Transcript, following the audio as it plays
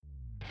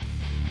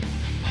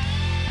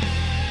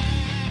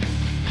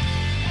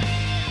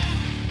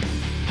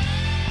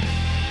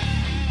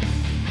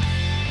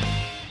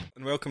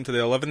welcome to the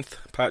 11th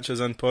Patches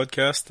In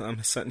podcast.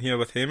 I'm sitting here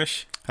with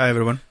Hamish. Hi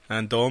everyone.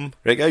 And Dom.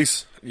 Right,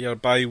 guys. Your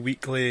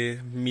bi-weekly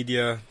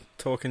media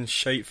talking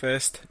shite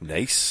fest.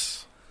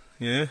 Nice.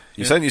 Yeah.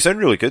 You sound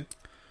really good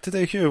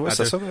today, Hugh. What's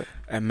this about?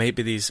 It might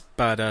be these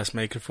badass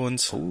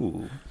microphones.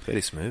 Oh,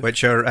 very smooth.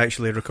 Which are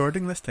actually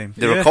recording this time.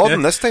 They're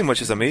recording this time,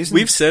 which is amazing.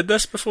 We've said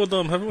this before,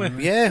 Dom, haven't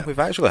we? Yeah, we've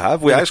actually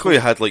have. We actually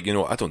had, like,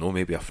 I don't know,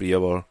 maybe a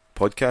 3-hour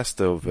podcast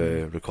of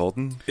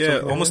recording. Yeah,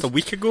 almost a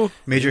week ago.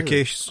 Major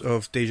case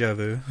of deja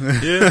vu.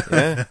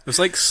 Yeah. It was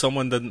like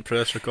someone didn't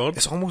press record.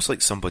 It's almost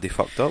like somebody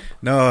fucked up.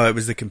 No, it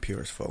was the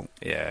computer's fault.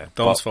 Yeah.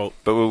 Dom's fault.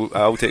 But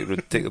I'll take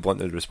the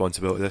blunt of the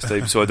responsibility this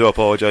time, so I do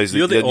apologise.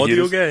 You're the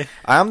audio guy.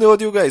 I am the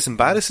audio guy. It's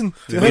embarrassing.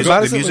 The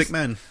music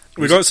man.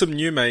 We got some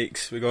new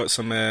mics. We got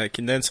some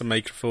condenser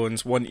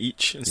microphones, one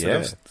each,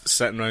 instead of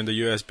sitting around a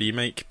USB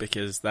mic,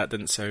 because that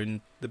didn't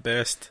sound the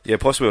best. Yeah,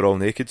 plus we were all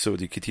naked, so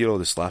you could hear all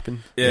the slapping.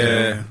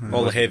 Yeah,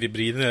 all the heavy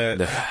breathing.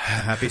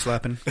 Happy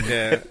slapping.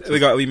 Yeah, we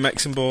got a wee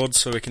mixing board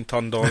so we can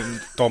turn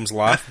Dom's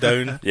laugh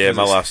down. Yeah,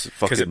 my laugh's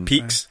fucking... Because it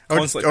peaks.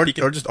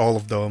 Or just all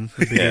of Dom.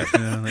 Yeah. You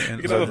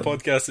can have a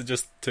podcast of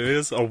just two of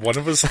us, or one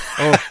of us.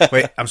 Oh,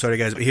 wait, I'm sorry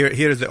guys, but here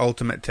is the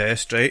ultimate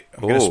test, right?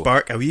 I'm going to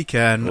spark a wee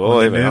can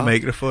on the new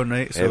microphone,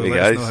 right? So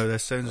let's know how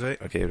this sounds, right?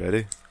 Okay,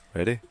 ready?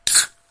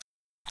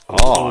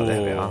 Oh,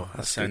 there we are.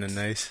 That's sounding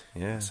nice.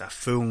 Yeah. It's a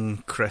full,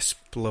 crisp,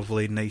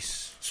 lovely,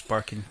 nice,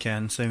 sparking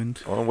can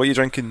sound. Oh, what are you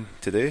drinking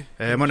today?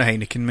 I'm on a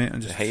Heineken, mate.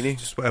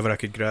 Just whatever I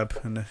could grab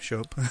in the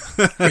shop. and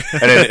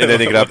then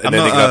they grab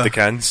the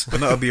cans. I'm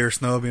not a beer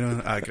snob,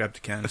 I grabbed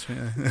the cans, mate.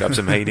 Grab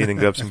some Heineken and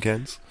grab some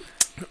cans.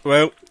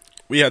 Well,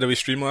 we had a wee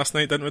stream last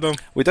night, didn't we, Dom?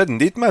 We did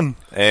indeed, man.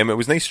 It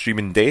was a nice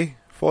streaming day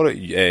for it.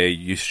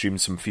 You streamed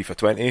some FIFA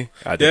 20.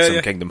 I did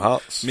some Kingdom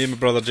Hearts. Me and my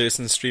brother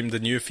Jason streamed the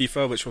new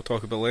FIFA, which we'll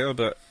talk about later,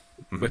 but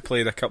we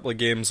played a couple of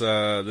games,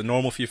 the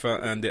normal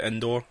FIFA and the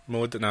indoor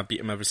mode, and I beat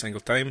him every single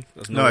time.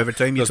 No, every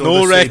time you there's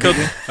told us. There's no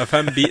record of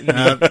him beating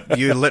me.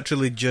 You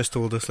literally just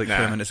told us 5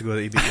 minutes ago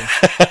that he beat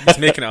you. He's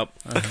making it up.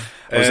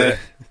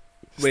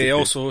 We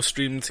also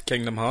streamed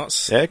Kingdom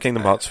Hearts. Yeah,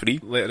 Kingdom Hearts 3.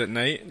 Later at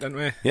night, didn't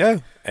we? Yeah.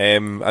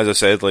 As I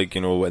said,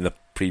 in the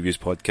previous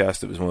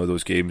podcast, it was one of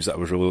those games that I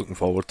was really looking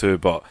forward to,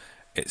 but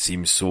it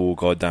seems so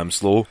goddamn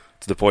slow,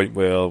 to the point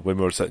where when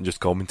we were sitting just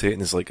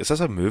commentating, it's like, is this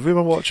a movie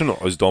we're watching,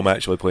 or is Dom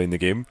actually playing the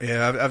game?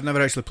 Yeah, I've never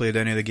actually played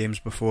any of the games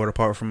before,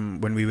 apart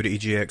from when we were at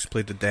EGX,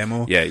 played the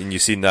demo. Yeah, and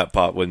you've seen that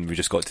part when we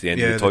just got to the end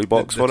of the toy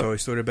box for it. The Toy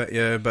Story bit,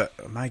 yeah, but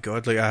my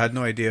god, I had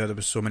no idea there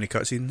was so many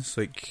cutscenes.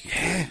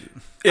 Yeah.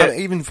 I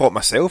even thought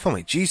myself, I'm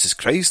like, Jesus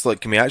Christ,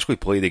 can we actually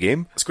play the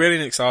game? Square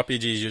Enix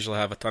RPGs usually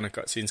have a ton of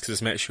cutscenes because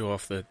it's meant to show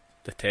off the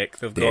tech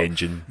they've got. The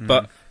engine.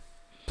 But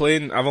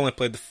I've only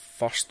played the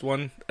first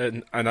one,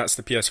 and that's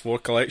the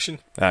PS4 collection.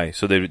 Aye,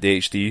 so the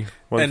HD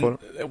one and for it?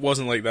 It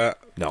wasn't like that,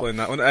 playing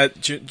that one.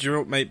 Do you know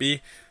what it might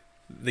be?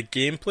 The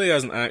gameplay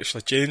hasn't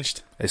actually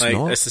changed. It's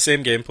not? It's the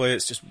same gameplay,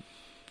 it's just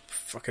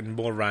fucking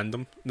more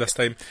random this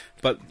time.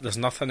 But there's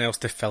nothing else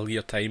to fill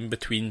your time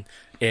between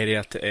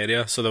area to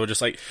area. So they were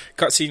just like,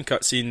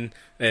 cutscene.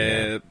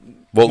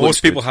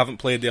 Most people haven't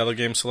played the other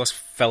game, so let's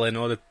fill in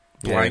all the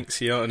blanks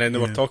here. And then they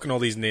were talking all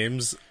these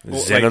names.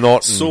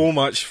 Xenonaut. So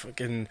much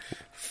fucking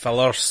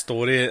filler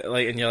story,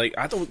 and you're like,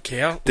 I don't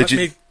care. Let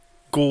me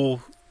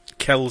go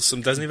kill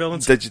some Disney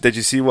villains. Did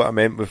you see what I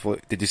meant with?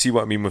 Did you see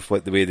what I mean with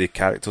the way the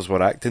characters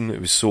were acting?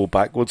 It was so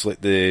backwards.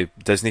 The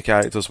Disney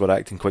characters were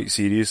acting quite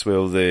serious,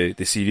 while the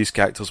serious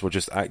characters were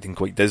just acting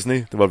quite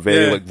Disney. They were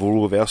very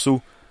role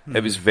reversal.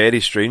 It was very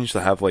strange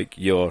to have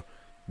your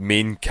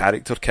main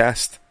character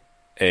cast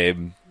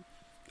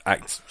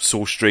act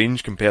so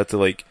strange compared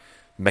to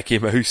Mickey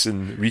Mouse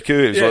and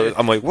Riku.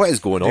 I'm like, what is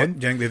going on?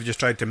 Do you think they've just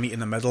tried to meet in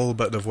the middle,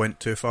 but they've went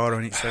too far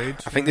on each side?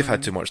 I think they've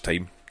had too much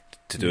time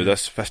to do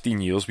this.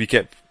 15 years. We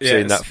kept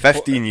saying that.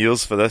 15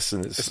 years for this,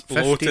 and it's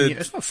 15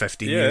 It's not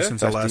 15 years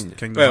since the last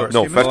Kingdom Hearts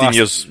game. No, 15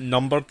 years.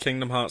 Numbered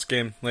Kingdom Hearts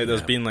game.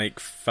 There's been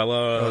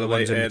filler, the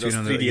ones in there's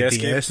between 3DS games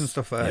games and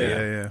stuff like that.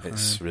 Yeah.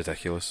 It's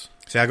ridiculous.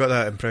 See, I got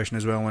that impression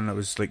as well when I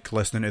was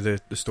listening to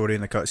the story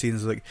and the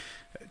cutscenes. I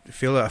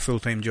feel like a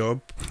full-time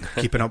job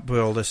keeping up with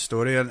all this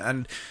story.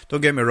 And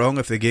don't get me wrong,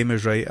 if the game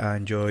is right, I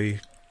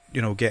enjoy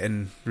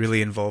getting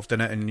really involved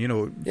in it, and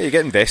you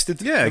get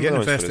invested. Yeah, get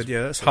invested.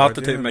 Yeah, it's hard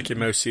to take Mickey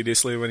Mouse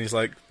seriously when he's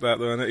like that,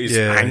 though. Isn't it? He's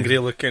angry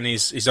looking.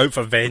 He's out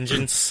for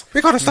vengeance.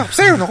 We gotta stop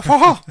saying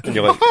that. And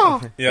you're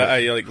like,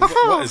 you're like,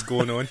 what is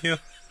going on here?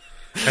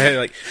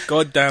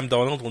 Goddamn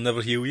Donald will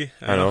never heal you.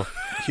 I know.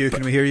 Hugh,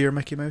 can we hear your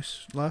Mickey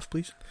Mouse laugh,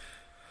 please?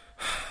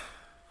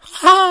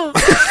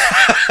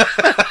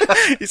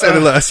 He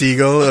sounded like a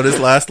seagull on his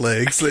last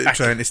legs,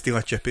 trying to steal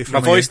a chippy from my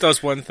voice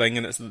does one thing,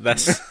 and it's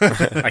this.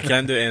 I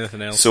can't do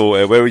anything else.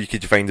 So where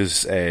could you find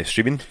us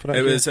streaming for that?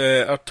 It was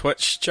our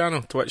Twitch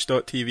channel,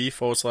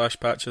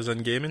 twitch.tv/Patches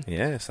In Gaming.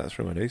 Yes, that's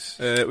really nice.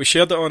 We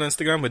shared it on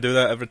Instagram. We do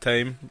that every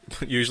time,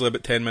 usually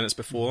about 10 minutes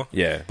before.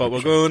 Yeah, but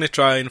we're going to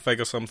try and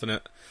figure something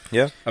out.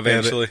 Yeah,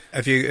 eventually.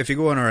 If you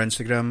go on our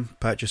Instagram,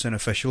 Patches In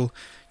Official,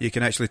 you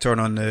can actually turn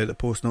on the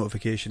post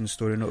notifications,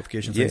 story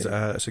notifications, things like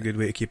that. That's a good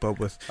way to keep up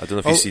with. I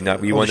don't know if seen that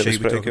wee all one the that was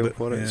shit we pretty talk cool about,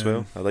 for it as yeah.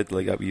 well. I like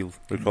that wee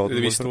recording.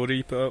 The wee with it. story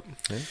you put up.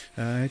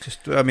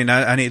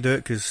 I need to do it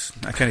because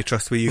I can't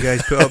trust what you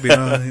guys put up. You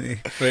know.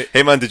 Right.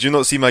 Hey man, did you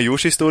not see my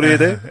Yoshi story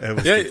today? It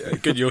was Yeah, a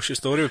good Yoshi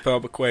story. We put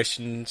up a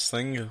questions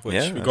thing, which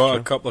Yeah, we that's got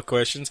true. a couple of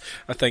questions.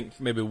 I think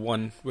maybe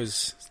one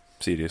was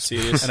Serious.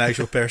 serious. an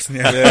actual person.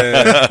 Yeah.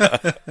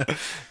 Yeah.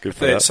 Good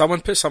for that.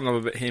 Someone put something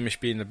about Hamish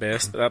being the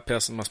best, but that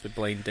person must be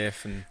blind,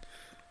 deaf, and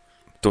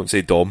Don't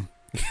say Dom.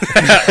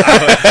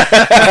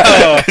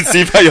 I can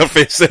see by your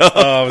face there.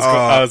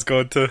 I was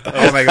going to.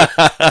 Oh my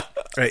god!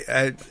 Right,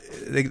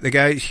 the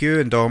guys Hugh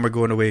and Dom are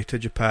going away to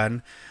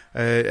Japan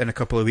in a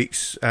couple of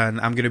weeks, and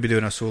I'm going to be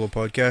doing a solo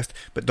podcast.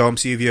 But Dom,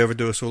 see if you ever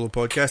do a solo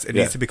podcast, it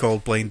Yeah. needs to be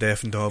called Blind,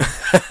 Deaf, and Dom.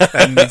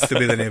 That needs to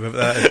be the name of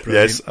that. It's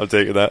brilliant. Yes, I'm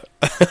taking that.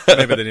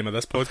 Maybe the name of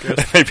this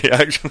podcast. Maybe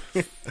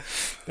actually.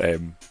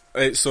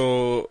 Right,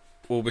 so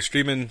we'll be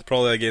streaming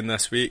probably again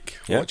this week.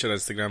 Yeah. Watch our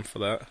Instagram for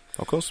that.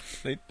 Of course.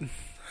 Right.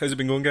 How's it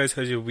been going, guys?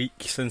 How's your week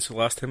since the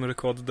last time we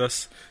recorded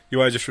this? You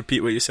want to just repeat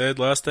what you said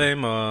last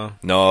time, or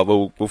No,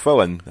 we'll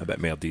fill in a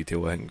bit more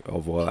detail, I think,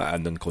 of what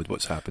and include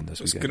what's happened this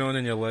what's weekend. going on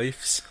in your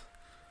lives?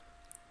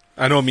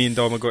 I know me and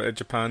Dom are going to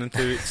Japan in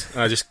 2 weeks.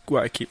 And I just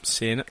want to keep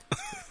saying it.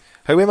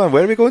 How man?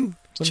 Where are we going?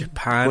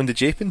 Japan. Going to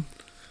Japan?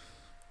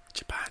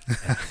 Japan.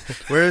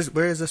 Where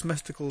is this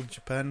mystical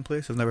Japan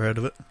place? I've never heard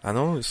of it. I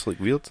know, it's like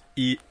weird.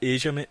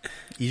 Asia, mate.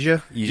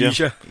 Asia?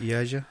 Asia.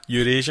 Eurasia?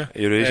 Eurasia.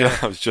 Eurasia.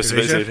 I was just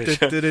about to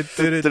say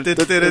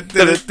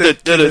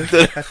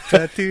I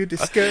try to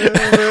discover.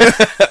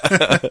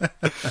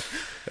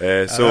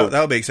 so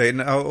that'll be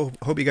exciting. I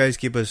hope you guys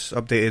keep us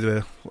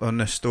updated on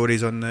the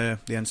stories on the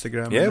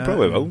Instagram. yeah, and that.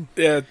 probably will.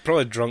 Yeah,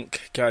 probably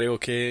drunk,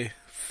 karaoke,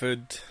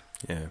 food,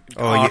 Yeah.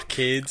 Oh, you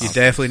arcades.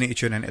 definitely need to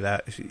tune into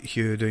that.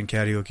 Hugh doing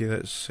karaoke.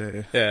 That's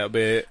Yeah, it'll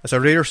be. it's a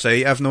rare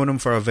sight. I've known him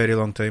for a very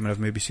long time, and I've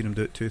maybe seen him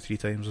do it 2-3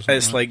 times or something.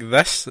 It's like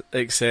this,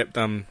 except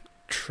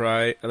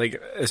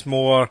it's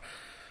more.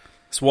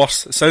 It's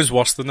worse. It sounds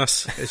worse than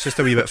this. it's just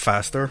a wee bit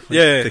faster.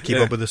 Yeah, to keep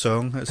yeah. up with the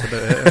song. That's about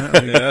it. Isn't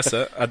it? Yeah, that's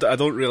it. I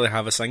don't really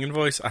have a singing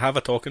voice. I have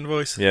a talking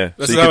voice. Yeah. This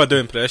So is you how could- I do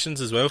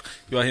impressions as well.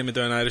 You want to hear me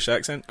do an Irish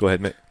accent? Go ahead,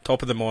 mate.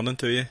 Top of the morning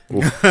to you.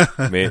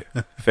 Mate.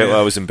 Felt like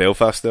I was in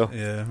Belfast there.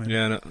 Yeah. I mean,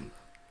 Yeah, no,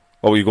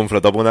 Oh, were you going for a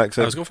Dublin I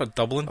accent? was going for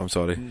Dublin. I'm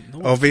sorry.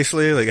 No,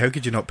 Obviously, like, how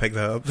could you not pick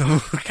that up? Though?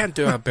 I can't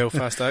do a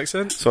Belfast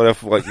accent. Sorry,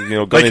 if, like,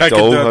 Like Gunny I can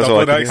Doll, do a that's all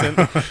I Dublin can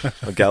accent.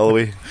 do. Or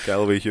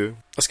Galloway Hugh.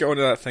 Let's get on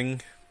to that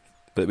thing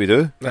That we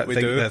do? that we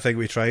do. That thing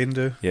we try and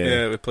do.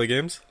 Yeah. We play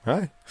games.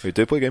 Aye. We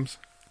do play games.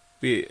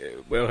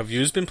 Have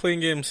you been playing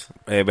games?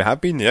 We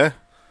have been, yeah.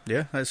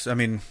 Yeah, that's. I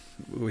mean,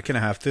 we kind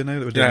of have to now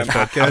that we're doing Yeah, this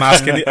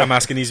podcast. I'm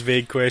asking these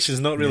vague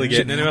questions, not really Yeah.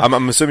 getting anywhere.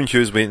 I'm assuming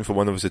Hugh's waiting for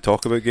one of us to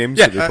talk about games.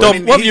 Yeah, that we I play. Dom,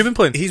 mean, what have he's- you been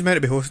playing? He's meant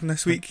to be hosting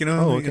this week, you know.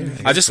 Oh, okay.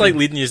 I just like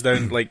leading you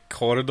down like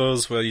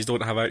corridors where you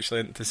don't have actually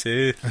anything to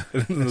say.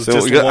 There's So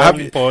just you got-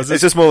 long pauses.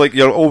 It's just more like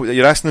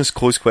you're asking us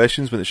closed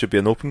questions when it should be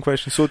an open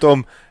question. So,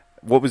 Dom,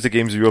 what was the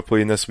games you were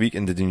playing this week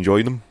and did you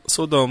enjoy them?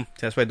 So dumb.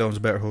 That's why Dom's a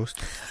better host.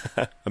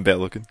 I'm better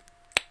looking.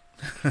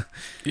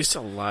 You're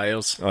still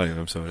liars. Oh, yeah,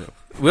 I'm sorry.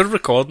 We're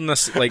recording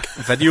this like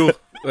video.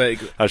 Like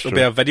That's there'll true.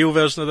 be a video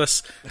version of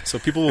this, so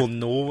people will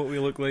know what we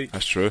look like.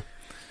 That's true.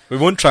 We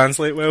won't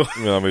translate well.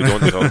 No, we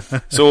don't at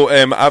all. So,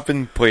 I've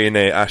been playing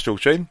Astral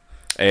Chain.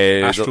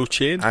 Astral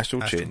Chain.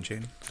 Astral Astral Chain.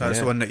 Chain. That's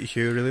Yeah. the one that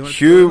Hugh really wants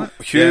to play, isn't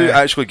it? Hugh Yeah.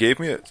 actually gave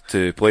me it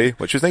to play,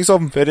 which was nice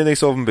of him, very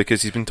nice of him,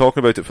 because he's been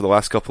talking about it for the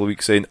last couple of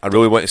weeks, saying, I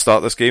really want to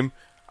start this game.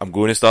 I'm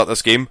going to start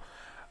this game.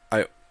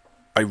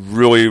 I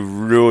really,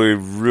 really,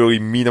 really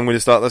mean I'm going to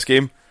start this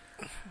game.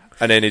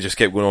 And then he just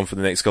kept going on for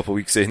the next couple of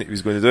weeks saying that he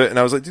was going to do it. And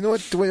I was like, do you know what?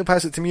 Do you want to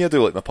pass it to me? I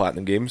do like my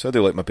Platinum games. I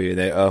do like my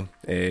Bayonetta,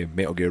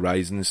 Metal Gear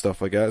Rising and stuff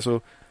like that.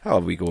 So I'll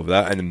have a wee go over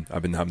that. And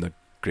I've been having a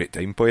great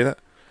time playing it.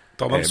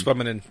 Dom, I'm Um,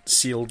 swimming in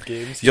sealed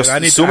games. You're I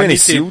need so many to,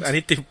 sealed? I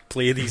need to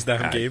play these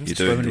damn Aye, games. you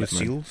do. Swimming indeed, with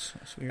man. seals.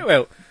 That's weird.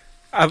 Well,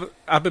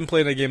 I've been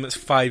playing a game that's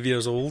 5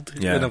 years old,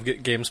 Yeah. and I've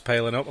got games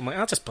piling up. I'm like,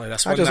 I'll just play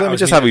this I'll one. just- that let I me was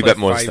just meaning have a wee to play bit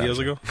more 5 stamina. years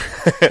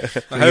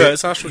ago. So How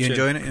is Astral you Chain?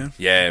 enjoying it? Yeah.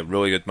 Yeah,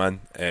 really good, man.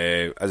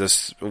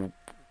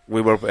 We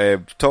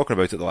were talking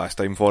about it the last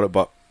time for it,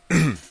 but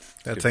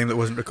That time that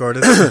wasn't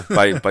recorded.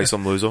 by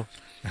some loser.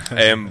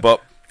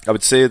 But I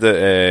would say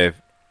that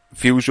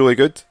feels really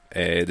good.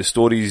 The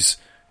story's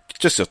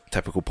just a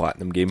typical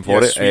Platinum game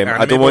for Yeah, it. sweet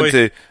I anime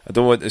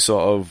don't want to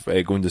sort of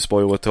go into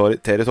spoiler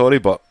territory,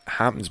 but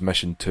happens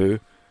mission 2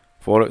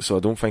 for it, so I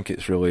don't think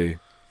it's really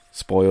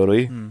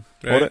spoilery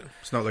for Right. it.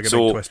 It's not like a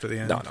So, big twist at the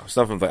end. No,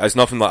 it's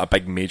nothing like a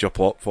big major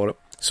plot for it.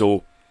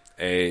 So,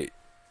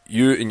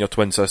 you and your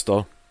twin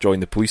sister join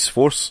the police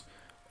force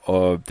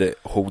that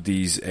hold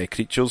these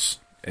creatures.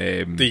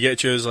 Do you get to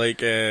choose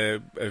like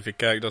if your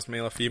character's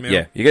male or female?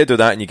 Yeah, you get to do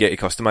that and you get to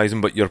customise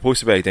them, but you're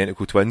supposed to be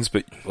identical twins.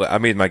 But like, I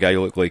made my guy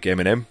look like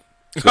Eminem,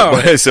 so,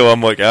 Oh. so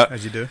I'm like that.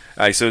 As you do.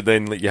 Aye, so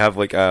then like you have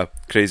like a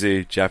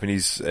crazy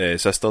Japanese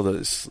sister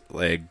that's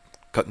like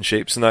cutting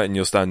shapes and that, and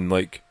you're standing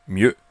like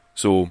mute.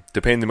 So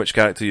depending which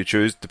character you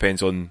choose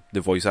depends on the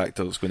voice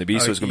actor it's going to be.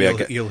 So it's going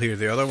to be you'll hear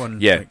the other one.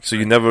 yeah. like, So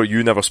you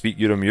never speak.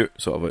 You're a mute.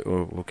 Sort of like,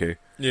 oh, okay.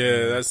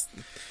 Yeah, that's.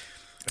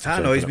 That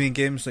annoys me in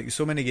games. Like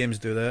so many games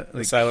do that.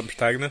 Like silent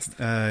protagonist.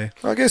 I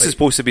guess it's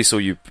supposed to be so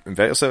you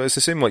invent yourself. It's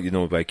the same like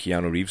why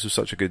Keanu Reeves was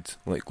such a good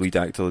lead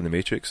actor in The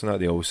Matrix, and that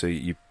they always say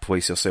you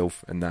place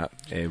yourself in that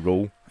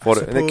role for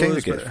it, and it kind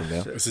of gets from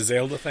there. It's a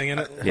Zelda thing in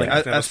it.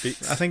 Yeah, I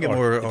think it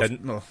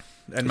more.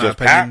 In my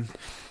opinion,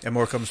 it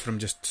more comes from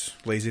just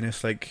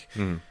laziness. Like,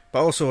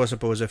 but also I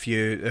suppose if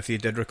you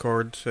did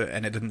record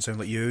and it didn't sound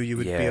like you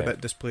would be a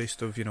bit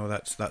displaced of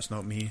that's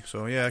not me.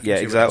 So I can see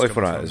exactly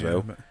for that as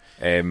well.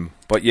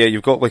 But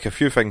you've got like a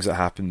few things that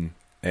happen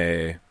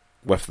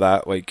with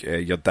that. Like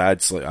your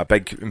dad's like a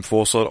big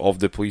enforcer of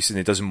the police, and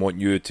he doesn't want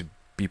you to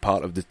be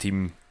part of the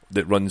team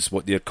that runs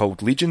what they're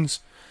called legions.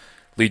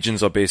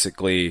 Legions are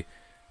basically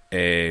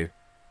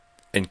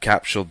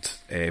encaptured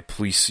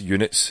police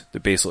units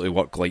that basically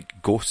work like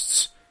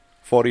ghosts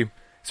for him.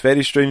 It's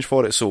very strange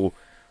for it. So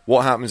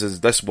what happens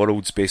is this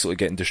world's basically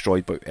getting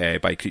destroyed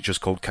by creatures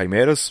called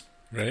chimeras.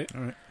 Right.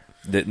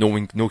 That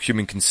no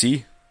human can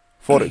see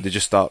for it. They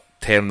just start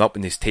tearing up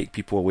and they take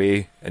people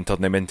away and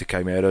turn them into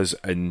chimeras,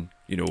 and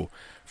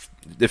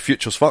the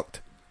future's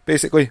fucked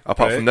basically.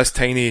 Apart from this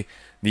tiny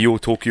Neo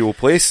Tokyo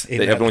place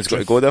that everyone's got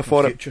to go there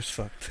for it. Future's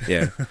fucked.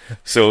 Yeah.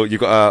 So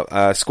you've got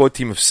a squad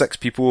team of 6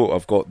 people.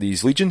 I've got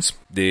these legions.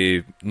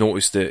 They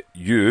notice that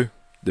you,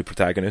 the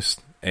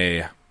protagonist,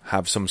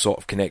 have some sort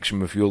of connection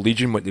with your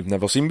legion, what they've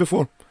never seen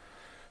before.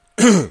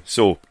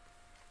 So,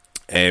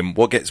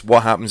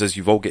 what happens is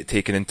you've all get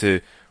taken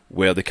into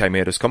where the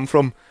chimeras come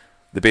from.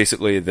 They're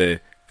basically the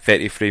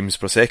 30 frames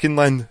per second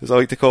land, as I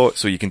like to call it,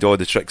 so you can do all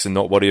the tricks and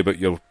not worry about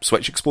your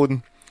Switch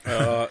exploding.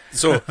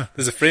 So,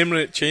 there's a frame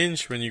rate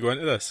change when you go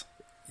into this?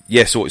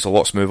 Yeah, so it's a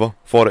lot smoother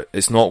for it.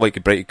 It's not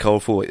like bright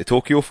colourful like the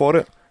Tokyo for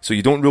it. So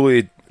you don't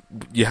really...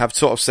 You have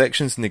sort of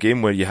sections in the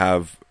game where you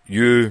have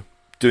you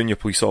doing your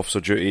police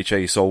officer duty,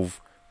 trying to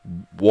solve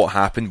what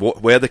happened,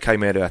 where the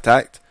chimera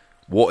attacked,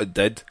 what it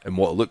did, and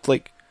what it looked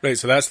like. Right,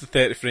 so that's the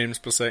 30 frames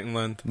per second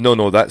land.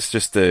 No, that's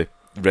just the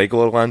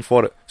regular land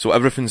for it. So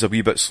everything's a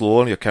wee bit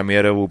slower. Your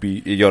chimera will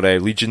be... Your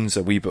legion's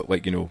a wee bit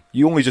like,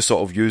 you only just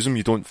sort of use them.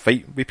 You don't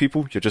fight with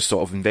people. You're just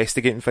sort of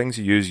investigating things.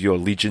 You use your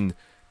legion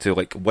to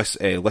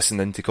listen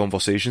into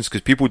conversations,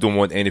 because people don't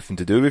want anything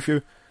to do with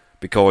you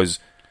because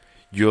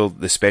you're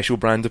the special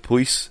brand of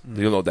police.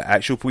 They're not the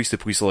actual police. The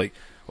police are like,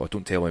 oh,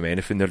 don't tell them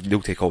anything.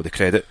 They'll take all the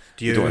credit.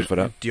 Do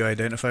you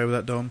identify with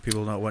that, Dom?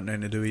 People not wanting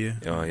anything to do with you?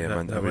 Oh yeah,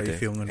 man. That way you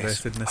feeling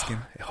invested in this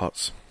game? It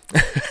hurts.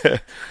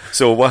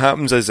 So what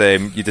happens is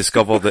you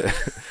discover that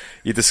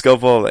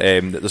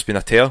that there's been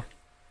a tear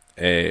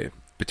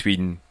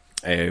between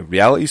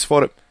realities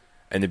for it,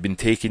 and they've been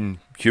taking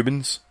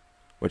humans,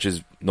 which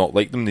is not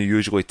like them. They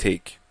usually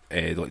take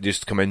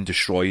just come in,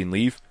 destroy and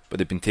leave, but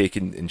they've been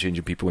taking and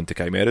changing people into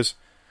chimeras.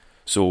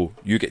 So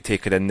you get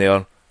taken in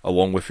there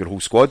along with your whole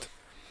squad,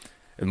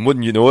 and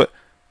wouldn't you know it,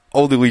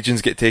 all the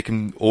legions get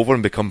taken over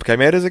and become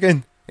chimeras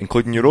again,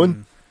 including your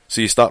own.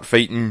 So you start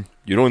fighting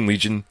your own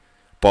legion,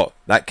 but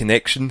that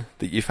connection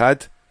that you've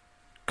had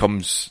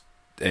comes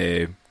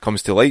to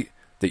light,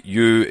 that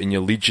you and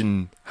your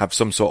legion have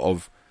some sort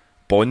of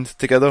bond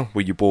together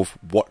where you both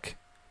work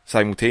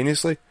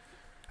simultaneously,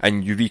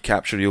 and you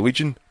recapture your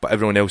legion, but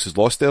everyone else has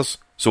lost theirs.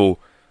 So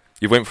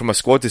you went from a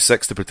squad of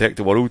 6 to protect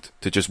the world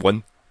to just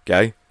one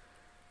guy.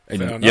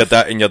 And your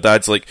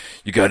dad's like,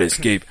 you gotta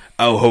escape,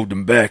 I'll hold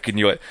them back. And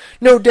you're like,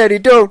 no daddy,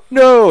 don't,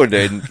 no. And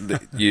then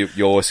you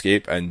all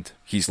escape, and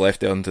he's left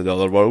there into the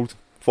other world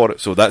for it.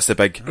 So that's the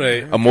big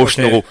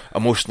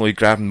emotionally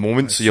grabbing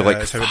moment. So you're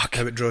like, fuck.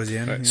 How it draws you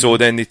in. Right. So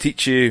then they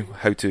teach you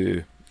how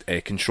to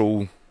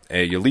control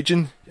your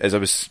legion. As I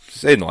was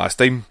saying the last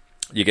time,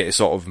 you get to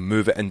sort of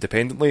move it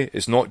independently.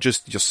 It's not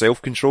just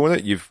yourself controlling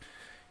it.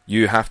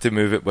 You have to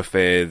move it with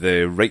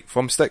the right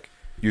thumbstick.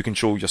 You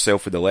control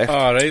yourself with the left.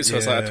 Oh, right, so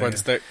it's like a twin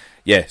stick.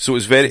 Yeah, so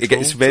it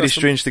gets very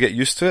strange to get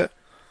used to it,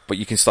 but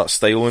you can start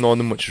styling on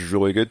them, which is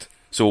really good.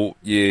 So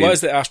what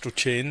is the astral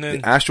chain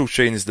then? The astral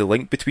chain is the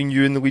link between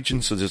you and the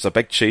legion. So there's a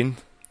big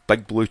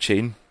blue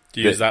chain.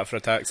 Do you use that for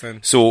attacks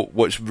then? So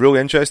what's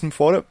really interesting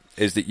for it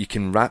is that you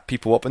can wrap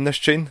people up in this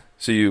chain.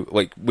 So you,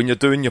 like, when you're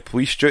doing your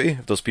police duty,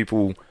 if there's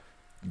people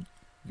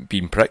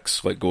being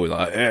pricks, like going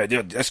like,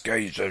 this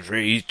guy's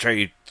he's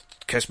trying to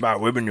kiss my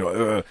woman,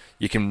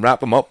 you can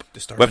wrap them up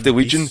with the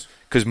legion,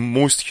 because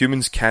most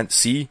humans can't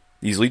see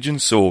these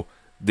legions, so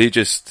they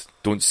just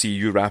don't see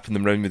you wrapping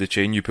them around with the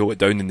chain. You pull it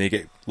down and they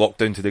get locked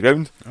down to the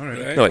ground. Alright,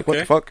 they're like, what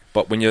the fuck?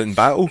 But when you're in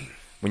battle,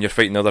 when you're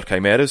fighting other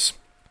chimeras,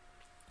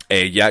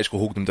 you actually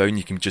hold them down.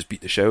 You can just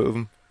beat the shit out of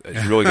them.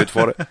 It's really good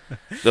for it.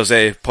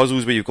 There's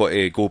puzzles where you've got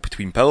to go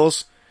between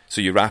pillars,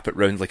 so you wrap it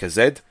round like a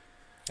Z,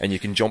 and you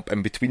can jump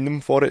in between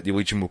them for it. The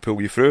legion will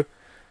pull you through.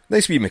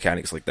 Nice wee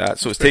mechanics like that.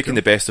 So it's taking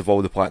the best of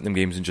all the Platinum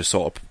games and just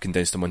sort of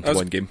condensed them into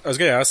one game. I was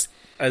going to ask,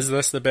 is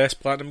this the best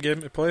Platinum game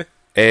to play?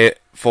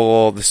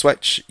 For the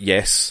Switch,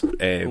 yes.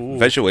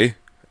 Visually,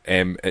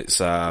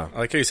 it's I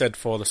like how you said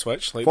for the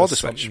Switch. Like for the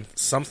Switch.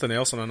 Something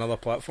else on another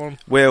platform.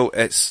 Well,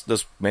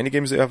 there's many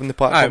games that have on the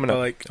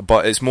platform,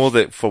 but it's more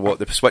that for what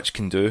the Switch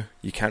can do,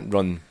 you can't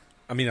run.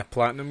 I mean, a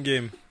Platinum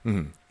game.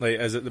 Mm-hmm. Like,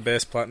 is it the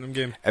best Platinum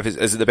game?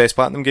 Is it the best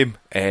Platinum game?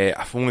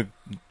 I've only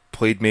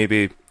played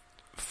maybe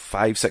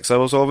 5-6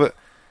 hours of it,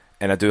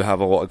 and I do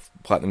have a lot of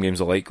Platinum games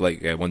I like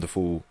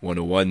Wonderful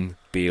 101,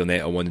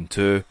 Bayonetta 1 and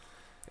 2.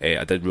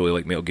 I did really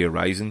like Metal Gear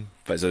Rising,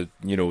 but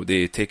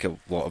they take a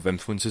lot of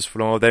influences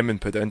from all of them and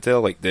put it into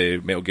like the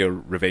Metal Gear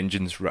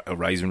Revengeance,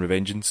 Rising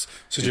Revengeance.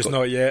 So just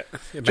not yet.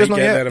 It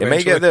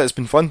might get there. It's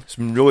been fun. It's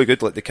been really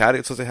good. Like the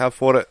characters they have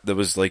for it. There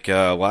was like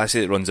a lassie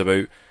that runs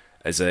about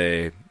as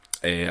a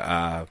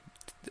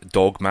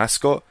dog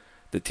mascot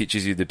that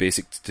teaches you the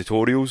basic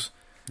tutorials.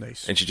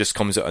 Nice. And she just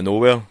comes out of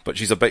nowhere. But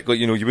she's a bit like,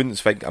 you wouldn't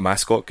think a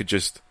mascot could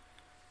just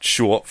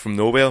show up from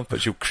nowhere,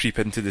 but she'll creep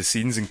into the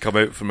scenes and come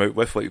out from out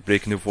with, like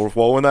breaking the fourth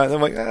wall and that. And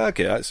I'm like,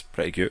 okay, that's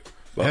pretty cute.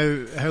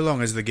 But how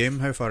long is the game?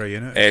 How far are you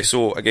in it?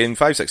 So again,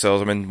 5-6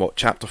 hours. I'm in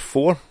chapter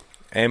 4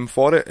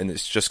 for it, and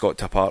it's just got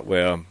to a part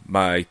where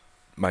my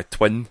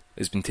twin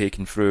has been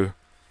taken through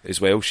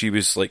as well. She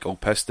was like all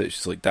pissed that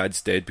she's like,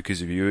 Dad's dead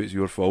because of you. It's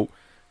your fault.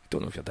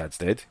 Don't know if your dad's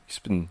dead. He's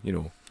been,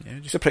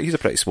 he's a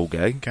pretty small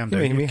guy. Calm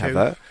down. He may have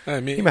that.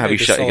 He may have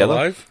his shit together.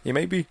 Alive. He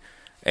might be.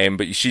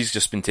 But she's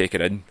just been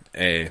taken in.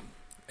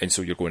 And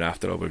so you're going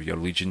after her with your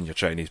Legion. You're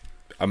trying to.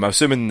 I'm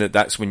assuming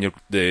that's when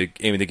the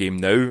aim of the game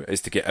now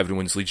is to get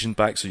everyone's Legion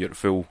back, so you're at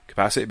full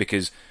capacity,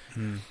 because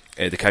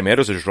the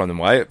Chimeras are just run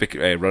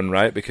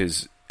riot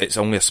because it's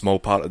only a small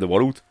part of the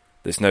world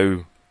that's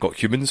now got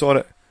humans on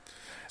it.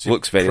 So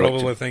looks very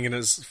probably thinking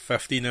it's a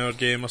 15-hour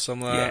game or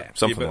something like that.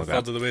 Something like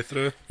that. Of the way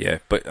through. Yeah,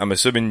 but I'm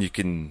assuming you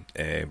can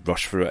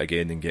rush through it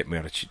again and get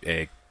more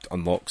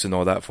unlocks and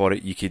all that for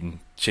it. You can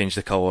change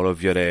the colour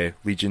of your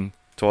Legion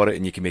for it,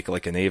 and you can make it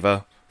like an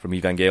Eva from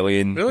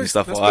Evangelion and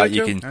stuff like that.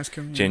 You can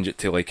change it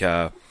to like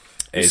a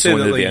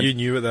Zone of the End. You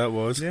knew what that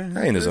was. Yeah,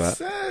 I know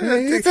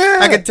that.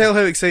 I could tell how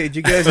excited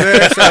you guys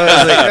were, so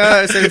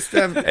I was like,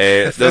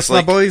 if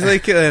my boys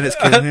like it, then it's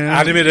cool.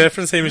 Anime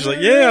reference, he was like,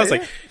 I was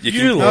like,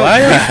 you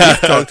liar.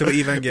 You talked about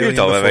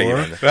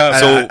Evangelion before.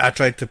 So I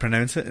tried to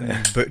pronounce it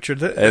and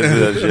butchered it.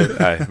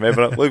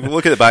 Remember,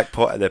 look at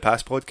the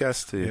past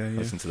podcast to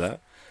listen to that.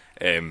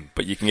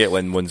 But you can get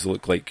ones that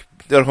look like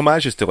they're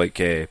homages to like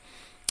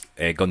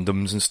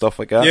Gundams and stuff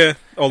like that. Yeah,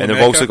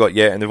 they've also got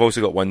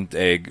one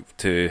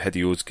to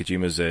Hideo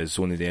Kojima's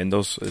Zone of the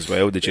Enders as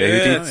well. The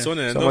Jehudi Zone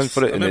of the Enders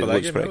for it, and it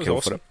looks pretty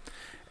cool for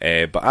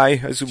it. But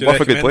it's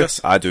worth a good play.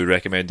 I do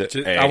recommend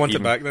it. I want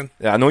it back then.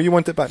 Yeah, I know you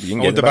want it back. You can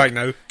get it back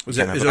now. Is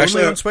it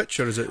only on Switch,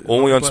 or is it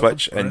only on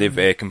Switch? And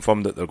they've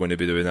confirmed that they're going to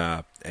be doing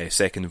a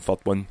second and third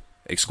one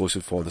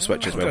exclusive for the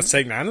Switch as well. A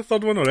second and a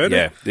third one already.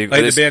 Yeah, like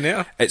the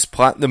Bayonetta. It's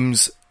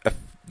Platinum's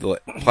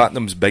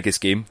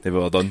biggest game they've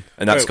ever done,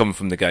 and that's coming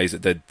from the guys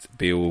that did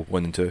BO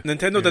 1 and 2.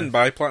 Nintendo didn't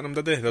buy Platinum,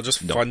 did they? They're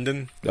just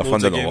funding. They're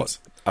funding a lot.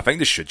 I think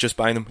they should just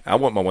buy them. I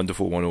want my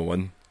Wonderful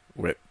 101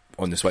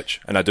 on the Switch,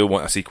 and I do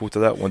want a sequel to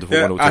that, Wonderful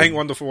 102. I think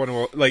Wonderful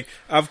 101. Like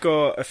I've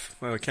got,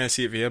 I can't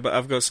see it here, but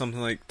I've got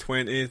something like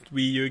 20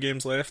 Wii U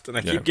games left, and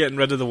I keep getting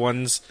rid of the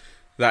ones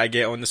that I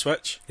get on the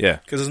Switch. Yeah.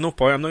 Because there's no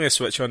point. I'm not going to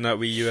switch on that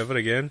Wii U ever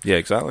again. Yeah,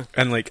 exactly.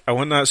 And like, I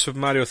want that Super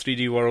Mario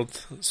 3D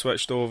World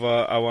switched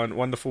over. I want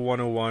Wonderful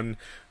 101.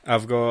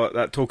 I've got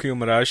that Tokyo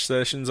Mirage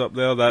Sessions up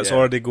there. That's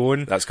already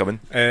going. That's coming.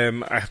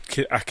 I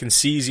can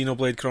see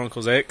Xenoblade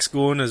Chronicles X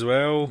going as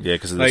well. Yeah,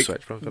 because of the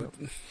Switch.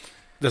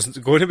 There's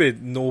going to be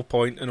no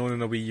point in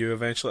owning a Wii U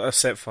eventually,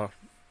 except for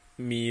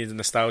me and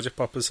nostalgia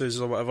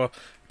purposes or whatever.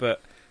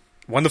 But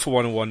Wonderful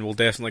 101 will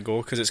definitely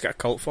go because it's got a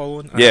cult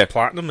following. And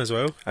Platinum as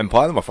well. And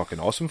Platinum are fucking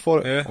awesome for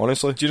it. Yeah.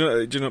 Honestly.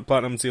 Do you know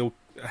Platinum's the old?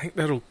 I think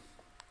they're all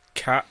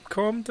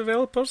Capcom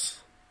developers.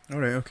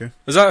 Alright, okay.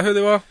 Is that who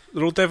they were?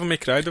 They're all Devil May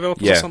Cry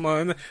developers or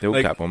something like that? The old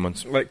Capcom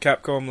ones. Like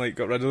Capcom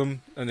got rid of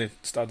them and they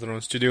started their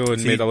own studio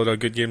and made a lot of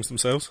good games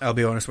themselves. I'll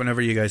be honest,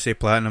 whenever you guys say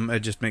Platinum, it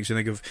just makes me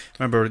think of,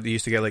 remember they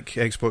used to get like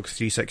Xbox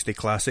 360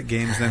 classic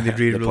games and then they'd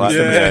re-release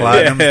them as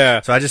Platinum.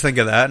 Yeah. So I just think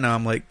of that and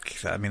I'm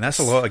like, I mean, that's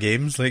a lot of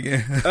games. Like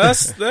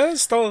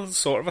that's still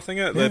sort of a thing.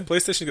 The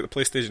PlayStation got the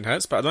PlayStation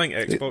hits, but I don't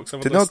think Xbox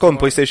ever did not go on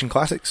PlayStation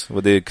Classics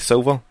with the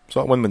silver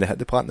sort of one when they hit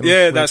the Platinum.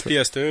 Yeah, that's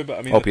PS2, but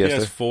I mean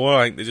PS4,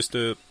 I think they just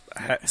do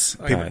hits.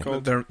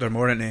 They're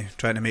more into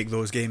trying to make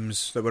those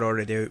games that were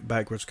already out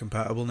backwards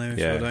compatible now.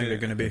 So I think they're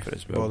going to be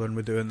bothering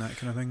with doing that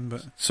kind of thing.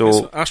 But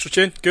so Astral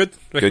Chain, good.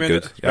 Recommend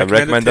it. Yeah, I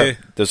recommend it.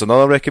 There's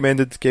another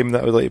recommended game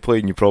that I would like to play,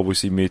 and you probably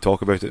see me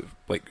talk about it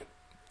like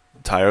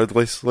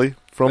tirelessly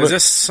from it. Is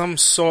this some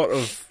sort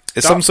of?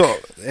 It's some sort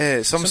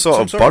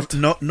of bird,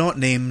 not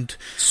named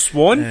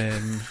swan.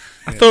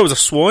 I thought it was a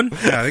swan.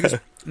 Yeah, I think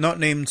it's not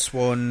named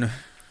swan.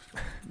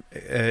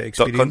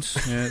 Experience,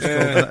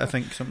 called, I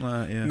think something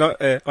like that. Yeah,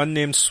 not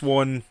unnamed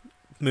swan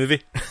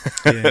movie.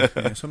 yeah,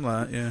 something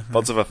like that. Yeah,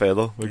 Birds of a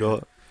Feather. We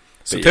got it.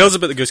 So tell us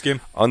about the Goose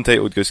Game.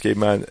 Untitled Goose Game,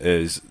 man,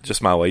 is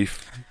just my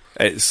life.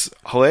 It's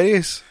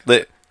hilarious.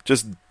 Like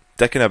just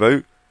dicking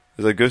about.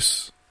 There's a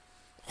goose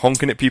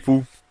honking at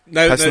people,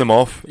 pissing them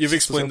off. You've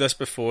explained this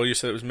before. You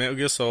said it was Metal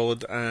Gear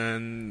Solid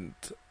and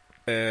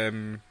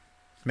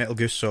Metal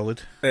Gear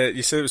Solid.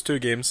 You said it was two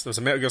games. There was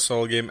a Metal Gear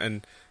Solid game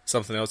and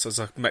something else. It's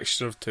a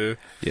mixture of two.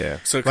 Yeah.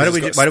 So why don't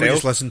we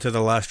just listen to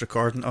the last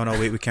recording? Oh no,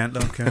 wait, we can't.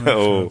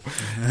 Oh,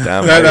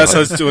 damn. That's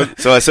how it's doing.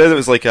 So I said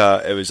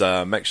it was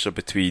a mixture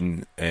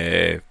between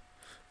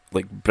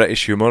like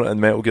British humour in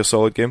Metal Gear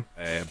Solid game,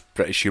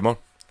 British humour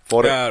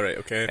for it. Ah, right,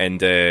 okay.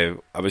 And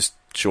I was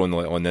showing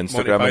like on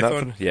Instagram Monty and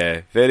Python? that.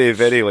 Yeah, very,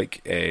 very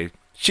like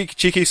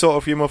cheeky sort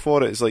of humour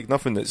for it. It's like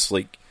nothing that's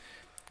like,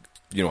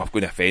 you know, I'm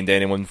going to offend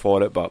anyone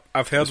for it, but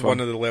I've heard it's one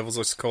fun. of the levels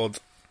is called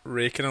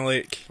Raking a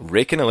Lake.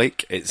 Raking a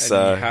Lake. It's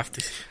And you have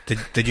to. Did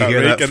you That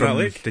hear that Rake in that from?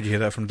 lake? Did you hear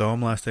that from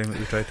Dom last time that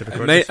we tried to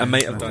record? I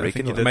might have done. I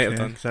think you I did. might have yeah.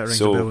 done. That rings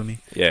So- a bell with me.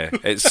 yeah,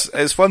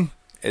 it's fun.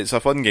 It's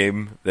a fun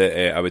game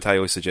that I would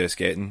highly suggest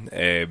getting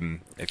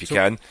if you So,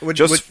 can. You're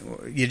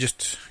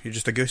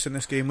just a goose in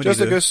this game. What Just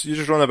do a you do? goose. You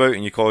just run about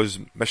and you cause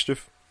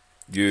mischief.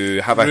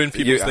 You have Ruin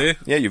people's day.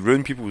 Yeah, you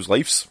ruin people's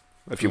lives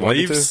if you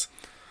wanted Lives.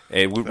 to.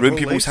 Their Ruin whole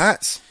people's lives?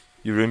 hats.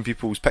 You ruin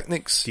people's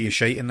picnics. Do you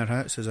shite in their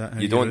hats? Is that how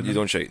You ruin don't. You them?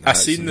 don't shite. in I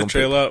hats. seen You the don't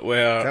trailer That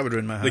where would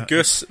ruin my hat. the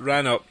goose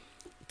ran up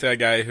to a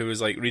guy who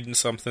was like reading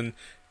something.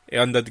 He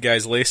undid the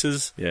guy's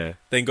laces. Yeah.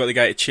 Then got the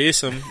guy to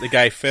chase him. The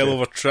guy fell Sure.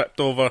 over, tripped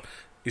over.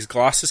 His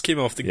glasses came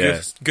off. The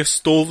Yeah. goose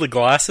stole the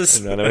glasses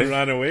And ran away.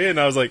 ran away. And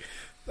I was like,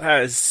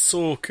 that is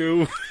so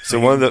cool. So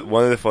one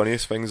of the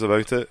funniest things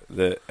about it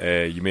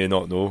that you may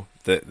not know,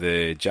 that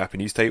the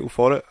Japanese title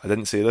for it, I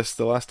didn't say this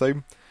the last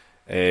time.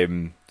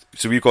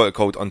 So we've got it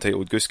called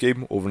Untitled Goose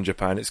Game. Over in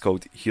Japan, it's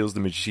called Here's the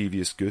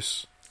Mischievous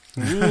Goose.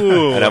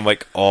 Ooh. And I'm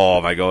like,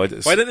 oh my god!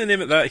 Why didn't they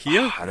name it that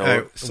here? I know.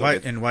 it's so why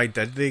good. and why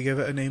did they give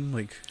it a name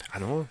like? I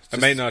know. it's It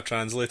just- might not have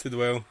translated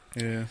well.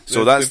 Yeah,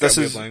 So They've got this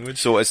weird is language.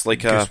 so it's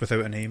like a goose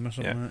without a name or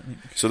something. yeah.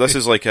 Like that. so this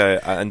is like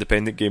a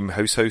independent game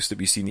house that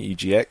we seen at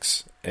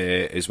EGX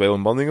as well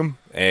in Birmingham.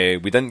 We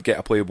didn't get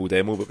a playable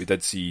demo, but we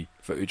did see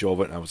footage of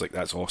it, and I was like,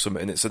 that's awesome.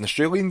 And it's an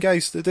Australian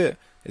guys that did it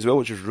as well,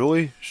 which is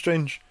really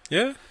strange.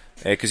 Yeah.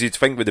 Because you'd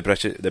think with the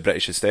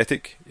British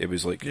aesthetic, it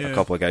was like Yeah. a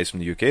couple of guys from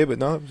the UK, but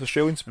no, it was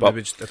Australians. Maybe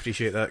But just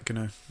appreciate that kind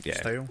of yeah,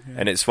 style. Yeah.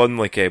 and it's fun.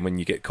 Like when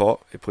you get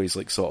caught, it plays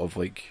like sort of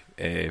like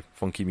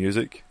funky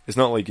music. It's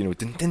not like, you know,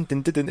 din din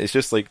din din din. It's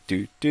just like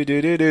do do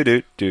do do do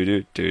do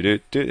do do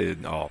do do.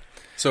 Oh,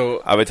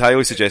 So I would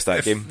highly suggest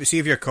that game. See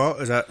if you're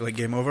caught, is that like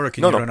game over, or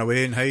can No, you no. run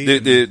away and hide?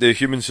 The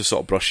humans just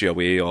sort of brush you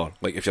away, or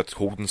like if you're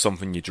holding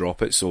something, you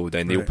drop it, so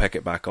then they'll Right. pick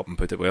it back up and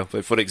put it well.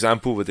 But for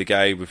example, with the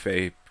guy with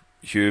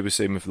Hugh was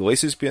saying with the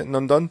laces being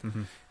undone,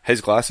 Mhm. his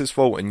glasses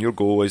fall, and your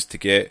goal is to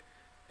get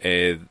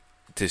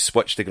to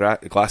switch the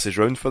glasses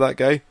round for that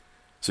guy.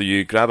 So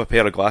you grab a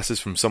pair of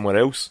glasses from somewhere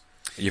else,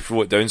 you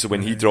throw it down, so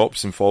when he Right.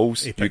 drops and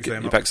falls, He you picks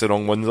them up. picks the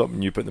wrong ones up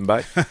and you put them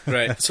back.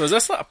 right. So is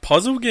this like a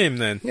puzzle game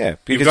then? Yeah,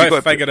 You've because got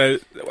you've to figure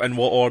out in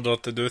what order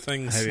to do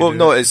things. How you Well, do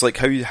no, it. it's like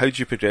how do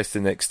you progress to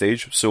the next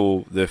stage?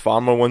 So the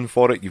farmer one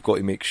for it, you've got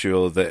to make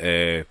sure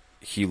that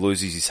he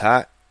loses his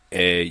hat.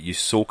 You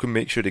soak him,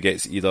 make sure it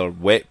gets either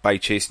wet by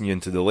chasing you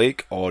into the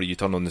lake, or you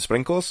turn on the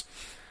sprinklers.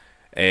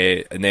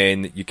 And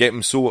then you get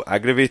him so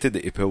aggravated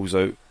that he pulls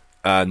out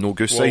a no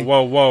goose Whoa, sign.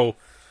 whoa.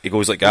 He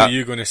goes like What are that.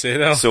 you going to say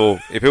there? So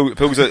he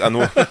pulls out. I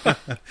know.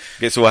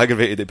 Gets so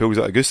aggravated that he pulls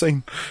out a goose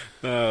sign.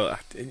 Never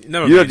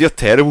You're mind.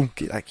 terrible.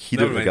 Get like heat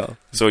out Never the mind. gutter.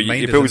 So Mind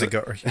he is pulls in it. the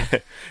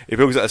gutter. He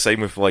pulls out a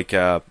sign with like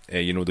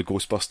you know, the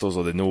Ghostbusters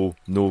or the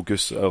no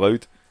goose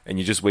allowed, and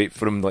you just wait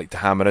for him like to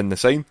hammer in the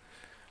sign.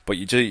 But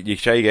you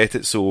try to get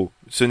it, so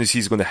as soon as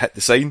he's going to hit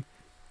the sign,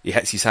 he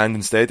hits his hand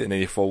instead, and then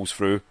he falls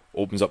through,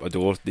 opens up a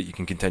door that you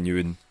can continue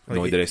and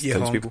annoy the rest of the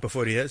honk townspeople.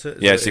 before he hits it.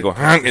 Is Yeah, that so you it? go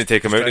honk and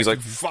take him out, and he's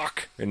like Distraction.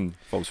 fuck, and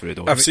falls through the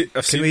door. I've seen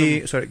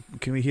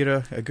Can we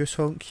hear a goose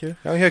honk here?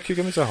 Oh yeah, give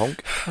him a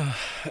honk.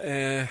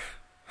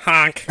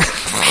 Hank.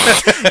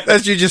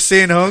 That's you just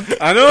saying honk.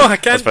 I know. I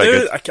can't That's very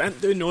good. I can't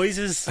do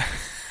noises.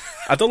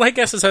 I don't think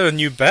this is how a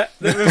new bit.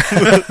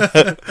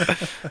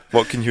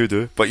 What can you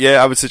do? But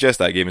yeah, I would suggest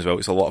that game as well.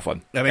 It's a lot of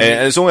fun. I mean-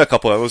 And it's only a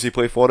couple of hours you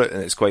play for it,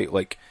 and it's quite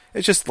like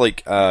it's just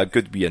like a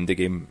good wee indie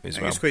game as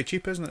well. It's quite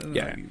cheap, isn't it?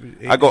 Yeah.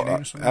 Like I got $8.99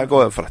 or something? I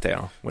got it for a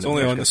tenner. It's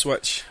only on the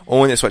Switch.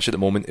 Only on the Switch at the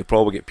moment. It'll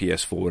probably get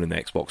PS4 and the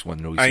Xbox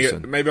One I releases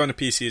get, soon. maybe on the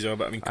PC as well,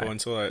 but I mean Aye.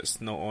 console.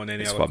 It's not on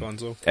any It's other fun.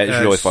 console. It's Yeah,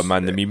 really it's- fun,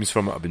 man. The memes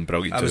from it have been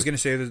brilliant. I was too. going to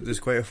say that there's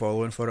quite a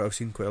following for it. I've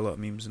seen quite a lot of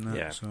memes in that.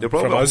 Yeah, so. they're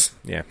probably From us.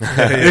 Yeah.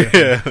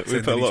 Yeah, we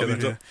Sending put a lot each of other,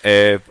 them.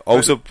 yeah.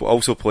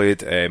 Also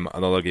played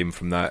another game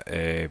from that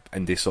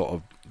indie sort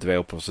of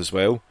developers as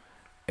well.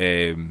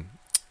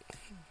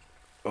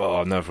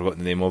 I've never forgotten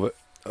the name of it.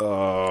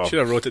 Oh. Should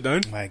have wrote it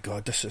down. My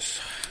God, this is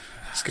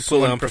It's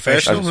completely So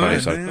unprofessional.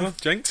 unprofessional. huh? Sorry. Oh,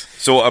 jinx.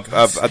 So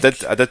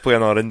I did play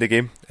another indie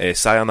game,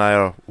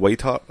 Sayonara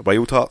Wild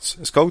Hearts.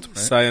 It's called.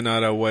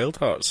 Sayonara Wild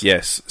Hearts.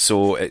 Yes.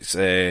 So it's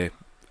a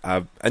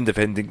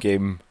independent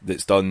game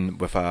that's done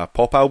with a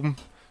pop album.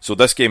 So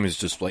this game is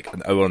just like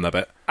an hour and a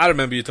bit. I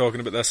remember you talking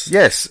about this.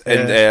 Yes,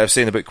 and Yeah. I was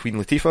saying about Queen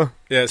Latifah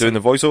Yeah, it's doing the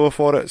voiceover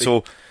for it.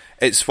 So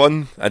it's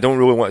fun. I don't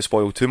really want to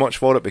spoil too much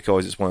for it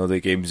because it's one of the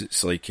games.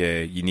 It's like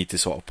you need to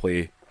sort of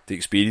play to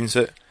experience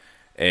it.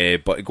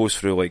 But it goes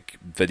through like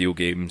video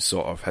games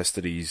sort of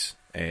histories,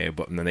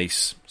 but in a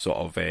nice sort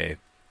of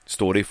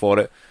story for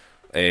it.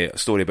 A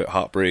story about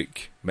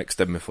heartbreak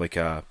mixed in with like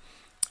a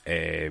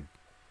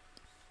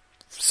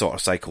sort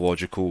of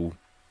psychological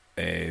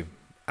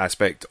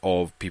aspect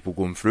of people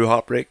going through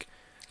heartbreak.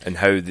 and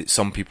how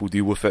some people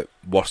deal with it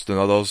worse than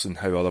others, and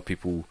how other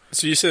people.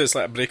 So you say it's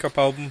like a breakup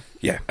album,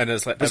 Yeah, and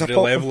it's like There's every a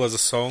pop- level is a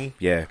song.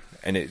 Yeah,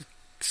 and it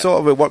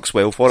works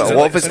well for it. A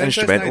lot of it's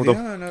instrumental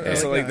though.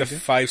 Is it like the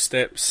 5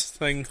 steps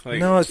thing? Like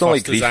no, it's not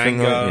like first is grief thing.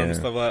 anger Yeah. and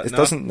stuff like that. It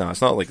doesn't. No,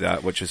 it's not like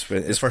that. Which is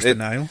It's first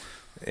denial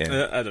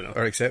Yeah. I don't know.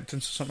 or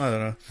acceptance or something. I don't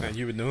know. Man,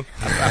 you would know.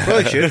 I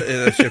probably should.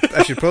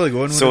 I should probably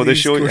go on. So one of they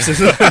these show you- courses.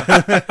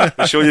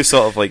 They show you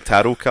sort of like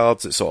tarot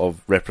cards that sort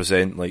of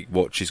represent like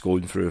what she's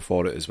going through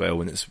for it as well,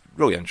 and it's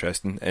really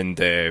interesting. And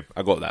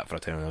I got that for a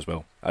tenner as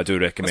well. I do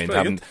recommend pretty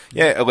having. good.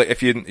 Yeah, like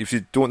if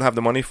you don't have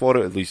the money for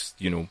it, at least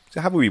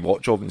have a wee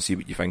watch of it and see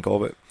what you think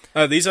of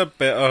it. These are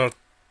better.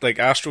 Like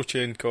Astral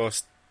Chain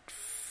cost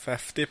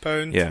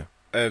 £50. Yeah,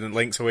 And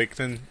Link's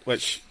Awakening,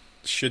 which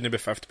shouldn't be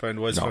 £50,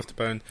 was No.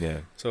 £50. yeah,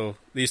 So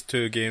these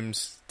 2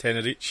 games, tenner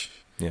each.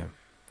 yeah.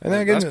 And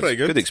then again, That's it's pretty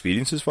good.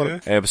 experiences for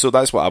it. So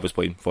that's what I was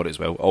playing for it as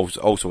well.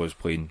 Also, I was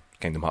playing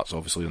Kingdom Hearts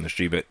obviously on the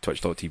stream at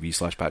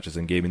twitch.tv/Patches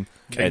and Gaming,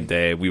 and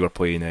we were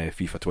playing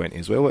FIFA 20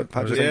 as well at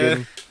Patches and Yeah.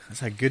 Gaming.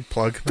 That's a good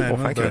plug, man.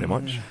 Well, thank you Well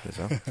very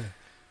done.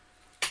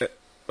 much.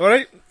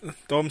 Alright,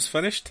 Dom's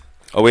finished.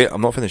 Oh wait,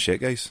 I'm not finished yet,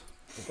 guys.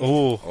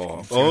 Oh,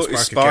 gonna he's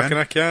spark a sparking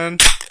a can.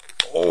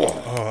 Oh,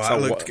 It's that a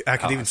looked. I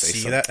could even say see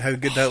so. that. How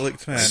good that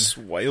looked, man. It's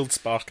wild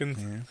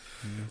sparking.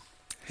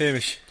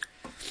 Hamish,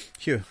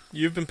 Hugh.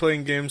 you've been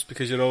playing games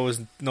because you're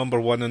always number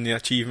 1 on the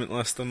achievement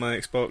list on my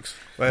Xbox.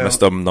 Well,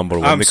 Mr. Number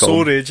One. I'm they call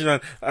so him. raging, man.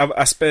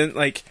 I spent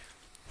like,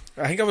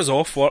 I think I was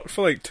off work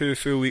for like 2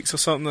 full weeks or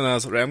something, and I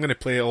was like, right, I'm going to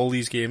play all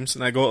these games,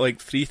 and I got like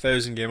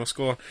 3,000 gamer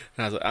score,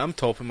 and I was like, I'm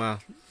top of my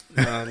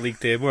league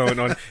table. I went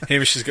on,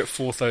 Hamish has got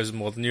 4,000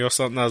 more than you or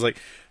something. I was like,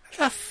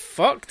 how the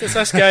fuck does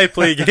this guy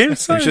play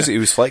games? He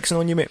was flexing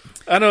on you, mate.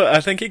 I know. I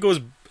think you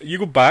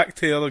go back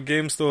to other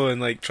games though, and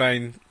like try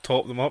and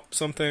top them up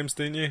sometimes,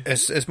 don't you?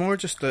 it's more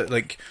just that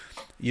like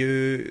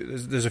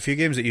there's a few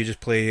games that you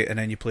just play and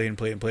then you play and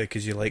play and play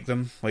because you like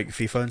them, like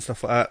FIFA and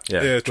stuff like that.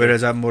 Yeah. True.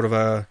 Whereas I'm more of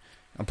a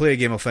I'll play a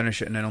game, I'll finish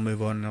it, and then I'll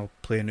move on and I'll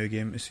play a new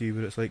game to see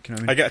what it's like. You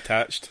know what I mean? I get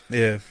attached.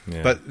 Yeah.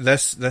 Yeah. But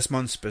this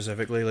month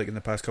specifically, like in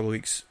the past couple of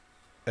weeks,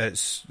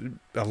 it's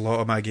a lot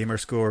of my gamer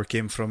score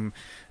came from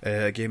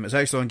a game. It's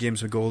actually on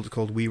Games with Gold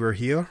called We Were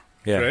Here.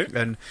 Yeah. Right.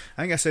 And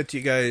I think I said to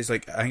you guys,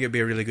 like, I think it'd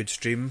be a really good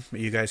stream that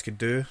you guys could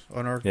do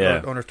on our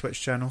Yeah. on our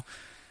Twitch channel.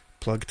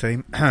 Plug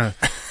time.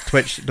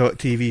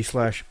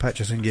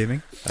 Twitch.tv/Patches and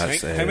Gaming.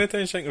 That's, How many times do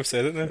you think we've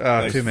said it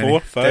now? Like Too many. 4,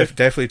 5?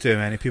 Definitely too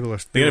many. People are.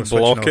 They're going to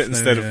people are block switching it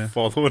off instead now, of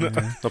following it.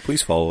 yeah. No,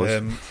 please follow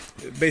us.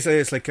 Basically,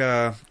 it's like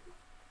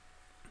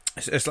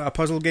it's like a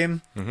puzzle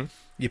game. Mm-hmm.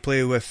 You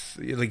play with,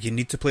 like, you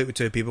need to play it with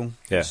 2 people.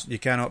 Yeah. You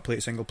cannot play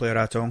it single player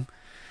at all.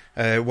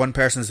 One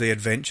person's the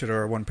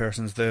adventurer, one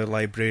person's the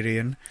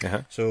librarian.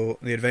 Uh-huh. So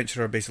the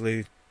adventurer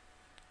basically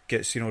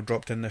gets,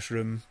 dropped in this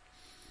room.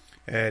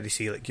 They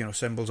see, like,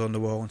 symbols on the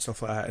wall and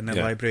stuff like that, and the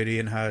Yeah.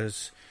 librarian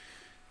has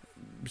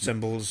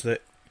symbols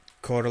that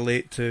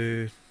correlate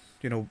to,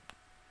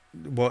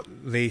 what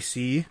they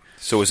see.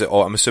 So is it?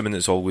 I'm assuming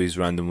it's always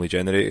randomly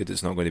generated.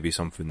 It's not going to be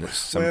something that's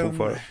simple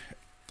for it.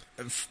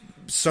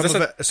 Some is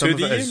of this it, some a of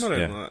 2D it is. game or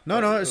yeah. anything like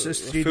that? No, it's A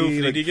 3D. full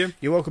 3D like, game?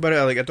 you walk about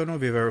it, like, I don't know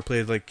if you've ever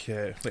played like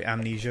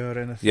Amnesia or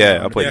anything.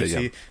 Yeah, I played But it,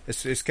 see,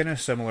 yeah. It's kind of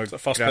similar Is it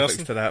first graphics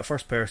person? to that.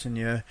 First person,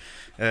 yeah.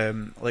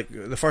 Like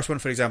the first one,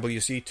 for example, you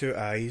see 2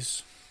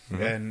 eyes,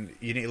 Mhm. and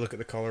you need to look at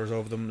the colours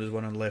of them. There's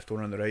one on the left,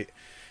 one on the right,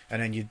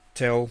 and then you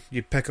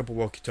pick up a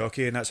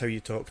walkie-talkie, and that's how you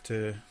talk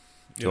to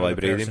The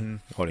librarian?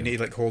 person. Or You need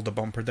to, like, hold the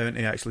bumper down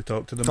to actually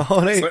talk to them. Oh,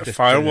 right. It's like Just,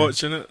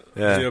 Firewatch, in it?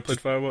 Yeah. Have you ever played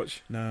Firewatch?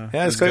 No.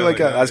 Yeah, it's It's got got like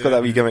like that's got that,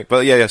 that wee gimmick.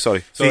 But yeah,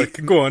 sorry. So See-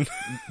 go on.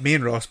 Me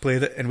and Ross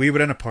played it, and we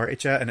were in a party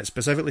chat, and it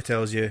specifically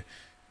tells you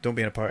don't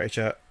be in a party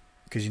chat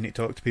because you need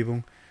to talk to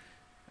people.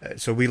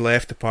 So we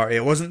left the party.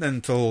 It wasn't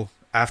until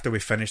after we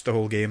finished the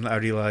whole game that I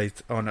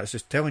realised, oh no, it's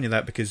just telling you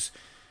that because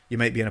you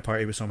might be in a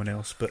party with someone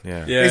else. But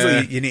Yeah. Yeah.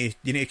 basically, you need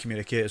to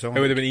communicate. It's all It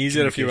would have been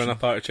easier if you were in a communication.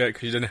 party check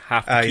because you didn't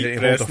have to Ah, you keep didn't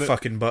hold pressing the it.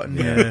 fucking button.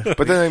 Yeah. Yeah.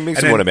 But then it makes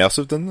And it more then-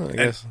 immersive, doesn't it?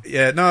 I guess.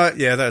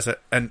 Yeah, that's it.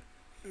 And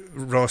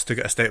Ross took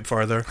it a step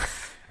further,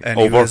 and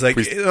Over, he was like,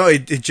 please. no, he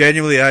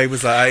genuinely, I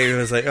was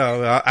like,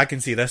 oh, well, I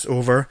can see this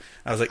over.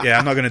 I was like, yeah,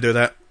 I'm not going to do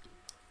that.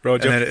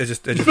 Roger. And then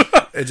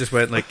it just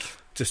went like,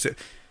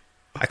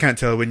 I can't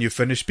tell when you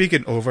finished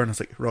speaking over, and I was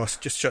like, Ross,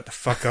 just shut the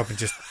fuck up and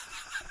just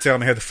tell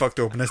me how the fuck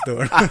to open this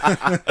door.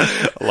 I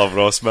love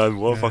Ross, man.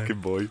 What a Yeah. fucking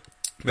boy.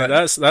 But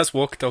that's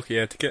walkie-talkie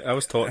etiquette. I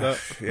was taught that.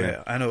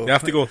 Yeah, I know. You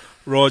have to go,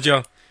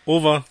 Roger,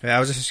 over. Yeah, I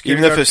was a security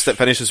Even if guard. it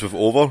finishes with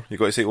over, you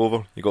got to say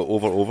over. You got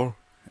over.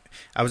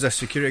 I was a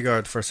security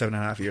guard for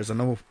 7.5 years. I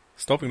know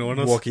Stop ignoring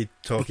us.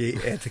 walkie-talkie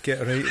etiquette,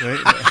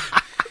 right?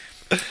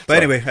 But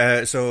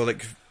anyway, so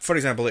like, for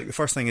example, like the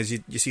first thing is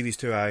you see these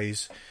 2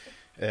 eyes.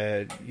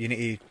 You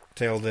need to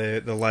tell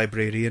the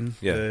librarian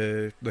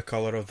the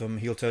colour of them.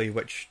 He'll tell you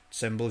which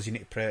symbols you need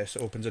to press.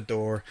 It opens a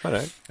door. All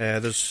right.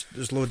 There's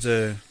loads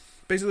of,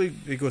 basically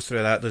he goes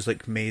through that. There's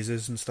like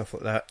mazes and stuff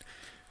like that.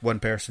 one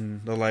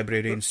person, the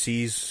librarian,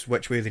 sees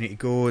which way they need to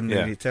go, and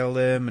they need to tell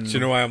them. And do you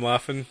know why I'm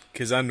laughing?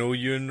 Because I know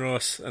you and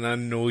Ross, and I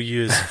know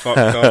you is fucked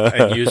up,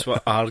 and you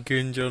were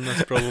arguing during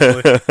this,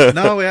 probably.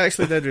 No, we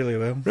actually did really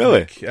well.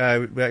 Really?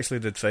 We actually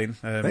did fine.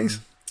 Nice.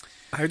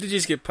 How did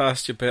you get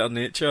past your better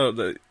nature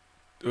that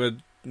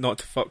would not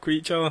to fuck with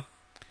each other?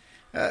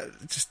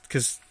 Just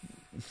because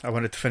I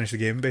wanted to finish the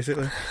game,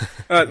 basically.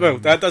 Well,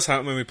 that does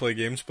happen when we play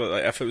games, but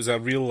like, if it was a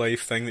real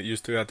life thing that you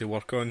two had to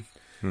work on,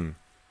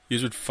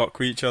 you would fuck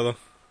with each other.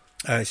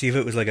 See if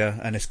it was like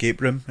an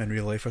escape room in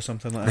real life or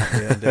something like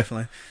that. Yeah,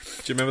 definitely.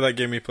 Do you remember that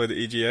game we played at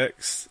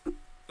EGX? There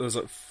was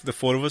like the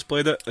four of us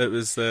played it. It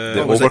was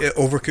was it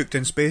Overcooked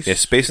in Space? Yeah,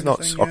 Space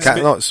Nuts or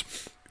Cat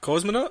Nuts.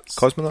 Cosmonauts?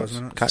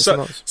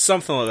 Cosmonauts?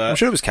 Something like that. I'm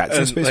sure it was Cats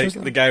in Space, like,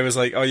 wasn't it? the guy was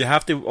like, oh, you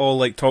have to all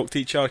like talk to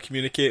each other,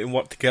 communicate and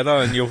work together,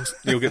 and you'll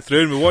get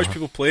through. And we watched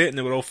people play it and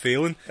they were all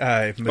failing.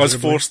 Us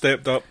four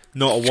stepped up,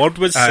 not a word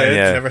was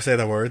said. Never said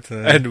a word.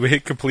 And we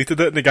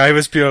completed it, and the guy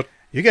was pure,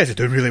 you guys are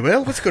doing really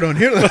well. What's going on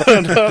here?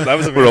 That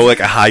was amazing. We're all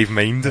like a hive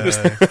mind.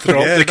 Just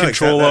drop the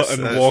controller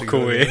exactly. and walk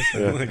away.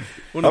 Yeah.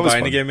 We're not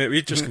buying the game, mate.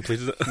 We just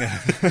completed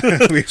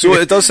it. So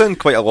it does sound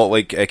quite a lot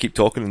like Keep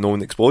Talking and No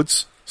One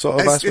Explodes. Sort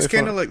of it's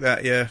kind of like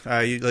that,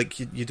 yeah.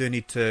 You do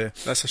need to.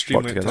 That's a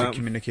streamlined time.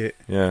 Communicate.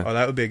 Yeah. Oh,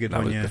 that would be a good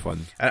one. That would be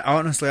fun. And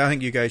honestly, I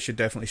think you guys should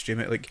definitely stream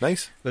it. Like,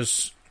 nice.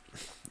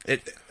 I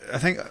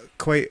think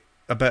quite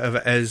a bit of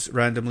it is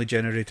randomly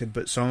generated,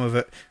 but some of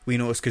it we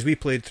noticed because we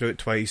played through it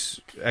twice.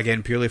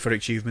 Again, purely for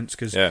achievements,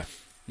 because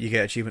you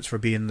get achievements for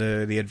being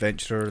the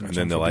adventurer and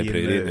then the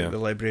librarian. The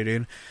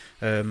librarian.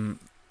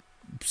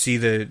 See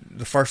the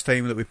first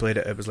time that we played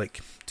it, it was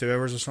like 2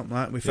 hours or something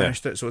like that. We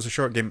finished it, so it was a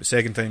short game. But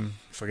second time,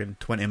 fucking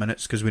 20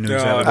 minutes because we knew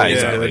exactly what we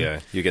were doing. Yeah,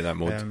 you get that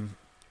mode.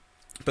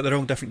 But they're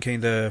all different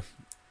kind of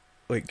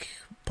like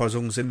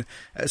puzzles, and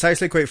it's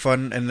actually quite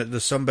fun. And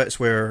there's some bits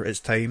where it's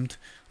timed,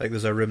 like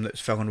there's a room that's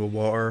filling with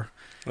water,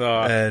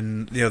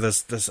 and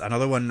there's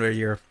another one where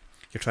you're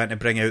trying to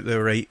bring out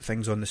the right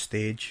things on the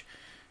stage,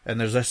 and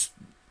there's this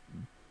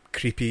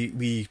creepy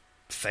wee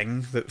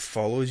thing that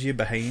follows you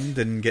behind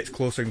and gets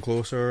closer and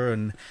closer,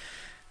 and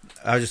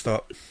I just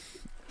thought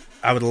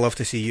I would love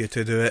to see you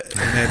two do it.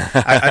 And then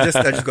I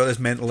just got this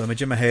mental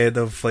image in my head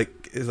of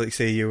like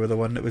say you were the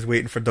one that was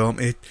waiting for Dom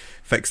to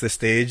fix the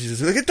stage.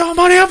 It's like, Dom,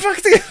 honey, I'm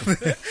fucked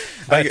again.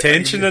 That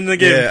tension in the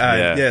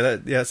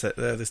game. That's it.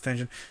 There's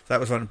tension. That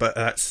was one, but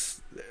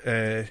that's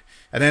and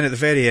then at the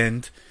very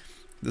end,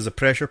 there's a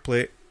pressure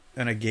plate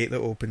and a gate that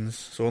opens,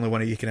 so only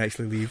one of you can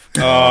actually leave.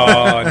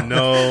 Oh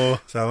no!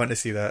 So I want to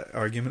see that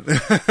argument.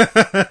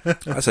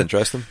 That's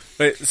interesting.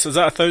 Right, so is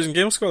that 1,000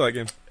 gamer score, that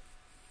game?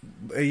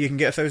 You can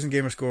get 1,000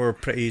 gamer score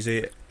pretty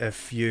easy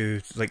if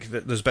you like.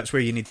 There's bits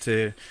where you need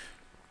to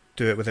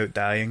do it without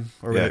dying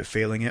or without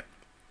failing it,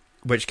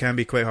 which can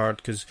be quite hard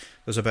because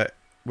there's a bit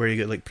where you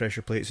get like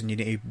pressure plates and you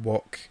need to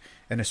walk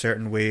in a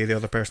certain way. The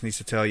other person needs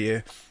to tell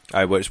you,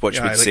 which would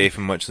be safe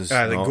and which is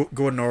not.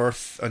 Go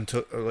north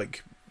until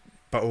like.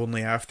 But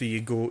only after you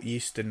go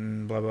east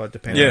and blah blah,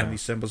 depending on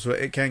these symbols. So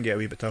it can get a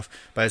wee bit tough.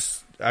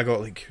 But I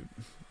got like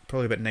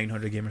probably about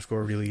 900 gamer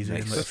score really easy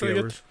in like 3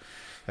 hours.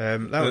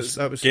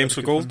 That was Games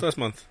for Gold this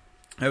month.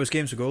 It was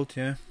Games for Gold,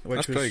 yeah.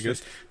 That's pretty good.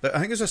 I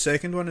think there's a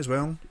second one as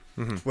well,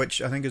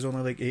 which I think is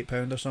only like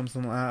 £8 or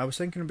something like that. I was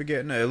thinking about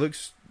getting it. It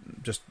looks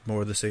just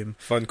more of the same.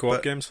 Fun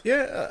co-op games.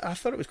 Yeah, I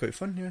thought it was quite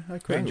fun. Yeah, I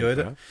quite enjoyed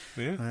it.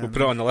 Yeah, we'll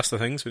put it on the list of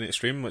things we need to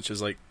stream, which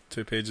is like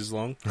 2 pages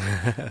long.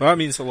 Well, that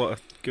means a lot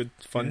of good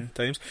fun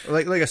times.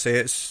 Like I say,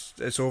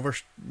 it's over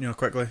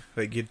quickly.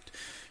 Like you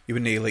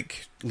wouldn't need to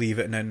like leave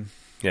it and then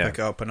pick it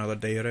up another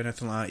day or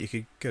anything like that. You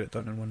could get it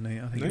done in one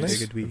night. I think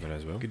it's a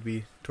good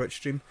wee Twitch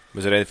stream.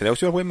 Was there anything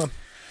else you were playing, man?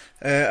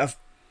 I've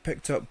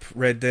picked up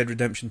Red Dead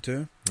Redemption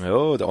 2.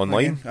 Oh, the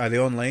online?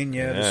 The online,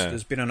 yeah.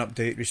 There's been an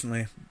update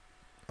recently.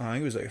 I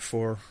think it was like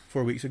 4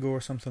 weeks ago or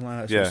something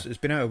like that. So it's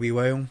been out a wee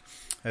while.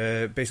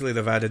 Basically,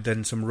 they've added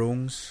in some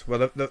rogues.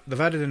 Well,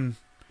 they've added in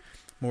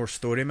more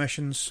story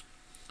missions,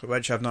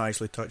 which I've not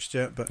actually touched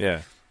yet. But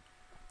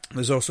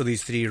there's also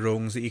these 3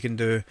 rogues that you can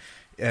do.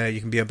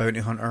 You can be a bounty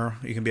hunter,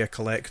 you can be a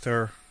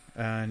collector,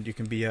 and you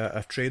can be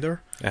a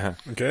trader.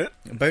 Okay.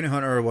 The bounty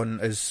hunter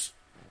one is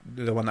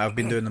the one that I've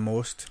been doing the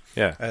most.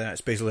 And it's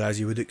basically as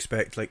you would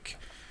expect. Like,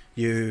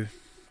 you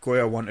go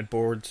to a wanted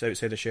board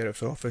outside the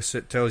sheriff's office.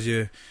 It tells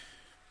you,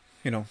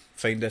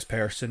 find this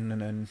person,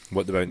 and then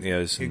what the bounty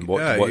is, and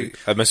what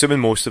I'm assuming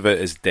most of it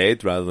is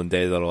dead rather than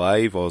dead or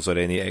alive, or is there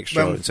any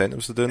extra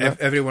incentives to doing that?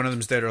 Every one of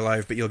them's dead or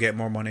alive, but you'll get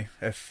more money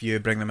if you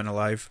bring them in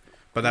alive.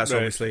 But that's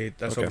obviously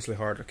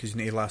harder because you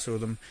need to lasso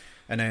them,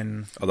 and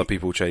then other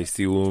people try to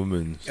steal them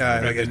and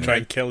try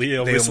and kill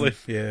you. Obviously,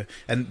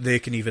 and they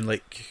can even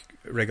like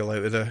wriggle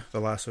out of the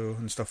lasso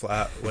and stuff like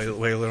that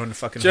while they're on the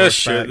fucking just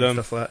shoot them and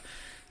stuff like that.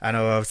 I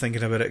know. I was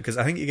thinking about it because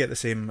I think you get the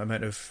same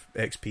amount of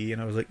XP,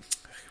 and I was like,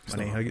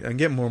 money. I can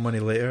get more money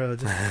later. I'll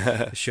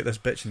just shoot this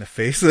bitch in the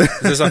face. Is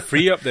this a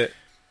free update?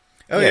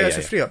 Oh yeah, it's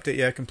a free update.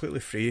 Yeah, completely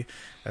free.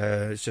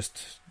 It's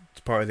just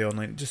part of the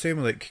online. Just same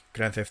with like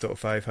Grand Theft Auto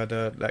 5 had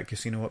that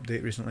casino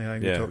update recently. I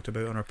think we talked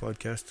about on our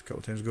podcast a couple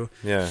of times ago.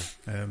 Yeah,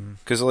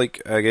 because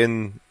like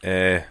again,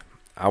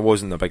 I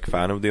wasn't a big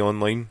fan of the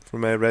online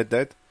from Red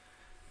Dead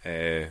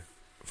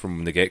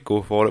from the get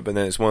go for it, but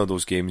then it's one of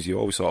those games you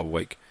always sort of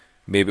like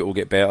maybe it will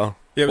get better.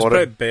 Yeah, it was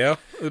pretty bare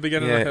at the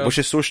beginning. Yeah, which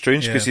is so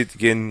strange because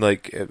again,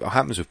 like it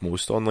happens with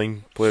most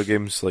online player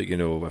games. Like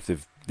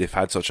if they've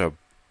had such a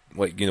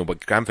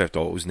but Grand Theft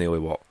Auto was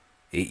nearly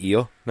 8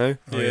 years now.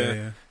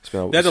 Yeah.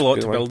 They had a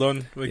lot to build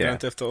on with Grand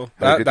Theft Auto.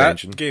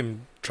 That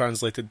game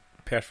translated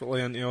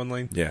perfectly into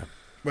online. Yeah.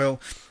 Well,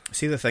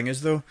 see, the thing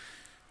is though,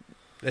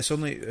 it's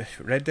only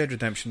Red Dead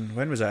Redemption.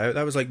 When was that out?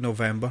 That was like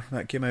November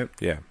that came out.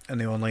 Yeah. And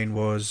the online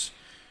was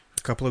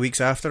a couple of weeks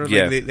after.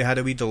 Yeah. Like they had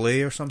a wee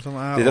delay or something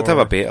like that. They did have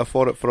a beta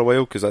for it for a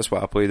while because that's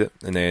what I played it,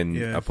 and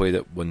then I played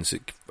it once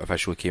it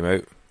officially came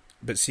out.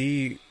 But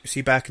see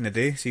back in the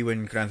day, see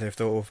when Grand Theft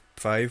Auto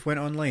 5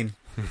 went online,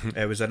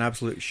 it was an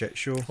absolute shit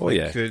show. Oh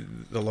yeah,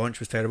 the launch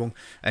was terrible,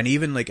 and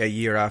even like a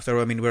year after.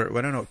 I mean, we're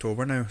in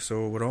October now,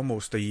 so we're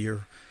almost a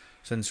year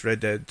since Red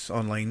Dead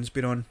Online's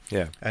been on.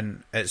 Yeah,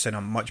 and it's in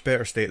a much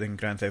better state than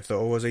Grand Theft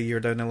Auto was a year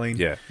down the line.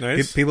 Yeah,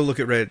 nice. People look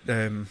at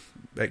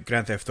at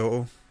Grand Theft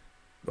Auto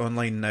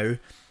Online now, and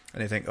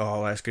they think,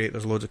 "Oh, that's great.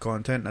 There's loads of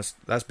content."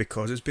 That's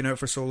because it's been out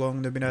for so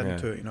long. They've been adding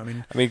to it. You know what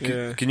I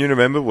mean? Can you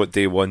remember what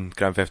day one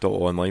Grand Theft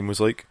Auto Online was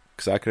like?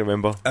 Because I can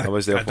remember I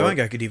was there. I don't think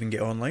I could even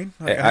get online.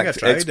 I think I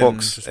tried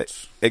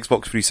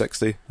Xbox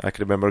 360. I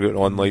can remember going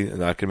online,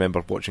 and I can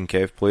remember watching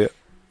Kev play it,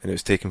 and it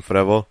was taking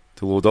forever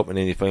to load up, and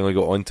then you finally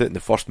got onto it. And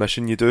the first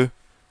mission you do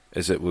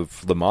is it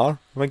with Lamar?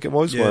 I think it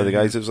was one of the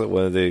guys. It was like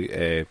one of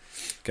the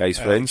guy's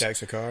friends.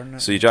 Jacks a car.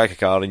 So you jack a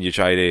car and you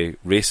try to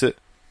race it.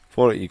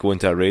 For it, you go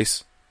into a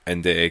race,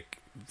 and the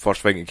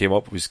first thing that came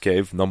up was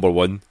Kev, number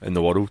 1 in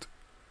the world.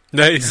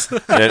 Nice.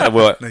 And then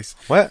we're like, nice.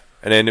 What?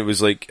 And then it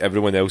was like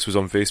everyone else was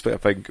on Facebook. I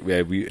think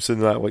we seen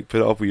that like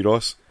put it up with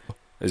Ross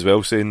as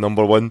well, saying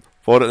number 1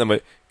 for it. And I'm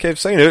like, Kev,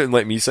 sign out and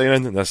let me sign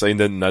in. And I signed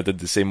in, and I did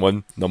the same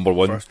one, number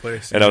 1. First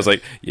place. And I was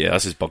like, yeah,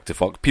 this is bug to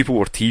fuck. People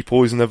were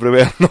T-posing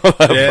everywhere.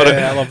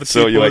 I love the T-pose.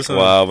 So you're like,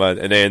 wow, man.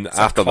 And then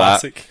after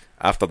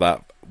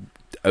that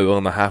hour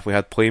and a half we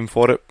had playing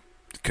for it,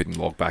 couldn't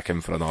log back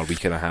in for another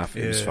week and a half.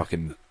 It was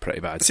fucking pretty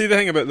bad. See, the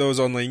thing about those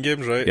online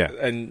games, right? Yeah.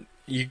 And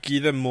you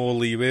give them more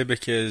leeway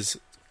because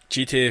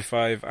GTA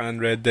 5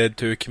 and Red Dead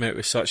 2 came out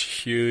with such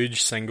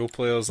huge single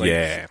players,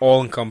 like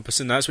all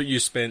encompassing. That's what you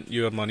spent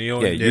your money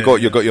on. Yeah, you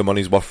got your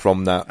money's worth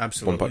from that.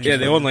 Absolutely. One purchase. Yeah,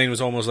 the online was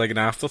almost like an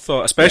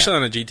afterthought, especially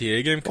on a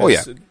GTA game.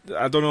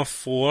 I don't know if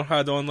 4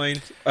 had online.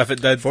 If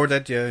it did, 4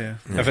 did. Yeah.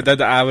 If it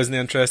did, I wasn't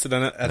interested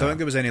in it. I don't think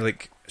there was any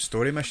like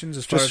story missions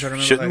as far as I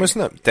remember. Shooting,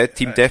 wasn't it?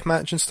 Team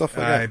deathmatch and stuff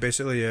like that.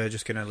 Basically,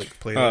 just kind of like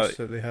playlists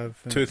that they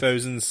have.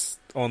 2000s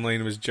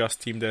online was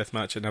just team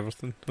deathmatch and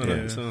everything.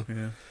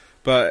 Yeah.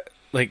 But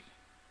like.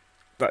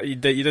 But you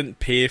didn't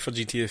pay for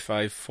GTA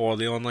 5 for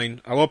the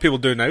online. A lot of people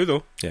do now,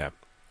 though. Yeah.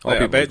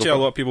 I bet you a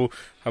lot of people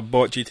have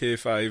bought GTA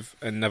 5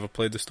 and never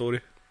played the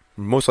story.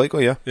 Most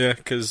likely, yeah. Yeah,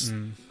 because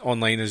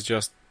online is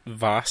just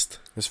vast.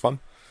 It's fun.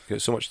 You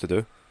get so much to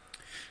do.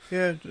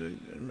 Yeah,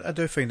 I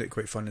do find it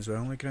quite fun as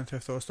well, like Grand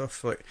Theft Auto stuff.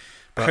 But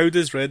how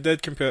does Red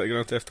Dead compare to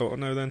Grand Theft Auto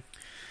now, then?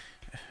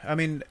 I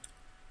mean,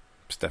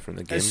 it's different.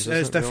 The games,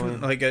 it's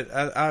different. Really? Like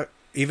I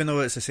even though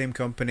it's the same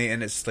company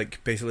and it's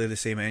like basically the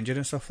same engine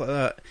and stuff like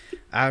that,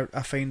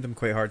 I find them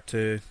quite hard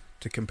to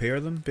compare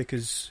them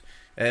because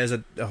it is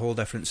a whole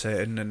different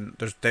setting, and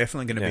there's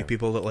definitely going to be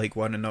people that like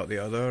one and not the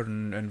other,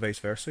 and vice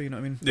versa. You know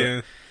what I mean?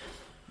 Yeah.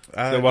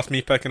 They're worth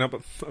me picking up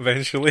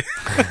eventually.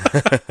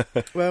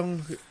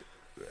 Well,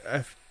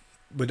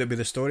 would it be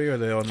the story or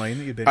the online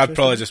that you'd be interested I'd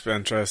probably just be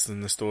interested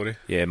in the story.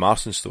 Yeah,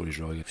 Marston's story's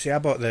really good. See, I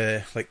bought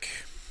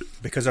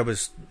because I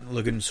was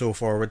looking so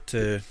forward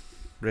to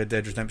Red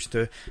Dead Redemption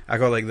 2, I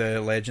got like the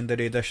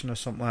Legendary Edition or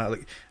something like that.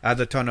 Like, I had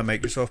a ton of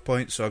Microsoft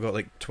points, so I got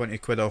like 20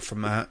 quid off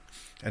from that.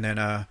 And then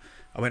I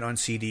went on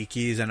CD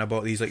Keys and I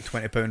bought these like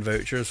 £20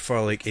 vouchers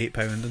for like £8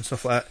 and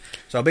stuff like that.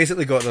 So I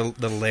basically got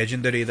the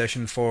Legendary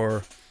Edition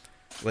for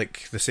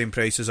like the same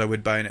price as I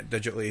would buying it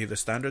digitally, the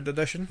standard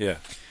edition. Yeah.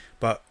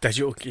 But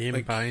digital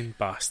game buying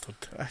bastard.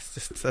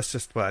 That's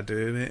just what I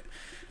do, mate.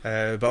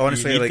 But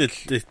honestly, you need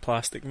like the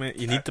plastic, mate.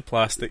 You need the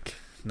plastic.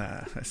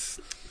 Nah,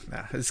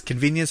 it's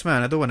convenience,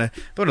 man. I don't want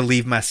to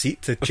leave my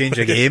seat to change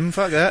a game.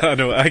 Fuck that. I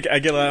know. I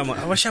get that. I'm like,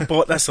 I wish I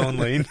bought this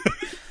online.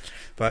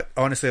 But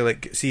honestly,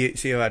 like, see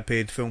if I'd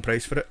paid full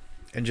price for it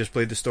and just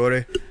played the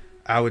story,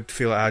 I would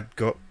feel like I'd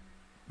got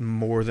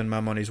more than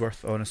my money's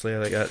worth. Honestly,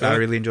 like I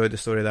really enjoyed the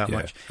story that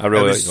much. I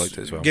really liked it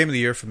as well. Game of the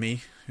year for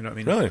me. You know what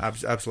I mean? Really?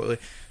 Absolutely.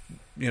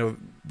 You know,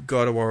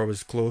 God of War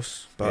was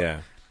close,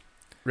 but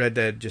Red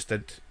Dead just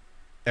did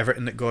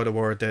everything that God of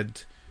War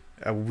did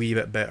a wee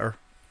bit better,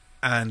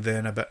 and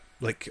then a bit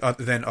like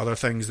then other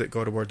things that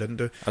God of War didn't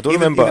do. I don't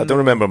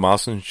remember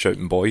Marston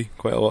shouting "boy"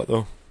 quite a lot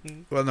though.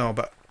 Well, no,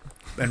 but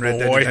in Red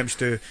Dead Redemption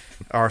 2,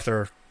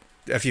 Arthur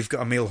if you've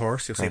got a male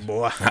horse, you'll say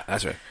boa.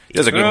 That's right.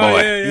 He's a good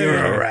boy. You're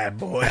a rad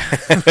boy.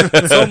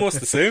 It's almost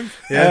the same.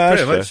 Yeah,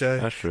 pretty much.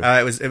 That's true.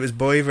 It was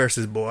boy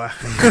versus boa.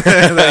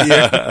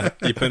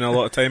 You putting a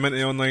lot of time into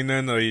the online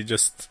then, or you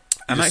just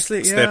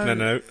actually stepping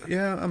in and out?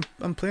 Yeah,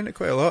 I'm playing it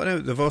quite a lot now.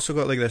 They've also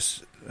got like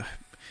this,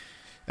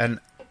 and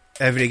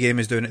every game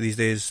is doing it these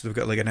days. They've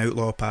got like an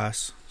outlaw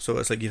pass, so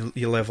it's like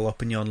you level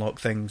up and you unlock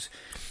things.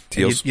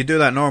 You do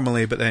that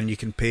normally, but then you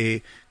can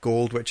pay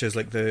gold, which is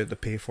like the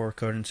pay for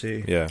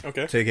currency. Yeah.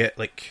 Okay. To get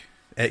like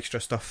extra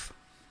stuff.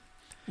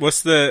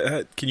 What's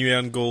the? Can you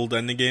earn gold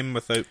in the game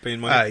without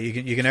paying money?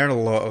 You can earn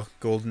a lot of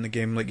gold in the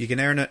game. Like you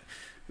can earn it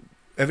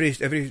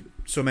every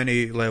so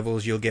many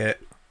levels. You'll get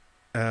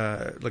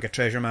like a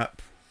treasure map,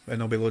 and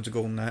there'll be loads of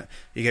gold in that.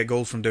 You get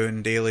gold from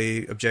doing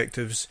daily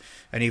objectives,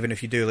 and even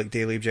if you do like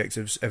daily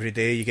objectives every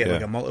day, you get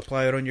like a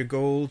multiplier on your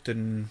gold.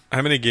 And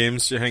how many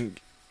games do you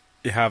think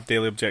you have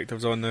daily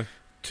objectives on now?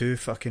 Too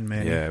fucking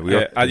many. Yeah,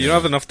 you don't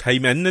have enough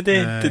time in the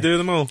day to do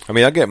them all. I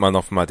mean, I get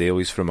enough of my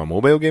dailies from my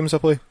mobile games I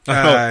play.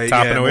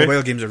 Tapping away.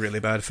 Mobile games are really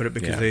bad for it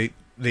because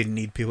they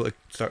need people to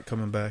start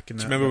coming back. And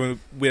do you remember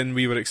when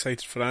we were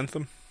excited for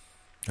Anthem?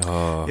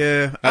 Oh,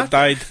 yeah, that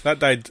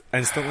died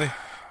instantly.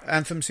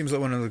 Anthem seems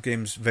like one of the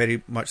games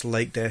very much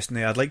like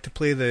Destiny. I'd like to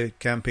play the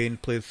campaign,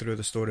 play through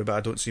the story, but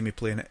I don't see me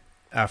playing it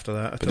after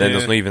that. But then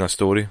there's not even a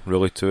story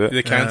really to it.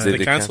 They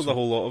cancelled a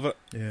whole lot of it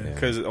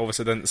because it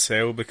obviously didn't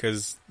sell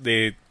because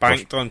they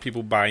banked on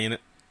people buying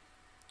it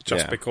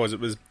just because it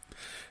was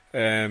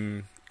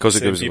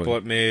because it was people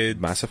that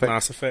made Mass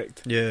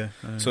Effect. Yeah,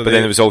 but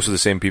then it was also the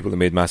same people that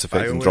made Mass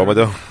Effect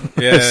Andromeda.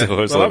 Yeah,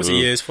 so that was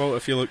EA's fault.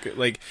 If you look at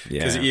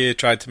because EA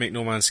tried to make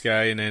No Man's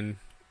Sky and then.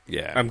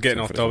 Yeah, I'm getting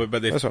off topic,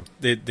 but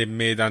they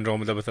made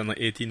Andromeda within like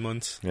 18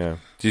 months. Yeah.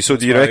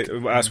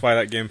 That's why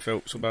that game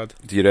felt so bad.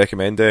 Do you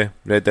recommend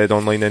Red Dead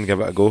Online then? Give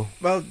it a go?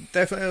 Well,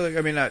 definitely. Like,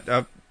 I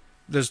mean,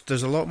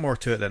 there's a lot more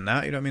to it than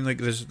that. You know what I mean? Like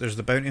there's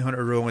the bounty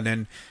hunter role, and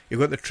then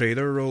you've got the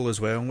trader role as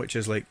well, which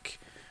is like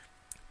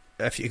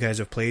if you guys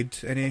have played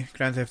any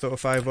Grand Theft Auto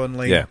 5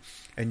 online,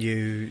 and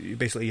you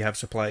basically have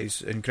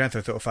supplies in Grand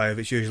Theft Auto 5.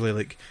 It's usually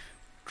like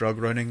drug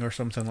running or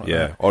something like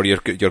that. Or you're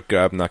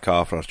grabbing a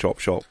car for a chop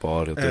shop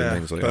or doing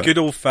things like that. Good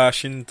old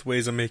fashioned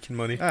ways of making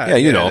money.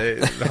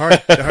 The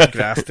hard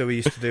graft that we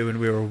used to do when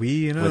we were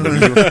wee, you know.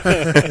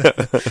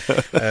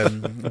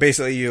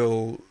 Basically,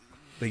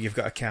 you've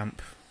got a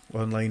camp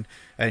online,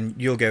 and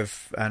you'll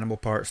give animal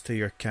parts to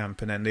your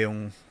camp, and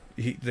then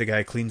the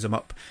guy cleans them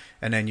up,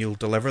 and then you'll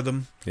deliver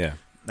them. Yeah,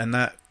 and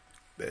that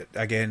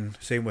again,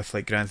 same with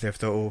like Grand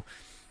Theft Auto.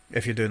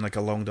 If you're doing like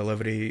a long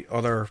delivery,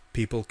 other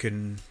people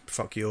can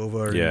fuck you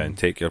over. And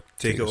take it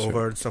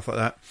over and stuff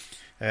like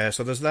that.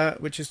 So there's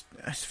that, which is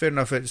fair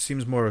enough. It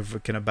seems more of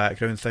a kind of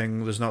background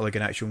thing. There's not like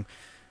an actual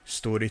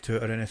story to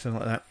it or anything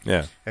like that.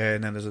 Yeah.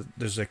 And then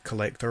there's a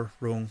collector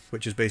role,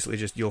 which is basically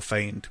just you'll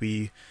find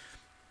wee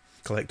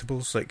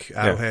collectibles like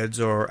arrowheads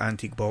or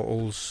antique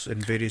bottles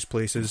in various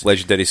places,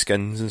 legendary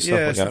skins and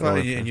stuff like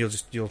that. And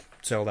you'll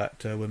sell that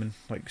to women.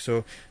 Like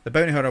so, the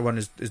bounty hunter one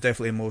is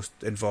definitely most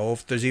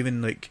involved. There's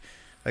even like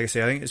I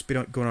say, I think it's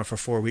been going on for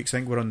 4 weeks. I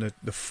think we're on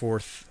the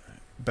fourth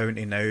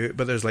bounty now,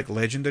 but there's like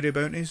legendary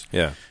bounties,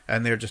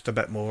 and they're just a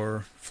bit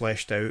more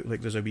fleshed out.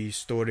 Like there's a wee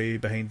story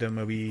behind them,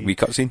 a wee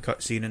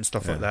cutscene and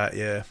stuff like that.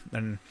 Yeah,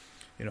 and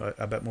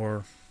a bit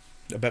more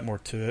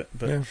to it.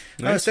 But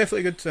it's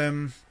definitely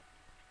good.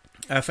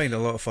 I find it a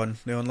lot of fun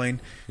the online,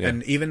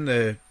 and even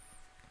the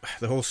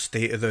whole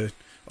state of the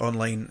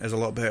online is a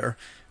lot better.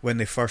 When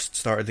they first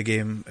started the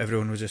game,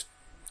 everyone was just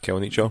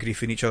killing each other,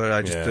 griefing each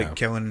other. Just like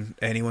killing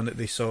anyone that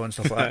they saw and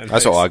stuff like that.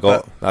 That's what I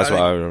got. That's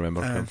what I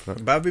remember.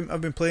 But I've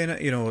been playing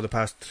it, the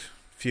past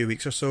few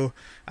weeks or so,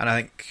 and I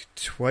think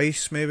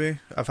twice maybe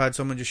I've had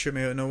someone just shoot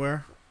me out of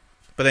nowhere.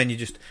 But then you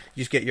just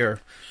get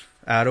your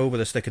arrow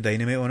with a stick of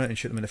dynamite on it and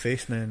shoot them in the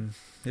face, and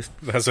then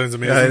that sounds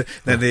amazing.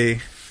 Then they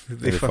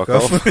fuck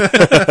off.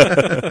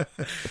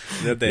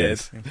 They're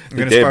dead. I'm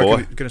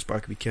gonna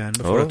spark a wee can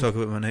before I talk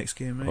about my next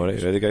game. Right?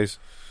 Alright, ready guys?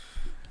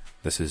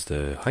 This is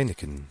the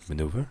Heineken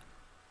maneuver.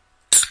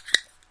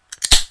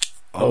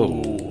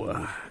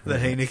 The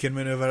Heineken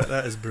maneuver,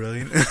 that is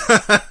brilliant.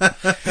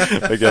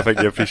 I think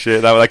you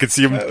appreciate that one. I could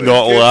see him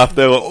not laugh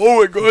there. Like,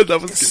 oh my god,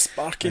 that was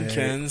sparking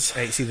cans.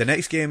 See, the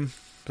next game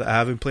that I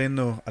have been playing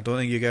though, I don't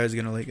think you guys are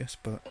going to like this,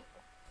 but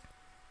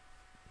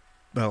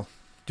well,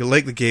 you'll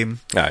like the game.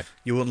 Aye.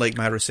 You won't like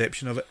my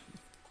reception of it.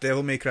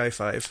 Devil May Cry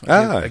 5.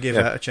 I gave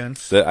that a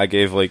chance. I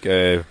gave like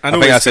I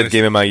think I said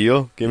game of my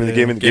year, game of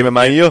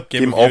my year,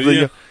 game of the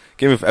year.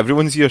 Game of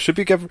everyone's year. Should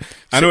we give?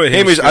 I know.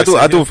 Anyways,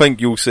 I don't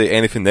think you'll say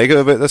anything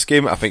negative about this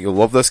game. I think you'll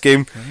love this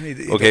game.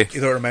 Okay. You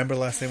don't remember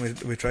last time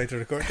we tried to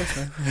record this?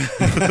 No?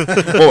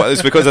 Well,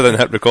 it's because I didn't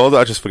hit record.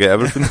 I just forget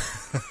everything.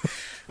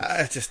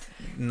 I just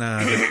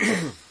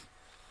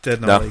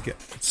did not like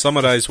it.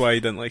 Summarise why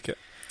you didn't like it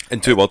in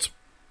 2 words.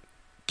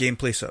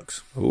 Gameplay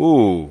sucks.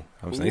 Ooh,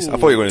 that was nice. I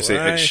thought you were going to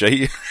say it's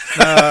shite.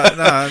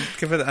 Nah,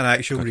 give it an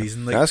actual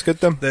reason. Like, that's good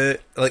then.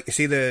 You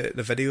see the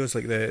videos,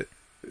 like the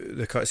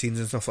cutscenes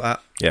and stuff like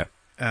that. Yeah.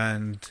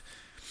 And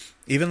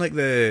even like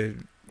the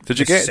Did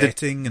you get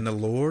setting and the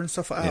lore and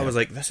stuff like that? Yeah. I was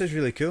like, this is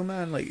really cool,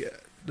 man. Like,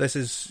 this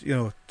is, you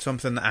know,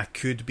 something that I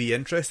could be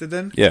interested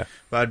in. Yeah.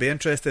 But I'd be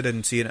interested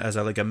in seeing it as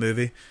a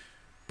movie.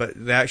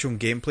 But the actual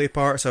gameplay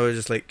parts, I was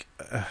just like,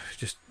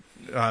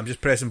 I'm just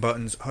pressing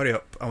buttons. Hurry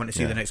up! I want to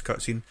see the next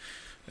cutscene.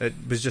 It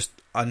was just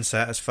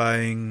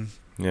unsatisfying.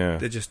 Yeah.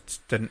 It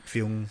just didn't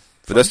feel.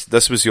 But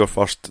this was your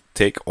first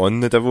take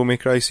on the Devil May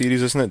Cry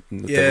series, isn't it?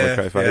 Devil May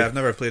Cry 5. Yeah, I've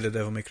never played a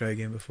Devil May Cry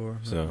game before.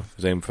 So I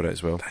was aiming for it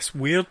as well. That's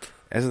weird.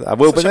 Isn't it?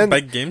 Well, Such but then, a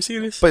big game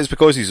series. but it's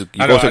because you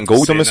got it in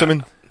gold, I'm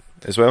assuming,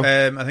 as well.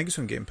 I think it's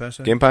on Game Pass.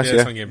 Game Pass,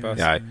 It's on Game Pass.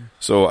 Yeah.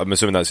 So I'm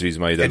assuming that's the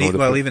reason why you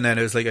didn't. Even then,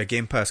 it was like a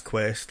Game Pass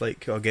quest.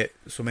 Like, I'll get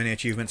so many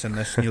achievements in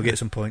this, and you'll get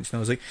some points. And I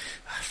was like,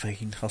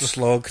 fine, I'll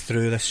slog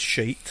through this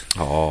shite.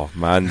 Oh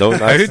man,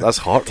 that's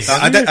hard.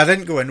 I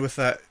didn't go in with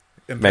that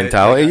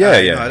mentality.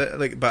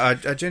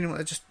 But I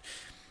genuinely just.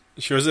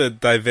 It shows a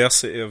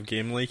diversity of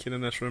game liking in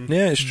this room.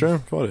 Yeah, it's true.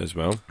 Thought it as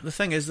well. The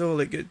thing is, though,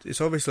 like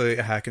it's obviously like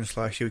a hack and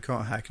slash. You would call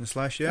it a hack and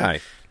slash, yeah.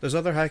 Aye. There's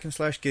other hack and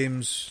slash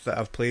games that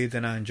I've played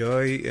and I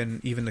enjoy,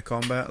 and even the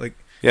combat, like.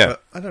 Yeah.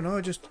 But I don't know.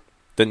 It just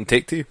didn't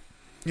take to you.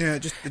 Yeah,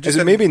 it just is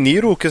it maybe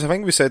Nero? Because I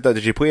think we said that.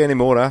 Did you play any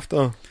more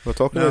after we're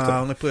talking about it? I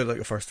only played like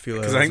the first few.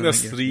 Because I think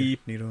there's three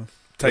Nero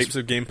types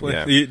of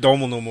gameplay. Yeah.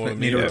 Dom will know more. Like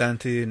Nero,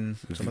 Dante, and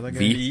some other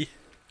guys.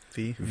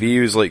 V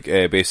is like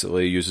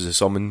basically uses the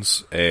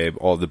summons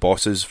all the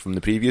bosses from the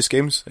previous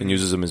games and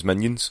uses them as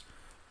minions.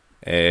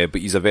 But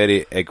he's a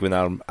very Edwin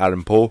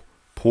Allan Poe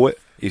poet.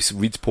 He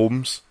reads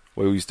poems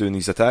while he's doing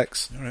these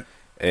attacks.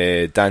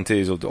 Right. Dante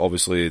is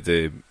obviously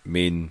the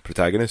main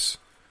protagonist.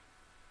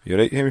 You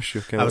right, Hamish?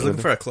 I was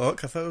looking for a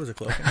clock. I thought it was a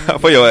clock. I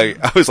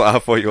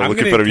thought you were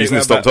looking for a reason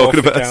to stop talking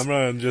about this.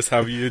 Camera and just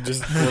have you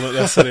just going at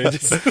this and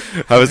just.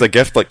 How was the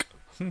gift like?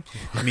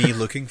 Me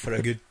looking for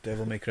a good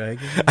Devil May Cry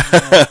game.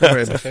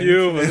 There's a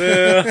few over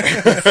there.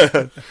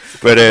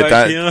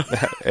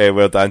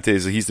 Where Dante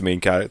is, he's the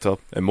main character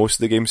in most of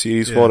the game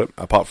series for it,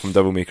 apart from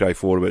Devil May Cry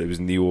 4, where it was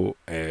Nero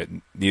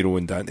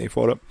and Dante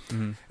for it.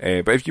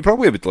 Mm-hmm. But if you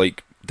probably would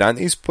like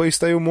Dante's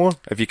playstyle more,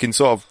 if you can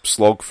sort of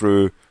slog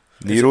through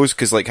Nero's,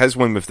 because like his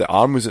one with the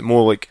arm, was it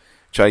more like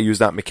try to use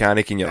that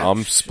mechanic and your arm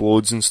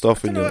explodes and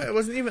stuff? I don't know, it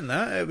wasn't even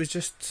that. It was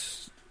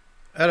just,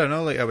 I don't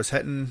know, like I was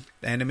hitting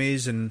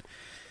enemies and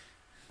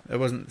it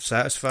wasn't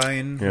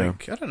satisfying. Yeah.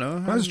 Like, I don't know.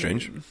 That's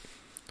strange.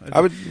 I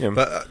would,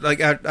 but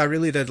like I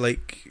really did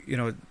like, you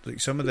know, like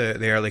some of the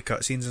early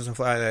cutscenes and stuff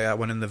like that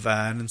one in the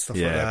van and stuff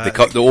like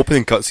that. The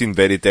opening cutscene,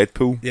 very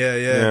Deadpool.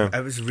 Yeah.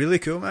 It was really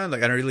cool, man.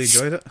 Like I really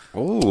enjoyed it.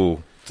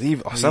 Oh,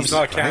 Steve, it's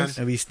not a can.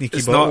 A wee sneaky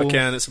it's bottle. not a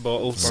can. It's a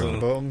bottle.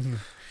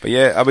 But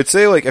yeah, I would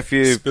say like if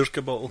you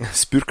Spurka bottle.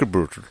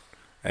 Spurker.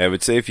 I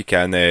would say if you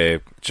can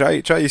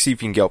try to see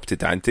if you can get up to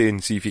Dante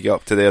and see if you get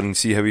up to there and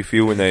see how you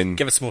feel, and then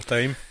give it some more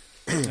time.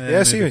 See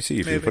if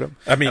you feel for it.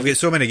 I mean, I've got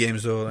so many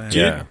games though.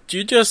 Do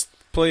you just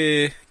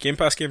play Game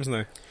Pass games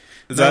now?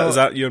 Is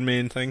that your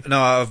main thing? No,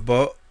 I've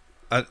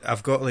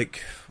got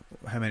like,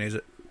 how many is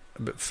it?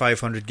 About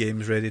 500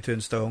 games ready to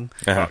install.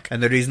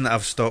 And the reason that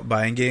I've stopped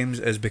buying games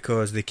is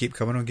because they keep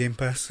coming on Game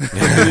Pass.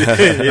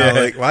 I'm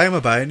like, why am I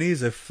buying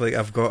these if like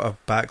I've got a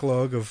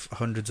backlog of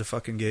hundreds of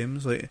fucking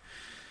games? Like,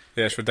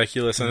 yeah, it's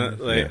ridiculous, isn't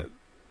it?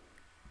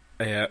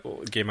 Like,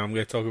 game I'm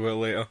going to talk about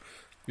later.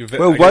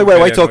 Well,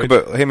 why talk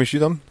about Hamish? You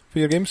done for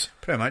your games?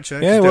 Pretty much, yeah.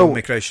 Devil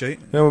May Cry shite.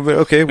 Yeah,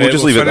 okay, we'll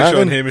just leave it at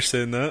that. Hamish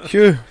saying that.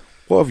 Hugh,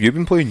 what have you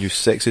been playing, you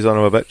sexy son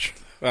of a bitch?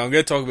 Well, I'm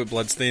going to talk about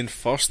Bloodstained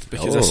first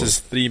because this is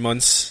 3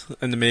 months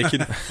in the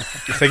making. I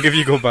think if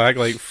you go back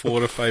like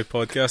 4 or 5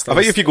 podcasts, I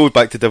think if you go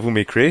back to Devil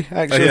May Cry,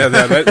 actually,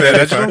 the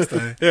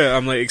original. Yeah,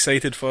 I'm like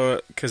excited for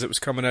it because it was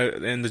coming out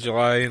at the end of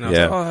July, and I was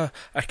like,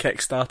 I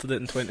kickstarted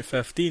it in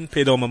 2015,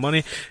 paid all my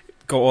money,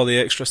 got all the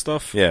extra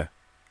stuff. Yeah,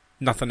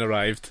 nothing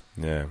arrived.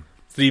 Yeah,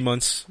 3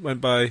 months went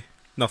by,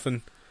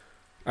 nothing.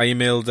 I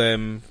emailed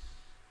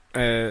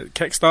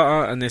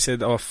Kickstarter and they said,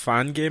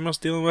 Fangamer's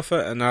dealing with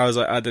it, and I was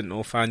like, I didn't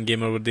know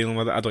Fangamer were dealing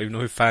with it. I don't even know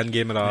who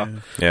Fangamer are.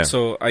 Yeah.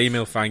 So I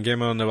emailed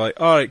Fangamer and they're like,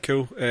 alright,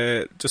 cool,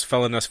 just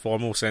fill in this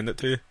form, we'll send it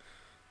to you.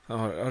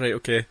 Alright,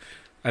 okay.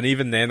 And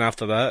even then,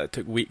 after that, it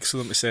took weeks for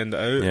them to send it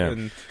out.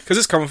 Yeah.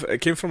 Because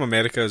it came from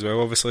America as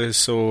well, obviously,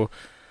 so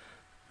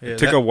it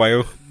took a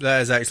while.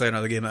 That is actually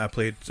another game that I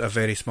played a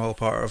very small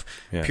part of,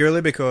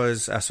 purely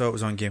because I saw it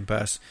was on Game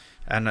Pass.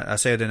 And I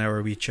said in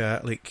our wee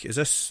chat, like, is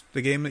this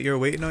the game that you're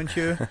waiting on,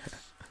 Hugh? And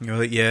you were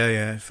like,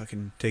 yeah,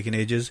 fucking taking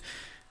ages.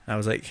 And I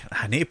was like,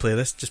 I need to play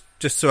this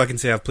just so I can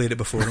say I've played it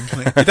before him.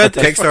 Like, you did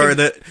Kickstarted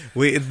it,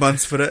 waited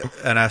months for it,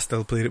 and I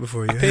still played it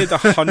before you. I paid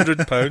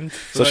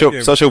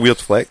 £100. Such a weird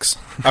flex.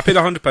 I paid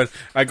 £100.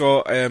 I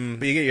got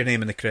but you get your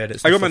name in the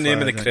credits. I got my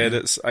name in the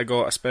credits. I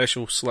got a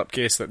special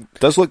slipcase that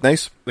does look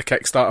nice. The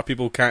Kickstarter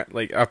people can't,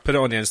 like, I put it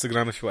on the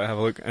Instagram if you want to have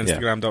a look.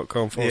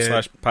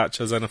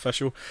 Instagram.com/patches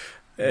unofficial.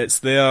 It's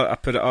there. I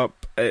put it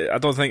up. I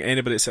don't think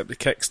anybody except the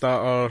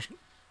Kickstarter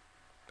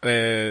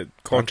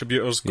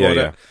contributors got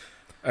it.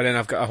 And then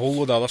I've got a whole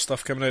load of other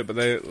stuff coming out. But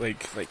they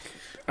like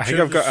I think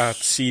I've got a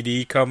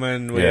CD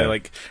coming with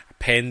like a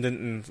pendant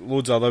and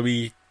loads of other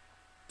wee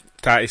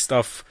tatty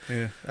stuff.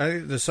 Yeah, I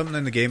think there's something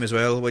in the game as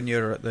well when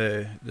you're at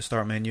the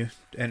start menu.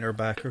 Enter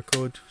backer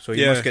code, so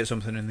you must get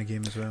something in the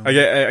game as well.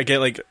 I get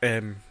like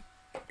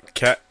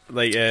kit,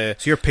 like so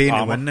you're paying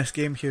armor. to win this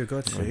game, Hugh.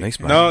 God's sake. Nice,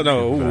 man.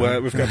 No.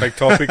 We've got a big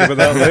topic about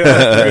that later.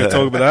 We're going to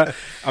talk about that.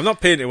 I'm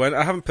not paying to win.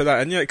 I haven't put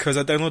that in yet because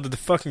I downloaded the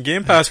fucking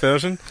Game Pass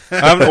version.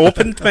 I haven't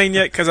opened mine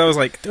yet because I was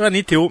like, do I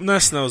need to open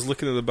this? And I was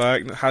looking at the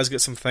back and it has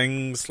got some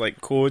things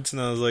like codes,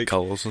 and I was like,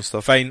 colours and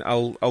stuff. Fine,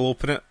 I'll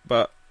open it.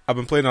 But I've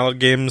been playing other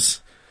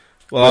games.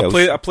 Well,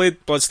 I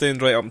played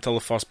Bloodstained right up until the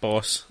first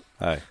boss.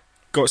 Aye.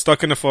 Got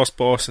stuck in the first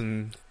boss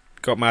and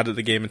got mad at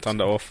the game and turned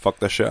it off. Fuck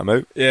this shit, I'm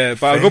out. Yeah,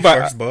 but I'll go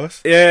back. First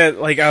boss. Yeah,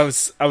 like I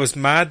was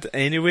mad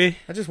anyway.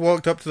 I just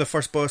walked up to the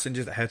first boss and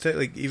just hit it.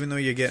 Like even though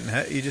you're getting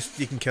hit,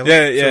 you can kill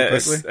Yeah, it yeah.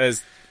 so quickly.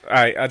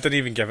 I didn't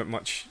even give it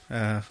much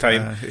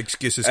time.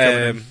 Excuses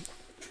coming in.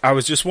 I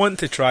was just wanting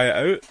to try it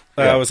out.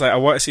 I was like, I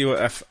want to see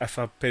what if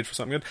I paid for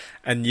something good.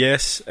 And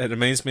yes, it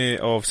reminds me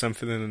of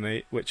Symphony of the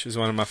Night, which is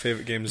one of my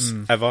favourite games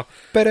ever.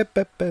 And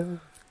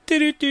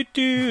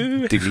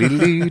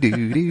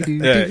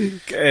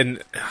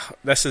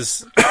this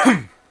is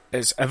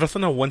it's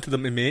everything I wanted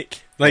them to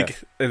make.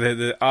 Like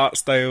the art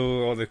style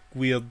or the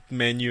weird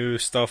menu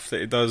stuff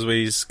that he does with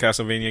his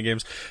Castlevania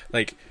games.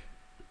 Like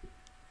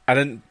I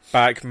didn't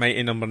back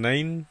Mighty Number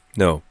 9.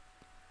 No.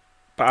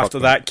 But after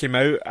that came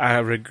out, I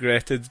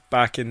regretted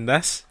backing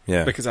this.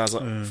 Yeah. Because I was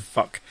like,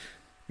 fuck.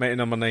 Mighty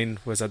Number 9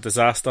 was a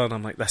disaster, and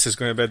I'm like, this is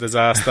going to be a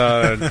disaster,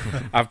 and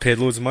I've paid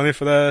loads of money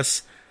for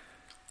this.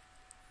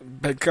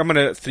 But coming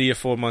out 3 or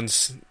 4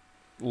 months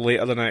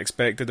later than I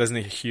expected isn't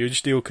a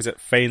huge deal because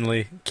it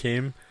finally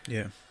came.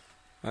 Yeah.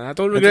 And I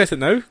don't regret it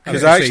now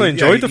because I actually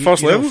enjoyed the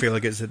first level. You don't feel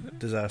like it's a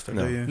disaster,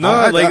 do you?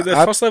 No,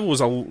 the first level was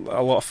a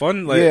lot of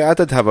fun. Like, yeah, I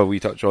did have a wee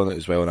touch on it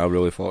as well, and I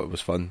really thought it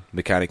was fun.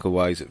 Mechanical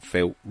wise, it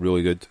felt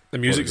really good. The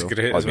music's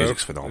great as well. The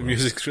music's phenomenal. The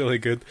music's really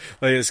good.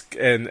 Like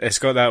it's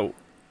got that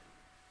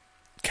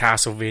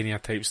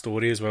Castlevania type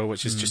story as well,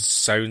 which is just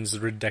sounds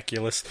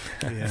ridiculous.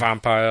 Yeah.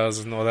 Vampires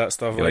and all that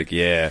stuff. You're like,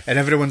 yeah, and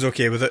everyone's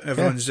okay with it.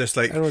 Everyone's just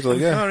like, everyone's like,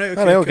 yeah, all right,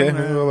 okay,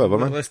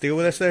 let's deal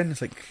with this then.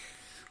 It's like,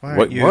 why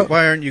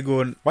aren't you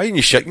going? Why aren't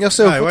you shitting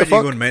yourself? Why what are the fuck?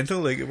 you going mental?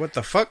 Like, what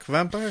the fuck,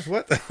 vampires?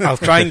 What? I'll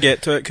try and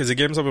get to it because the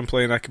games I've been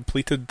playing, I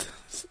completed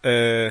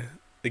the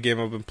game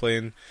I've been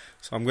playing,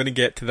 so I'm going to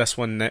get to this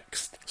one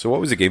next. So, what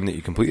was the game that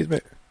you completed,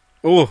 mate?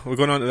 Oh, we're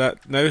going on to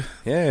that now.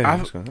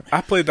 Yeah,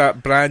 I played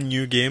that brand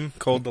new game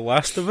called The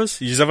Last of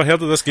Us. You've ever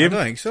heard of this game? I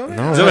don't think so.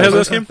 No, you ever heard of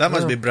this game? That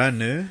must be brand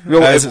new.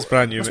 Well, it's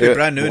brand new. Must be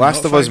brand new.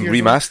 Last of Us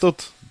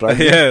remastered.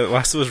 Yeah,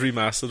 Last of Us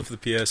remastered for the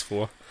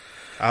PS4.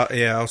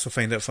 I also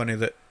find it funny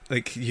that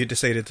like you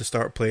decided to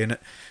start playing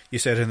it. You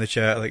said in the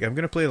chat like I'm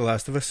going to play The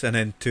Last of Us, and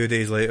then 2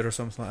 days later or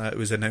something like that, it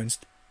was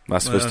announced.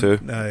 Last of Us 2.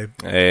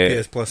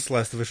 PS Plus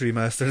Last of Us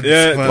remastered.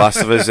 Yeah, Last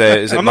of Us.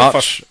 Is it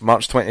March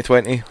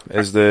 2020?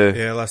 Is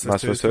the Last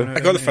of Us 2? I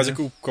got the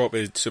physical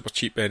copy super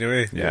cheap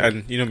anyway. Yeah,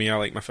 and you know me, I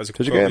like my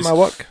physical. Did you get it in my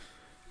work?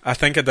 I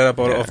think I did. I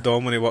bought it off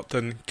Dom when he worked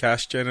in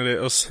cash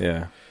generators.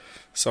 Yeah.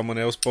 Someone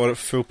else bought it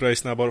for full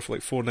price, and I bought it for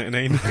like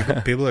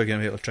 $4.99. People are going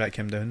to be able to track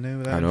him down now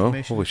with that I know.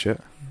 information. Holy shit.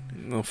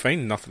 No,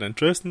 fine, nothing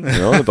interesting.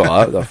 No,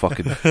 about that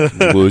fucking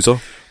loser.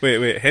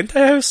 Wait,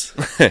 Hentai House?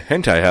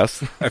 Hentai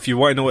House. If you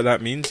want to know what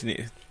that means, you need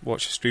to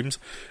watch the streams.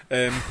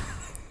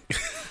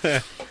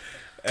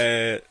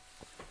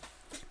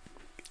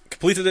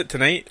 Completed it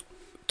tonight,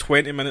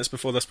 20 minutes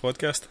before this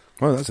podcast.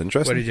 Well, that's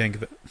interesting. What did you think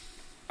of it?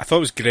 I thought it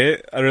was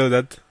great. I really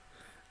did.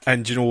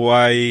 And do you know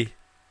why?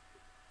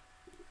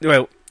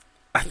 Well,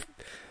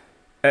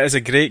 it is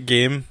a great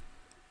game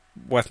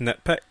with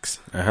nitpicks.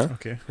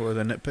 Okay, what are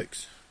the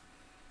nitpicks?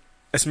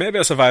 It's maybe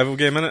a survival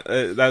game,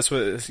 innit? That's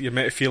what you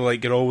might feel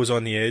like you're always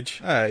on the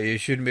edge. You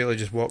shouldn't be able to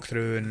just walk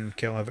through and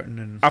kill everything.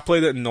 And I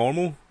played it in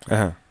normal,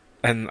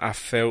 and I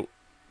felt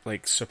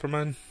like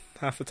Superman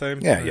half the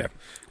time. Yeah.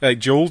 Like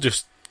Joel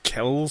just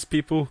kills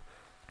people.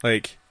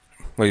 Like,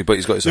 well, but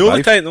he's got to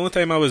survive. The only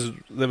time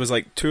there was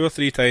like 2 or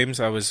 3 times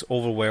I was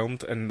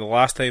overwhelmed, and the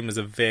last time was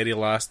the very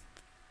last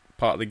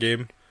part of the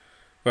game.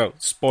 Well,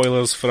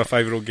 spoilers for a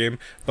 5-year-old game,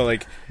 but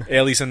like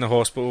Ellie's in the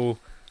hospital.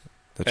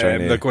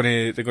 They're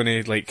going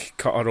to like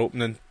cut her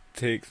open and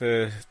take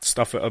the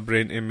stuff out of her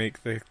brain to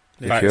make the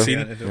vaccine.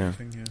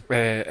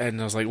 And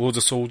there's like loads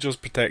of soldiers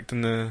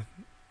protecting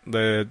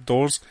the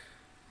doors.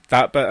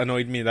 That bit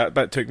annoyed me. That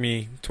bit took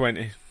me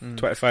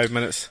 25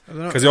 minutes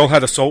because they all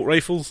had assault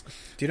rifles.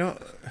 Do you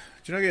not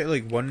get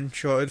like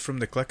one-shotted from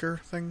the clicker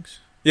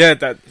things? Yeah,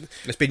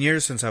 it's been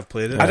years since I've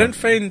played it. I didn't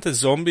find the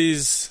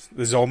zombies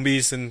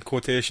in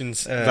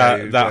quotations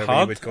that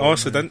hard. I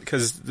also didn't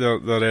because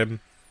they're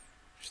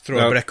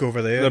throw a brick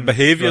over there. The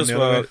behaviours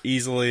were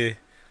easily.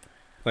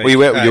 Like,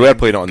 well, you were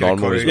playing it on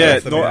normal as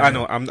well. Yeah, no, I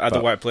know. I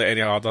don't want to play it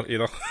any harder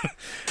either.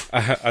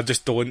 I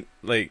just don't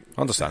like.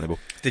 Understandable.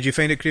 Did you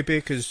find it creepy?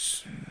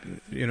 Because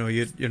you're not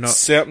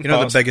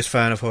the biggest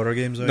fan of horror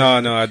games.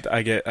 No,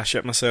 I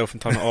shit myself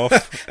and turn it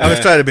off. I was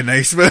trying to be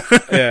nice, but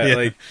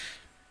like.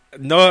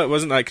 No, it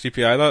wasn't that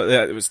creepy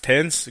either. It was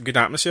tense, good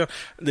atmosphere.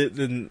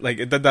 Like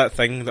it did that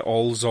thing that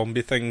all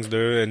zombie things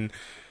do, and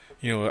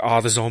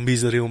are the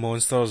zombies the real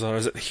monsters, or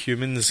is it the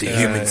humans? The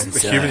humans the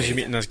inside. humans you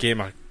meet in this game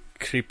are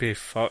creepy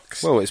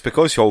fucks. Well, it's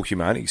because all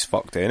humanity's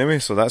fucked anyway,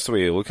 so that's the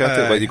way you look at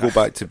it. Like, they go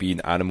back to being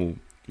animal.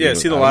 see the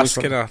animal last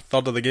from- kind of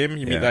third of the game,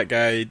 you meet that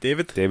guy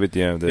David. David,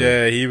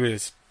 Yeah, he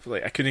was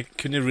like, I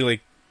couldn't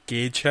really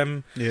gauge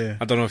him. Yeah.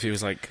 I don't know if he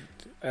was like,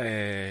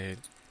 That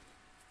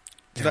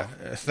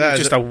just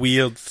is a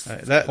weird.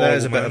 that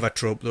is a bit of a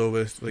trope though,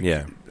 with like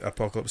Yeah.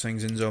 apocalypse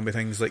things and zombie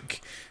things.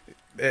 Like,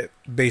 it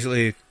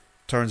basically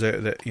turns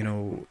out that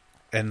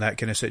in that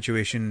kind of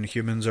situation,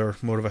 humans are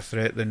more of a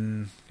threat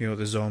than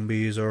the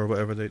zombies or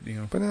whatever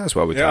But that's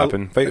what would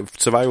happen.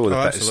 Survival of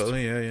the fittest.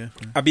 Absolutely, yeah.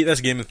 I beat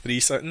this game in 3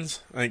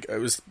 sittings. I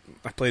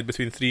played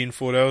between 3 and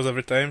 4 hours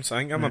every time, so I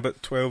think I'm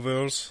about 12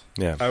 hours.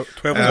 Yeah.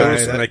 12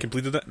 hours, right, and I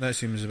completed it. That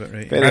seems about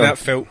right. But And that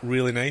felt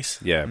really nice.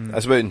 Yeah,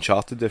 that's about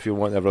Uncharted. If you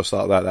want to ever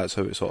start that, that's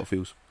how it sort of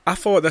feels. I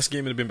thought this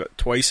game would have been about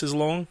twice as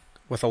long,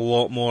 with a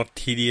lot more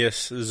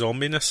tedious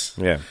zombiness.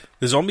 Yeah.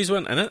 The zombies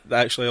weren't in it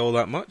actually all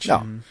that much.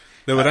 No.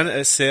 They were in it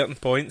at certain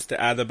points to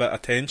add a bit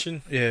of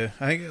tension. Yeah,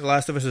 I think The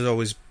Last of Us has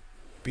always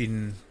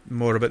been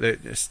more about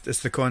it's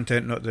the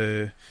content, not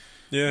the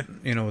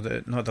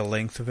not the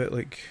length of it.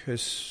 Like,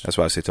 That's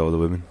what I say to all the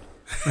women.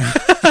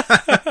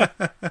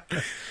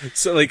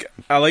 So like,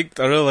 I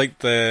really liked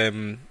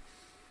the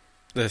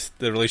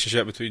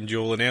relationship between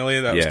Joel and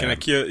Ellie. That was kind of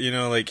cute.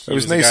 Like, he It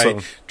was the nice. guy Sort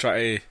of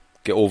trying to.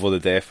 get over the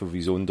death of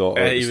his own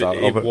daughter. At the start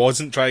He of it.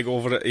 wasn't trying to get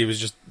over it. He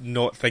was just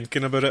not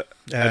thinking about it,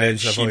 and then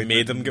she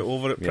made him get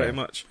over it. Pretty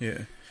much. Yeah,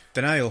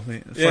 denial,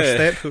 mate. The first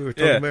step we were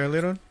talking about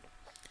earlier on.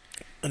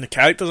 And the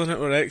characters in it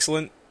were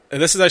excellent.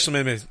 And this has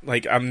actually made me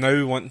like, I'm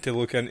now wanting to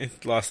look into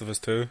The Last of Us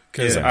 2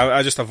 because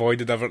I just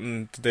avoided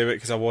everything to do it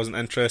because I wasn't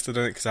interested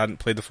in it because I hadn't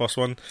played the first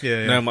one.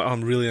 Now I'm like,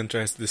 I'm really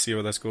interested to see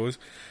where this goes.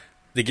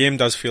 The game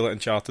does feel like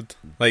Uncharted.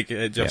 Like,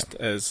 it just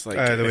is like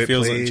it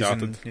feels like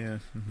Uncharted.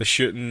 The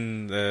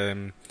shooting,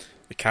 the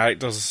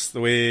characters, the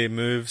way he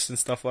moves and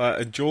stuff like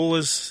that. And Joel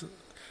is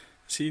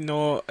he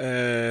not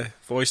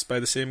voiced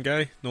by the same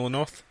guy, Nolan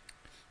North?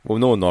 Well,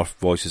 Nolan North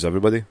voices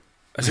everybody.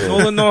 Is it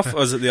Nolan North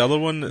or is it the other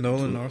one?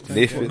 Nolan North.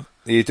 Nathan,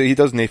 he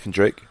does Nathan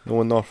Drake.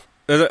 Nolan North.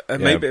 Is it?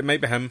 It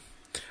might be him.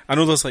 I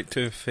know there's like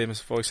 2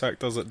 famous voice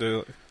actors that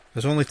do.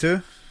 There's only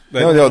 2.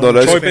 No, there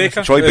is. Troy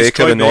Baker. Troy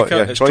Baker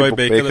and Troy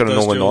Baker and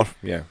Nolan North.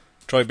 Yeah.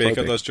 Troy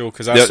Baker does Joe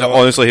because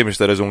honestly, Hamish,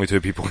 there is only 2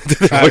 people.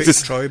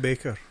 Troy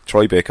Baker.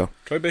 Troy Baker.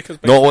 Troy Baker's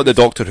not like the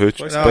Doctor Who.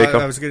 No, Baker.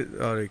 I was good.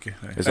 Oh, okay.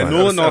 And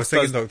Nolan North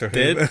does does Doctor Who.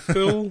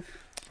 Deadpool.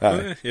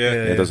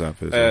 He does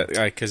that.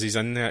 Because he's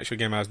in the actual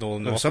game as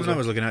Nolan North. Something I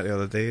was looking at the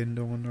other day, and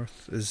Nolan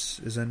North is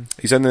in.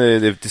 He's in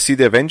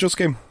the Avengers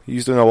game.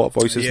 He's doing a lot of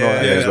voices.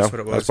 That's what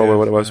it was. That's probably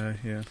what it was.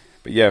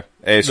 But yeah,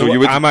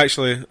 I'm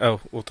actually.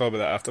 We'll talk about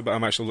that after. But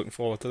I'm actually looking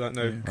forward to that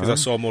now because I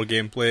saw more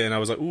gameplay and I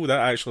was like, "Ooh, that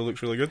actually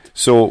looks really good."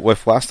 So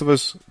with Last of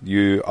Us,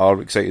 you are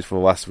excited for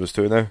Last of Us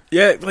 2 now?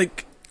 Yeah,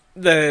 like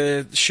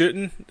the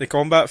shooting, the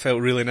combat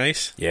felt really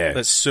nice. Yeah,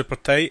 it's super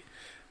tight,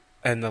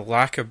 and the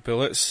lack of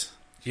bullets.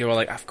 You were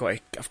like, I've got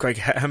to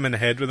hit him in the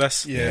head with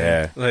this.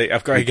 Yeah. Like,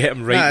 I've got to get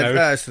him right now.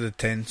 That's the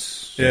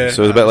tense. Yeah.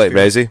 So it's a bit like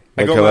Resi.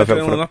 I got my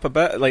adrenaline up a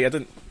bit. Like, I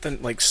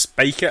didn't like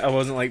spike it. I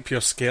wasn't like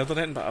pure scared of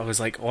it, but I was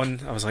like on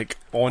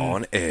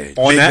edge.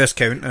 On Make it, this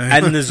count.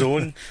 in the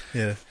zone.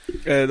 Yeah.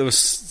 There was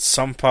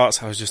some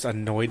parts I was just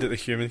annoyed at the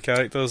human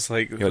characters.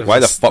 Like, why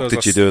the fuck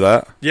did you do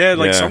that? Yeah,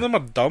 like some of them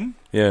are dumb.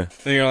 Yeah.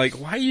 And you're like,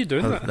 why are you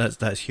doing that?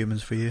 That's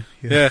humans for you.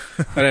 Yeah.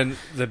 And then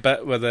the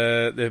bit where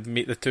they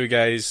meet the 2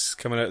 guys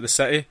coming out of the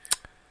city.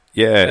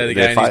 Yeah,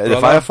 the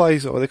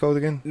Fireflies, what are they called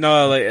again?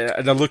 No,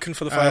 like they're looking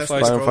for the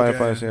Fireflies.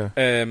 Fireflies, yeah.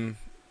 And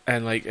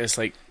like it's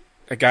like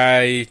a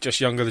guy just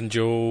younger than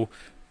Joe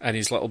and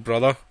his little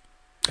brother,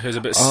 who's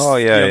a bit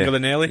younger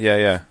than Ellie.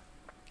 Yeah.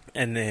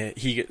 And the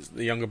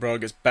younger brother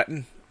gets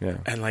bitten. Yeah.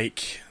 And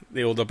like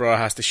the older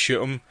brother has to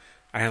shoot him,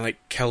 and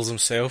like kills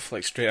himself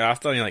like straight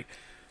after. And you're like,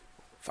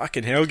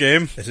 fucking hell,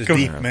 game. This is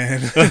deep,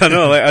 man. I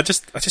know, like I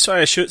just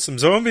try to shoot some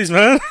zombies,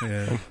 man.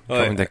 Yeah.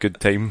 Having a good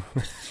time.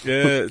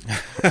 Yeah.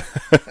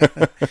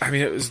 I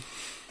mean,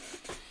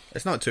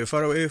 it's not too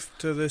far away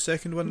to the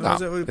second one, though,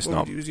 is it? It's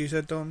not. You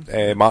said, Dom?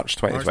 March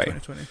 2020.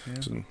 March 2020,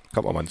 yeah. So a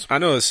couple of months. I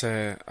know it's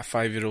a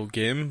 5-year-old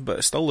game, but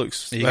it still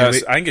looks. I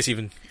think it's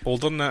even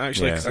older than that,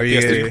 actually. Yeah. Are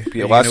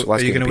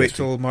you going to wait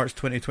till March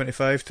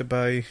 2025 to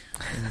buy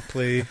and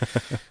play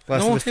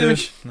Last of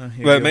Us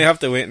 2? Well, it may have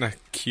to wait in a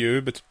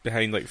queue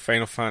behind like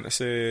Final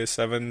Fantasy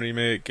VII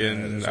Remake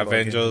and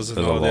Avengers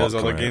and all those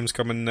other games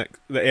coming.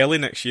 The early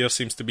next year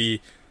seems to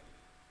be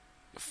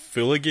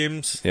full of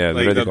games. Yeah,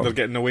 like they're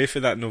getting away for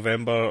that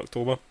November,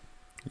 October.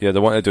 Yeah, they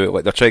want to do it.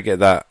 Like they're trying to get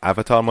that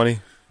Avatar money.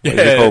 Yeah,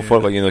 they call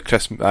for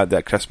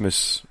that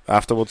Christmas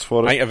afterwards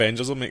for it. I think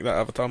Avengers will make that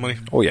Avatar money.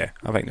 Oh yeah,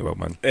 I think they will,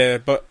 man.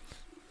 But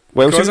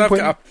because I've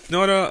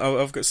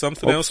got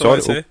something else I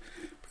want to say.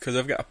 Because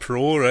I've got a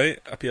Pro, right?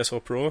 A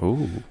PS4 Pro.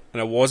 Ooh.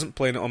 And I wasn't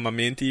playing it on my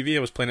main TV. I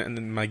was playing it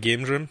in my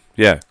games room.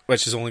 Yeah.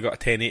 Which has only got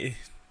a 1080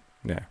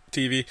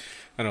 TV.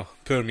 I know,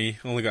 poor me.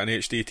 Only got an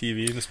HD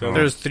TV in this building.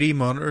 There's 3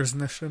 monitors in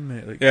this room,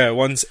 mate. Yeah,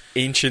 one's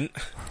ancient.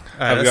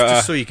 That's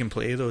just so you can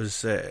play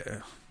those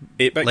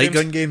 8-bit light games.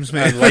 gun games,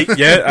 man.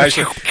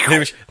 Actually,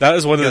 that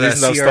is one of the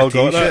reasons I've still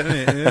got that.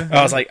 Shit, yeah.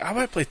 I was like, I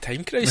want to play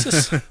Time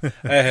Crisis.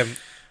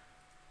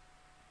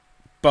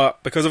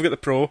 But because I've got the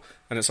Pro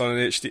and it's on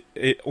an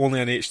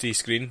only an HD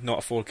screen, not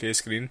a 4K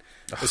screen,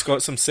 it's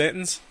got some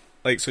settings.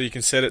 Like, so you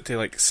can set it to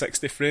like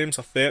 60 frames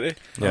or 30,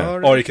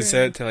 or you can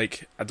set it to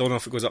like, I don't know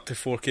if it goes up to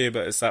 4K,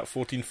 but it's that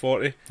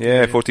 1440.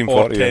 Yeah, 1440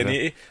 or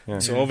 1080. Yeah.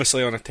 So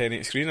obviously on a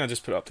 1080 screen, I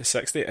just put it up to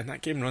 60, and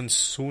that game runs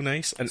so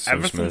nice, and So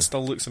everything smooth.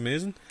 still looks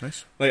amazing.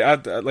 Nice. Like I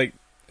like.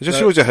 It just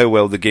shows you how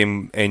well the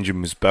game engine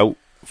was built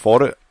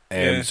for it,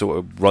 Yeah. so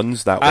it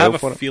runs that I well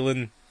have for a it.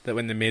 feeling that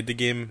when they made the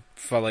game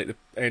for like the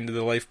end of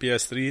the life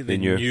PS3, They they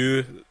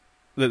knew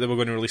that they were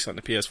going to release it on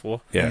the PS4.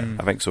 Yeah, Mm.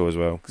 I think so as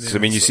well. 'Cause, Yeah,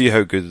 I mean, you so- see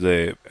how good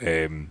the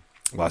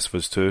Last of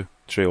Us 2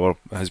 trailer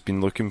has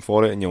been looking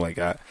for it, and you're like,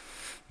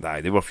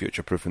 they were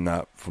future-proofing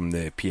that from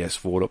the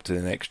PS4 up to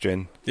the next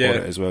gen Yeah. for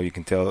it as well. You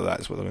can tell that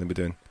that's what they're going to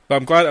be doing. But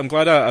I'm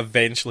glad I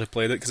eventually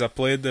played it, because I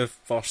played the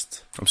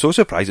first. I'm so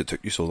surprised it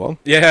took you so long.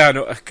 Yeah, I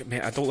know.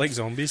 Mate, I don't like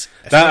zombies.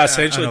 It's That not-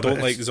 essentially I know, but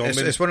don't like zombies.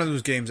 It's one of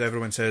those games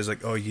everyone says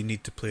like, oh, you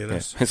need to play Yeah.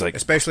 this. It's like,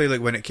 Especially like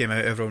when it came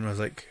out, everyone was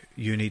like,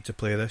 you need to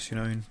play this. You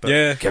know what I mean? But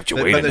yeah, kept you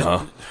but waiting, there's,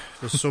 huh?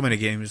 there's so many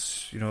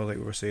games. You know, like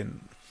we were saying.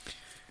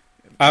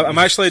 I'm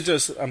actually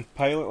I'm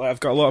piling. Like, I've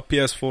got a lot of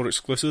PS4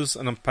 exclusives,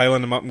 and I'm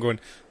piling them up and going,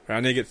 right, I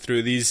need to get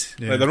through these.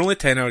 Yeah. Like, they're only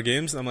 10-hour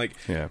games, and I'm like,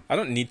 Yeah. I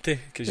don't need to,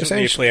 because you don't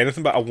need to play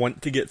anything, but I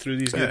want to get through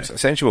these Yeah. games.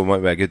 Essentially, what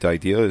might be a good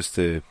idea is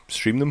to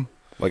stream them.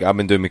 Like I've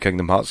been doing with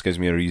Kingdom Hearts, gives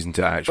me a reason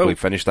to actually Well,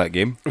 finish that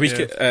game. We Yeah.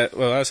 could,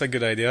 well, that's a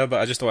good idea,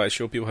 but I just want to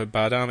show people how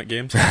bad I am at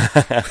games.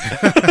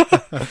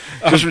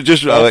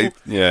 Just like,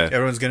 yeah.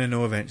 Everyone's gonna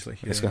know eventually.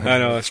 It's Yeah. gonna- I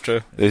know, that's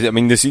true. I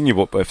mean, they've seen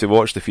you, if they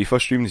watch the FIFA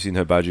stream, they've seen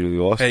how bad you really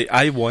lost. Hey,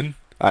 I won.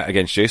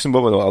 Against Jason,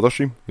 but with the other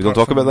stream. We don't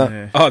talk about that.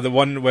 Yeah. Oh, the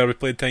one where we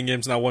played 10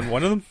 games and I won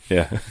one of them?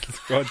 Yeah.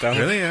 God damn it.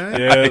 Really? Yeah.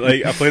 Yeah,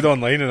 like, I played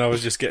online and I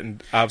was just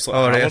getting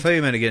absolutely Oh, right. I hammered. thought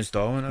you meant against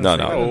Dom. and I was No, like,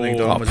 no. I don't think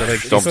Dom was a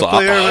big Dom's FIFA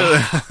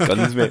like, player.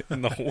 Guns, mate.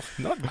 No,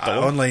 not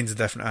Dom. Online's a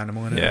different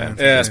animal. Isn't Yeah. it?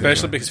 Yeah,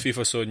 especially because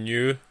FIFA's so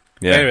new.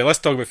 Yeah. Anyway, let's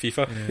talk about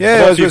FIFA. Yeah, I I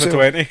bought was gonna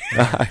FIFA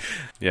say- 20.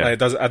 Yeah. I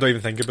don't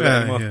even think about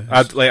it anymore.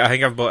 Yeah. I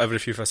think I've bought every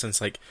FIFA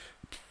since like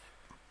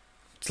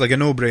It's like a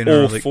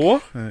no-brainer.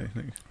 04. Like,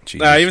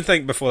 Jesus. I even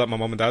think before that my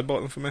mum and dad bought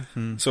them for me.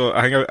 hmm. So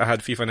I think I had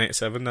FIFA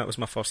 97. That was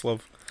my first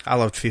love. I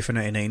loved FIFA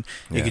 99.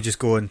 You Yeah. could just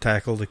go and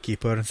tackle the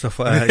keeper and stuff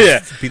like that. Yeah.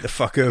 Just beat the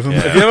fuck out of him. Yeah.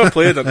 Have you ever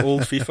played an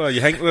old FIFA?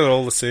 You think they're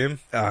all the same?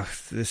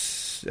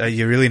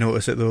 You really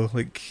notice it though.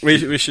 Like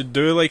We should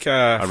do like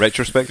A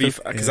retrospective?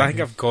 FIFA, because Yeah. I think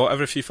I've got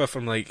every FIFA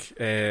from like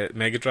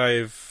Mega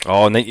Drive.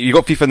 Oh, you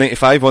got FIFA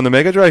 95 on the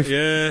Mega Drive?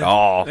 Yeah.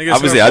 Oh, I think it's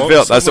that was in the our box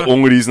advert. That's the somewhere.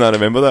 only reason I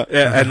remember that.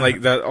 Yeah, and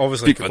like they're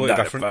obviously FIFA completely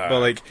different, 95. but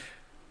like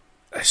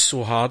it's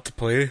so hard to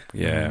play.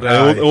 Yeah.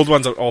 The old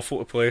ones are awful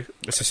to play.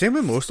 it's the same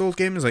with most old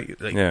games. Like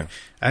Yeah.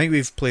 I think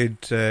we've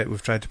tried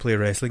to play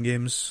wrestling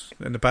games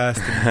in the past.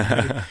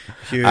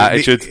 And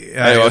Attitude.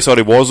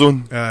 Sorry,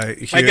 Warzone.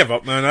 I give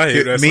up, man. I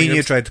hate wrestling Me and you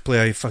games. tried to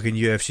play a fucking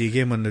UFC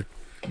game on the.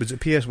 Was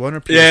it PS1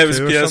 or PS2? Yeah, it was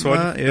or PS1. something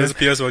like that? It was a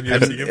PS1 And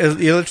UFC game.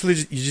 you literally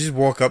you just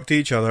walk up to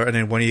each other and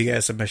then one of you get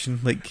a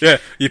submission. Like Yeah,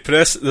 you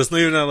press. There's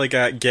not even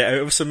a get out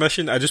of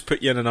submission. I just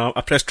put you in an arm.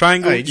 I press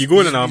triangle. You go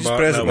in an arm just bar.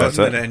 press a and That's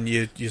button it. and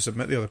then you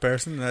submit the other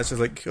person. And that's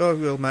just like, oh,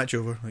 we'll match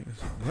over. Like,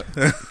 what?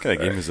 What kind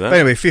of game is that?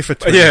 Anyway, FIFA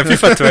 20. Yeah,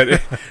 FIFA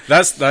 20.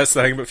 That's the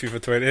thing about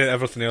FIFA 20.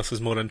 Everything else is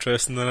more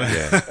interesting than it.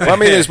 Yeah. Well, I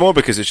mean, it's more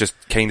because it's just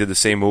kind of the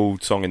same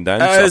old song and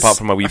dance, It's apart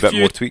from a wee a bit few-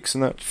 more tweaks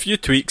in it. Few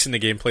tweaks in the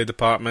gameplay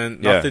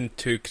department. Yeah. Nothing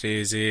too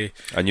crazy.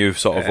 A new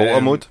sort of Volta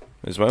Um, mode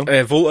as well.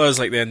 Volta is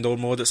like the indoor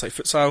mode. It's like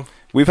futsal.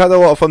 We've had a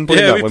lot of fun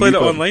playing Yeah, that we when played it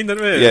played. online,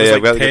 didn't we? Yeah, It yeah, was we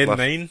had like a good laugh.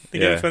 10-9. The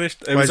Yeah. game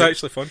finished. It Why was is it-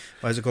 actually fun.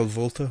 Why is it called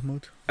Volta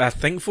mode? I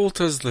think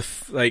Volta's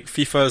like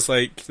FIFA's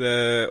like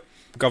the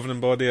governing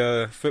body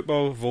of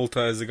football.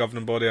 Volta is the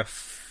governing body of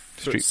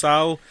Street-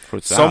 futsal.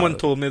 For Someone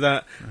told me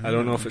that. I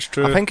don't know if it's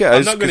true. I think it I'm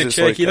is, not going 'cause to it's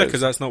check like either it's-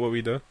 because that's not what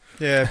we do.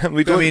 Yeah,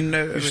 We but I don't- mean,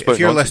 just if spout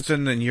you're nonsense.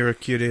 listening and you're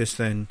curious,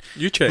 then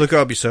You check. look it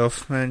up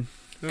yourself, man.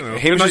 I don't know.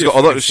 Hamish We're has not got your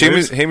other. fucking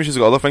slaves. Hamish has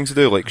got other things to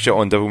do, like shit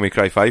on Devil May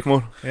Cry 5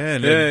 more, Yeah,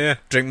 and Yeah, then yeah.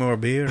 drink more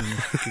beer and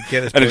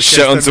get this and then podcast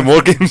shit on done. some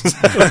more games.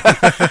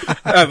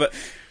 Yeah, but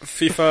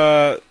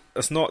FIFA,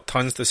 it's not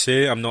tons to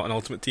say. I'm not an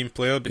Ultimate Team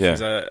player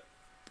because I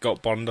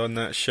got burned on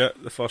that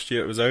shit the first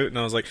year it was out, and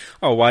I was like,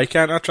 oh, why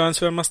can't I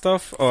transfer my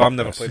stuff? Oh, I'm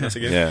never this. playing this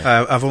again.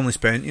 Yeah. I've only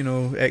spent,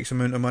 X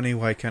amount of money.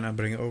 Why can't I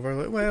bring it over?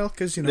 Like, well,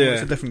 because Yeah.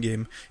 it's a different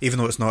game, even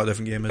though it's not a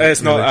different game. Is It's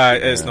it, not.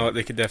 really? It's not.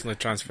 They could definitely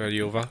transfer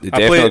you over. They I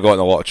definitely played- got in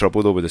a lot of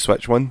trouble though with the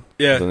Switch one.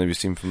 I Yeah. don't know if you've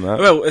seen from that.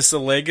 Well, it's the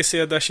Legacy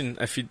Edition.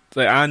 If you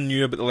like, I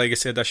knew about the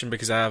Legacy Edition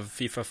because I have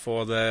FIFA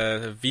for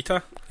the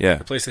Vita, Yeah.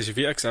 the PlayStation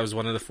Vita, because I was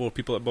one of the 4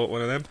 people that bought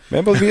one of them.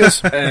 Remember the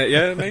Vitas?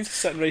 Yeah, mine's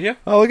sitting right here.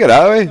 Oh, look at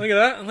that way. Look at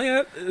that! Look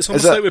at that! It's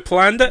Is almost like we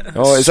planned it.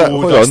 Oh, is so that?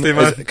 Hold dusty, on.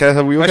 man. Can I have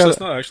a wee look Actually, at it's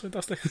it? not actually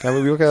dusty. Can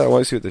we look at it? I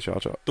want to see what the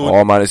charger. Don't-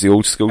 Oh man, it's the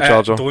old school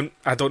charger.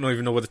 I don't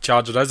even know where the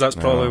charger is. That's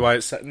probably why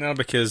it's sitting there,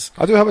 because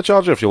I do have a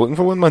charger if you're looking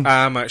for one, man.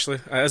 actually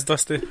it is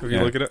dusty if you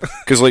Yeah. look at it.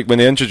 Because like when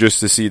they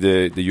introduced the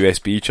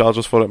USB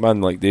chargers for it,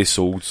 man, like they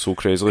sold so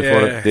crazily for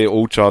Yeah. it. The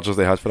old chargers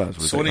they had for that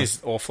was ridiculous.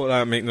 Sony's awful at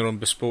that, making their own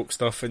bespoke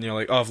stuff, and you're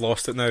like, oh, I've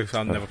lost it now, so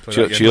I'll never play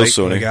Cheers- that again. cheers.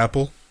 Sony. Like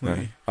Apple. Yeah.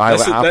 Like, Aye, This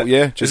like is- Apple,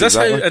 yeah. Is Just this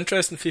exactly. how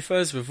interesting FIFA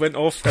is? We've went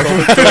off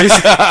topic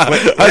twice.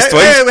 That's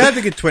twice. We had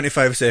a good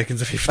 25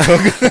 seconds of FIFA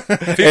talk.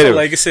 FIFA Anyway.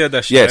 Legacy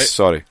Edition, Yes, right,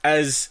 sorry.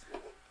 is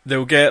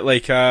they'll get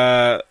like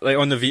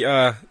on the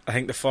Vita, I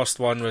think the first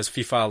one was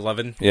FIFA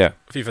 11, Yeah.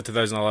 FIFA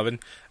 2011,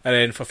 and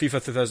then for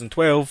FIFA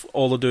 2012,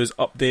 all they'll do is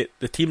update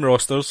the team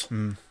rosters,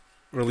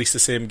 release the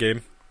same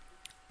game,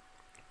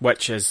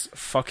 which is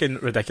fucking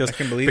ridiculous. I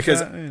can believe Because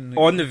that. And, like,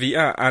 On the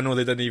Vita, I know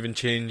they didn't even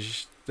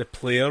change the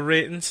player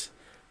ratings.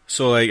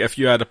 So, like, if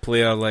you had a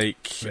player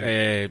like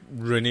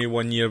Rooney,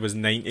 one year was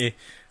 90, and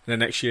the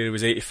next year he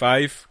was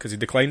 85 because he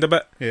declined a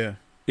bit. yeah,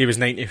 He was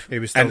 90 he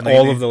was still in 90.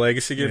 all of the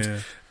legacy games. Yeah.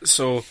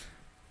 So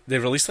they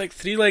released like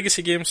 3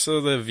 legacy games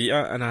for the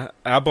Vita, and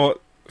I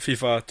bought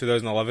FIFA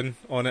 2011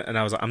 on it, and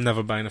I was like, I'm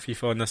never buying a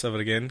FIFA on this ever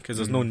again because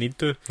there's no need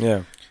to.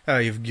 Yeah.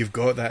 You've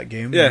got that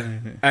game. Yeah.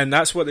 And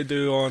that's what they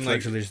do on It's like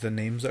actually just the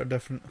names that are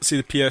different. see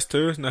the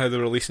PS2 now, how they're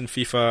releasing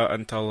FIFA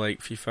until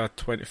like FIFA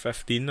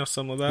 2015 or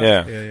something like that.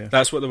 Yeah. Yeah, yeah.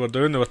 That's what they were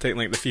doing. They were taking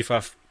like the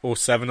FIFA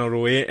 07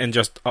 or 08 and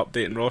just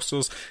updating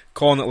rosters,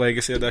 calling it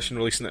Legacy Edition,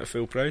 releasing it at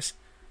full price.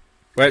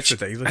 Which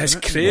It's ridiculous, is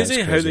isn't it? crazy, Yeah,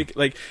 it's how crazy. they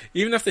like,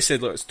 even if they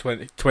said look it's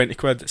 20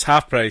 quid, it's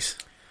half price.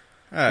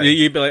 Aye.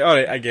 You'd be like,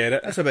 alright, I get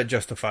it. That's a bit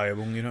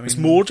justifiable, you know what I mean? It's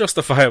more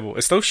justifiable.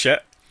 It's still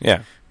shit.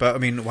 Yeah. But I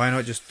mean, why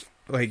not just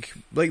like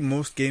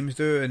most games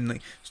do? And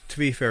like, to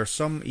be fair,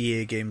 some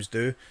EA games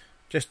do.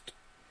 Just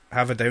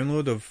have a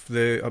download of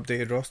the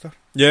updated roster.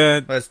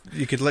 Yeah.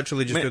 You could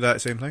literally just Mate, do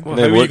that same thing. Well,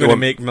 Yeah, how are what- you going to what-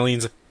 make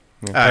millions of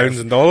Yeah. pounds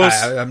and dollars?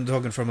 I'm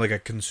talking from like a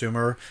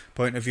consumer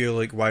point of view.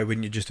 Like, why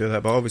wouldn't you just do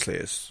that? But obviously,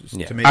 it's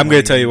Yeah. to make. I'm going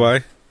money. to tell you why.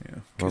 Yeah.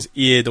 Because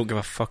EA don't give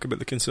a fuck about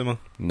the consumer.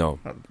 No.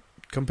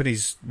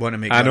 Companies want to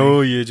make. I money.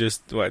 know you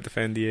just want to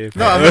defend EA.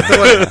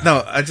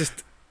 No, I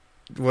just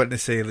want to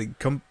say like,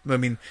 I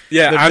mean,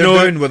 yeah, they're, I they're know,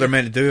 doing what they're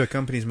meant to do. A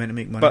company's meant to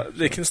make money, but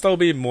they can still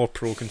be more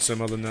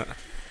pro-consumer than that.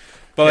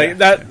 But like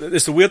that,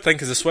 it's the weird thing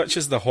because the Switch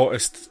is the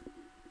hottest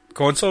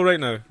console right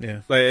now.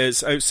 Yeah. Like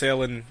it's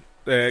outselling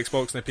the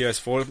Xbox and the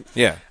PS4.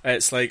 Yeah.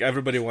 It's like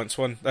everybody wants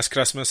one. This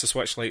Christmas, the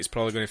Switch Lite is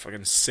probably going to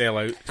fucking sell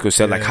out. It's going to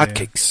sound like Yeah,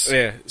 hotcakes.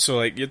 Yeah, so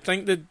like you'd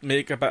think they'd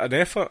make a bit of an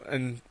effort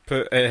and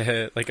put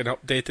like an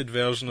updated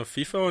version of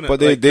FIFA on it.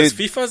 But Like, they 'cause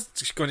FIFA's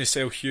just going to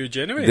sell huge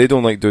anyway. They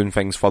don't like doing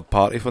things third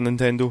party for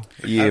Nintendo.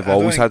 EA have I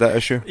always don't had that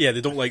issue. Yeah,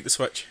 they don't like the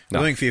Switch I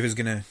don't think FIFA's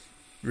gonna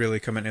really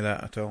come into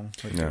that at all.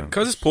 Like, No.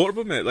 because it's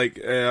portable, mate.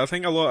 Like I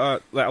think a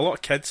lot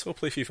of kids will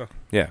play FIFA.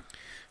 Yeah.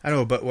 I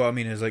know, but what I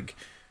mean is like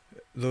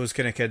those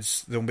kind of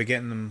kids, they'll be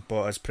getting them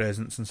bought as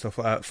presents and stuff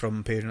like that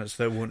from parents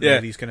that won't Yeah.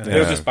 know these kind of Yeah.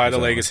 They'll things. just buy the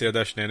exactly. Legacy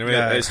Edition anyway.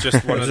 Yeah. It's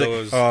just one of It's like,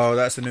 those. oh,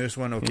 that's the newest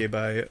one. Okay,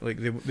 buy it. Like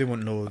they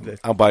won't know that.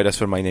 I'll buy this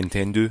for my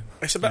Nintendo.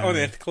 It's a bit Yeah.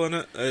 unethical in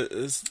it.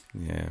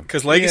 Yeah.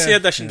 Because Legacy Yeah.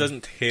 Edition Yeah.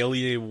 doesn't tell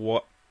you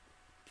what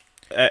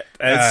it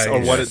is Aye, or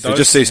what yeah. it It does.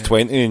 just says Yeah.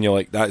 20 and you're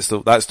like, that's the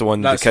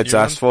one That's the kids the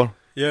new asked for.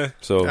 yeah.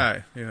 So,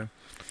 Aye, yeah.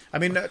 I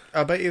mean,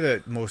 I bet you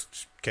that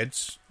most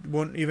kids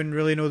won't even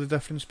really know the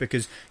difference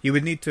because you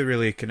would need to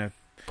really kind of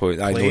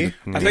probably, I know. play the-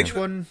 I yeah. think- which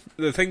one.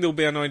 The thing they'll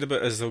be annoyed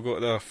about is they'll go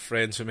to their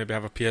friends who maybe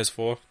have a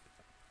PS4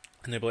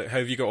 and they'll be like, how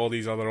have you got all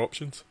these other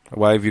options?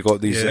 Why have you got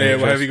these? Yeah.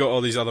 Why have you got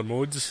all these other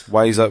modes?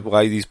 Why is that?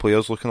 Why are these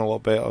players looking a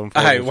lot better? on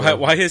Aye, Forza?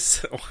 why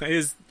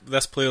is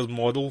this player's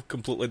model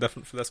completely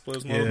different from this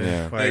player's Yeah. model?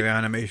 Yeah. Why Like- the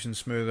animation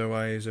smoother?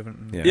 Why is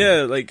everything Yeah.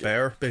 Yeah, like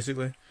better?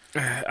 Basically,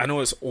 I know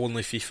it's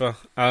only FIFA.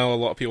 I know a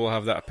lot of people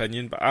have that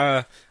opinion, but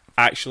I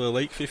actually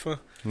like FIFA.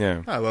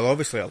 Yeah. well,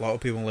 obviously a lot of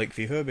people like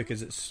FIFA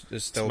because it's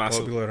still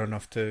massive. popular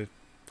enough to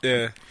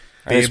Yeah,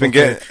 And it's be been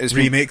able getting. to It's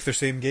been, remake their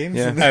same games.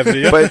 Yeah.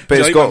 every year. but Do you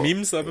it's like got. the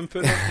memes that I've been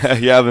putting up?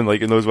 Yeah, I've been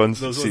liking those ones.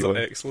 Those See ones are what-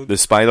 excellent. the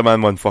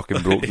Spider-Man one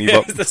fucking broke me yeah,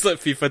 up. it's like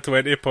FIFA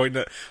 20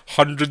 pointing at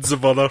hundreds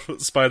of other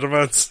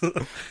Spider-Mans.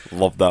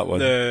 Loved that one.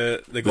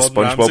 the The Gordon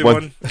SpongeBob Ramsay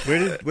one.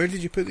 one Where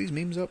did you put these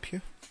memes up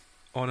here?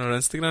 on our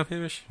Instagram,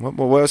 Hamish.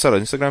 What's our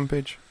Instagram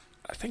page?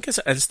 I think it's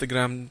at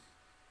Instagram.com.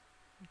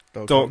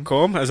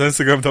 .com? It's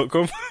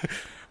Instagram.com.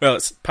 Well,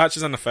 it's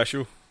Patches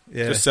Unofficial.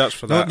 Yeah. Just search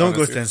for No, that. no on one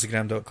goes to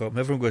Instagram. Instagram.com.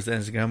 Everyone goes to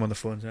Instagram on the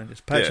phones. And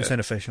just Patches Yeah.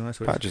 Unofficial. That's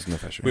what it is. Patches and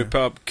official. We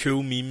put up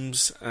cool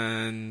memes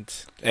and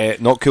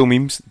Not cool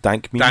memes,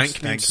 dank memes. dank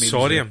Dank memes. memes,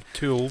 Sorry, yeah. I'm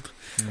too old.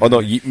 Oh,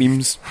 not yeet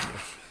memes.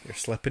 You're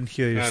slipping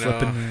here. You're I know.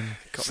 slipping. Man.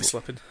 Got me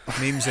slipping.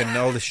 Memes and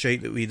all the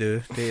shit that we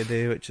do day to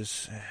day, which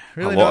is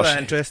really A lot not of that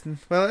shite. interesting.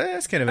 Well,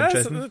 it's kind of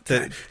interesting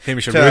to,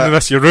 Hamish, you're To- ruining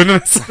this. You're ruining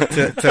this.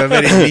 to a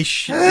very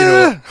niche, you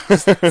know,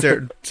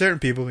 certain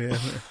people. Yeah,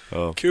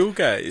 Oh. Cool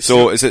guys.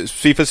 So is it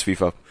FIFA's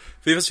FIFA?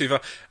 FIFA's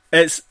FIFA.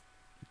 It's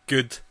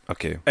good.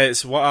 Okay.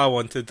 It's what I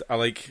wanted. I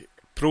like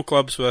pro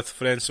clubs with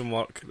friends from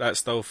work. That's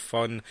still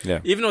fun. Yeah.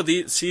 Even though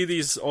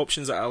these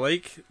options that I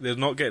like, they're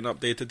not getting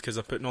updated because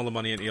they're putting all the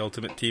money into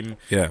Ultimate Team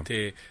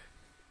to,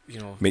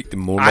 make them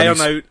more iron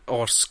money. out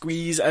or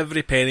squeeze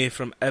every penny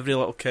from every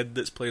little kid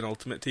that's playing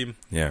Ultimate Team.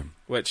 Yeah.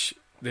 Which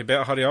they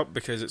better hurry up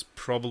because it's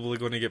probably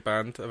going to get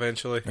banned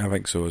eventually. I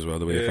think so as well,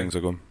 the way things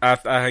are going. I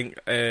think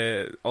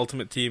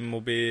Ultimate Team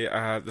will be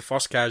the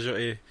first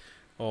casualty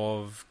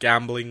of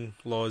gambling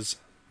laws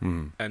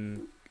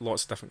in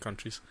lots of different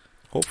countries.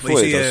 Hopefully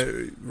Well, you it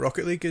see, does.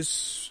 Rocket League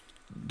is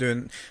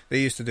doing.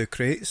 They used to do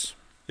crates.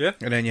 Yeah.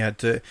 And then you had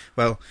to.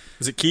 Well,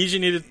 Is it keys you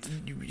needed?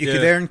 you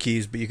could earn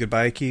keys, but you could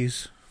buy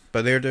keys.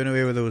 But they're doing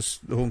away with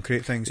the home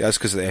crate things. Yeah, that's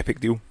because of the Epic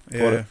deal.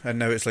 Yeah, and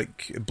now it's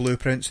like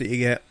blueprints that you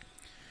get.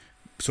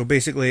 So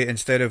basically,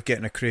 instead of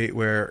getting a crate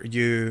where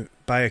you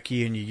buy a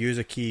key and you use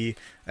a key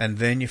and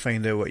then you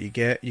find out what you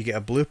get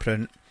a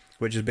blueprint,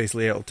 which is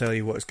basically it'll tell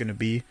you what it's going to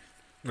be.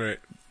 Right.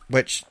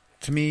 Which,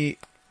 to me,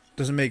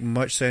 doesn't make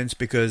much sense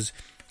because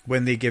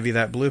when they give you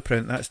that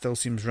blueprint, that still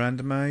seems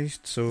randomised.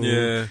 So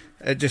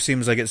it just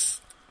seems like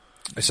it's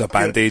a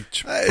band-aid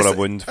for a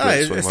wound.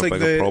 It's like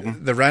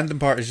the random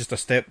part is just a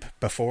step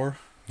before.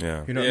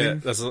 Yeah. You know what I mean?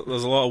 There's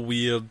a lot of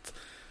weird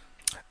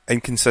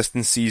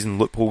inconsistencies and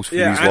loopholes for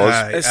these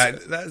laws.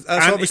 That's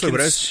obviously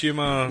what it is.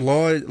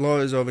 Law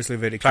is obviously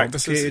very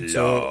complicated,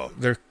 so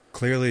they're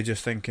clearly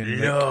just thinking,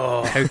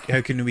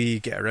 how can we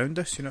get around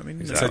this? You know what I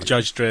mean? It's a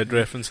Judge Dredd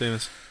reference,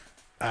 Amos.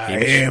 I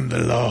am the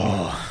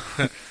law.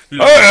 I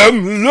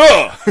am the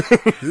law.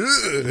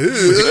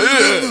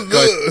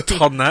 God,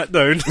 turn that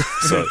down.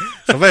 So,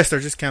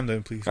 Sylvester, just calm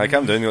down, please. I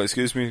calm down.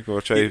 Excuse me.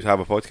 We're trying to have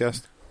a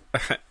podcast.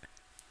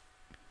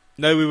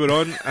 Now we were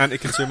on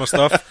anti-consumer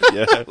stuff.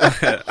 Yeah.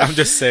 I'm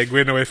just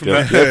segueing away from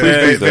that.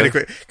 Very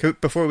quick.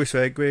 Before we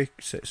segue.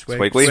 Before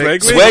we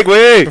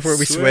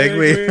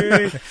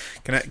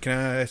segue. Can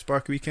I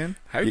spark a weekend?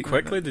 How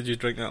quickly did you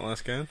drink that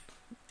last can?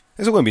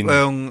 It's only been.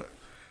 Well,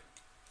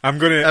 I'm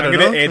gonna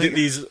edit like,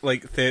 these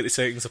like 30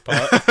 seconds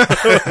apart.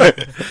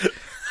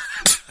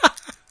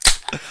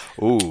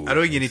 Ooh. I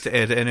don't think you need to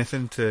edit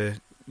anything to,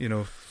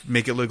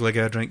 make it look like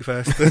I drink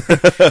fast.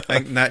 I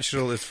think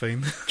natural is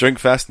fine. Drink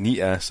fast, neat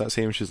ass. That's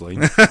Hamish's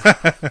line.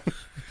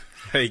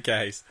 Hey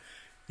guys,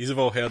 you've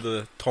all heard of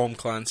the Tom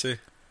Clancy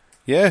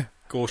Yeah.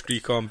 Ghost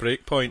Recon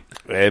Breakpoint.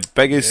 The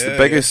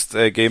biggest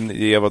game that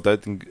he ever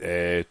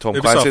did, Tom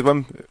Clancy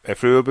one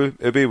through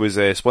Ubi was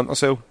Splinter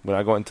Cell. When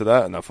I got into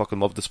that, and I fucking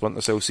loved the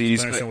Splinter Cell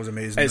series. Splinter Cell was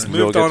amazing. It's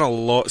moved on a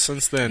lot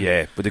since then.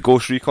 Yeah, with the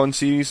Ghost Recon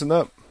series and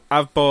that.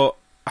 I've bought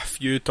a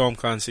few Tom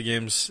Clancy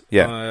games.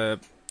 Yeah.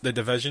 The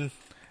Division.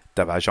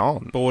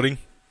 Boring.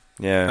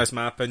 Yeah. That's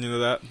my opinion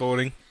of that.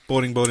 Boring.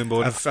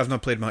 I've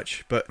not played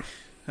much, but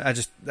I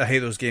hate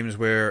those games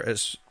where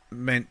it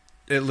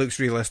looks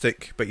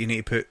realistic, but you need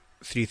to put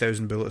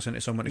 3,000 bullets into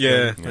someone to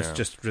kill them. It's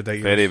just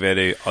ridiculous. Very,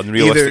 very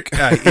unrealistic.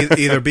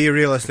 Either be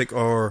realistic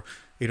or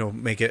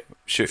make it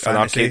shoot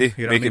fantasy, an arcade.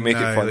 Make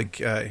it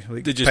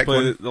fun. Did you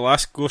play the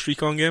last Ghost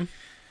Recon game?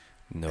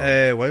 No.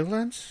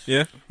 Wildlands?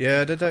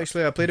 Yeah, I did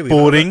actually. I played a wee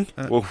boring.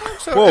 bit. It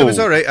was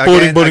alright.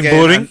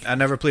 Boring. I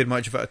never played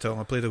much of it at all.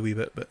 I played a wee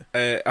bit, but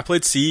I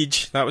played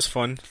Siege. That was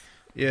fun.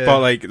 Yeah, but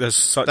like, there's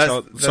such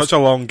a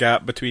long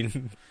gap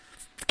between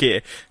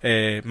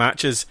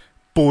matches.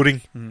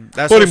 Boring.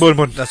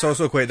 Boring. That's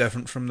also quite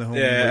different from the home.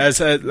 Yeah,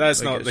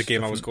 that's not the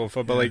game I was going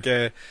for. But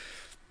they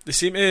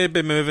seem to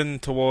be moving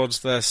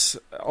towards this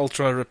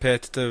ultra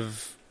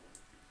repetitive,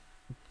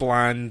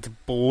 bland,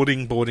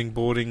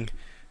 boring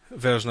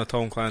version of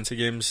Tom Clancy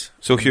games.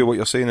 So, Hugh, what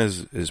you're saying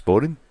is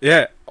boring?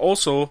 Yeah.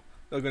 Also,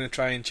 they're going to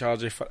try and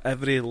charge you for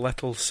every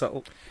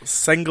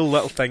single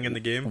little thing in the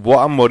game. What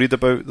I'm worried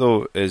about,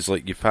 though, is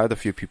like you've had a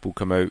few people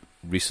come out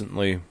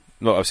recently.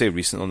 No, I say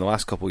recently, in the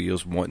last couple of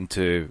years, wanting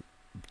to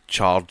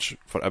charge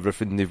for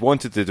everything. They've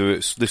wanted to do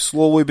it. They've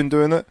slowly been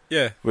doing it.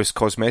 Yeah. With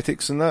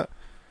cosmetics and that.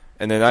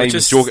 And then I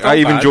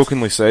even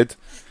jokingly said,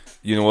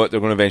 you know what? They're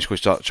going to eventually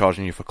start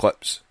charging you for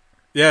clips.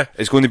 Yeah,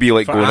 it's going to be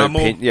like for going ammo.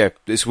 out paint. Yeah,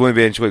 it's going to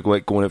be eventually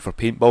like going out for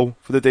paintball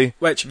for the day,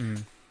 which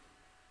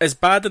is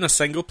bad in a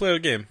single player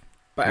game,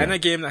 but in a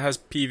game that has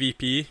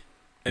PvP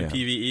and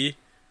PvE,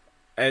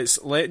 it's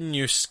letting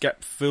you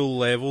skip full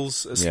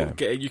levels.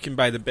 You can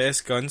buy the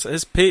best guns.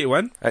 It's pay to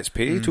win. It's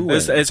pay to win.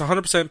 It's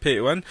 100% pay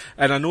to win,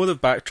 and I know they've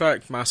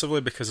backtracked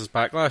massively because it's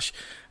Backlash,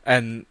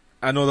 and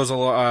I know there's a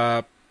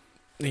lot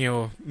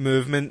of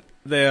movement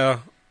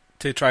there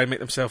to try and make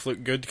themselves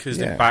look good because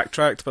they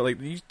backtracked, but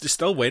they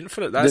still went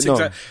for it. That's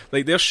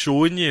they're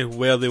showing you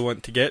where they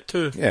want to get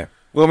to. Yeah.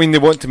 Well, I mean, they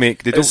want to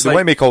make want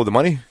to make all the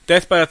money.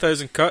 Death by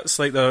 1,000 cuts,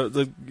 like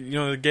they're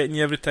getting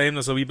you every time.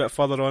 There's a wee bit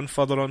further on.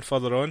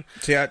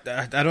 See, I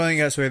don't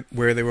think that's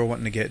where they were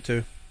wanting to get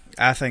to.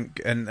 I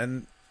think,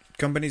 and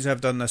companies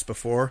have done this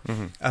before.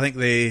 Mm-hmm. I think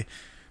they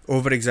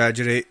over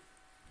exaggerate.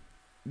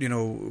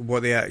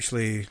 What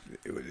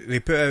they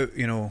put out.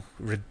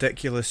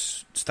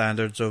 Ridiculous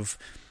standards of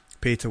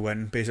pay to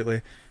win,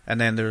 basically,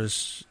 and then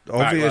there's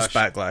obvious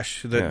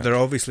backlash. There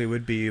obviously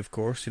would be, of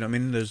course. You know what I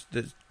mean?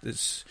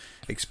 It's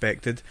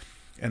expected,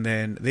 and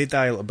then they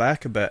dial it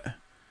back a bit,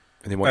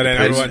 And they want then the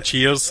prize. everyone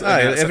cheers.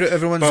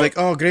 Everyone's like,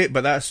 "Oh, great!"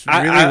 But that's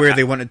really where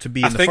they wanted to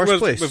be in the first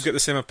place. We've got the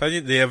same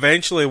opinion. They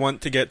eventually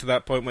want to get to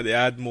that point where they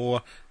add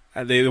more,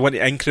 and they want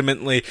to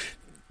incrementally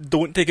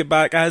don't take it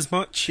back as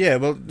much. Yeah,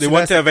 well, they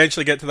want to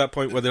eventually get to that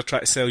point where they're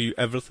trying to sell you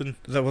everything.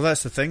 Well,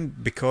 that's the thing,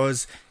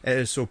 because it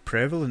is so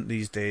prevalent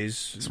these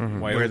days,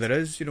 where there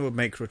is,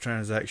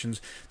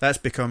 microtransactions. That's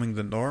becoming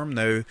the norm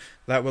now.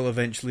 That will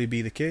eventually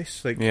be the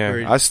case.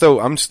 I'm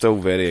still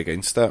very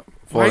against that.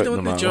 Why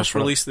don't they just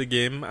release the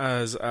game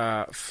as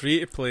free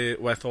to play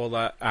with all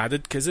that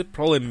added? Because it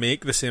probably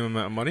make the same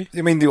amount of money.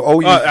 I mean,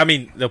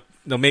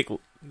 they'll make.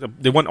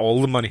 They want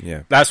all the money.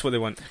 Yeah, that's what they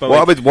want. But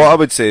what I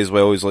would say as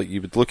well is, like,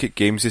 you would look at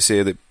games to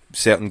say that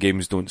certain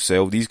games don't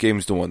sell. These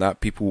games don't want that.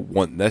 People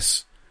want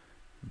this.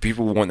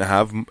 People want to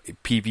have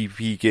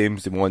PvP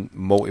games. They want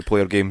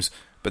multiplayer games.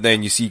 But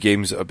then you see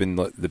games that have been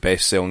like the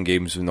best selling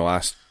games in the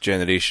last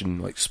generation,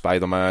 like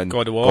Spider-Man,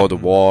 God of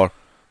War,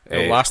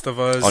 The Last of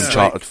Us,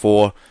 Uncharted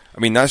 4. I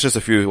mean, that's just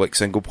a few like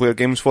single player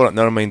games for it.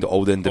 Never mind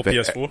all the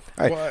independent.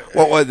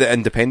 What the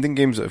independent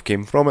games that have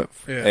came from it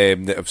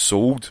that have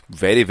sold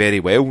very, very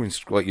well, and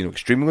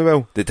extremely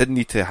well. They didn't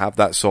need to have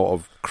that sort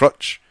of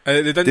crutch.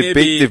 They make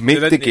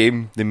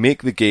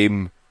the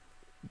game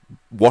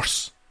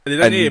worse. They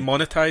didn't need to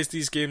monetize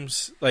these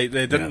games. Like,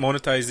 they didn't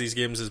monetize these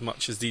games as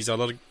much as these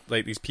other,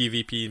 like, these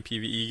PvP and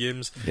PvE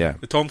games. Yeah,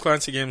 the Tom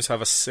Clancy games have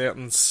a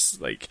certain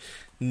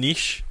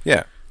niche.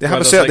 Yeah. They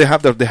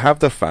have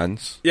their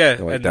fans. Yeah,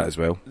 like that as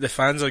well. The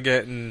fans are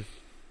getting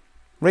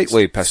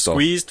rightly pissed off,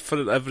 squeezed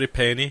for every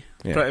penny,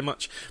 pretty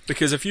much.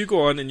 Because if you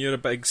go on and you're a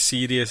big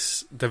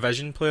serious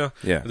Division player,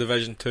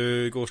 Division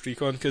 2, Ghost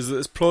Recon, because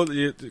it's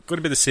probably going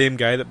to be the same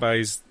guy that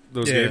buys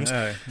those games.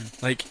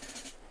 Like,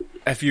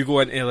 if you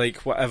go into like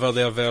whatever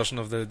their version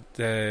of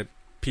the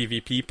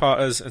PvP part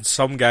is, and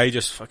some guy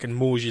just fucking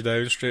mows you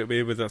down straight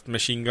away with a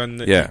machine gun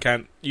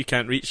that you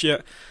can't reach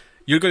yet.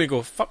 You're going to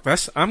go, fuck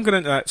this, I'm going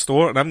into that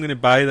store and I'm going to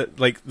buy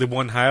the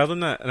one higher than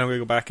that, and I'm going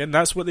to go back in.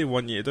 That's what they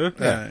want you to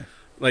do. Yeah.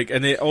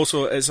 And it's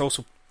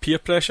also peer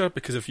pressure,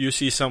 because if you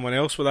see someone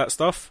else with that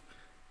stuff,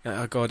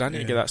 oh god, I need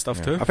to get that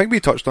stuff too. I think we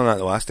touched on that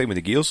the last time with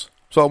the Gears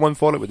sort of one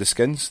for it, with the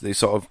skins. They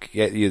sort of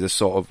get you this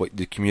sort of like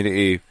the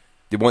community.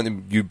 They want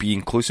you to be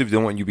inclusive. They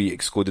don't want you to be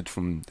excluded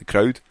from the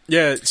crowd.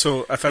 Yeah,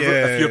 so if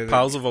your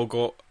pals have all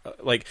got,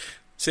 like,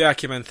 say I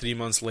came in 3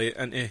 months late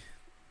into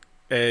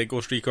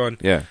Ghost Recon.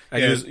 Yeah.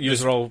 And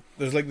you're all.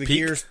 There's like the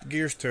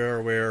Gears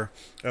tour where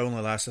it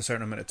only lasts a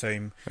certain amount of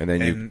time, and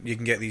then you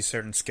can get these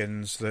certain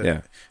skins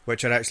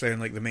which are actually in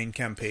like the main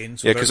campaign.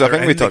 So because I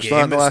think we touched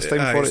on that the last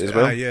time for it as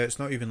well. Yeah, it's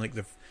not even like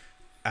they've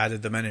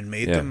added them in and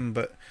made them,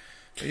 but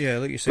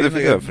like you said,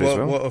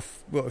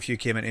 what if you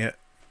came into it?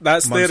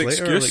 That's their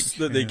excuse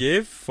that they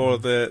gave for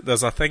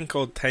there's a thing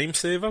called time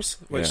savers,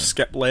 which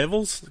skip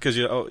levels, because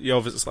you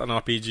obviously, it's like an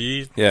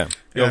RPG. Yeah,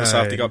 you obviously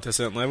have to go up to a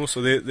certain level,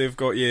 so they've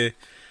got you.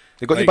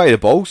 They got you by the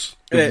balls.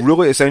 They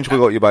really essentially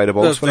got you by the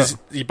balls.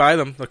 You buy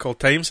them. They're called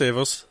time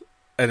savers,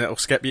 and it'll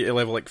skip you to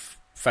level like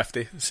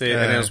 50. And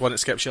then there's one that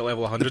skips you at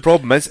level 100. The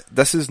problem is,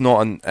 this is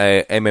not an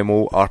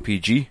MMO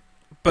RPG.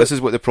 But this is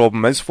what the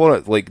problem is for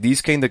it. Like,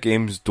 these kind of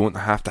games don't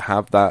have to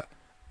have that.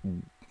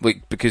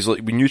 Like, because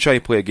like when you try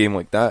to play a game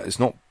like that, it's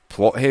not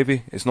plot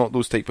heavy. It's not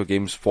those type of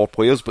games for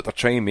players, but they're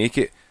trying to make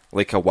it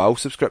like a WoW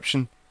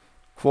subscription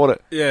for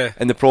it. Yeah.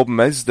 And the problem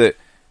is that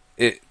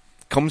it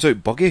comes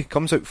out buggy,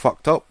 comes out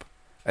fucked up.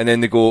 And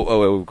then they go, oh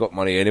well, we've got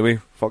money anyway,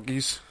 fuck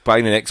yous,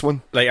 buying the next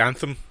one. Like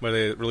Anthem, where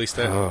they released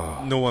it.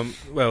 No one,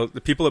 well,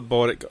 the people that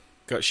bought it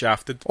got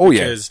shafted.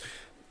 Because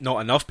not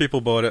enough people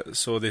bought it,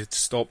 so they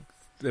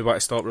want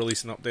to stop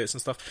releasing updates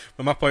and stuff.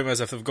 But my point was,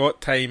 if they've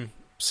got time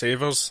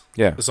savers,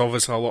 there's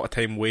obviously a lot of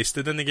time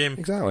wasted in the game.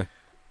 Exactly.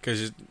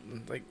 Because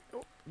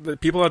the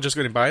people are just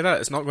going to buy that.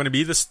 It's not going to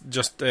be this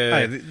just...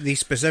 they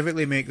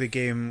specifically make the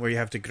game where you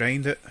have to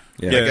grind it.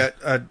 Yeah.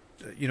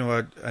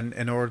 Like an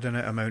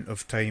inordinate amount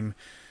of time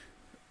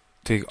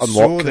to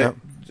unlock that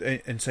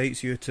it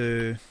incites you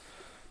to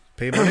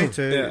pay money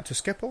to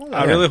skip all that.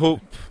 I really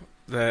hope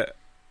that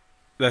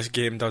this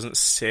game doesn't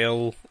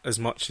sell as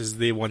much as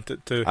they want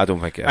it to. I don't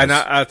think it is. And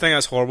I think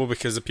that's horrible,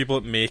 because the people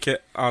that make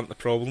it aren't the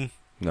problem.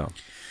 No.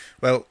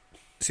 Well,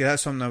 see,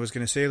 that's something I was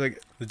going to say. Like,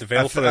 the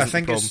developer I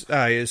think it's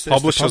the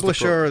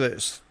publisher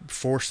that's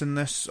forcing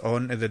this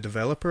onto the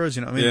developers.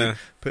 You know what I mean? Yeah. Like,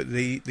 put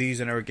these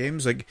in our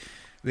games. Like,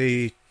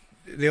 they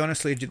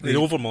honestly they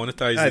over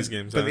monetize these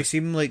games, but they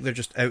seem like they're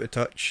just out of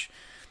touch.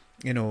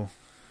 You know,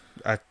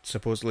 I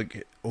suppose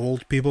like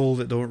old people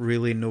that don't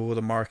really know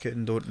the market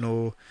and don't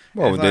know.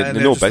 Well, they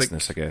know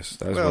business, I guess.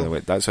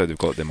 That's how they've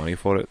got the money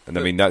for it, and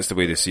I mean that's the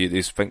way they see it.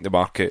 They think the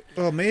market.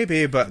 Well,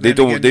 maybe, but they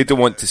don't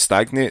want to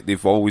stagnate.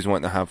 They've always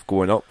want to have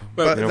going up.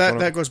 But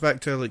that goes back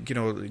to like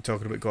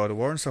talking about God of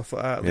War and stuff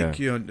like that.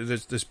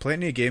 Like there's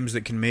plenty of games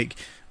that can make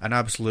an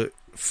absolute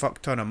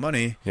fuck ton of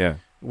money. Yeah.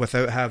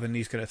 without having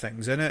these kind of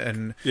things in it.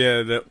 And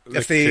the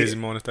if they, crazy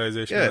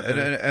monetization.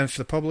 And if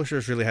the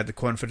publishers really had the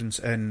confidence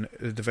in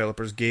the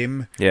developer's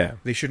game,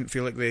 they shouldn't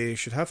feel like they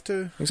should have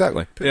to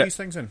put these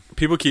things in.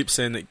 People keep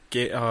saying that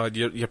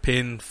you're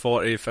paying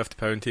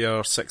 £40-50 here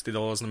or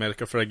 $60 in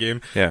America for a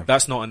game.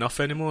 That's not enough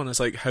anymore. And it's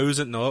like, how is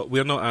it not?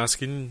 We're not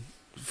asking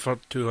for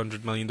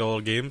 $200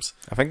 million games.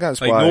 I think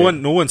that's like why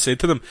no one said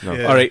to them, all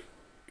right,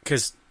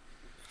 because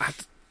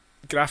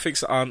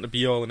graphics aren't the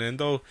be all and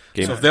end all.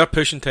 So if they're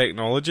pushing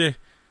technology,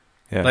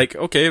 like,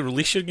 okay,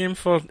 release your game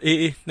for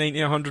 £80,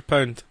 £90,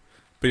 £100,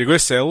 but you're going to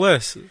sell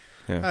this.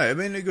 I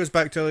mean, it goes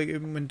back to like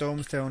when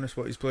Dom's telling us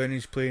what he's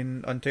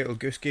playing Untitled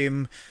Goose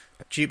Game,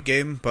 cheap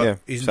game, but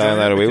he's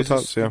enjoying it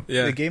because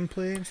the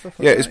gameplay and stuff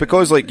like that. It's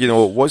because, like,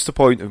 what's the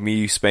point of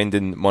me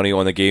spending money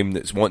on a game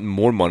that's wanting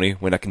more money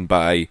when I can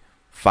buy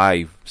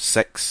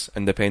 5-6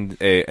 independent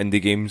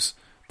indie games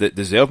that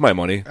deserve my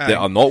money, that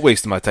are not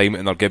wasting my time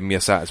and are giving me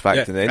a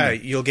satisfaction at the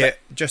end. You'll get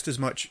just as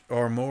much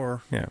or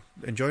more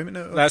enjoyment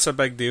out of it. That's a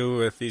big deal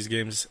with these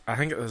games. I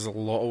think there's a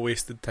lot of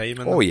wasted time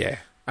in them.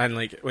 And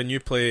like when you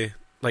play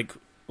like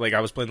I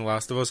was playing The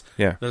Last of Us,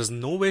 there's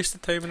no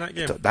wasted time in that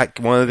game. That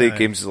one of the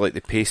games is like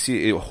the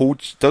pacey,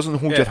 it doesn't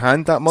hold your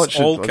hand that much. It's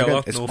all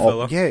killer, no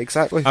filler. Yeah,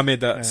 exactly. I made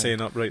that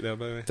saying up right there,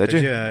 by the way. Did you?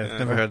 Yeah, I've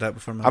never heard that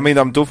before. I mean,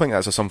 I don't think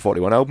that's a Sum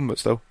 41 album, but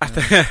still. I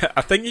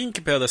think you can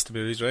compare this to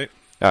movies, right?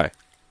 Aye.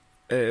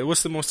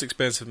 What's the most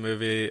expensive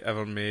movie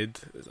ever made?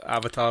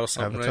 Avatar or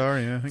something, Avatar,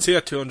 right? I think. Say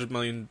a $200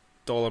 million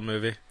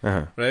movie,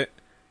 right?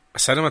 A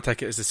cinema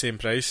ticket is the same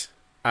price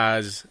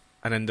as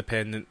an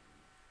independent,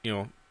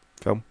 film,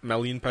 £1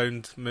 million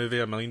movie,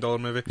 $1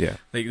 million movie. Yeah,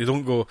 like they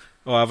don't go,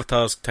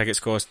 Avatar's tickets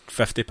cost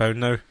 £50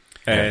 now,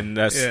 and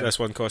this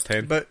one cost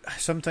 $10. But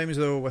sometimes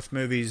though, with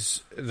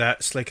movies,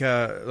 that's like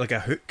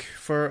a hook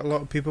for a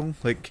lot of people.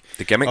 Like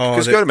the gimmick,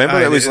 because you got to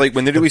remember, it was like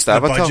when they released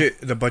Avatar,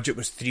 the budget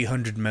was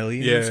 $300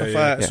 million and stuff like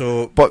that.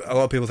 So, but a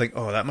lot of people think,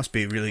 that must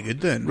be really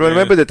good then.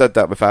 Remember they did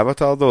that with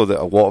Avatar though,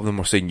 that a lot of them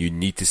were saying you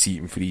need to see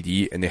it in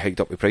 3D, and they hiked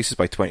up the prices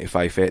by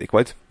 25-30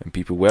 quid, and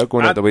people were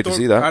going out their way to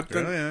see that.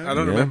 I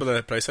don't remember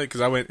the price hike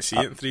because I went to see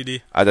it in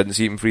 3D. I didn't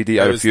see it in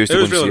 3D. I refused to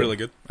go and see it. It was really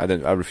good.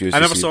 I refused. I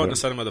to never see saw it in the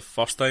cinema the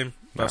first time.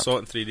 But I saw it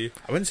in 3D.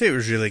 I wouldn't say it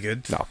was really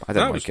good. No, I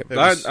didn't like it.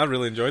 I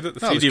really enjoyed it.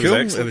 The 3D was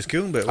excellent. It was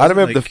cool, but I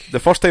remember the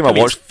first time I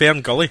watched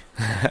Fern Gully.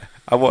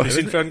 Have you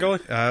seen Fern Gully?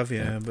 I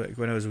have, but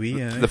when I was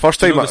wee, the first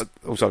time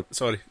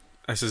sorry,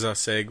 this is a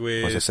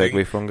segue. What's a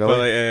segue from Gully?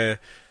 But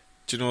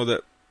do you know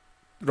that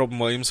Robin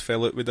Williams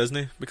fell out with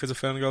Disney because of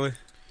Fern Gully?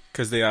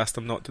 Because they asked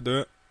him not to do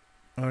it.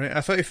 Alright,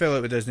 I thought he fell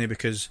out with Disney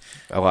because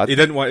Aladdin. He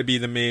didn't want to be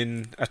the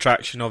main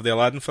attraction of the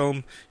Aladdin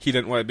film. He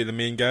didn't want to be the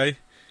main guy,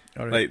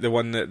 like the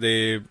one that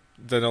they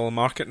did all the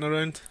marketing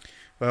around.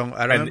 Well,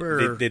 I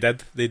remember they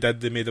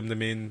made him the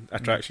main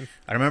attraction.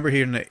 I remember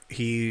hearing that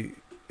he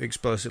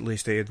explicitly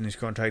stated in his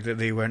contract that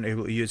they weren't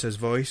able to use his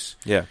voice.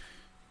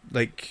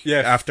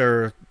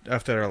 After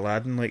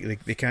Aladdin,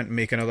 like they can't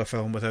make another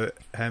film without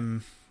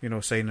him,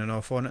 signing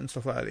off on it and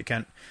stuff like that. They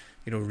can't,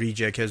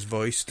 rejig his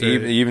voice. He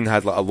even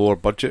had like a lower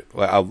budget,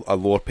 like a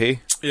lower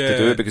pay to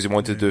do it because he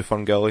wanted to do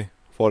Fern Gully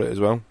for it as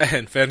well.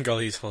 And Fern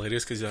Gully's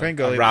hilarious because he's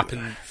a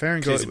rapping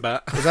crazy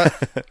bat.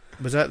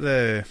 Was that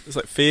the? It's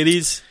like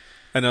fairies.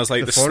 And I was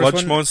like the sludge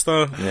one?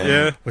 Monster.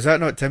 Yeah. Was that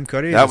not Tim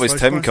Curry? That was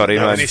Tim Curry,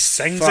 man. And he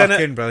sings in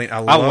it. Brilliant. I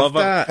love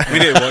that. We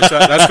need to watch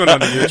that. That's going on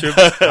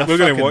YouTube. We're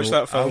going to watch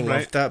that film,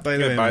 right? That, by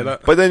the way. Buy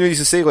that. But then we used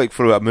to say, like,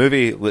 for a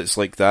movie that's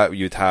like that,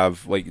 you'd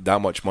have like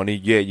that much money.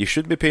 Yeah, you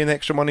should be paying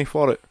extra money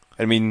for it.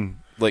 I mean,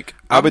 like,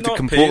 I would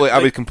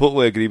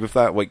completely agree with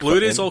that. Like,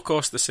 Blu-rays all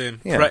cost the same,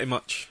 pretty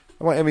much.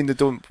 I mean, they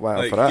don't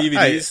like for that.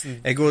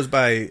 DVDs it goes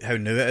by how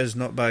new it is,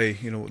 not by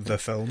the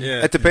film.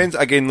 Yeah. It depends.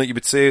 Again, like you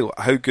would say,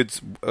 how good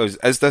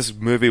is this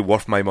movie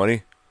worth my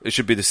money? It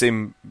should be the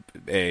same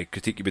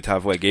critique you would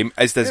have with a game.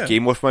 Is this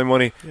game worth my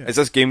money? Yeah. Is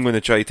this game going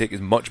to try to take as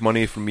much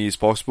money from me as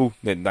possible?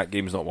 Then that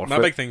game's not worth it. My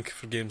big thing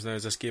for games now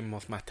is this game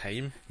worth my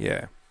time.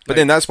 Yeah. But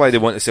then that's why they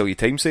want to sell you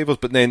time savers.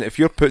 But then if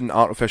you're putting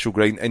artificial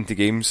grind into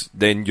games,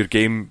 then your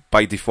game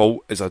by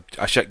default is a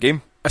shit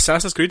game.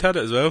 Assassin's Creed had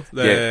it as well.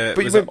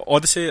 But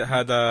Odyssey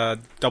had a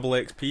double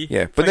XP.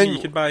 Yeah, but then you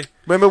could buy.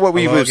 Remember what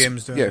we was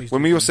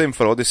when we were saying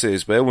for Odyssey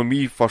as well. When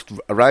we first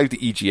arrived at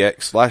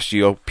EGX last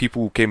year,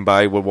 people came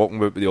by, were walking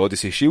about with the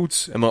Odyssey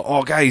shields, and we're like,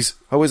 "Oh, guys,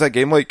 how was that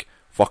game like?"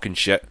 Fucking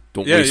shit!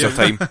 Don't waste your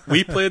time.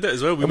 We played it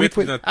as well.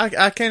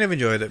 I kind of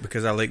enjoyed it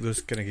because I like those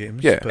kind of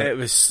games. Yeah, it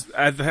was.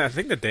 I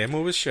think the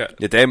demo was shit.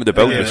 The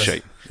build was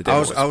shit. I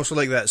also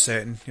like that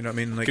setting. You know what I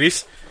mean? Like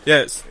Greece.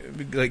 Yeah, it's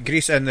like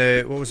Greece and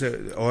the what was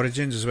it?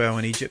 Origins as well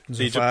in Egypt and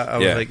stuff like that. I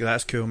was like,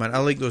 that's cool, man. I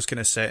like those kind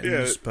of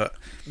settings, but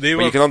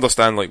you can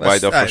understand like why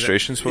their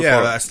frustrations were.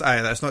 Yeah,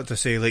 that's not to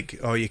say like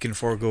you can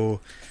forego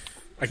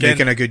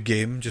making a good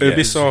game. Just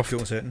Ubisoft.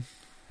 Cool setting.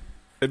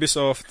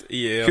 Ubisoft,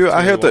 EA.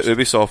 I heard that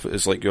Ubisoft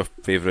is like your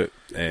favourite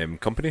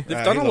company.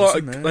 They've done a lot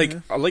of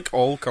I like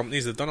all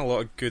companies. They've done a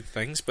lot of good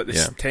things, but they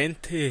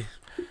tend to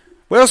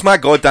Where's my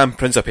goddamn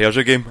Prince of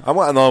Persia game? I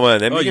want another one of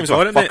them. Oh, The you games got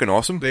are it, mate. fucking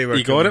awesome.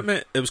 You got it,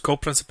 mate. It was called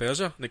Prince of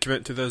Persia, and it came out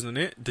in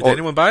 2008. Did Oh,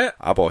 anyone buy it?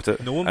 I bought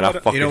it. No one and bought I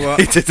it. fucking You know what?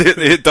 hated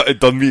it. It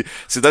done me.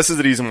 So this is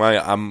the reason why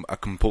I'm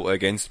completely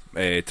against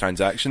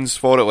transactions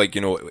for it. Like,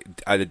 you know,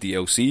 added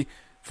DLC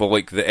for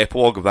like the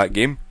epilogue of that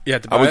game. You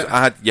had to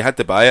buy it. You had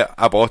to buy it.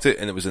 I bought it,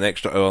 and it was an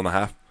extra hour and a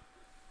half,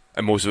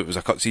 and most of it was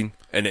a cutscene,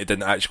 and it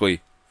didn't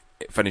actually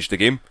finish the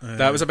game.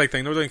 That was a big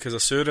thing they were doing, because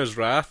Asura's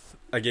Wrath,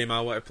 a game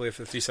I want to play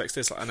for the 360,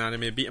 it's like an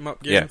anime beat 'em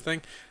up game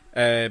thing.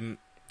 The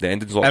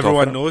ending's locked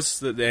Everyone off. knows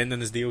that the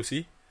ending is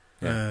DLC.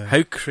 Yeah.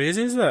 How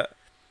crazy is that?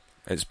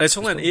 It's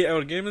only an bullshit.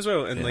 8-hour game as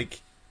well, and Yeah.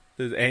 like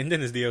the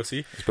ending is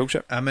DLC. It's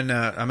bullshit. I'm in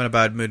a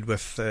bad mood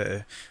with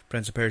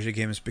Prince of Persia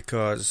games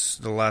because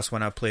the last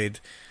one I played,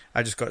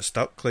 I just got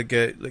stuck. Like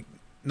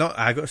not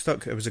I got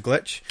stuck. It was a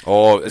glitch.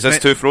 Oh, is this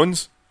Mate, Two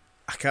Thrones?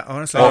 I can't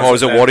honestly. Or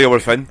is it Warrior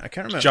Within? I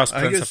can't remember. Just I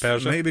think Prince of it's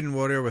Persia. maybe in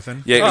Warrior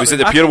Within. Yeah, Oh, was it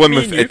the I pure think one me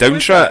with and a you played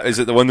downshot? that. Is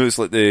it the one that was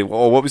like the...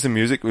 Oh, what was the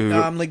music?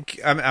 No,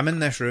 I'm in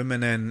this room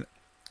and then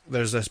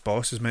there's this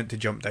boss who's meant to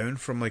jump down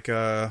from like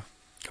a.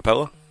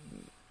 Capella?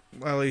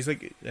 Well, he's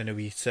like in a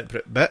wee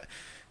separate bit,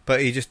 but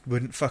he just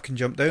wouldn't fucking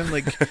jump down.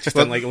 Like Just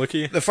well, didn't like look at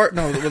you. the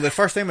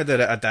first time I did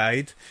it, I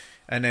died,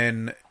 and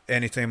then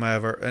anytime I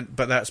ever,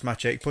 but that's my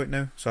checkpoint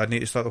now, so I'd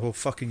need to start the whole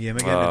fucking game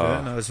again to do it.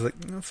 And I was like,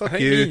 oh, fuck I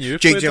think me and you, you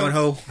Jake played that.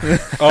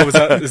 Gyllenhaal. Oh,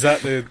 is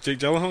that the Jake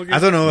Gyllenhaal game? I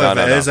don't know No, if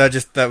no, it no.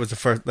 is. That was the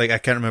first. Like I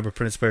can't remember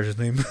Prince Persia's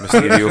name.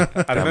 Mysterio.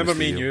 I remember Damn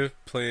me and Mysterio. you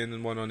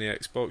playing one on the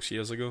Xbox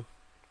years ago.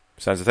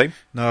 Sands of Time?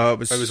 No, it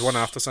was. It was one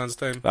after Sands of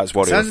Time. That's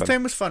Warrior Sands of Within.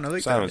 Time was fun. I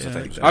like Sands that. of Yeah,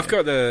 I Time. liked that. I've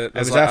got the. It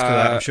there's was like after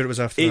that. a I'm sure it was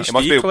after that. HD It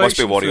must be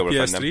collection Warrior for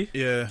Within then. PS3.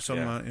 Yeah,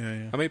 something Yeah. like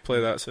yeah. I might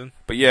play that soon.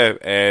 But yeah,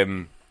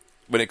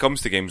 when it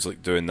comes to games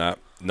like doing that,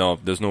 no,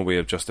 there's no way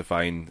of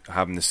justifying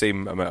having the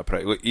same amount of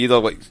price. Like, either,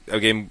 like,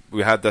 again,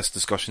 we had this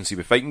discussion, see,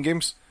 with fighting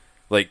games.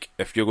 Like,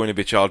 if you're going to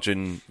be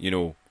charging, you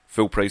know,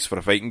 full price for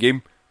a fighting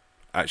game,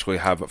 actually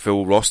have a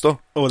full roster.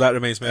 Oh, that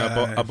reminds me.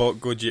 I bought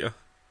Gogeta.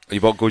 You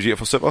bought Gogeta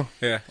for Super?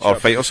 Yeah. Or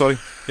Fighter, sorry.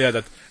 Yeah, I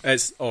did.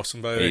 It's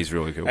awesome, by the way. He's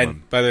really cool, And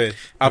man. by the way,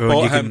 I Everyone,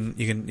 bought him.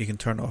 You can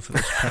turn off at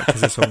this part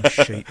because it's all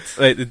shit.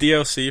 Like, the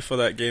DLC for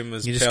that game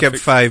was You just perfect.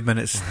 skip 5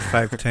 minutes,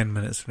 5 to 10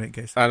 minutes, right,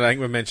 guys? And I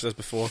think we mentioned this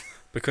before,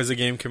 because the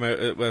game came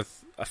out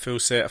with a full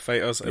set of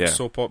fighters. It was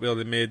so popular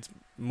they made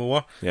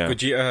more. Yeah.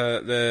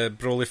 Gogeta, the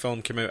Broly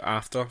film, came out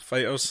after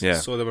Fighters, Yeah.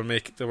 so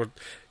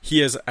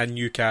he is a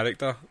new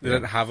character. They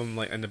didn't have him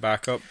like in the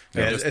backup.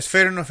 Yeah, They just- it's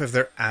fair enough if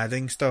they're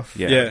adding stuff.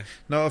 Yeah. yeah.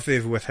 Not if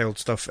they've withheld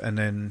stuff and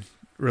then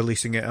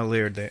releasing it at a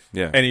later date.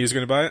 Yeah. And he was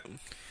going to buy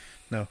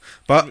it.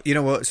 But you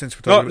know what? Since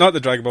we're Not talking not the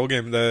Dragon Ball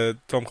game, the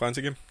Tom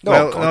Clancy game.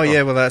 God,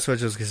 well, that's what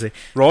I was going to say.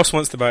 Ross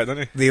wants to buy it,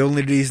 doesn't he? The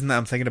only reason that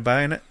I'm thinking of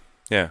buying it,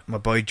 Yeah. my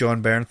boy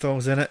John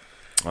Bernthal's in it,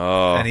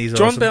 Oh. and he's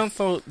John awesome.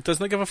 Bernthal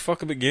doesn't give a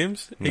fuck about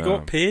games. He No.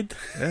 got paid.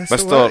 Yeah,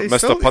 so what? He's Mr.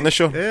 still-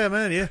 Punisher? Yeah,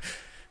 man,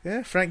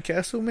 yeah. Frank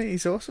Castle, mate,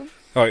 he's awesome.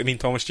 Oh, you mean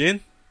Thomas Jane?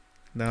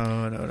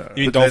 No.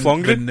 You mean But Dolph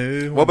then the Lundgren?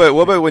 new What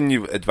one- about when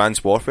you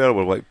Advanced Warfare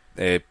were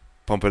like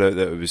pumping out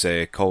that it was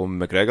Colin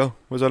McGregor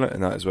was on it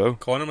and that as well?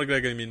 Conor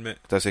McGregor, you mean, mate?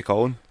 Did I say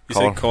Colin? You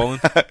said Colin.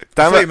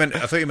 Damn it!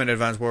 I thought you meant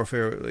Advanced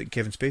Warfare. Like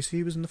Kevin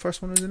Spacey was in the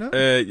first one, wasn't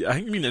it? I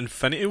think you mean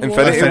Infinity War.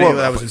 Infinity War, War.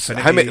 that was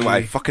Infinity. How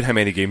many? How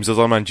many games is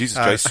there, man? Jesus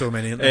Christ! So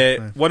many. Isn't there?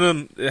 One of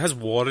them, it has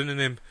war in the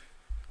name.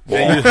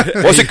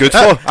 What's it good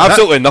for?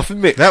 Absolutely nothing,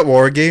 mate. That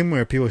war game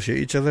where people shoot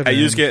each other. Are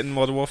you getting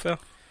Modern Warfare?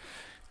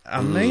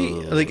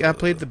 I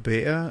played the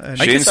beta. And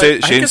Shane I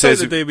think it's out says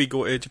the day we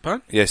go to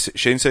Japan. Yes,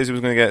 Shane says he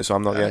was going to get it, so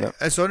I'm not getting it.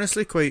 It's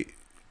honestly quite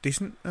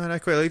decent, and I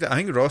quite liked it. I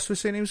think Ross was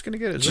saying he was going to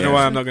get it. Do you know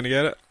why I'm not going to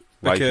get it?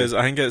 Why? Because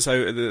I think it's out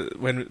at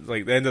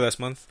the end of this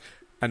month,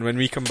 and when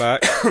we come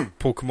back,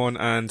 Pokemon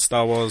and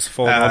Star Wars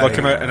Fallen Order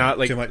come out,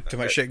 and too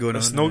much shit going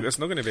on. it's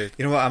not going to be.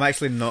 You know what? I'm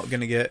actually not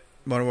going to get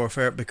Modern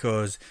Warfare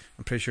because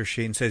I'm pretty sure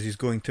Shane says he's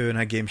going to, and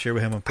I game share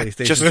with him on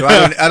PlayStation. So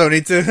I don't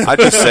need to. I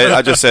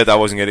just said I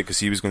wasn't getting it because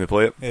he was going to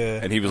play it, Yeah.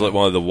 and he was like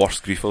one of the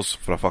worst griefers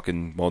for a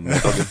fucking modern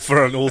warfare game.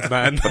 For an old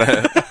man.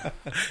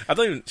 I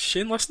don't even.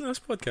 Shane listen to this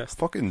podcast.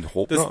 Fucking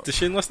hope Does not.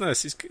 Shane listen to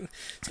this? He's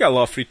got a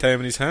lot of free time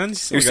in his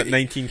hands. He's only got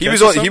 19 He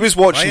kids. was he was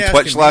watching Why are you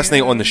Twitch asking last me?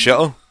 night on the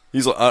shitter.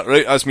 He's like,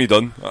 right, that's me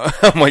done.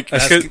 I'm like,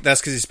 That's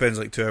because he spends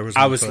like 2 hours.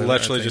 I on was the toilet,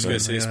 literally I just think. going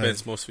to say he Yeah.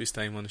 spends most of his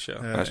time on the show.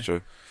 Yeah. that's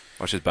true.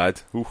 Which is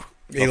bad. Ooh.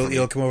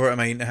 He'll come over to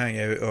mine to hang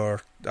out,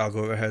 or I'll go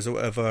over to his or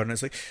whatever, and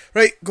it's like,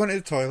 right, going to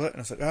the toilet, and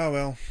it's like, oh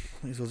well,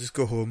 might as well just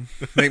go home,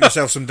 make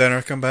myself some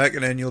dinner, come back,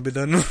 and then you'll be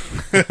done.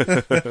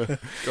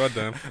 God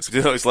damn. Do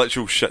you know it's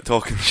literal shit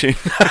talking, Shane?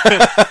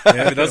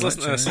 If he does pretty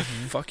listen to much, this, yeah.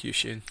 fuck you,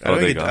 Shane. I don't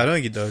there you think go. I don't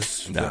think he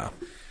does. Nah.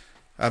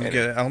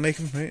 I'll make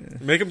him.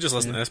 Right? Make him just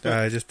listen to this.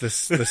 But Just this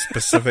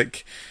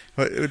specific.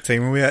 What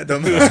time are we at?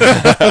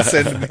 I'll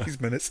send him these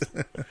minutes.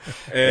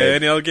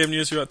 any other game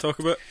news you want to talk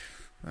about?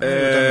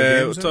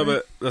 We'll We'll talk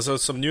about.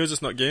 There's some news.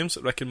 It's not games.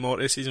 Rick and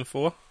Morty season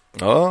 4.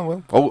 Oh,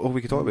 well. Oh, we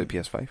could talk about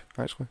PS5,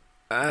 actually.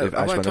 I They've want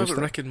actually to talk announced about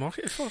it. Rick and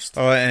Morty first.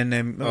 Oh,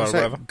 and what's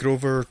whatever. that?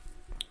 Grover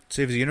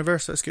Saves the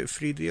Universe. That's got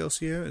free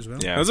DLC out as well.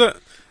 Yeah. Is it?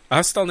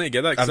 I still need to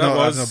get that because I've that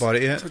not was bought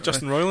it yet. was it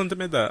Justin Roiland that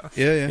made that.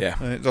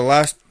 Yeah. The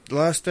last The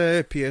last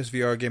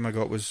PSVR game I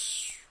got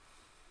was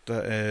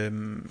the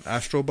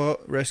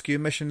Astrobot rescue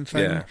mission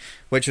thing,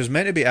 which was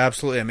meant to be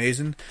absolutely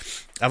amazing.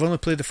 I've only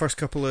played the first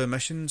couple of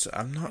missions.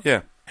 I'm not.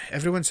 Yeah.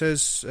 Everyone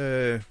says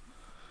this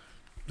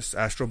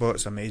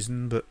Astrobot's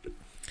amazing, but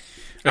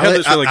I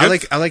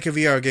like a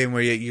VR game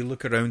where you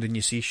look around and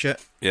you see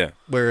shit. Yeah.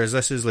 Whereas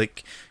this is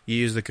like you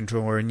use the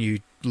controller and you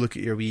look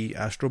at your wee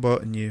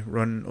Astrobot and you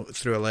run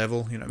through a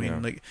level. You know what I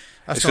mean? Like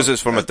it's because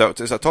it's from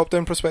it's a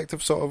top-down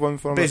perspective sort of one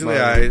form. Basically,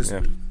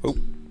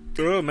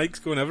 Oh, Mike's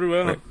going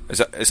everywhere. Right.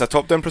 It's a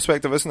top-down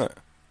perspective, isn't it?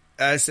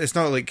 It's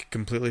not like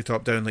completely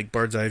top-down, like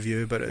bird's eye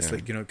view, but it's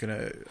like, you know, kind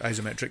of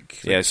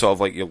isometric. Yeah, it's sort of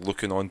like you're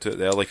looking onto it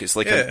there, like it's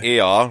like an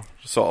AR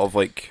sort of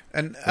like.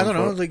 And I don't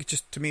know, like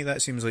just to me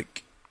that seems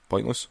like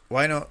pointless.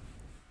 Why not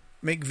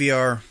make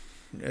VR?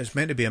 It's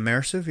meant to be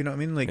immersive, you know what I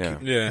mean? Like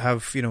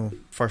have, you know,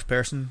 first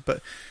person,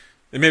 but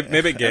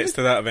maybe it gets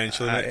to that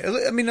eventually.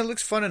 I mean, it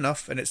looks fun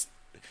enough, and it's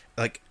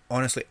like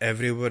honestly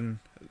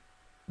everyone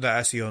that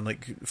I see on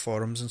like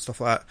forums and stuff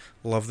like that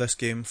love this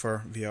game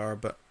for VR,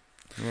 but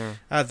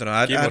I don't know.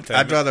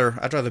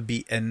 I'd rather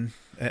be in.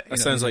 That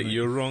sounds like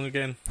you're wrong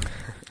again.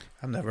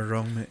 I'm never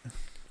wrong, mate.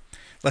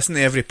 Listen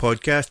to every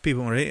podcast,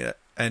 people, right?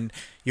 And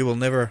you will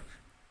never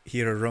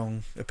hear a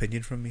wrong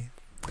opinion from me.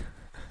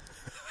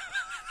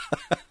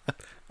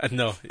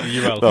 No,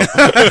 you will. No.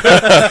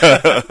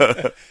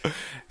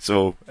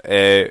 So,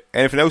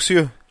 anything else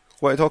you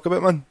want to talk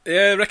about, man?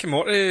 Yeah, Rick and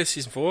Morty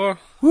season 4.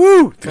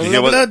 Woo! Did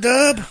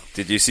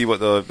you see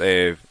what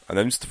they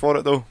announced for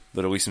it though?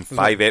 They're releasing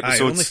 5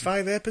 episodes. Only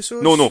 5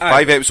 episodes? No,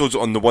 5 episodes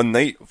on the one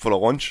night for a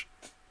launch.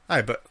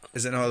 Aye, but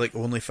is it not like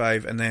only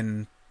 5 and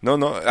then? No.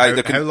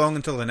 How long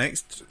until the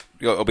next?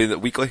 It'll be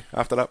weekly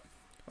after that.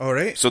 All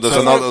right. So there's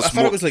another. I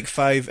thought it was like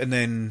 5 and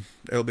then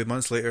it'll be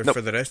months later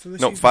for the rest of the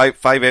season. No,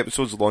 5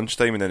 episodes launch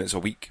time and then it's a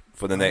week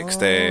for the next.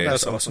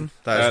 That's awesome.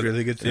 That is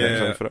really good.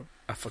 Yeah.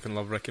 I fucking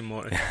love Rick and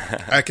Morty.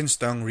 I can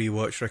still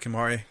rewatch Rick and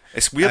Morty.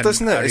 It's weird,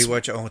 isn't it? I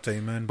rewatch it all the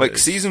time, man. Like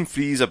season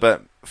 3 is a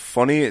bit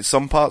funny at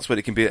some parts where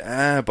it can be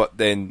but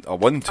then a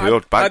 1, 2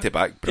 are back to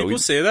back. Brilliant. People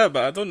say that,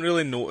 but I don't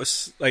really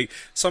notice. Like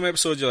some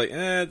episodes, you're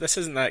like, this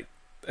isn't that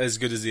as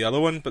good as the other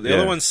one, but the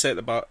other one's set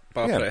the bar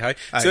pretty high.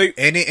 So like,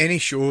 any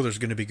show, there's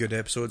going to be good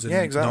episodes and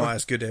exactly. not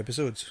as good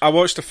episodes. I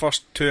watched the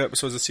first 2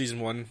 episodes of season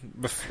 1.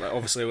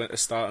 Obviously, I went to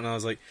start and I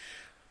was like,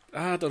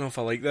 I don't know if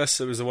I like this.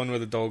 It was the one where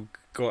the dog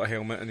got a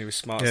helmet and he was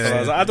smart. So I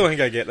was like, I don't think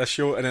I get this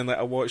show. And then like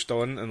I watched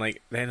on and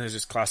like then there's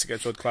just classic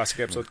episode.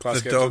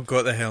 The dog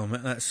got the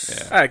helmet.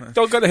 That's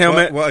dog got the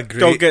helmet. What a great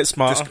dog gets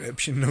smarter.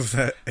 Description of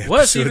that episode.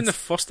 What's even the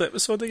first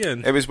episode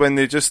again? It was when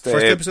they just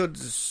first episode.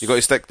 You got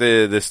to stick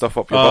the stuff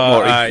up your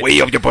butt, Morty.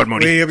 Way up your butt,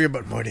 Morty. Way up your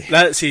butt, Morty.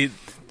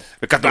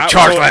 We've got no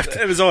charge left.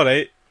 It was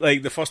alright.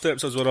 Like the first 2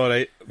 episodes were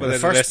alright, but then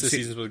the rest of the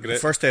seasons was great. The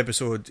first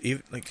episode,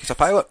 even like it's a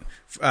pilot.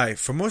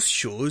 For most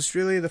shows,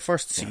 really, the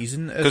first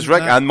season. Because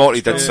Rick and Morty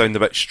did sound a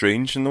bit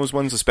strange in those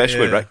ones,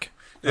 especially Rick.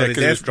 Yeah, they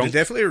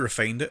definitely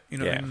refined it. You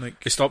know, what I mean?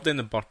 Like they stopped doing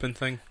the burping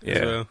thing.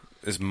 Yeah,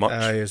 as much.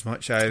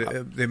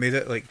 They made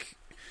it like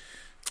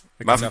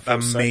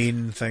a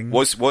main thing.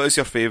 What is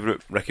your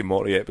favourite Rick and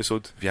Morty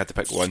episode? If you had to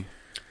pick one,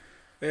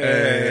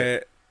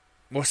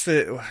 what's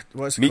it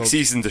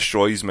Meeseeks and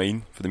Destroys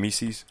mine for the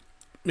Meeseeks.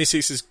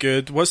 Meeseeks is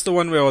good. What's the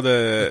one where all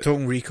the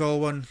Total Recall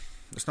one?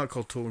 It's not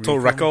called Total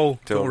Recall.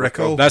 Total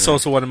Recall. That's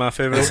also one of my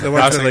favourites. The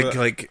one with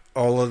like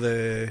all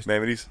the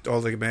memories.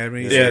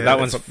 Yeah, that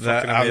one's fucking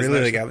amazing. I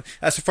really like that.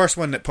 That's the first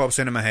one that pops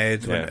into my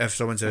head if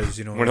someone says,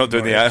 you know, we're not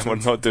doing the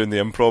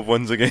improv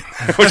ones again.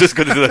 We're just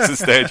going to do this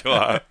instead.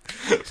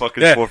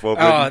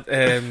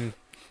 Fucking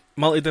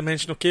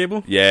Multi-dimensional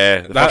cable.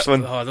 Yeah, the first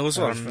one. Oh, those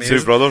are amazing.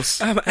 2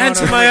 brothers. I have ants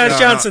in my eyes,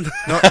 Johnson.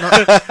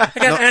 I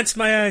got ants in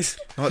my eyes.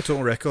 Not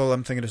Total Recall.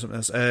 I'm thinking of something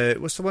else.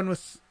 What's the one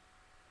with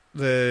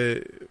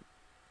the?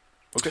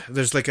 Okay.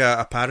 There's like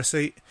a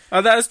parasite.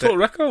 Oh, that is Total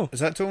Recall.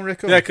 Is that Total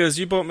Recall? Yeah, because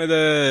you bought me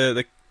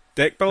the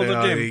deck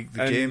builder game.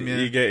 The game, yeah.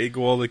 You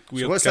go all the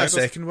weird. So what's characters.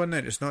 That second one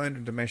then? It's not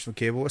interdimensional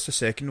cable. What's the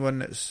second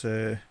one? It's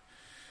they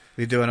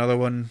do another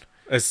one.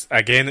 It's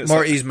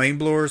Morty's Mind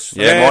Blowers.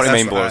 Yeah, Morty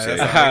Mind Blowers.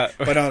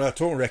 But no,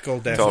 Total Recall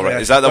definitely.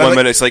 Is that the one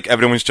where it's like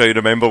everyone's trying to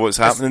remember what's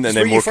happening and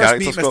then more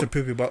characters meet Mr.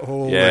 Poopy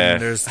Butthole. Yeah,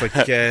 and there's like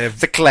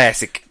it's a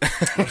classic.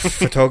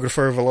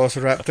 Photographer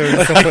Velociraptor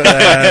and stuff like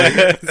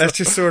that. That's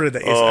just sort of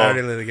I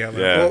really like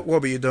that. Yeah. What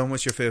about you, Dom?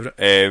 What's your favourite?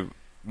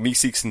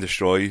 Meeseeks and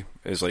Destroy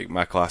is like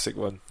my classic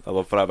one. I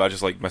love for that, but I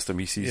just like Mr.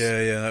 Meeseeks.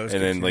 Yeah, that was.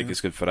 And good then like it's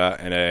good for that,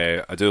 and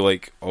I do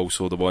like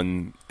also the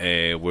one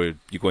where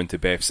you go into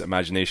Beth's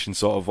imagination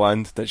sort of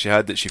land that she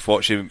had that she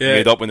thought she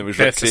made up when it was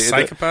Rick created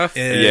psychopath.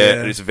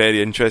 Yeah, it's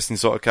very interesting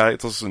sort of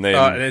characters, and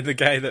then the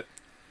guy that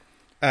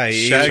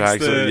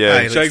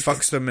shags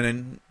fucks them and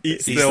then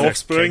eats the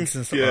offspring.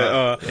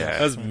 Yeah,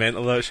 that's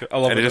mental. That shit. I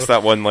love it. And just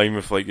that one line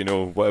with like, you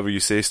know, whatever you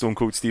say, Stone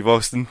Cold Steve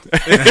Austin.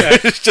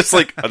 It's just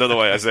like, I don't know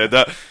why I said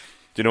that.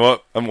 do you know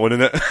what? I'm owning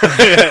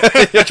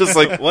it. You're just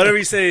like, what do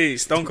we say?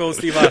 Stone Cold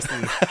Steve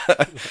Austin.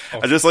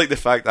 I just like the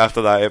fact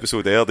after that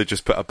episode there, they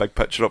just put a big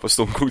picture up of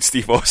Stone Cold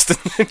Steve Austin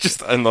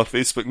just on their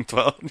Facebook and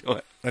Twitter.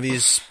 Like, have you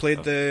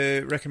played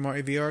the Rick and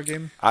Morty VR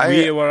game?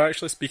 We were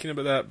actually speaking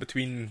about that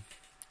between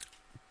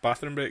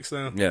bathroom breaks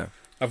there. Yeah.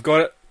 I've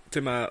got it to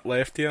my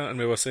left here, and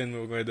we were saying we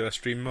were going to do a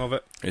stream of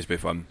it. It's be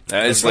fun.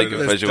 It's like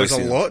there's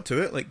a lot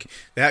to it. Like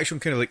the actual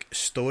kind of like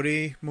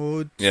story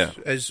mode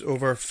is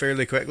over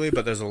fairly quickly,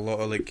 but there's a lot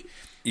of like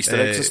Easter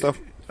eggs and stuff.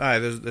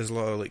 There's a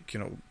lot of like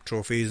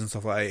trophies and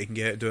stuff like that you can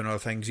get doing other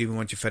things. Even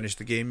once you finish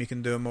the game, you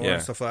can do more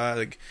and stuff like that.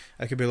 Like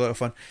that could be a lot of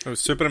fun. I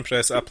was super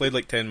impressed. I played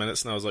like 10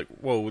 minutes and I was like,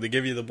 whoa, they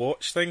give you the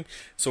watch thing,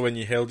 so when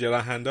you held your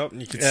hand up and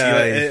you could see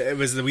it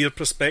was the weird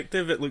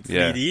perspective, it looked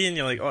 3D and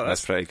you're like, oh,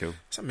 that's pretty cool.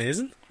 It's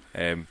amazing.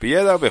 But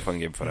yeah, that'll be a fun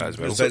game for that as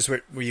well. There's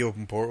bits where you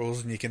open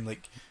portals and you can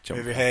like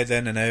move your head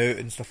in and out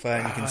and stuff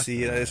like that. And you can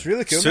see it's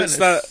really cool. Suits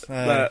that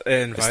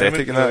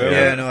environment. In that,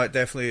 yeah, no, it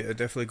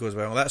definitely goes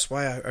well. That's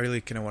why I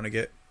really kind of want to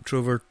get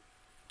Trover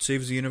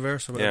Saves the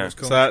Universe or whatever it's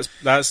called. So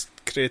that's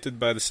created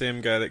by the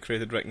same guy that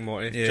created Rick and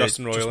Morty,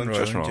 Justin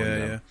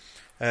Roiland.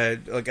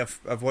 Like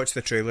I've watched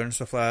the trailer and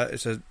stuff like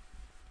that.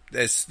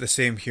 It's the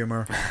same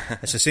humour.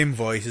 It's the same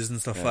voices and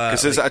stuff like that.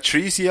 Because is it a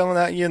tree's yelling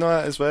at you and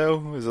that as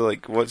well? Is it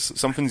like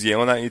something's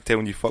yelling at you,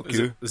 telling you fuck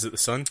you? Is it the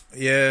sun?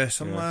 Yeah,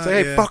 something like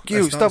that. Hey, fuck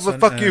you! Stop with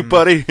fuck you,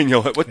 buddy! And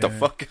you're like, what the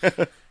fuck?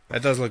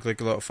 It does look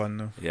like a lot of fun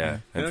though. Yeah,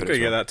 I'm gonna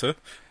get that too.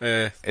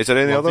 Is there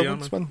any other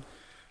ones, man?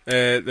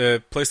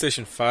 The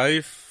PlayStation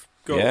 5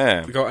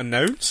 got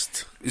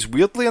announced. It's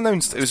weirdly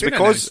announced. It was because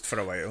announced for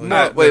a while.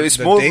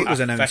 The date was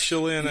announced.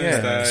 Officially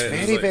announced. Yeah, it's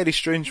very very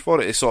strange for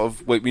it. It's sort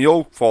of like we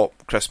all thought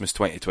Christmas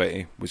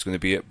 2020 was going to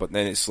be it, but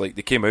then it's like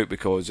they came out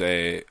because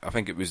I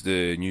think it was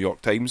the New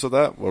York Times or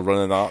that were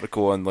running an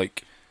article and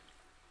like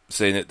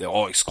saying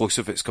that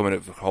exclusive, it's coming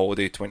out for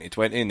holiday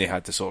 2020, and they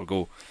had to sort of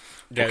go.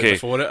 Okay,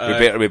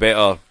 we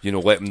better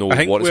let them know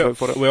what it's about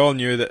for it. We all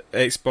knew that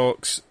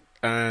Xbox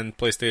and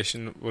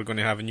PlayStation were going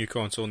to have a new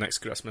console next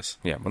Christmas.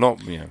 Yeah, we're not.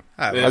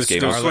 That's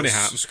going to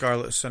happen.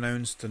 Scarlett's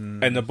announced,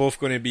 and they're both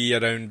going to be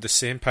around the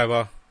same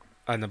power,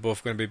 and they're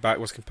both going to be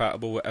backwards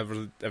compatible with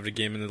every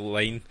game in the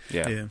line.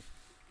 Yeah.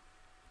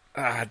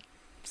 I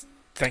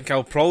think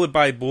I'll probably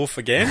buy both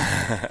again,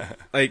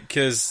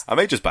 because I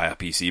might just buy a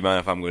PC, man.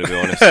 If I'm going to be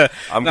honest,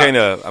 I'm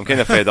kind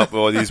of fed up with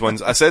all these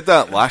ones. I said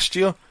that last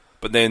year,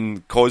 but then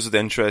because of the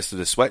interest of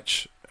the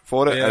Switch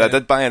for it, and I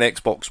did buy an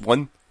Xbox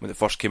One when it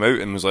first came out,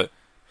 and was like,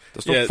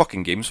 there's no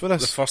fucking games for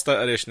this. The first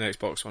iteration of the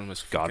Xbox One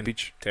was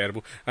garbage,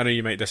 terrible. I know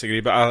you might disagree,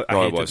 but I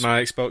hated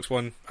my Xbox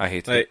One. I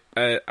hated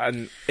it,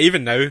 and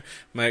even now,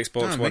 my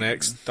Xbox One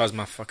X does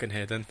my fucking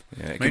head in.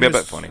 Yeah, it can be a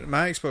bit funny.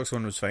 My Xbox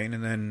One was fine,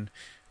 and then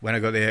when I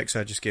got the X,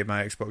 I just gave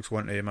my Xbox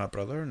One to my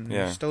brother, and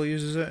he still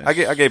uses it. I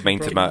gave mine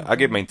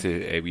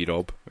to wee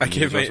Rob. I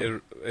gave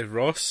mine to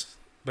Ross,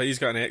 but he's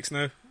got an X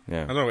now.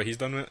 Yeah, I don't know what he's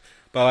done with it,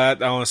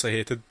 but I honestly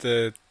hated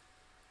the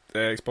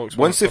Xbox One.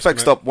 Once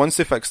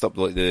they fixed up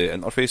like the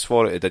interface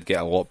for it, it did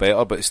get a lot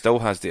better, but it still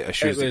has the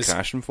issues of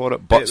crashing for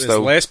it. But it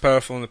still, was less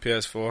powerful on the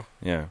PS4.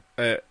 Yeah,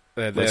 the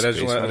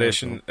original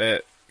iteration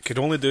could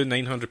only do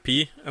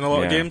 900p in a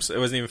lot of games. It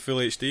wasn't even full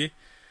HD.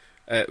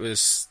 It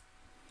was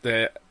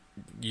the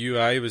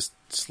UI was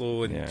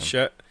slow and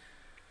shit,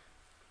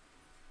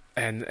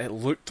 and it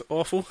looked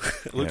awful.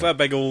 It looked like a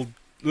big old.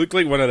 Looked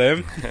like one of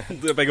them,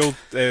 the big old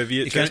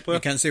VHS player.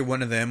 You can't say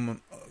one of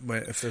them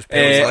if there's.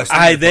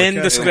 I then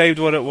described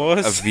what it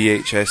was. A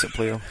VHS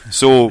player.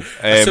 So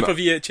a Super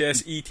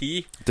VHS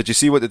ET. Did you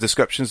see what the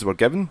descriptions were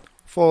given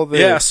for the?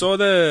 Yeah, I saw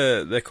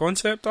the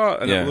concept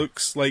art, and it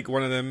looks like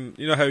one of them.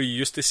 You know how you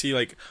used to see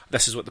like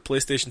this is what the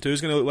PlayStation 2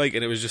 is going to look like,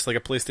 and it was just like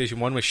a PlayStation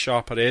 1 with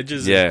sharper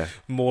edges, and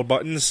more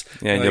buttons.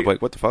 Yeah, and you're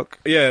like, what the fuck?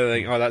 Yeah,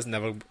 like that's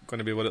never going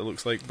to be what it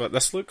looks like. But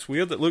this looks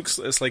weird.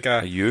 It's like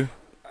a U.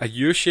 A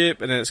U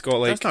shape, and it's got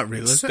like that's not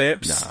real,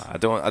 steps. Nah, I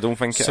don't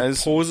think it is.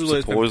 Supposedly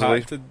it's been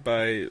patented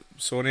by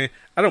Sony.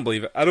 I don't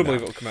believe it. I don't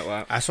believe it'll come out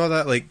like that. I saw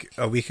that like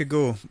a week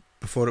ago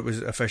before it was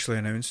officially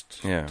announced.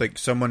 Yeah, like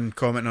someone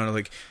commenting on it,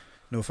 like,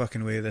 no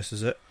fucking way, this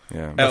is it.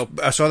 Yeah,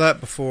 I saw that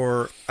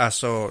before I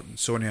saw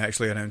Sony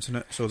actually announcing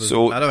it.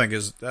 So I don't think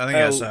it's. I think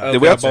it's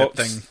a box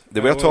thing.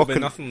 They were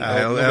talking.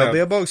 It'll be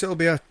a box. It'll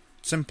be a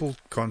simple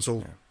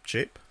console.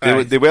 Shape.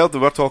 They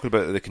were talking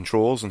about the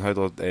controls and how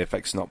they're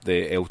fixing up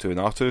the L2 and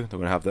R2. They're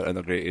going to have their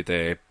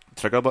integrated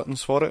trigger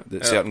buttons for it.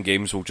 That certain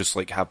games will just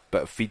like have a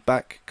bit of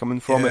feedback coming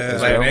from it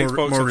as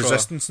well. More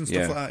resistance and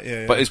stuff like that.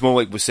 Yeah, but it's more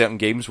like with certain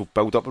games will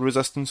build up a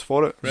resistance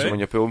for it. Right. So when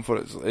you're pulling for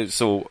it,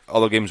 so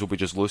other games will be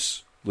just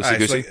loosey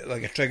goosey. It's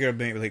like a trigger,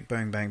 like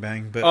bang bang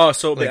bang. But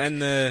so like, in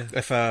the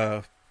if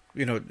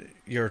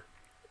you're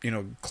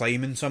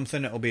climbing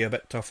something, it'll be a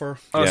bit tougher.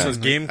 So it's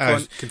game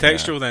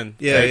contextual then.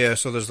 Yeah.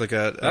 So there's like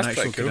an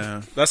actual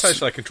cool. That's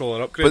actually a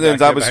controller upgrade. But then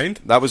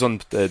that was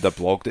on the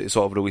blog that it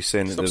sort of released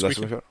saying that there's this.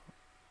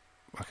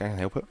 I can't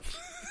help it.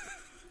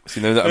 See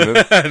now that I'm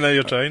moving. Now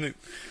you're trying it.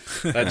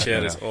 That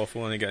chair is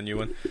awful, and I get a new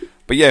one.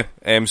 But yeah,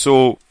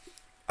 so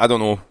I don't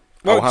know.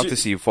 I'll have to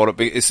see for it.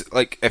 But it's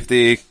like if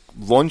they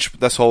launch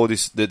this holiday,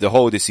 the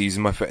holiday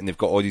season with it, and they've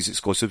got all these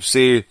exclusives.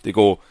 Say they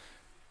go,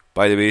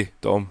 by the way,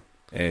 Dom,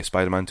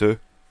 Spider-Man 2.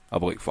 I'll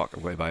be like, fuck,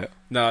 I'm going to buy it.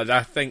 No,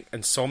 I think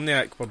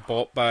Insomniac were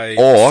bought by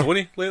Or-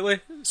 Sony lately.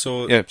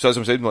 So Yeah, so that's what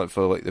I'm saying. Like,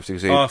 for like, if they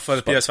say, for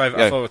the PS5,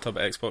 yeah. I thought we were talking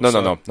about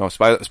Xbox.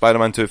 no,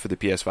 Spider-Man 2 for the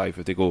PS5.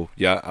 If they go,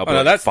 yeah, I'll be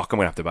like, fuck, I'm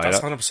going to have to buy That's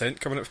that.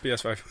 100% coming out for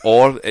PS5.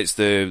 Or it's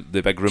the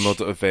big rumour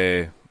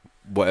of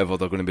whatever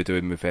they're going to be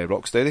doing with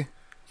Rocksteady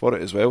for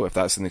it as well. If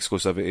that's an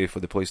exclusivity for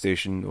the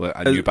PlayStation, like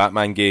a new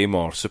Batman game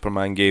or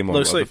Superman game, or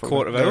Looks like whatever.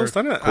 Court of Owls,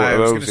 doesn't it? I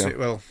was Owls, going to say,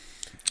 well,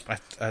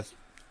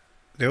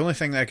 the only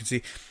thing that I could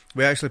see,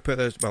 we actually put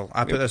this. Well,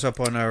 I put this up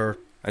on our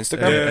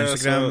Instagram.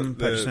 Instagram,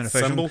 Patterson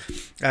Official. symbol.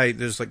 Aye,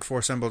 there's like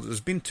 4 symbols. There's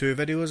been 2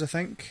 videos, I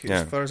think,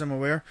 Yeah. as far as I'm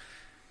aware.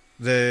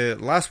 The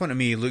last one to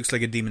me looks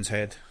like a demon's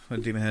head. The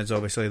demon head's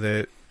obviously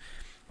the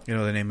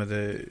name of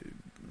the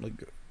like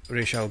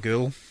Ra's al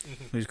Ghul,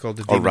 who's called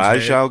the Or demon's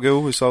Ra's head. al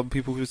Ghul, as some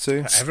people would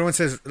say. Everyone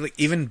says, like,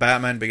 even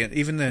Batman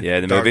even the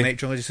the Dark movie. Knight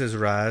trilogy says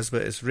Raz,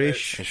 but it's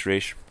Ra's. It's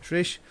Ra's. It's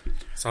Ra's.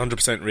 It's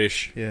 100%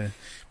 Raish. Yeah,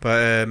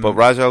 but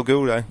Ra's al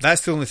Ghul, yeah.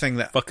 that's the only thing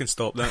that Fucking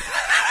stop that.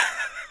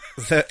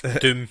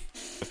 Doom.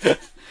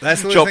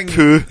 that's the only Chop thing.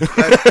 poo.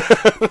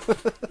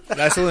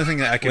 That's the only thing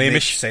that I can make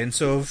Flemish.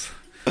 sense of.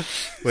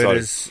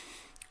 Whereas,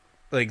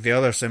 like the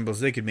other symbols,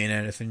 they could mean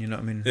anything. You know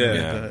what I mean?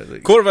 Yeah. But,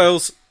 like, Court of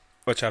Owls,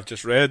 which I've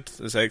just read,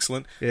 is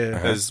excellent.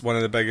 yeah. Is one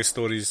of the biggest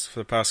stories for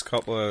the past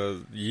couple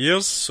of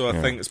years, so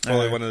I think it's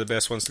probably one of the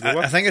best ones to go I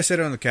with. think I said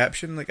it on the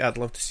caption. Like, I'd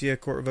love to see a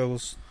Court of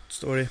Owls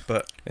story,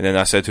 but And then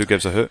I said, who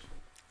gives a hoot?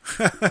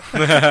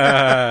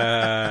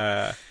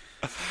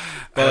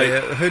 But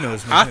like, who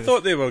knows? Man? I Who knows?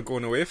 thought they were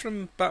going away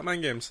from Batman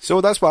games. So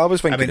that's what I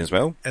was thinking I mean, as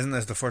well. Isn't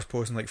this the first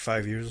post in like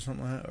 5 years or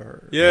something like that?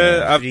 Or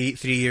Yeah, 3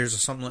 years or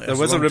something like that? There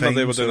was a rumour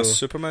they were doing a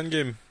Superman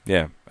game.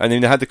 Yeah. And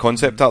then they had the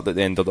concept art that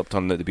they ended up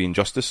turning out to be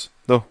Injustice,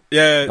 though.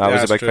 Yeah, That was a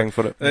that's big true. thing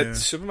for it. Yeah.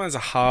 Superman's a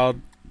hard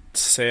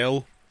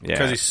sell Yeah.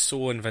 because he's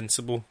so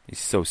invincible. He's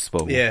so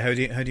spoiled. Yeah, how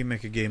do you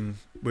make a game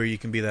where you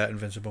can be that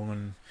invincible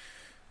and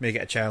make it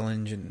a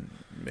challenge and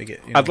make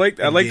it? I'd like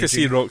to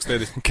see engaging?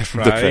 Rocksteady Give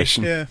him try.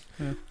 depression. Yeah,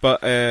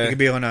 But you could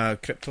be on a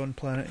Krypton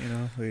planet, you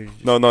know. Where you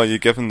just- No, you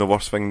give him the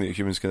worst thing that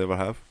humans can ever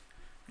have.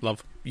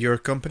 love. Your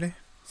company.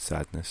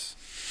 Sadness.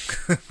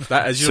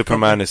 That is your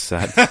Superman is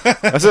sad.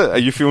 That's it. Are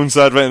you feeling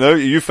sad right now? Are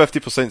you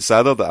 50%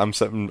 sadder that I'm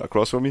sitting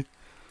across from you?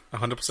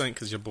 100%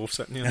 because you're both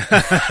sitting here.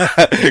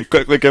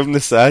 Quickly give him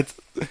the sad.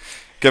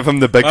 Give him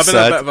the big I've been a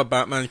bit sad. of a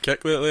Batman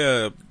kick lately.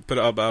 I put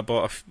it up. I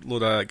bought a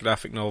load of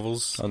graphic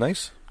novels Oh,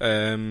 nice.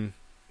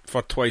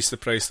 for twice the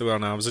price they were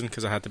on Amazon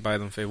because I had to buy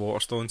them for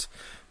Waterstones.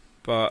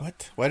 But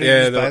What? Why did Yeah,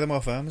 you just buy they're- them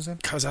off Amazon?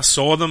 because I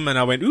saw them and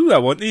I went, ooh, I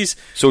want these.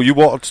 So you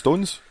watered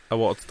stones? I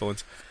wanted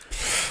stones.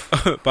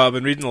 But I've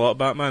been reading a lot of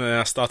Batman and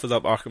I started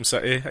up Arkham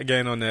City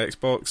again on the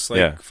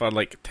Xbox for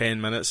like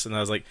 10 minutes and I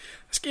was like,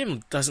 this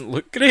game doesn't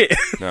look great.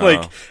 No.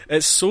 Like,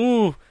 it's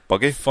so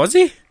Buggy?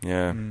 fuzzy.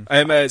 Yeah.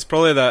 Mm. It's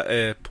probably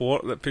that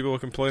port that people were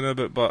complaining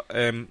about, but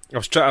I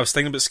was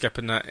thinking about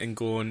skipping that and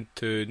going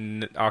to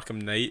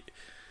Arkham Knight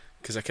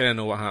because I kind of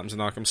know what happens in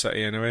Arkham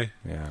City anyway.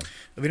 Yeah.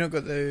 Have you not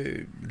got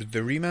the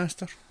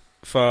remaster?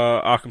 For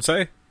Arkham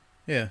City,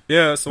 Yeah.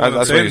 yeah, that's the one.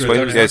 That's I'm what he's saying.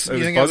 playing, It yes. was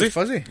You think fuzzy. it was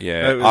fuzzy?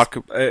 Yeah. It, was,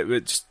 Arkham, it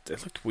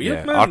looked weird,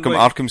 yeah. man.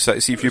 Arkham City,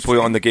 see if you play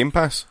it on the Game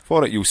Pass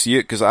for it, you'll see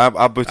it, because I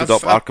booted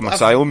up Arkham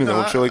Asylum and it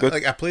looks really good.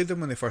 Like, I played them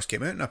when they first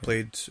came out, and I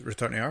played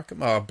Return to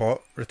Arkham. I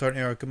bought Return to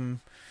Arkham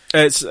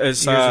It's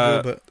years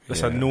ago, but it's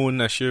Yeah. a known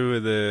issue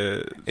with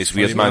the. It's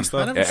weird, man.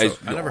 remaster. I never It saw- is-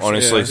 I never saw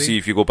honestly, it. see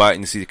if you go back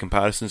and see the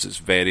comparisons, it's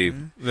very...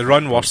 They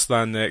run worse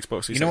than the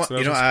Xbox 360 you know what?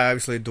 versions. I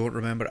actually don't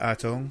remember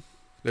at all.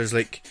 There's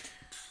like,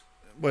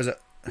 what is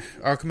it?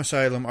 Arkham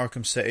Asylum,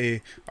 Arkham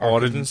City, Arkham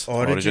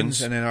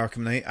Origins. and then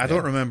Arkham Knight. I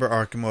don't remember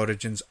Arkham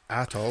Origins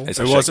at all. It's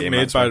It a shit wasn't game, made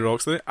that's by why.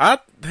 Rocksteady. I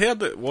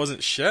heard it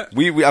wasn't shit.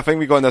 I think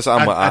we got in this. I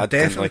didn't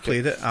definitely like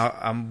played it.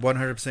 I'm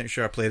 100%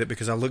 sure I played it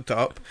because I looked it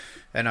up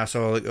and I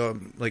saw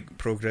like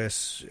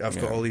progress. I've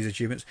got Yeah. all these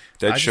achievements.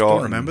 I Deadshot just don't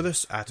and- remember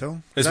this at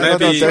all. It's Is that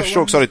maybe- the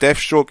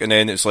Deathstroke, and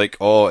then it's like,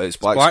 it's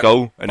Black Black-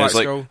 Skull, and Black it's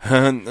like,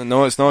 Skull.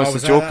 no, it's not, Oh, it's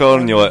was the that Joker, that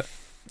and you're like,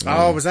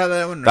 Oh, was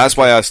that one? that's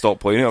why I stopped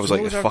playing it. I was So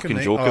like, what the was fucking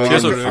Arkham Joker. Knight? again.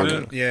 Cheers Oh, for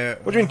ruining it. yeah.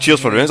 What do you mean, Cheers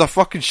for Ruins? It's a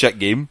fucking shit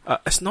game.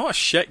 It's not a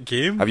shit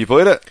game. Have you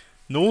played it?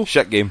 No.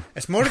 Shit game.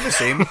 It's more of the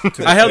same.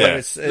 To I heard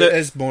it that- it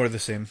is more of the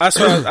same. That's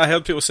what I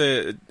heard people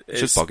say.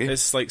 just buggy.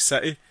 It's like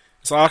City.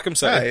 It's like Arkham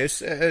City. Aye,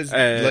 it is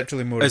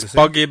literally more of It's the same.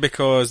 buggy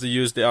because they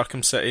used the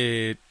Arkham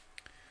City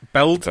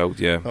build.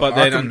 Yeah. But but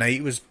then Arkham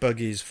Knight was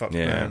buggy as fuck,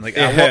 Yeah. man. Like,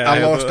 Yeah, I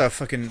yeah, lost but- a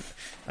fucking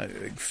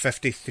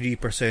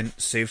 53%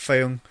 save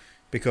file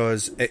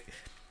because it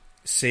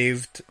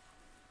saved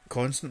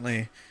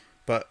constantly,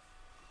 but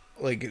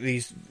like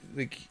these,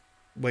 like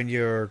when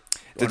you're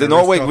Did on it a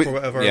not wait? rooftop or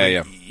whatever, Yeah,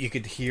 like, you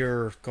could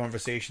hear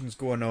conversations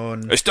going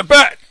on, It's the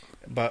bat.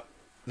 but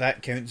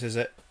that counts as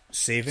it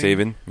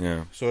Saving.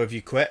 Yeah. So if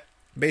you quit,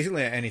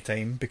 basically at any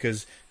time,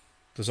 because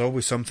there's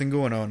always something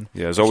going on.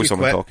 Yeah. There's always you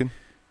someone quit, talking.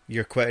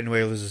 you're quitting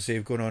while there's a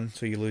save going on,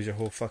 so you lose your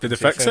whole fucking. Did they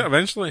save fix file. it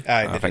eventually?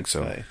 I think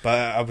so. But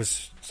I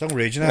was still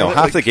raging. No,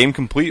 half the game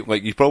complete.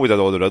 Like you probably did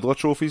all the Riddler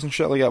trophies and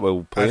shit like that while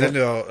I playing. didn't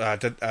know.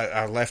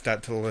 I left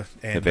that till the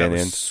end. very That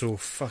was end. so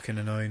fucking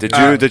annoying. Did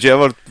you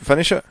ever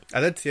finish it?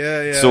 I did.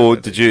 Yeah. So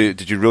did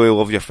you really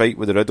love your fight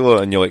with the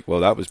Riddler? And you're like,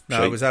 well, that was No,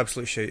 shite. it was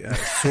absolute shit. It was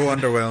so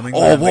underwhelming.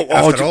 Oh, man.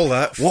 After all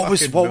that, what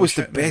was fucking the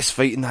bullshit, man. best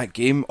fight in that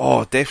game?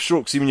 Oh,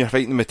 Deathstroke. See when you're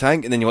fighting the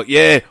tank, and then you're like,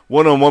 yeah,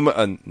 1-on-1,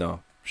 and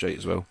no, shite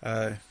as well.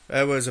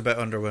 It was a bit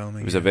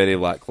underwhelming. It was a very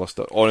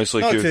lackluster.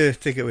 Honestly, Not Q. to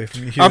take it away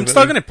from you. I'm but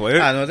still like- going to play it.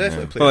 I know,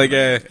 definitely But play like,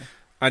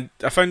 it.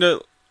 I found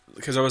out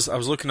because I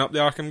was looking up the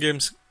Arkham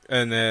games,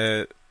 and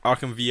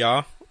Arkham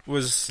VR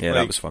was Yeah, like,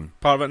 that was fun.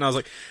 part of it, and I was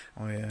like,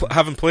 Oh yeah.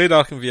 having played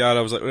Arkham VR,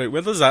 I was like, right,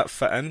 where does that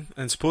fit in?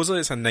 And supposedly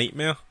it's a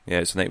nightmare. Yeah,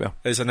 it's a nightmare.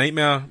 It's a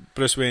nightmare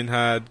Bruce Wayne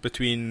had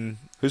between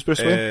Who's Bruce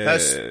Wayne?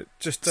 That's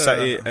just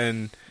City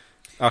and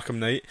Arkham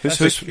Knight.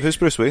 Who's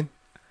Bruce Wayne?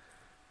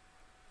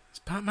 It's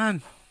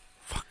Batman.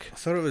 Fuck. I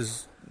thought it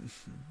was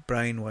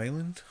Brian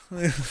Wyland.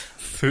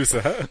 Who's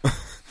that?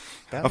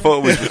 I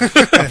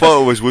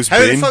thought it was Bruce How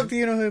the Wayne. fuck do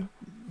you know who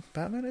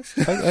Batman is?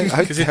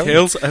 Because he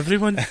tells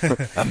everyone.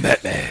 I'm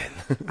Batman.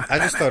 I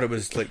just thought it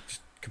was like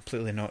just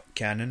completely not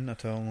canon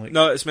at all. Like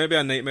No, it's maybe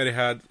a nightmare he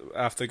had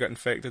after he got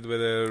infected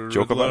with a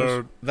Joker Riddler.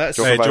 virus? that's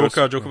Joker virus.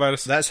 Joker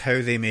virus. that's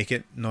how they make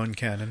it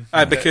non-canon.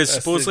 Because That's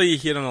supposedly you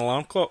hear an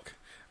alarm clock,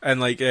 and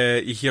like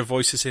you hear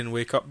voices saying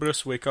 "Wake up,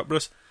 Bruce! Wake up,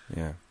 Bruce!"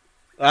 Yeah.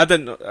 I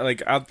didn't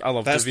like. I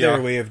love that's the their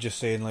VR. way of just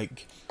saying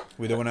like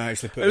we don't want to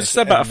actually put. It was this just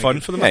a bit in of the fun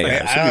game. for them. Yeah, I think.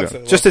 yeah. I it's a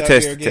good absolutely just to loved that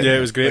test. VR game. Yeah, it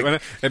was great. Like,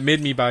 Wasn't it? It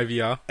made me buy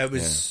VR. It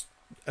was.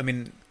 I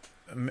mean,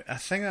 I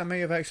think that may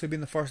have actually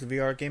been the first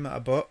VR game that I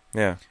bought,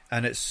 Yeah.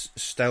 and it's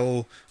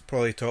still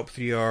probably top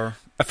 3 or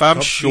If I'm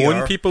top showing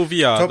VR. people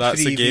VR, top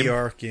that's 3 the game.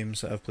 VR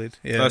games that I've played.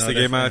 Yeah, That's no, the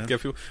game I'd definitely.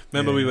 give people.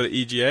 Remember, Yeah. we were at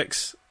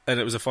EGX, and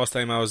it was the first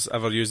time I was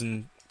ever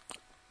using.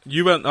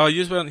 You weren't. Oh,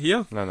 you weren't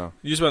here. No.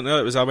 You weren't there.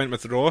 It was I went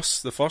with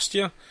Ross the first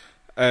year,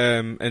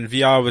 and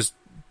VR was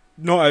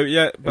not out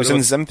yet. It But was they in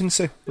were- its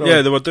infancy. Really.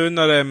 yeah, they were doing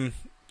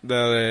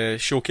their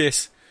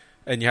showcase,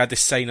 and you had to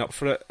sign up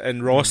for it.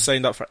 And Ross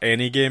signed up for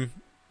any game,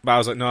 but I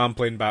was like, no, I'm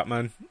playing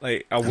Batman.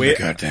 Like I'll wait.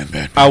 Goddamn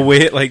Batman. I'll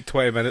wait like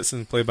 20 minutes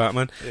and play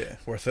Batman. Yeah,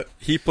 worth it.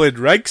 He played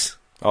Riggs.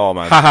 Oh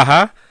man. Ha ha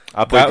ha.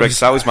 I played That Riggs. was-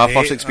 That was my I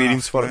first hate-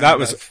 experience for it. That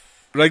was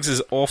Riggs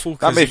is awful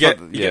because That you made get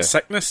fun- you yeah. get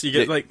sickness. You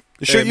get Yeah. like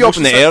They shoot you up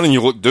in the motion air and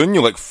you look down.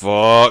 You're like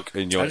fuck,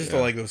 and you're I like, just yeah.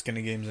 don't like those kind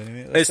of games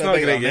anyway. It's not a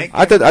big great on game. mech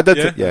I did,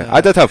 Yeah. Yeah.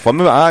 I did have fun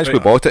with it. I actually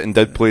Right. bought it and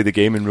did play the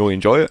game and really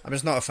enjoy it. I'm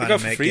just not a fan got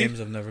of it for mech free. games.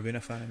 I've never been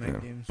a fan of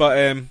mech games.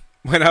 But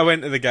when I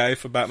went to the guy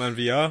for Batman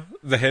VR,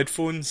 the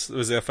headphones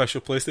was the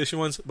official PlayStation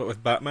ones, but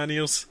with Batman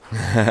ears.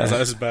 I was like,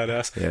 this is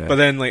badass. Yeah. But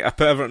then like I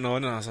put everything on,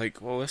 and I was like,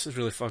 well, this is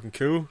really fucking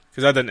cool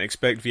because I didn't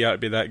expect VR to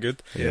be that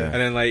good. Yeah. And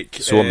then like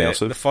So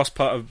immersive. the first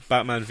part of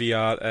Batman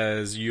VR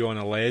is you on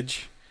a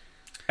ledge.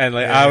 And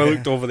like Yeah. I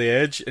looked over the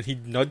edge, and he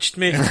nudged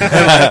me. And,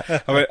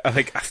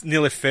 I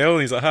nearly fell,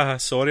 and he's like, "Haha,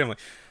 sorry." I'm like,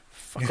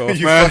 "Fuck off,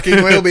 You man!"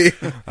 fucking will be.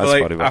 That's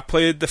like, funny, I but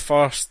played the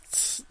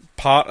first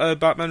part of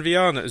Batman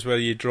VR, and it was where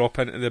you drop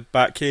into the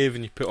Batcave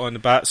and you put on the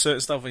bat suit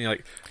and stuff, and you're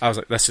like, I was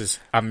like, "This is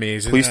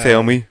amazing." please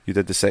tell me you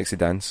did the sexy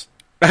dance.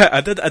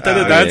 I did a yeah,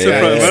 dance in yeah,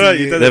 front of yeah. mirror.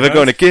 You did Never it,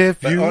 going to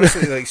give But you.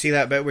 honestly, like, see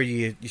that bit where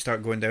you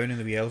start going down in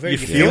the wee elevator? You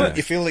feel it.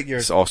 You feel like you're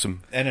It's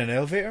awesome. in an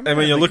elevator. And when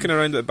man, you're like- looking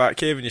around at the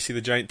Batcave and you see the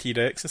giant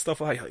T-Rex and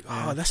stuff like that, you're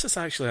like, "Oh, this is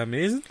actually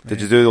amazing."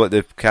 Did you do like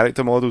the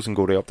character models and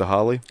go right up to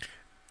Harley?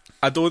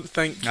 I don't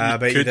think I you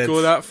bet you could did.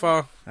 go that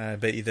far. I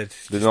bet you did.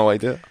 Did not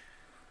like it.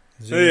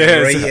 Zoom Yeah,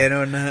 right it's- in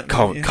on that.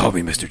 Call yeah.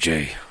 me Mr.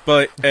 J.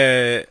 But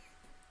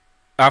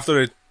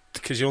after,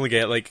 because you only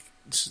get like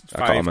A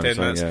couple 5-10 minutes,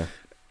 minutes, yeah.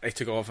 I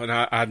took it off and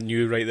I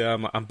knew right there,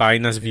 I'm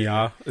buying this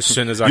VR as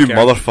soon as I You can.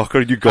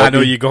 motherfucker, you got I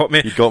know me. you got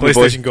me. You got me,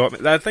 boy. PlayStation got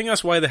me. I think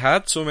that's why they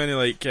had so many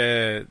like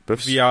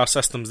Proofs. VR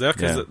systems there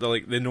because Yeah. they're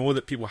like they know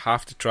that people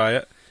have to try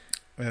it.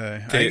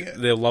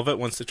 They'll love it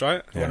once they try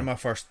it. Yeah. One of my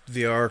first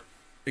VR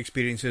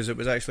experiences, it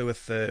was actually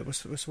with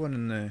what's the one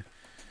in the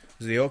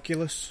was it the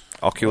Oculus,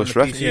 Oculus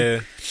on the Rift. PC?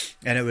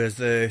 Yeah. and it was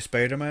the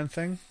Spider-Man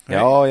thing. Yeah,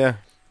 right? oh yeah.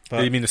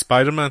 But You mean the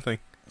Spider-Man.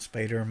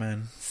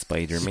 Spider-Man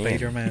thing?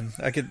 Spider-Man.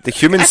 I could. The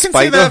human I can say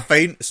spider. that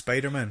fine.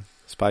 Spider-Man.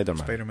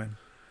 Spider-Man. Spider-Man.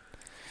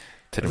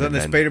 To Was the that the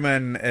men.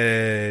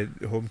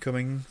 Spider-Man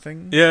Homecoming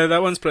thing? Yeah,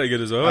 that one's pretty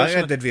good as well. I think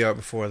I actually. did VR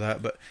before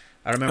that, but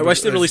I I remember.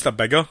 wish they it was- released a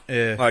bigger.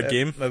 Yeah,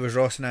 game. It was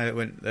Ross and I that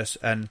went this,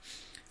 and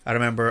I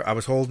remember I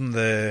was holding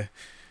the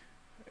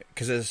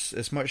because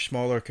it's much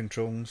smaller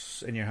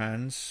controls in your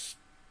hands,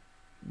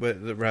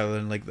 rather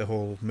than like the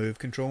whole Move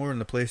controller in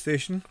the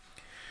PlayStation.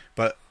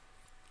 But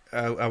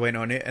I went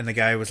on it, and the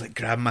guy was like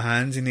grabbing my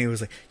hands, and he was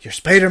like, "You're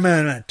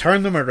Spider-Man, man.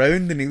 Turn them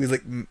around," and he was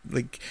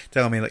like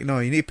telling me like, "No,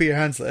 you need to put your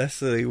hands like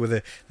this, like,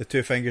 with the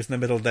two fingers in the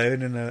middle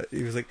down," and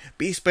he was like,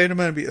 "Be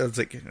Spider-Man." I was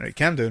like, "Right,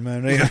 calm down,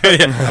 man." Right?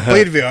 I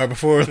played VR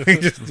before.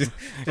 Like, just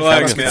Well,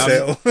 fucking actually,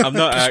 settle. I'm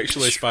not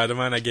actually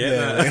Spider-Man. I get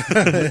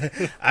that.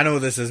 Yeah. I know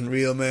this isn't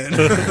real, man.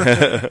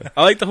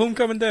 I like the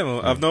Homecoming demo.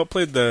 I've not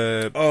played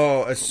the.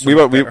 Oh, it's so We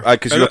were better.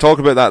 because you were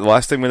talking about that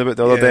last time about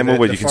the other Yeah, demo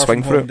where the you can Far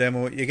swing From for Home it.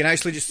 demo. You can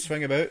actually just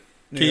swing about.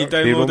 Can you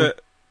download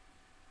it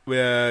with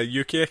a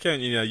UK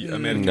account?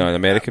 American? No, an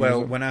American.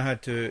 Well, when I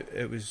had to,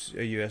 it was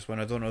a US one.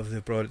 I don't know if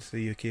they've brought it to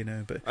the UK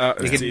now, but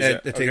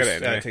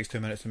it takes 2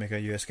 minutes to make a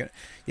US account.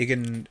 You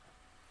can,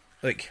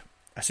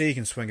 I say you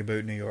can swing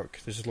about New York.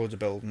 There's loads of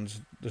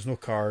buildings. There's no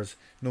cars,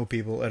 no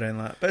people around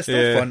that. But it's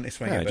still fun to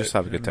swing about. Just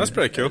have a good time. That's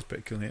pretty cool. That's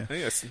pretty cool, yeah. I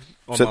think it's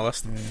on my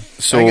list. Yeah.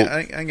 So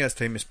I think it's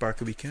time to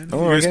spark a weekend.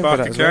 Oh, we spark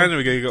a can.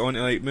 We're going to go on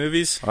to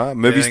movies.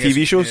 Movies,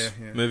 TV shows?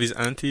 Yeah. Movies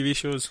and TV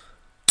shows.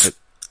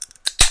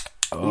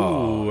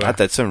 Oh, that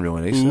did sound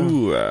really nice.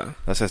 Ooh.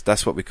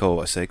 That's what we call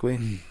a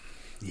segue.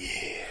 Yeah.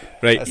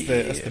 Right.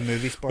 That's the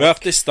movie spark. We have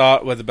to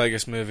start with the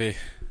biggest movie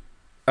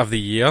of the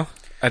year.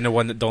 And the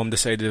one that Dom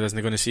decided he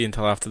wasn't going to see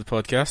until after the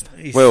podcast.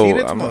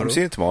 I'm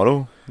seeing it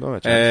tomorrow.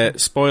 No,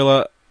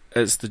 spoiler,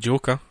 it's the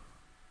Joker.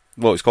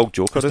 Well, it's called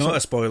Joker, it's isn't not it?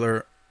 a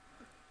spoiler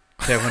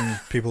telling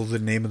people the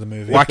name of the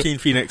movie. Joaquin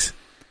Phoenix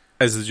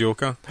is the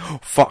Joker.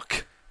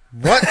 Fuck.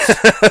 What?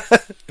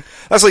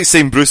 That's like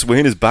saying Bruce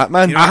Wayne is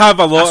Batman. I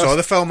saw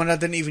the film and I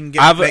didn't even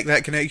make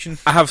that connection.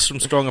 I have some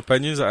strong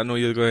opinions that I know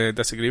you're going to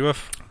disagree with.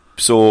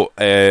 So,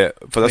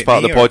 for this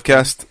part of the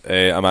podcast,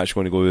 I'm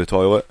actually going to go to the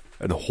toilet,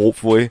 and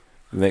hopefully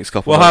the next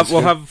couple of minutes.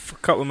 We'll have a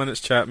couple of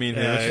minutes chat, me and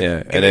Hamish.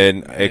 Yeah, and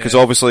then, because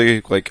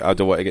obviously, I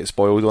don't want to get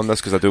spoiled on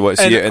this, because I do want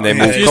to see it, and then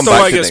we'll come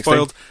back to it next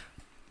spoiled, time.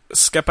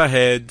 skip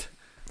ahead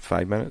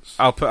 5 minutes.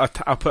 I'll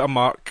put a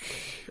mark.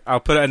 I'll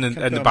put it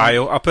in the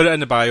bio. I'll put it in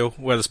the bio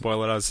where the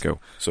spoiler is.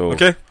 Cool. So,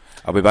 okay,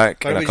 I'll be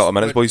back in a couple of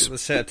minutes, boys.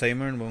 Let's set a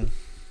timer and we'll...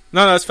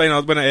 No, that's fine.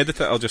 When I edit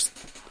it, I'll just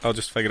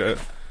figure it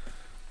out.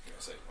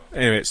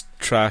 Anyway, it's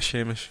trash,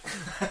 Hamish.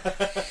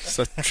 It's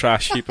a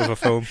trash heap of a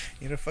film.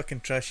 You're a fucking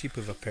trash heap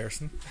of a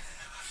person.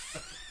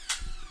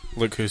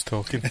 Look who's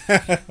talking.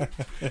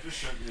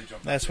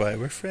 That's why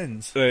we're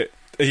friends. Right,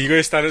 are you going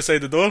to stand outside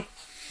the door?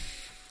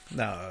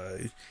 No.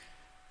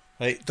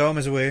 Right, Dom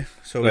is away,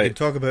 so we can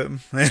talk about him.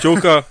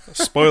 Joker,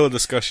 spoiler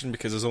discussion,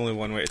 because there's only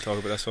one way to talk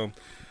about this film.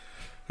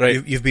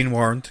 Right, you've been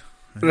warned.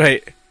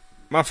 Right,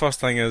 my first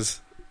thing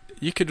is,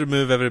 you could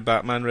remove every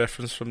Batman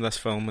reference from this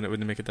film and it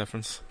wouldn't make a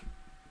difference.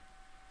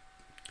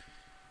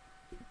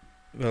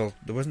 Well,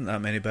 there wasn't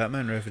that many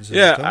Batman references.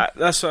 Yeah,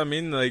 that's what I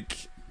mean.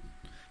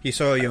 You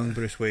saw a young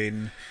Bruce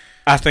Wayne.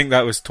 I think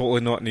that was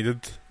totally not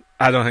needed.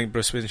 I don't think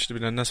Bruce Wayne should have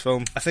been in this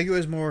film. I think it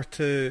was more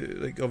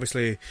to,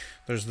 obviously,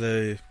 there's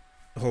the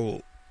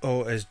whole,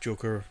 is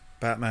Joker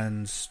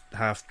Batman's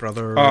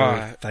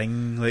half-brother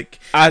thing,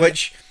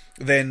 which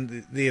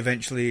then they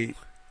eventually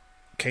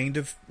kind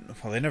of,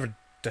 they never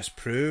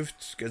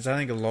disproved, because I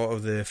think a lot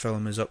of the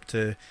film is up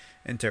to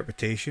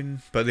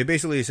interpretation, but they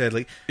basically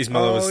said his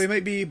mother he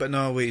might be, but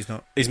no, wait, he's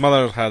not. His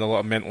mother had a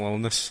lot of mental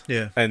illness,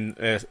 yeah,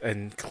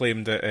 and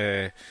claimed that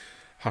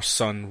her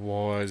son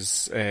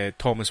was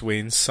Thomas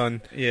Wayne's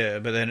son. Yeah,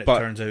 but then it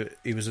turns out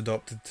he was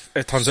adopted.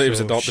 It turns out he was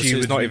adopted. She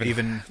was not she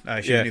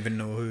didn't even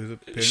know who the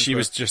parents she were.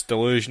 was just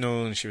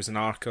delusional, and she was in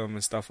Arkham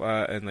and stuff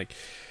like that. And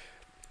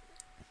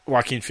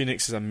Joaquin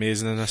Phoenix is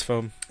amazing in this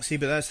film. See,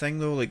 but that's the thing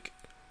though,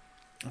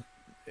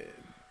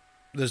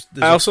 there's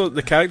also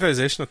the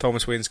characterization of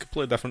Thomas Wayne is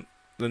completely different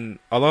than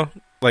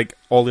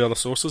all the other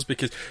sources,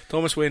 because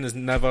Thomas Wayne is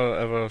never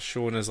ever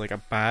shown as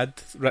a bad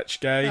rich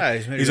guy.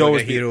 He's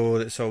always a hero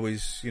that's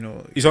always,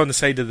 he's on the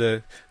side of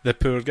the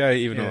poor guy,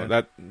 even though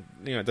that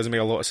it doesn't make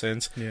a lot of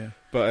sense. Yeah,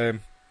 but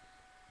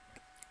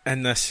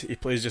in this he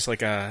plays just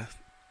a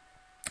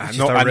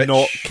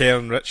not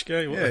caring rich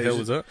guy. What the hell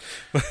was that?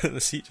 The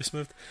seat just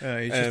moved.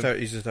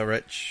 He's just a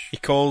rich. He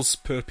calls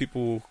poor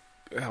people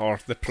or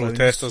the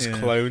protesters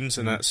clowns,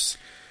 and that's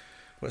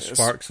what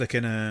sparks the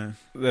kind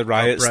of the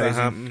riots uprising.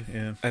 that happen.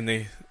 Yeah. And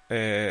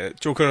the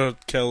Joker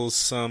kills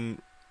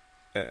some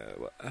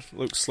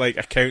looks like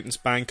accountants,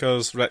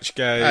 bankers, rich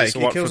guys. He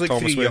kills for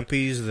three Wayne.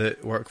 yuppies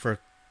that work for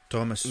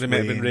Thomas. They may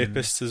have been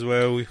rapists as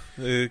well.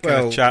 The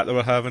kind of chat they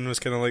were having was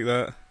kind of like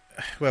that.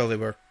 Well, they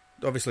were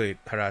obviously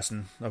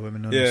harassing a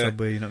woman on the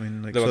subway. You know what I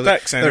mean? They were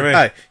dicks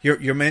anyway.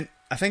 You're meant.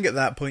 I think at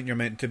that point you're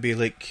meant to be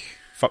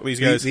fuck these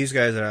guys. These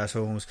guys are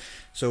assholes.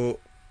 So,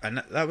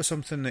 and that was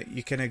something that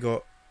you kind of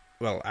got.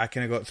 Well, I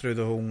kind of got through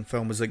the whole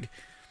film, was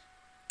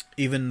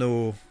even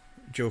though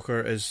Joker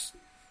is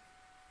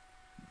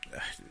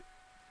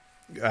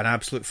an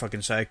absolute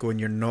fucking psycho and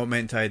you're not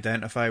meant to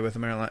identify with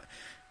him or like,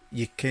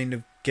 you kind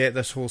of get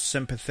this whole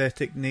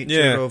sympathetic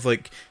nature of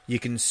you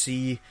can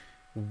see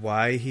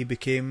why he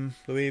became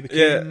the way he became.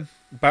 Yeah,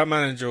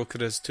 Batman and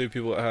Joker is two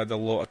people that had a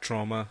lot of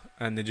trauma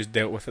and they just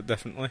dealt with it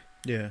differently.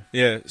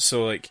 Yeah,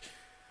 so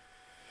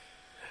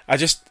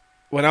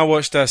when I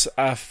watched this,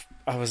 I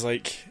was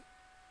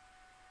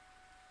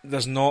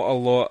there's not a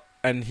lot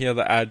in here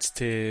that adds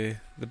to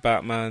the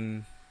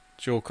Batman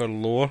Joker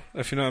lore,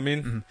 if you know what I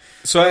mean. Mm-hmm.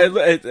 So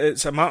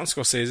it's a Martin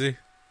Scorsese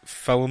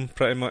film,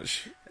 pretty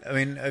much. I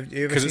mean, have you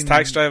ever because seen... it's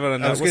Taxi Driver,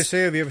 and I was going to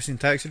say, have you ever seen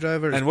Taxi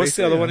Driver? And what's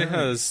the other one he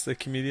has? The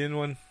comedian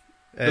one?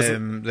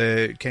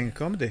 The King of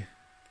Comedy.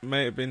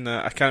 Might have been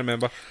that. I can't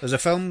remember. There's a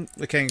film,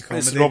 The King of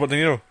Comedy. It's Robert De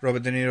Niro.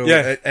 Robert De Niro.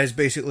 Yeah. Is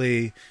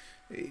basically,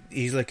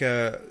 he's like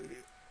a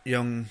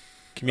young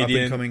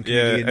comedian, up-and-coming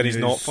comedian, and he's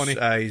not funny.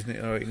 He's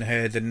not right in the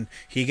head, and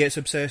he gets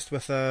obsessed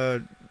with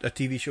a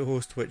TV show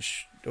host,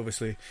 which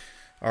obviously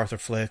Arthur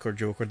Fleck or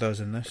Joker does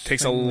in this. It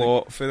takes a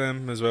lot for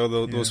them as well,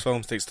 though. Those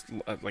films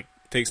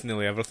takes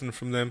nearly everything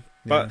from them.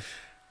 But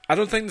I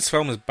don't think this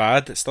film is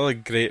bad. It's still a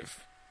great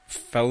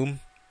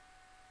film.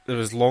 There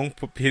was long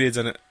periods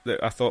in it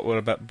that I thought were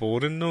a bit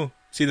boring, though.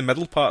 See, the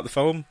middle part of the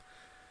film,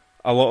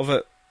 a lot of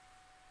it,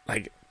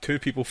 like, 2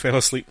 people fell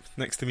asleep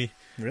next to me.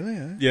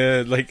 Really?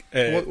 Yeah, like...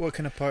 what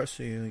kind of parts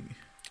are you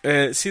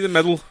like? See the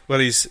middle, where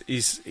he's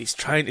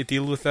trying to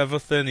deal with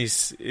everything,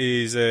 he's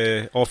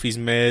off his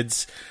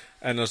meds,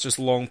 and there's just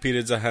long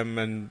periods of him,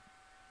 and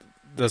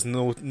there's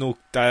no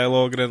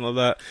dialogue or anything like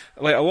that.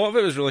 Like, a lot of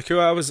it was really cool.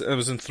 I was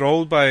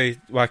enthralled by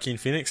Joaquin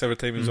Phoenix every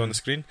time he was on the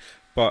screen,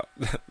 but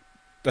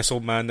this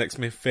old man next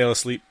to me fell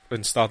asleep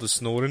and started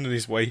snoring, and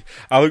his wife...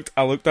 I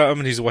looked at him,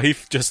 and his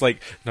wife just,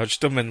 like,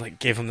 nudged him and, like,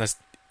 gave him this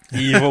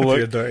evil look.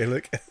 Your dirty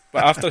look.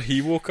 But after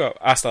he woke up,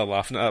 I started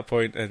laughing at that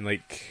point, and,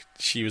 like,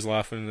 she was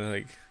laughing, and,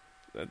 like,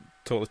 that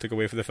totally took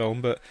away from the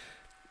film. But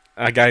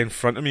a guy in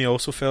front of me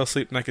also fell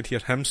asleep, and I could hear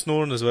him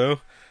snoring as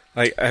well.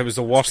 Like, it was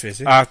the worst.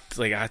 I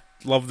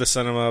love the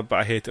cinema, but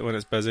I hate it when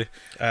it's busy.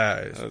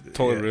 It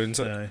totally ruins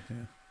it.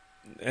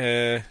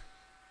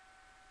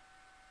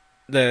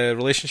 The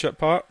relationship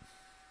part,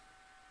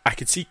 I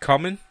could see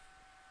coming.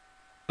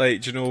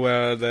 Like, do you know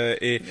where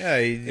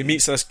he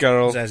meets this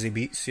girl? Zazie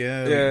Beetz,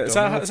 Is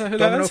that who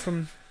that is?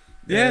 From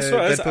that's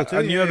what it is. Deadpool 2,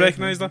 I knew I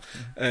recognised that.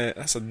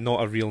 That's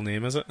not a real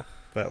name, is it?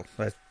 Well,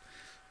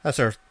 that's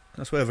what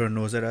everyone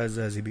knows it as,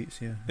 Zazie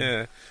Beetz,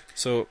 Yeah.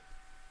 So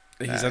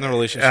he's in a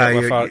relationship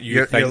with her.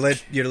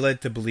 You're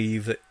led to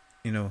believe that,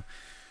 you know,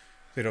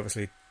 they're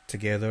obviously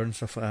together and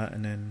stuff like that,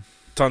 and then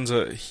turns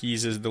out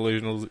he's as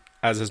delusional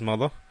as his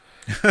mother,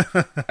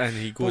 and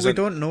he goes. Well, we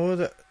don't know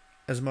that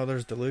his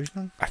mother's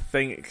delusional. I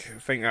think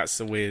that's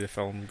the way the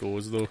film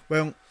goes, though.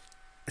 Well,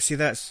 see,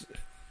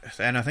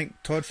 and I think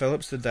Todd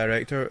Phillips, the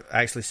director,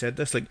 actually said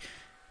this. Like,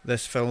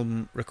 this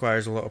film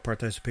requires a lot of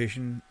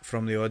participation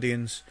from the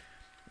audience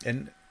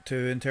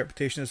into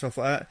interpretation and stuff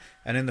like that.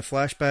 And in the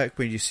flashback,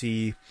 when you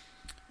see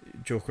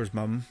Joker's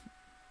mum,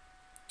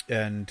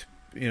 and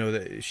you know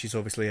that she's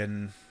obviously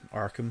in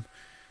Arkham,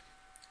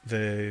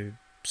 the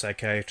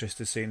psychiatrist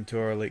is saying to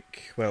her,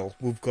 like, well,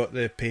 we've got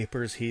the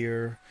papers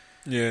here.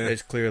 Yeah,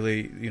 it's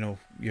clearly, you know,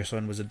 your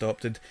son was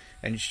adopted,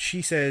 and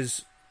she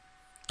says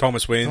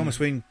Thomas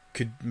Wayne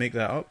could make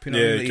that up, you know.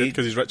 Yeah,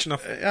 because he's rich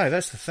enough. Yeah,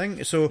 that's the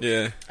thing. So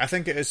yeah, I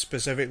think it is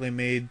specifically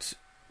made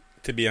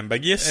to be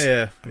ambiguous.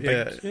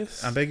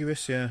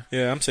 Ambiguous. Yeah,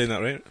 I'm saying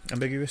that right.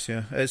 Ambiguous.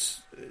 Yeah,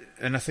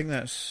 and I think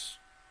that's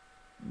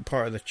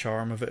part of the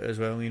charm of it as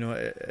well. You know,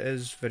 it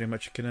is very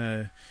much kind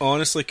of.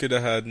 Honestly, could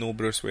have had no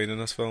Bruce Wayne in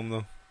this film,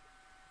 though.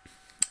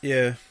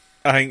 Yeah,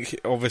 I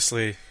think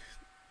obviously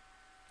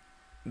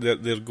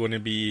they're going to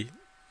be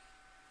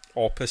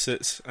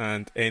opposites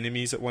and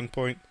enemies at one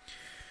point.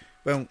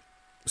 Well,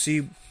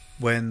 see,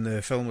 when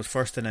the film was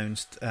first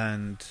announced,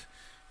 and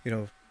you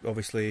know,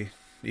 obviously,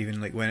 even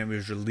like when it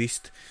was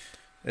released,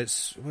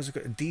 was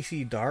it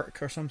DC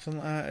Dark or something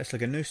like that? It's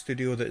like a new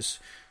studio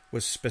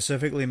was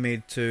specifically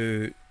made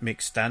to make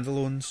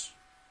standalones.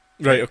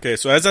 Right. Okay.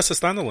 So is this a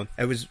standalone?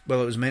 It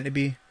was meant to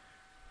be,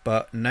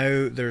 but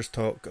now there's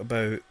talk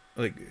about,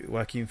 like,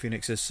 Joaquin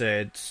Phoenix has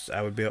said,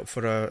 I would be up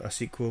for a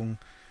sequel.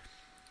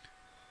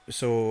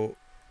 So,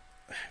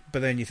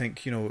 but then you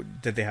think, you know,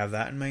 did they have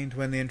that in mind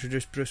when they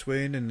introduced Bruce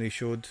Wayne and they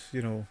showed,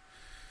 you know,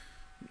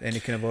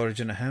 any kind of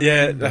origin of him?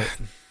 Yeah,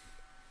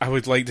 I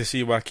would like to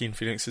see Joaquin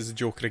Phoenix as the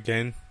Joker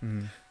again.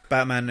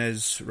 Batman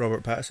is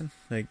Robert Pattinson,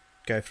 like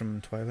guy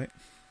from Twilight.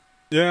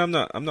 Yeah, I'm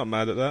not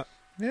mad at that.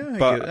 Yeah,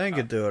 I think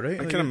he'd do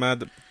alright. I'm kind of mad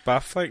that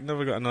Batfleck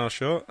never got another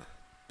shot.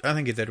 I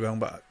think he did well,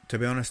 but to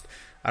be honest,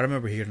 I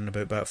remember hearing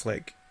about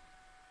Batfleck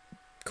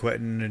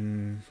quitting,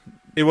 and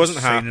he wasn't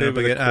happy with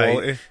the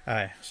quality.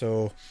 Aye,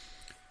 so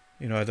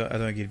you know, I don't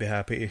think he'd be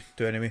happy to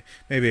do it anyway.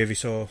 Maybe if he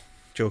saw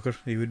Joker,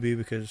 he would be,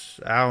 because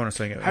I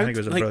honestly think it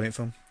was a brilliant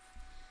film.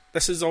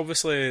 This is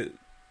obviously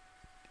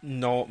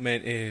not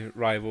meant to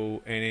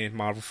rival any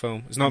Marvel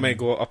film. It's not meant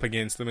to go up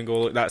against them and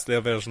go, look, that's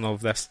their version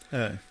of this.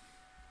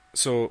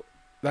 So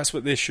that's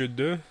what they should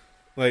do.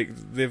 Like,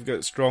 they've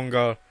got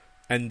stronger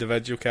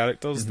individual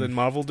characters than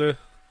Marvel do.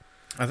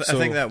 I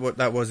think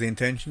that was the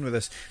intention with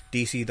this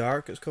DC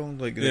Dark, it's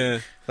called. Like,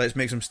 let's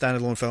make some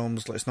standalone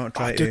films. Let's not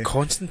try to do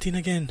Constantine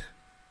again.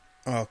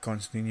 Oh,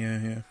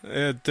 Constantine,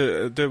 yeah.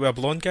 Do it with a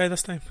blonde guy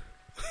this time.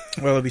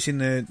 Well, have you seen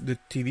the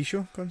TV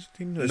show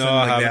Constantine? No,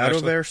 I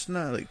haven't. The Arrowverse and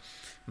that. Like,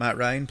 Matt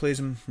Ryan plays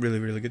him. Really,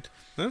 really good.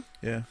 Huh?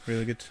 Yeah,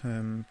 really good.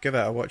 Give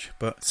that a watch.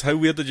 But so how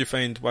weird did you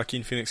find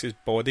Joaquin Phoenix's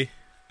body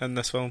in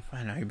this film?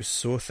 I know, he was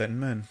so thin,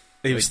 man.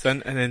 He was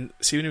thin, and then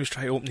see when he was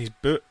trying to open his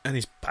boot, and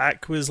his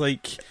back was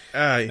like,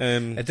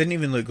 it didn't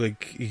even look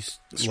like his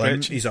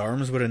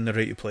arms were in the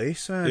right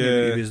place. He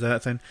was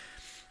that thin.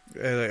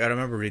 I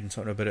remember reading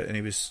something about it, and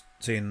he was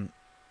saying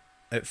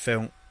it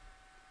felt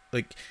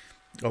like,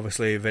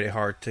 obviously very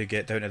hard to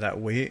get down to that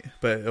weight,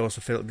 but it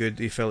also felt good.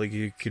 He felt like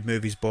he could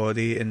move his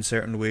body in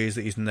certain ways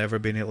that he's never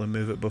been able to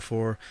move it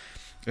before.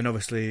 And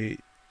obviously,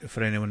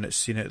 for anyone that's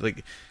seen it,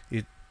 like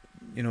he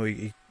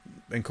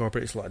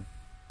incorporates a lot of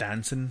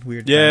dancing,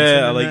 weird dancing.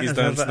 Yeah, I like his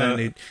dance.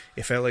 And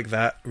he felt like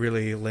that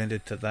really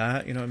lended to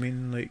that. You know what I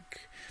mean?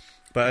 Like,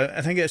 but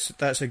I think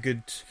that's a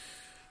good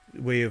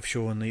way of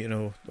showing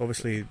that,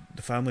 obviously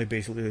the family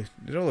basically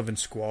they don't live in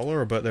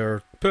squalor, but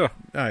they're poor.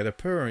 Aye, they're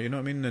poor. You know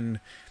what I mean? And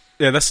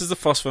yeah, this is the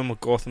first film where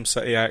Gotham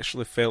City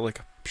actually felt like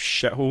a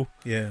shithole.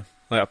 Yeah,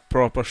 like a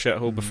proper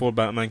shithole before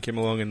Batman came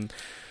along and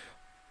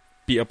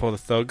beat up all the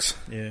thugs.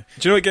 Yeah.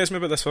 Do you know what gets me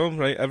about this film?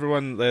 Right,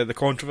 everyone the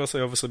controversy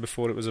obviously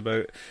before it was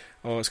about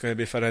it's going to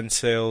be for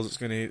incels,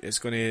 it's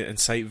going to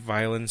incite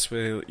violence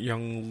with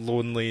young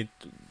lonely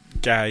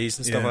guys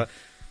and stuff like that.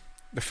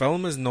 The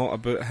film is not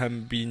about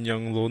him being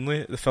young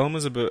lonely. The film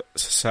is about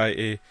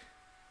society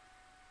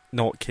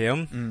not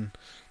caring.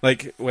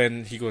 Like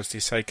when he goes to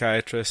a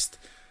psychiatrist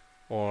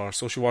or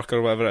social worker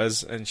or whatever it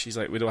is, and she's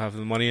like, we don't have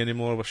the money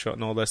anymore, we're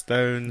shutting all this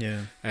down.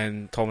 Yeah.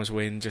 And Thomas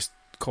Wayne just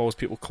calls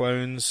people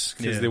clowns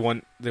because they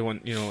want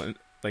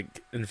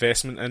like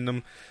investment in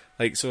them.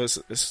 Like, so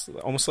it's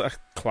almost like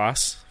a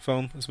class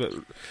film. It's about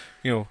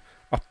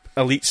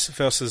elites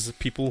versus the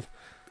people.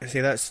 See,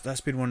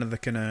 that's been one of the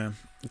kind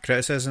of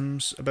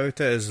criticisms about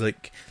it, is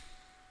like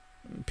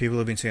people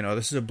have been saying, oh,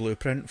 this is a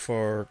blueprint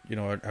for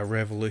a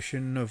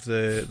revolution of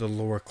the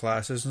lower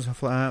classes and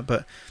stuff like that.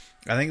 But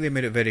I think they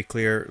made it very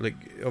clear, like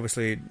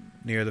obviously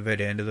near the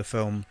very end of the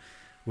film,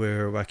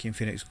 where Joaquin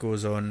Phoenix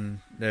goes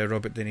on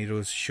Robert De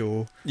Niro's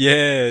show.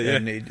 Yeah.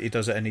 And he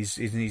does it in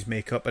his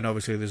makeup, and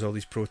obviously there's all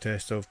these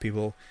protests of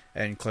people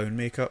in clown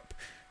makeup.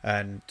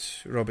 And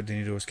Robert De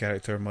Niro's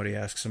character, Murray,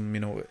 asks him,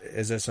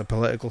 is this a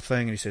political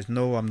thing? And he says,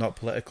 no, I'm not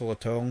political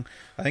at all.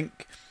 I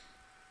think,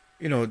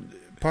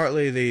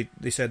 partly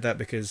they said that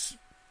because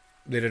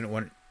they didn't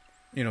want,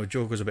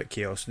 Joker's a bit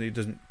chaos and he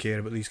doesn't care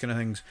about these kind of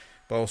things,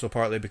 but also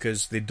partly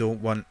because they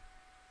don't want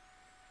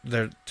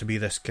there to be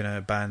this kind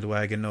of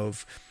bandwagon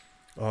of,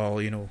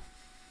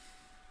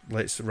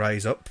 let's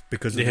rise up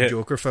because of the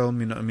Joker film,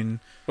 you know what I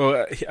mean?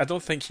 Well, I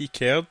don't think he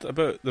cared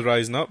about the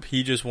rising up.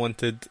 He just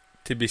wanted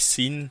to be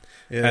seen,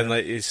 and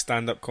like his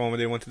stand-up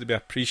comedy wanted to be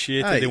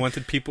appreciated. He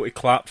wanted people to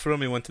clap for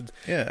him. He wanted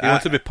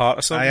to be part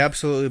of something. I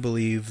absolutely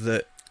believe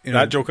that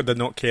that Joker did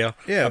not care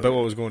about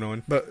what was going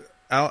on. But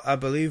I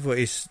believe what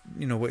he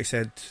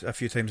said a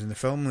few times in the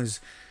film was,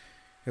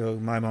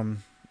 my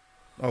mum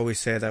always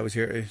said I was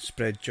here to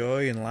spread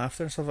joy and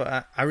laughter and stuff like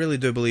that. I really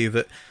do believe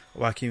that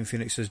Joaquin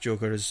Phoenix's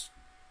Joker is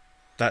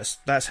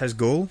that's his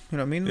goal. You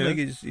know what I mean? Like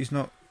he's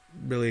not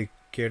really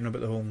caring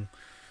about the whole.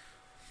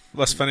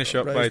 Let's finish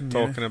up by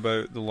talking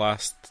about the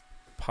last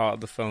part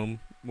of the film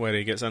where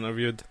he gets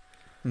interviewed.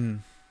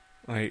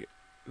 Like,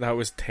 that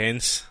was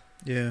tense.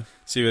 Yeah.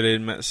 See where he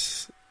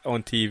admits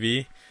on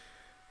TV,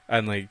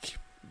 and like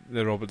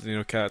the Robert De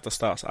Niro character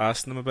starts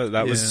asking him about it.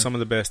 That was some of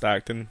the best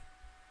acting.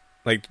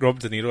 Like,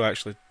 Robert De Niro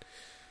actually,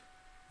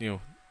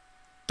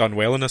 done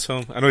well in this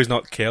film. I know he's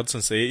not cared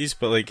since the 80s,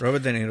 but like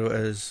Robert De Niro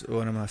is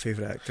one of my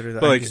favourite actors. I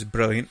think he's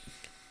brilliant.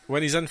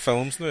 When he's in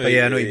films now,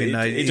 I know you've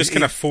been. He just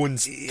kind of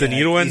phones De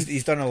Niro in.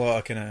 He's done a lot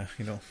of kind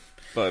of,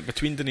 But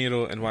between De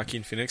Niro and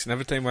Joaquin Phoenix, and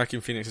every time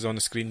Joaquin Phoenix is on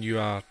the screen, you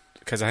are,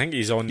 because I think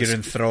he's on. You're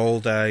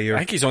enthralled. I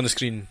think he's on the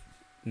screen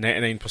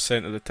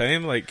 99% of the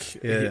time. Like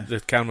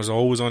the camera's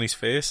always on his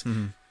face.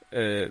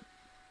 It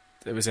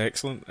was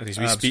excellent, and his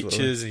wee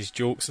speeches and his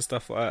jokes and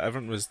stuff like that.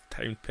 Everything was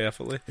timed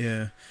perfectly.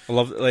 Yeah, I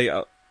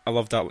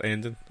loved that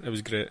ending. It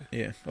was great.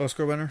 Yeah,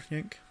 Oscar winner, you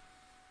think?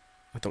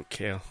 I don't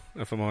care,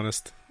 if I'm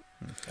honest.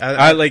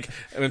 I like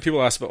when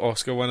people ask about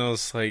Oscar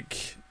winners,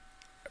 like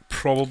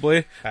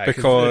probably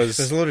because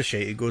there's a lot of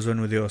shit that goes on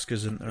with the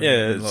Oscars, and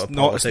it's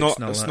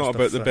not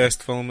about the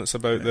best film. It's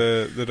about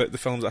the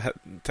films that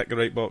tick the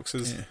right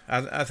boxes.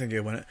 Yeah. I think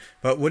he'll win it.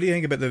 But what do you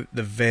think about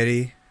the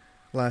very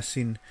last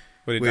scene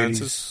where he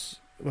dances?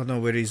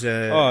 Where he's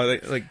in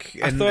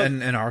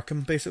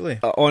Arkham, basically.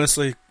 I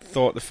honestly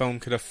thought the film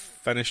could have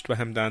finished with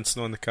him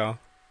dancing on the car.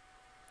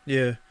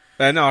 Yeah.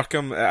 In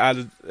Arkham,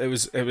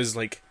 it was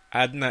like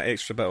adding that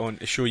extra bit on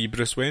to show you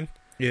Bruce Wayne.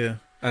 Yeah.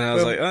 And I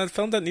was like, the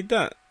film didn't need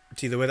that.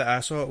 See, the way that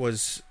I saw it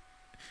was,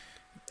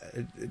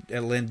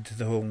 it led to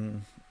the whole,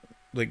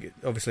 like,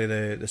 obviously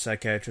the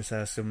psychiatrist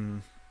asks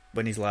him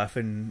when he's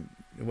laughing,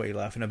 what are you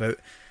laughing about?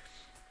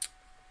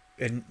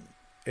 And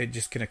it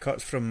just kind of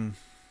cuts from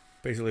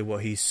basically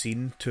what he's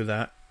seen to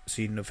that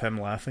scene of him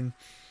laughing,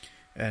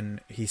 and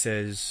he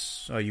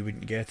says, oh, you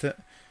wouldn't get it.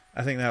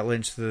 I think that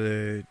links to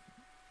the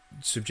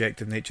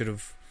subjective nature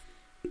of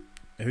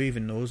who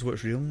even knows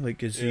what's real. Like,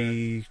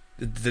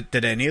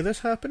 did any of this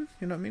happen?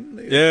 You know what I mean?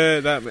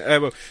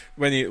 Like,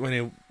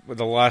 when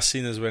the last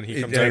scene is when he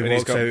comes out and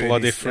he's got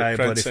bloody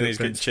footprints and he's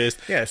getting chased.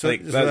 Yeah, so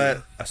like, there's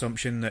that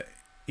assumption that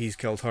he's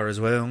killed her as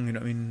well. You know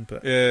what I mean?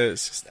 But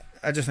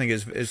I just think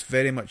it's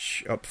very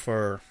much up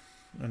for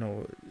a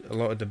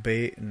lot of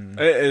debate, and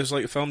it was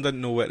like the film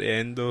didn't know where to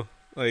end though.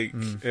 Like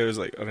it was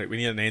like, all right, we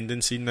need an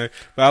ending scene now.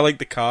 But I like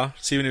the car.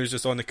 See when he was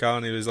just on the car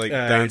and he was like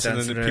dancing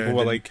and then people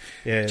were like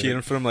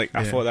cheering for him. Like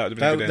I thought that would have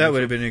been a good ending. That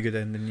would have been a good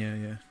ending.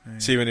 Yeah.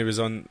 See when he was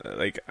on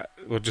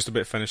we're just about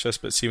to finish this,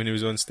 but see when he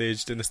was on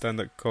stage doing the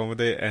stand-up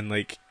comedy and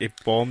like it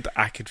bombed,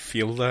 I could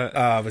feel that.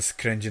 I was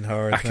cringing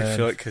hard. I could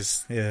feel it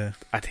because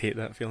I'd hate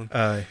that feeling.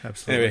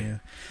 Absolutely. Anyway,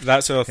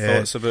 that's our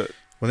thoughts about.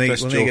 When they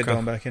get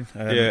Dom back in,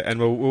 and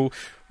we'll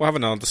have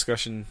another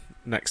discussion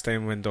next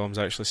time when Dom's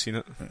actually seen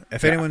it.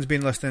 If anyone's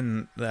been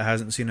listening that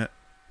hasn't seen it,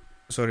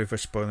 sorry for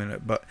spoiling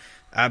it, but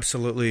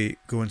absolutely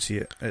go and see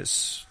it.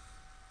 It's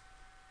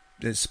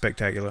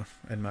spectacular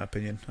in my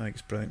opinion. I think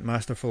it's brilliant,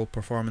 masterful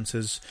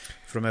performances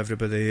from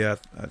everybody. I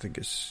think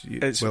it's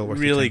well worth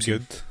really the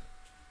good.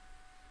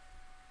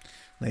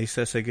 Nice,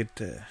 that's a good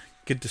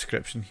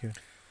description here.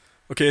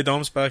 Okay,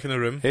 Dom's back in the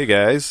room. Hey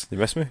guys, you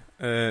miss me?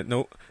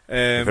 No.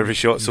 Every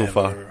shot so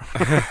far.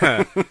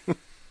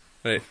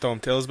 Right, Dom,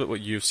 tell us about what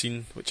you've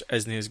seen, which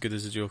isn't as good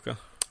as the Joker.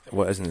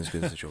 What isn't as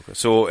good as the Joker?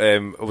 So,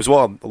 it was a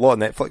lot of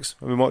Netflix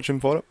I've been watching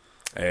for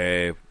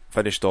it.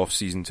 Finished off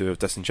season 2 of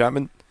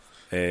Disenchantment.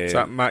 Is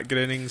that Matt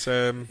Groening's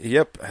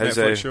yep, his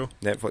Netflix show?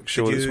 Netflix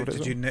show.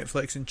 Did you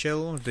Netflix and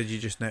chill, or did you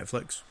just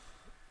Netflix?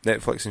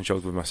 Netflix and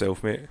chilled with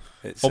myself, mate.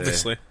 It's,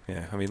 obviously.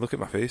 Yeah, I mean, look at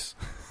my face.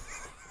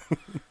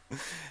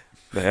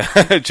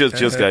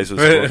 Cheers, guys.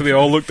 We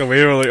all looked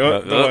away. We're like,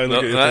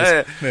 look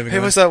at hey,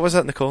 what's that? What's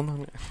that in the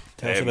corner?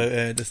 Tell us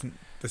about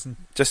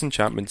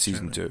Disenchantment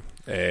season 2.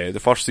 The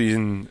first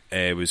season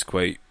was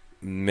quite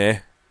meh,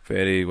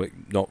 very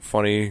not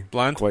funny,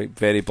 bland, quite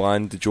very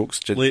bland. The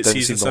jokes late didn't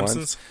season seem to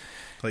Simpsons,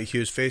 like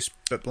Hugh's face,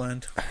 bit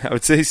bland. I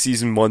would say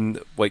season 1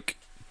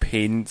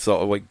 pain,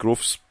 sort of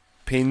growth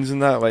pains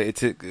and that.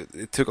 Like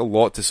it took a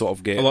lot to sort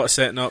of get a lot of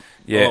setting up.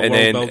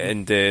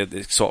 And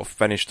it sort of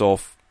finished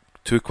off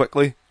too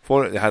quickly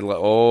for it. They had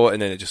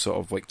and then it just sort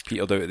of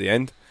petered out at the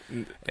end.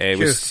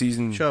 Was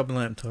season. Shut up and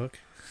let him talk.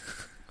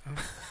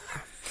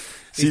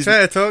 You try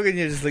to talk and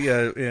you're just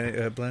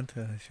like bland.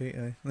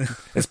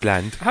 It's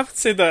bland. I haven't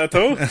said that at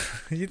all.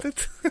 You did.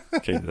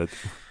 Okay, you did.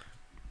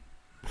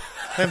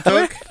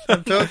 Let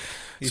him talk.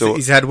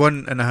 He's had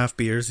 1.5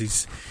 beers.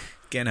 He's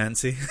getting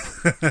antsy.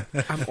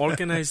 I'm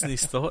organising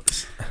these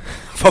thoughts.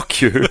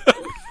 Fuck you.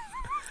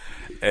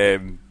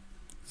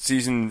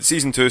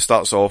 Season 2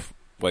 starts off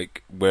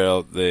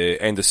where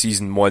the end of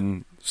season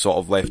 1 sort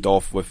of left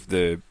off with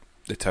the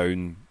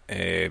town,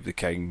 the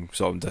king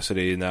sort of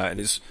disarray and that, and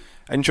it's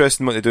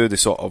interesting what they do. They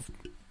sort of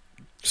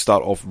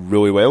start off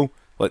really well.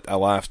 I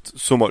laughed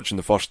so much in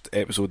the first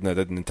episode than I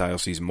did in the entire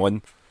season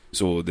 1.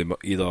 So they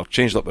either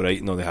changed up the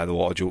writing or they had a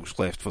lot of jokes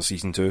left for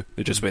season 2.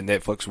 They just went,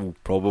 Netflix will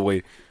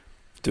probably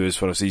do us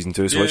for a season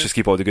 2, so let's just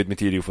keep all the good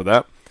material for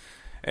that.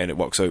 And it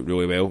works out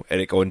really well.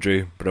 Eric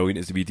Andre, brilliant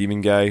as the wee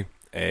demon guy.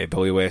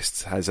 Billy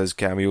West has his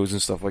cameos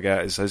and stuff like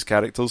that as his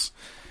characters.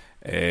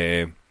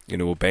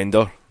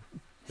 Bender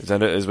is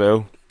in it as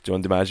well.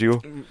 John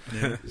DiMaggio.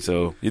 Yeah.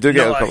 So you do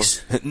get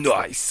nice. a couple.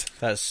 Nice.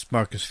 That's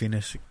Marcus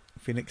Phoenix,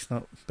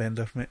 not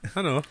Bender, mate.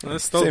 I know.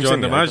 That's still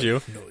John DiMaggio.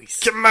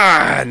 Nice. Come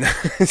on.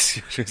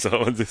 That's what I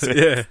wanted to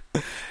say.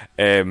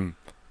 Yeah.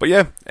 But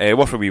yeah,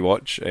 worth a wee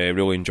watch.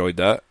 Really enjoyed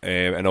that,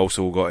 and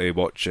also got to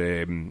watch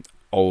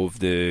all of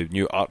the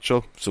new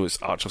Archer. So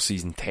it's Archer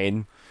season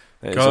 10.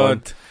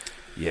 God.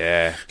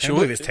 Yeah. I can't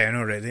believe it's 10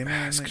 already,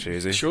 man. That's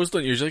crazy. Shows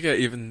don't usually get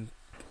even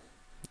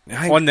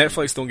on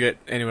Netflix. Don't get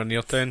anywhere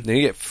near 10. Then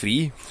you get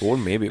 3, 4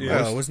 maybe.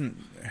 It wasn't.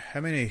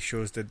 How many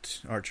shows did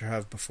Archer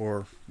have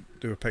before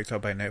they were picked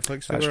up by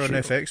Netflix? They were on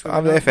FX.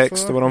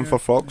 FX. They were on for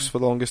Fox for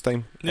the longest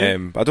time. Yeah.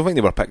 I don't think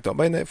they were picked up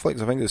by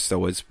Netflix. I think it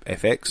still is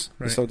FX.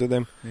 They still do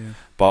them. Yeah.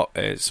 But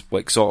it's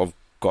sort of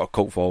got a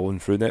cult following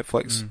through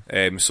Netflix.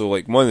 So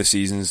one of the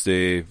seasons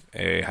they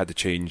had to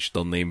change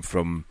their name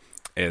from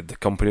the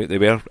company that they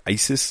were,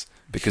 ISIS,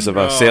 because of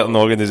a certain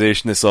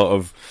organisation that sort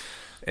of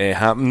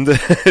happened.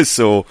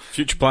 So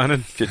future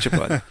planning.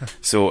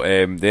 So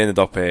they ended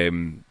up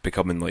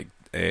becoming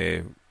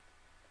they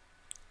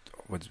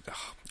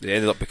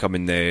ended up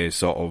becoming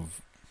sort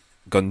of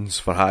guns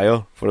for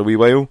hire for a wee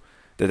while.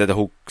 They did a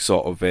whole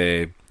sort of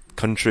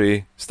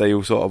country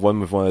style sort of one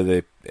with one of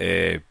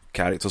the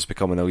characters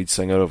becoming a lead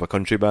singer of a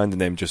country band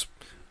and then just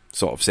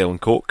sort of selling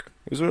coke.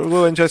 It was a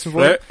really interesting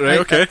for it. Right,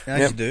 okay.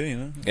 As you do, you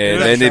know.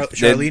 And then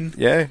Charlene.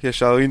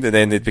 Charlene. And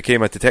then they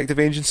became a detective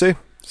agency,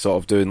 sort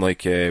of doing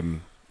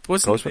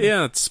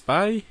wasn't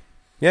spy?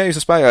 Yeah, he was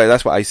a spy.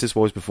 That's what ISIS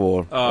was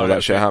before all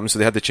that shit happened. So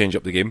they had to change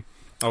up the game.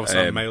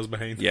 Obviously, miles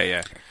behind.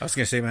 Yeah. I was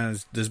going to say, man,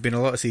 there's been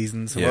a lot of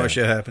seasons, a lot of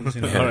shit happens.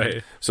 You know?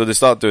 Alright. So they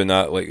start doing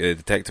that, the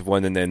detective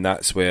one, and then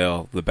that's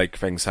where the big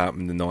things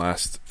happened in the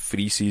last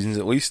 3 seasons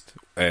at least.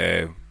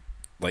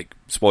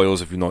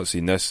 Spoilers if you've not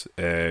seen this,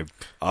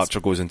 Archer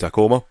goes into a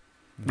coma.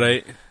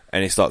 Right.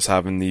 And he starts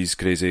having these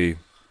crazy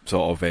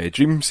sort of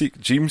dream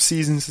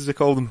seasons, as they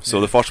call them. So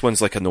the first one's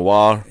like a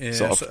noir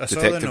sort of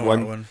detective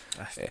one.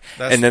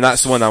 And then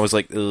that's the one I was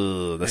like,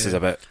 ugh, this is a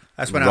bit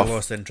That's when rough. I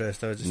lost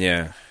interest. I was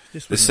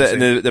just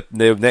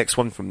the next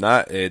one from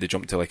that, they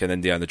jumped to an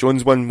Indiana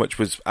Jones one, which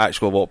was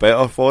actually a lot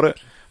better for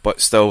it.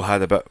 but still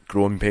had a bit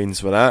growing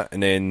pains with that.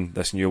 And then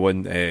this new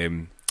one,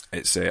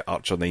 it's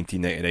Archer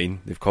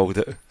 1999. They've called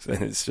it,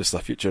 and it's just a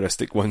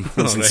futuristic one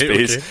that's in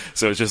space. Okay.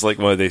 So it's just like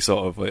one of these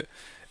sort of like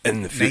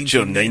in the future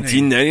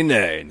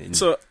 1999.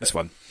 So this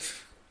one.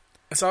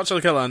 It's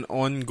actually kind of an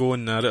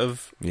ongoing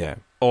narrative. Yeah.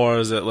 Or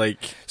is it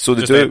like so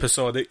just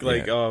episodic?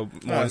 Like,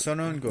 it's an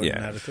ongoing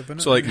narrative, isn't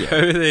it? So, like, how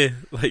are they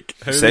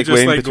just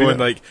like going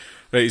like,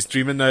 right, he's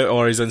dreaming now,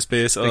 or he's in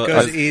space,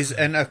 because he's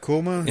in a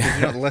coma? Did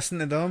you not listen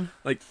to them?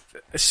 Like,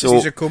 these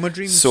are coma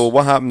dreams. So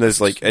what happened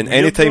is, like, in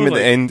any time at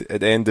the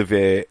end of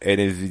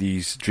any of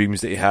these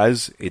dreams that he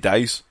has, he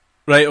dies.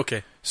 Right.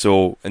 Okay.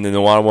 So in the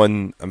noir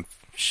one, I'm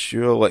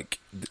sure, like,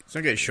 he's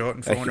not getting shot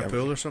and fall in a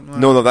pool or something.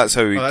 No, that's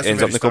how he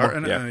ends up in the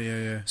coma.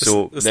 Yeah.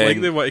 So it's like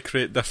they want to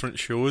create different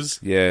shows.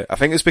 Yeah, I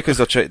think it's because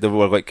they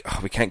were like,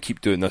 we can't keep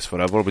doing this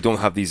forever. We don't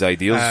have these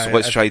ideas, so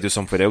let's try to do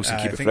something else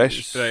and keep it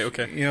fresh. Right.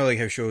 Okay. You know, like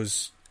how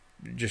shows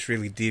just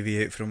really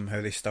deviate from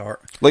how they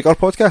start, like our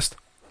podcast.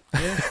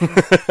 Yeah,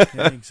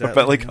 exactly. A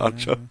bit like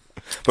Archer,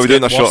 but we do it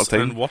in a shorter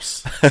time. And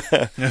worse.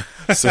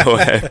 So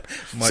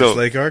much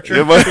like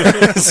Archer.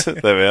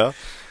 There we are.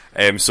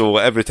 So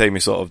every time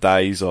he sort of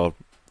dies or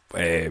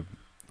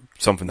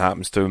something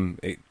happens to him,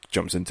 it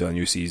jumps into a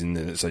new season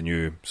and it's a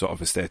new sort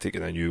of aesthetic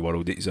and a new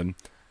world that he's in.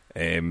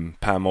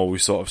 Pam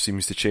always sort of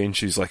seems to change.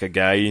 She's like a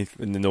guy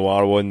in the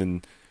noir one,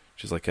 and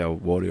she's like a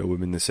warrior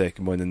woman in the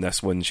second one. In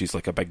this one, she's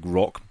like a big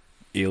rock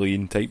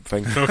alien type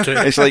thing.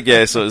 Okay. It's like,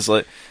 so it's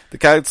like the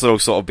characters all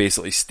sort of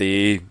basically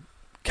stay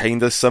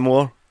kind of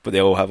similar, but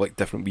they all have like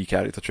different wee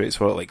character traits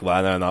for it. Like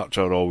Lana and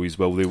Archer are always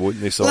will they won't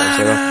they sort of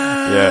thing.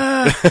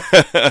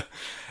 Yeah.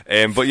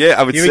 But yeah,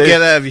 I would say you would get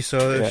that if you saw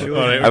the show.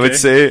 Right,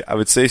 okay. I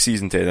would say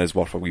season 10 is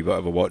worth a wee bit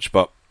of a watch,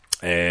 but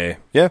yeah,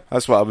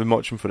 that's what I've been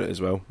watching for it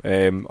as well.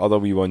 Other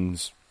wee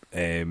ones,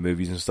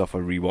 movies and stuff. I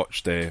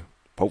rewatched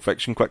Pulp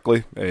Fiction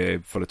quickly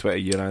for the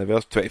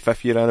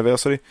 25th year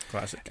anniversary.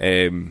 Classic.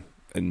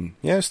 And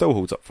yeah, it still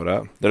holds up for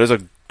that. There is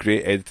a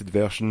great edited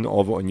version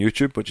of it on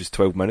YouTube, which is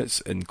 12 minutes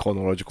in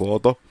chronological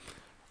order.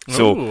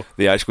 So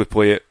they actually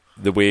play it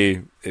the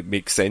way it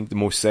makes the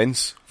most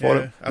sense for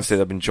it, instead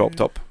of being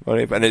chopped up.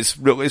 Right? And it's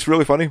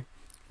really funny.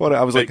 For it,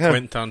 I was like,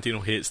 Quentin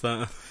Tarantino hates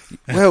that.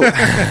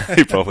 Well,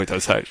 he probably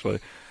does actually.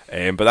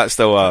 But that's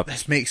still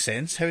this makes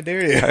sense. How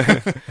dare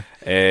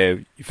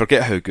you? You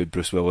forget how good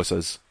Bruce Willis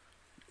is.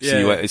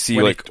 Yeah,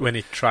 when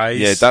he tries.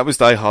 Yeah, that was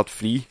Die Hard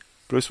 3.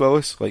 Bruce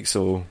Willis,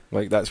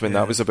 that's when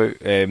that was about.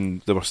 They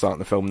were starting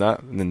to film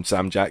that, and then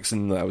Sam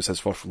Jackson, that was his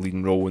first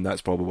leading role, and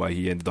that's probably why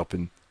he ended up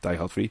in Die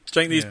Hard 3. I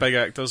think these big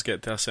actors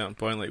get to a certain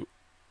point, like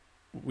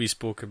we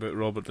spoke about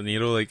Robert De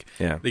Niro,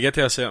 they get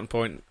to a certain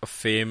point of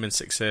fame and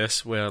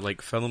success where,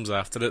 like, films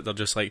after it, they're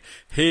just like,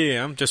 hey,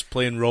 I'm just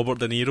playing Robert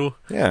De Niro.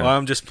 Yeah. Or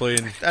I'm just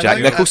playing...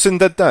 Jack Nicholson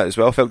did that as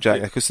well. I felt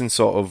Jack Nicholson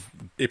sort of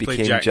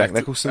became Jack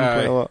Nicholson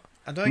quite a lot.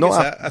 I don't think it's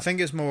that. I think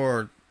it's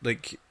more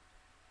like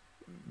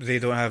they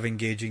don't have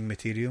engaging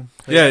material.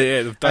 Like,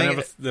 they've done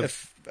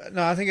everything.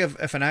 I think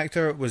if an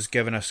actor was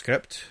given a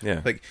script,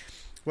 like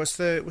what's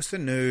the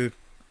new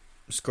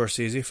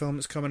Scorsese film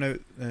that's coming out?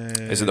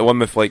 Is it the one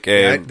with like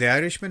the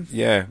Irishman?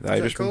 Yeah, the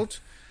Irishman. Is it called?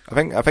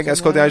 I think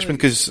it's called The Irishman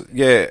because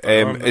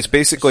it's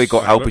basically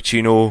got Al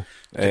Pacino,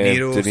 De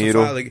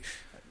Niro. Like,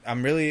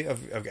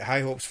 I've got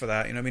high hopes for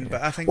that. You know what I mean?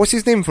 But I think what's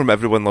his name from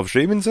Everyone Loves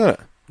Raymond's, isn't it?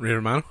 Ray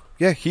Romano.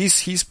 Yeah,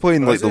 he's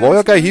playing like the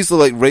lawyer guy. He's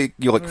like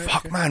you're like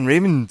fuck man,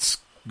 Raymond's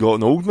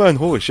gotten old man.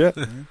 Holy shit.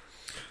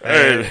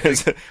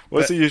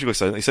 What's he usually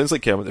sound? He sounds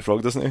like Kermit the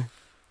Frog, doesn't he?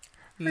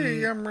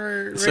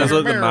 Sounds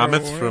like the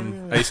mammoth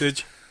from Ice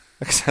Age.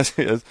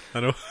 Exactly, it is. I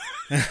know.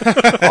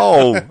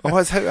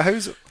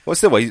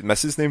 What's the white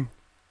Mrs. name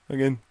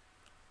again?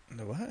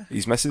 The what?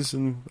 He's Mrs.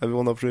 and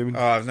Everyone Loves Raymond.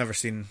 Oh, I've never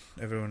seen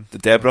Everyone. The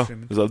Deborah.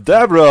 There's a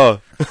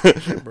Deborah.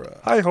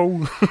 Hi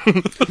ho.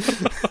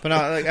 But no,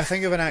 like, I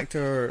think if an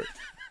actor,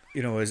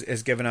 you know,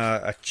 is given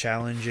a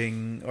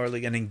challenging or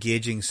like an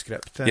engaging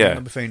script, then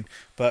that'll be fine.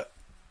 But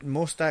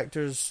most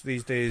actors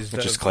these days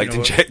just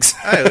collecting checks.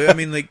 I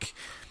mean, like,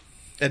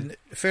 and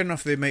fair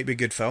enough, they might be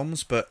good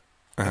films, but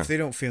if they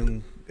don't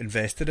feel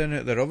invested in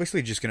it, they're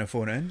obviously just going to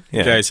phone in.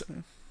 Yeah. Guys,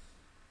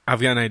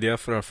 I've got an idea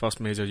for our first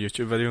major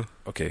YouTube video.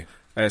 Okay.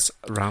 It's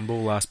Rambo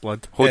Last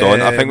Blood. Hold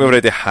on, I think we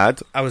already had.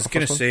 I was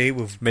going to say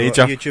we've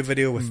major got a YouTube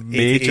video with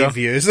 88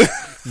 views.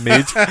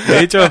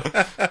 Major.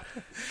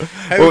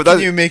 How can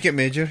you make it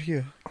major,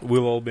 Hugh?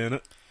 We'll all be in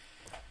it.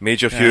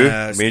 Major Hugh,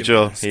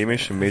 Major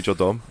Hamish, and Major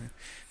Dom.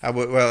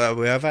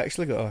 We have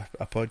actually got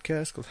a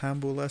podcast called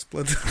Rambo Last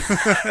Blood.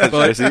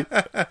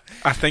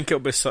 I think it'll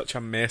be such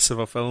a mess of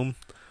a film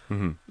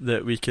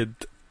that we could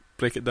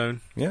break it down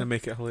and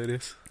make it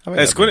hilarious.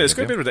 It's going to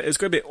be ridiculous. It's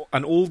going to be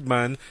an old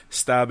man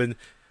stabbing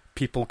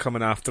people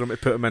coming after him to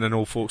put him in an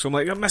old folks. I'm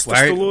like, Mr.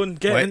 Stallone,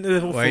 get into the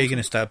old folks. Why are you going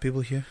to stab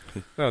people here?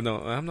 Oh no,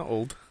 I'm not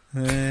old.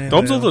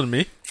 Dom's older than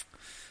me.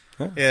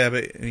 Yeah,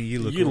 but you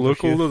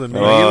look older than me.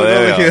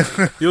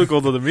 You look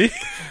older than me.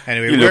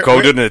 Anyway, you look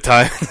older than the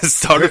time.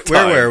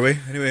 Where were we?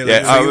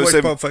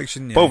 Anyway, Pulp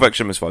Fiction. Yeah. Pulp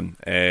Fiction was fun.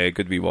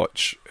 Good wee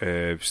watch.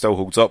 Still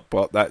holds up,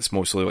 but that's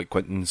mostly like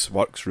Quentin's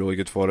work's really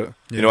good for it.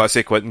 Yeah. You know, I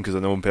say Quentin because I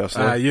know him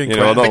personally. You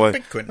know,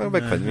 big Quentin.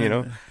 Big Quentin, you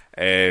know.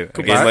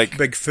 Again, like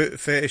big foot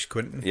fetish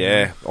Quentin.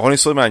 Yeah,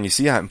 honestly, man, you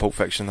see that in Pulp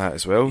Fiction that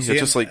as well. You're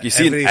just like you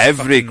see in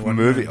every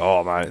movie.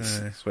 Oh man,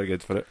 it's very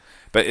good for it.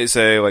 But it's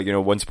like, you know,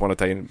 Once Upon a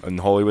Time in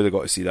Hollywood. I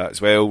got to see that as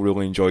well.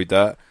 Really enjoyed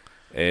that.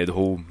 The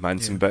whole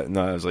Manson bit and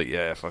that. I was like,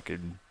 yeah,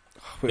 fucking.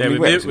 Yeah, we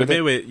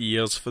may wait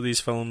years for these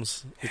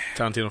films.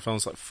 Tarantino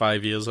films, like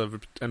 5 years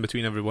in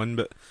between every one.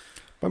 But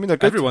I mean, they're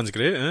good. Everyone's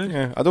great.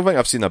 Yeah, I don't think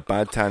I've seen a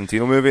bad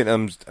Tarantino movie,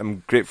 and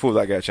I'm grateful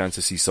that I get a chance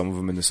to see some of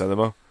them in the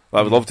cinema.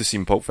 I would love to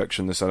see Pulp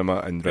Fiction in the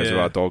cinema and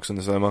Reservoir Dogs in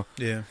the cinema.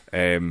 Yeah.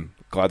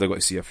 Glad I got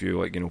to see a few,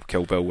 like, you know,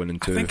 Kill Bill 1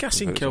 and 2. I think I've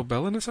seen Kill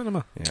Bill in the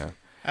cinema. Yeah.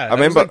 I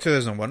remember like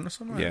 2001 or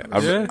something. Yeah,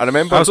 I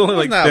remember. I was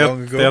only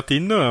like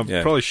 13 though.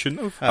 I probably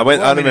shouldn't have.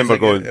 I remember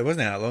going. It wasn't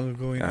that long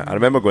ago. I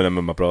remember going in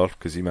with my brother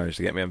because he managed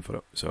to get me in for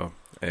it. So,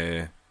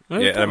 I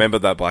remember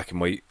that black and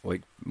white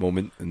like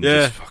moment and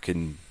just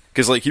fucking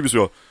because like he was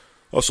like,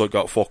 "That's like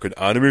that fucking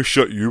anime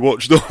shit you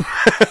watched." Though,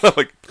 I'm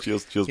like,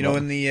 cheers. You know,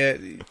 in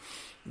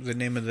the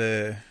name of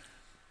the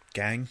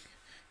gang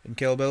in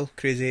Kill Bill,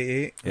 Crazy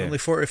 88, only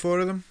 44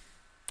 of them.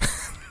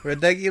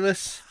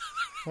 Ridiculous.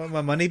 Want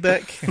my money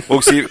back?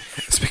 Well, see,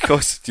 it's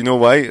because do you know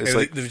why? It's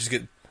like they've just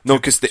got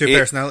because the two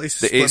personalities.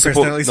 The eight's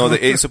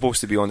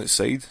supposed to be on its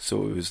side,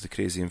 so it was the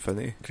Crazy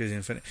Infinity. Crazy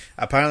Infinity.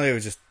 Apparently, it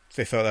was just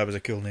they thought that was a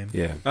cool name.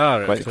 Yeah,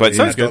 right. Quite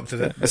sounds good.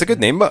 It's a good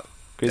name, but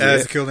Crazy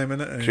it's a cool name,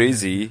 isn't it?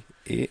 Crazy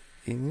 8.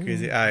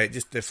 Crazy. It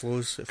just it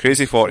flows.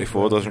 Crazy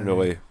 44 doesn't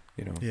really,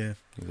 you know. Yeah,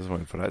 he doesn't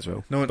want for that as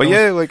well.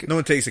 Like no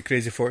one takes a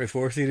Crazy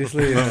 44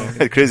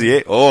 seriously. Crazy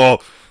 8. Oh.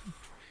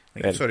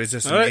 Sorry, is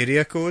this an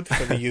area code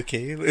for the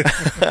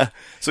UK?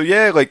 So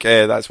yeah, like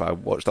that's what I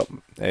watched up.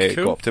 Cool.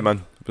 Got up to,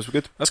 man. It was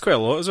good. That's quite a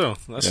lot as well.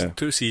 That's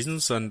 2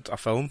 seasons and a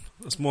film.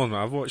 That's more than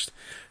I've watched.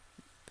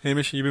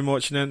 Hamish, you been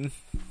watching anything?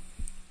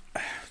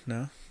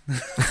 No.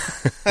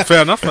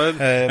 Fair enough.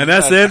 And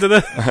that's the end of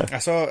it. I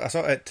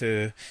saw it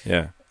too.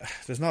 Yeah.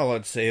 There's not a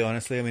lot to say,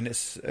 honestly. I mean,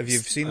 it's if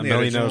you've seen the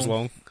million original, hours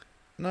long.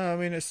 No, I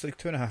mean it's like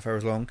 2.5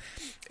 hours long.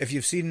 If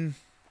you've seen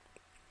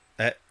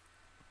it.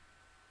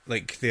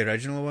 Like the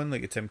original one,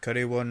 like the Tim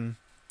Curry one.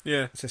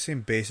 Yeah. It's the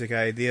same basic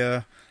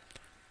idea.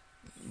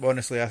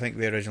 Honestly, I think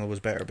the original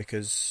was better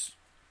because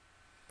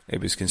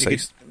it was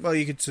concise.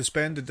 You could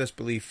suspend the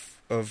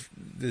disbelief of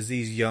there's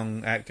these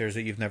young actors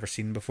that you've never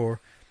seen before.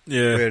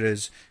 Yeah.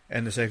 Whereas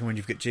in the second one,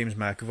 you've got James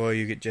McAvoy,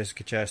 you get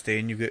Jessica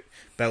Chastain, you get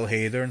Bill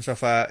Hader and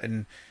stuff like that.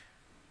 And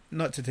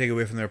not to take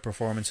away from their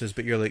performances,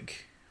 but you're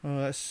like, oh,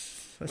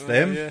 that's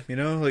them. Yeah. You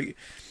know, like,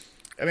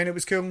 I mean, it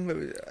was cool.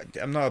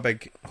 I'm not a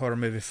big horror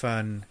movie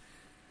fan.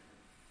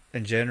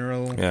 In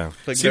general,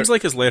 like seems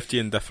like it's left you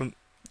indifferent.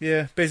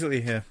 Yeah,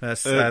 basically, yeah.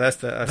 That's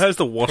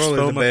the worst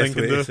film I think.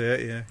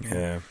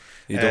 Yeah.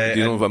 You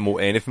don't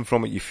emote anything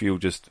from it. You feel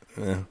just.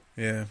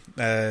 Yeah.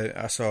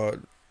 I saw,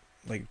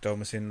 like Dom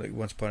was saying, like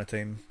Once Upon a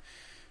Time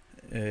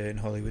in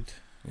Hollywood.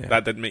 Yeah.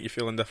 That didn't make you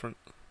feel indifferent.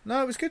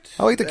 No, it was good.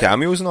 I like the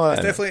cameos and all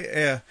that. Definitely,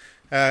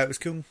 it was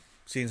cool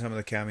seeing some of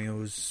the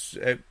cameos.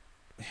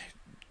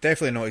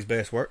 Definitely not his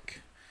best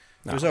work.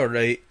 No. It was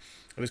alright.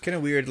 It was kind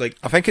of weird, like...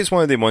 I think it's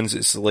one of the ones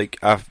that's like...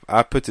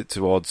 I put it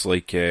towards,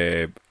 like,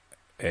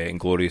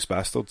 Inglourious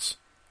Bastards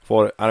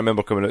for it. I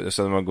remember coming out of the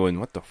cinema going,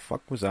 what the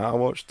fuck was that I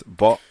watched?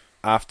 But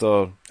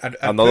after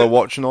another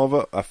watching of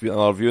it,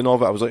 another viewing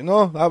of it, I was like,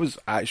 no, that was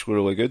actually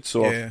really good.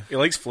 So he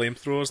likes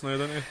flamethrowers now,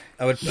 doesn't he?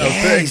 I would put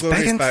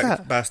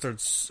Inglourious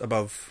Bastards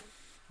above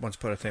Once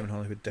Upon a Time in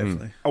Hollywood,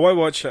 definitely. I want to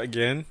watch it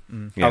again.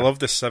 I love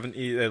the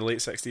late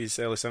 60s,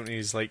 early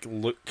 70s, like,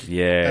 look.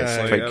 Yeah,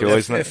 it's quite cool,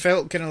 isn't it? It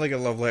felt kind of like a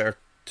love letter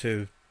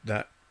to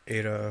that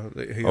era.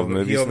 Like, he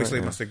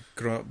obviously must have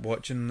grown up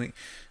watching. Like,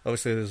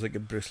 obviously, there's like a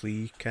Bruce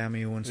Lee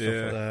cameo and stuff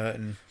like that,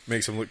 and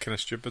makes him look kind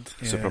of stupid.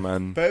 Yeah.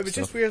 Superman, but it was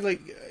just weird.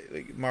 Like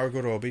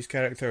Margot Robbie's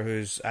character,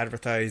 who's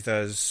advertised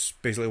as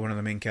basically one of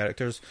the main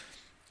characters,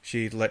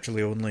 she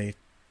literally only,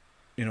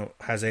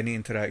 has any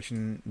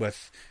interaction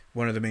with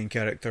one of the main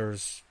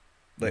characters.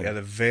 Like at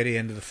the very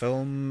end of the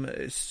film,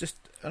 it's just.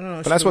 I don't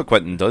know. But that's what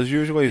Quentin does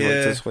usually.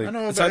 Yeah, I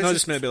know. It's not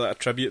just maybe like a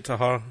tribute to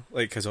her,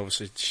 like because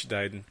obviously she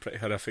died in a pretty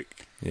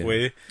horrific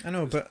way. I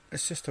know, but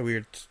it's just a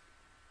weird.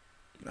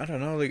 I don't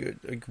know,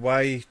 like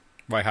why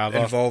have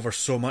involve her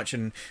so much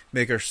and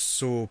make her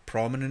so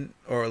prominent,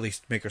 or at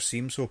least make her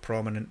seem so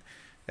prominent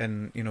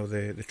in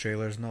the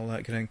trailers and all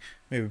that kind of thing.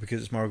 Maybe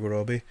because it's Margot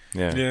Robbie.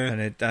 Yeah.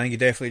 And I think you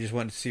definitely just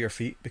wanted to see her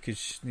feet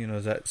because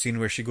that scene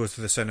where she goes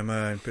to the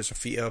cinema and puts her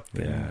feet up.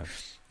 Yeah.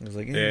 I was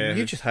like,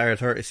 you just hired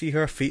her to see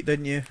her feet,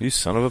 didn't you? You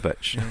son of a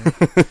bitch.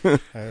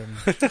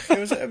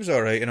 It was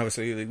alright, and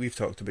obviously we've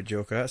talked about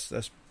Joker.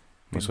 That's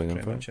pretty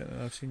much it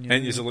that I've seen.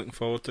 And you're looking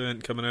forward to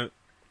it coming out?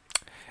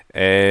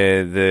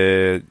 I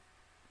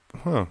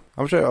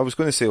was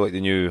going to say like the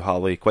new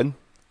Harley Quinn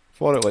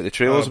for it, like the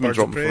trailers have been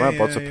dropping from that.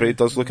 Birds of Prey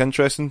does look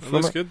interesting. It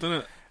looks good, doesn't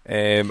it?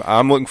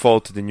 I'm looking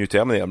forward to the new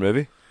Terminator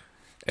movie.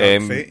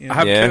 Dark Fate,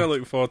 I'm yeah. kind of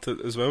looking forward to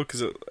it as well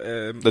because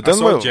I done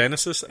saw well.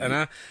 Genesis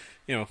and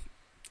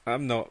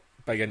I'm not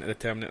big into the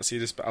Terminator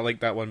series, but I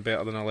like that one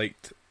better than I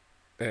liked.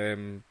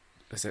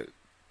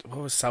 What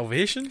was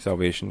Salvation?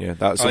 Salvation, yeah.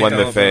 That's I the like one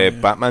that with one, yeah.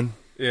 Batman.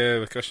 Yeah,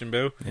 with Christian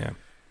Bale. Yeah.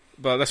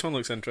 But this one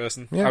looks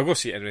interesting. Yeah. I'll go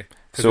see it anyway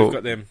because So- we've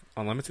got them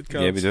unlimited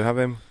cards. Yeah, we do have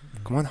him.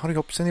 Come on, hurry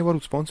up,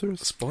 Cineworld, sponsor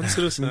us.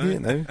 Sponsor us We need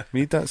it now. now.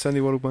 We need that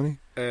Cineworld money.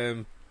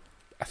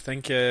 I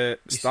think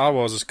Star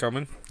Wars is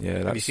coming. Yeah,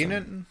 that's, Have you seen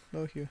it?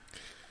 No, you.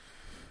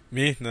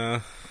 Me?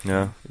 Nah.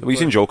 Yeah. We've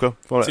seen Joker.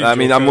 For it. Seen I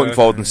mean, I'm Joker, looking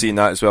forward to seeing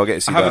that as well. I'll get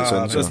to see I that haven't.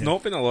 soon. There's So.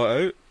 not been a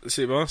lot out.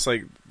 See, well, it's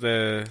like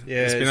Yeah,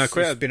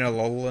 it's been a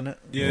lull in it.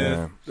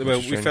 yeah. which Well,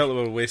 is we strange. felt that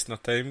we were wasting our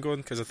time going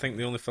because I think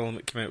the only film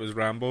that came out was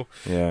Rambo,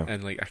 Yeah.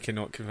 and like I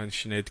cannot convince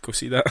Sinead to go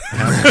see that.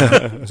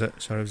 Was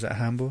it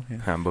Hambo? Yeah.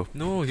 Hambo.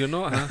 No, you're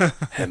not. Huh?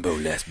 Hambo,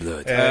 less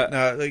blood.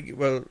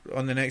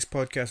 On the next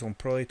podcast, I'll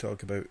probably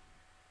talk about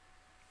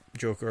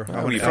Joker. Oh,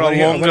 I want for to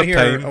a longer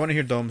time. I want to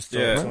hear Dom's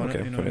thoughts Yeah. on Okay,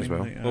 it. You know fair what I as mean?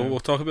 well. Like, We'll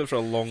talk about it for a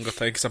longer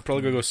time because I'm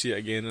probably going to go see it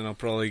again, and I'll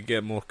probably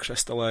get more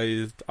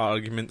crystallised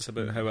arguments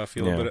about how I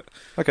feel Yeah. about it.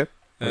 Okay.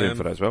 I'm in Um,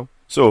 for that as well.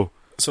 So,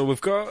 So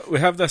we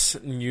have this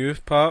new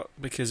part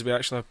because we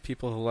actually have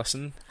people who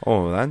listen.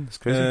 oh man, it's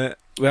crazy.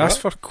 We asked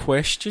for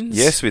questions.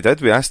 Yes, we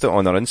did. We asked it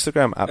on our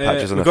Instagram at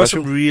Patches we and got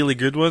Official. some really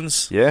good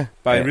ones. Yeah.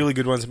 By really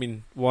good ones, I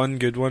mean one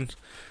good one.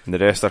 And the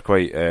rest are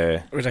quite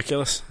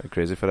Ridiculous.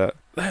 crazy for that.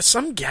 That's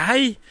some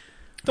guy.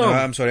 No, Dom,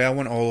 I'm sorry. I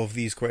want all of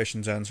these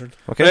questions answered.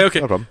 Okay. Right, okay.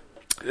 No problem.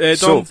 Dom,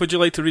 so- would you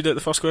like to read out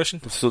the first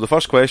question? So the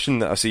first question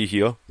that I see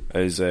here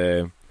is,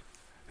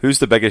 who's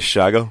the biggest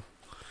shagger?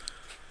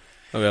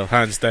 Oh, well,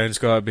 hands down, it's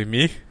got to be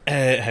me.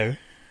 How?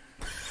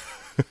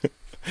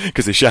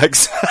 Because he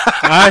shags.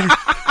 Aye.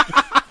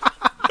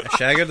 A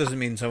shagger doesn't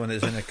mean someone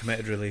that's in a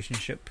committed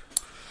relationship.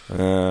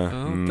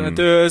 I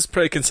do. It's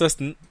pretty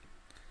consistent.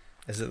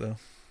 Is it though?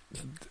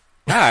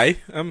 Aye,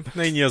 I'm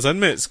 9 years in,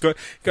 mate. It's got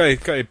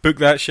to book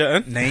that shit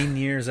in. 9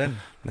 years in.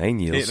 9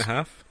 years.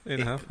 8.5.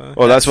 8.5. Aye.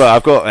 Oh, that's what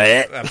I've got.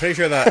 I'm pretty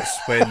sure that's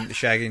when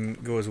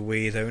shagging goes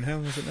way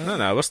downhill, is it not?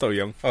 No, we're still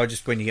young. Oh,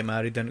 just when you get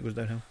married, then it goes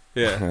downhill.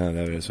 Yeah.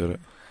 There it is, with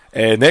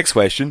it. Next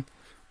question.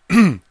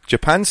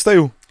 Japan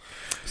style.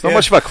 It's not Yeah.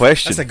 much of a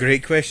question. That's a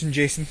great question,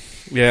 Jason.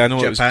 Yeah, I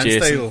know it was Japan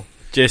Jason. style.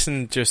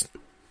 Jason just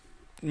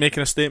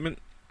making a statement.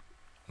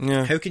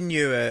 Yeah. How can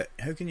you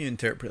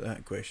interpret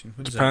that question?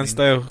 What does Japan that mean?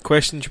 style.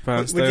 Question Japan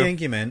What do style. you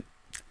think you meant?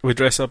 We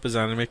dress up as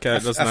anime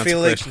characters and I answer feel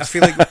like questions.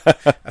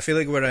 I feel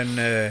like we're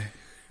in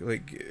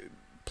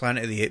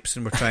Planet of the Apes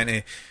and we're trying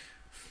to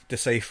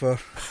decipher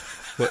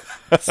what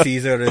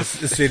Caesar is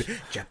saying.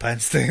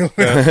 Japan style.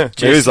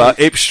 Who's that?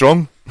 Ape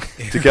strong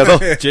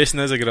together. Jason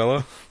is a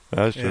gorilla.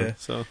 That's true. Yeah.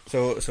 So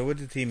So what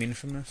did he mean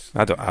from this?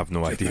 I have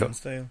no Japan idea.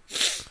 style.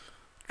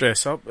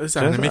 dress up as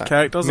Dress anime up.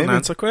 characters and Maybe.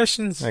 answer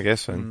questions. I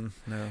guess so.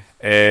 No.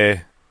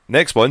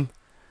 Next one.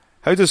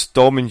 How does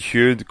Dom and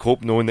Hugh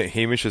cope knowing that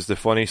Hamish is the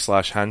funny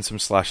 / handsome /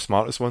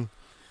 smartest one?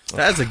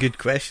 That's a good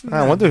question.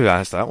 I wonder who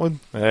asked that one.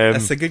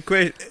 That's a good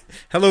question.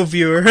 Hello,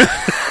 viewer.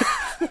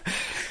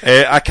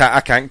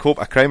 I can't cope.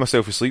 I cry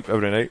myself asleep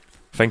every night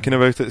thinking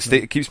about it.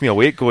 It keeps me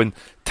awake going,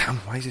 damn,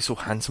 why is he so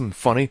handsome and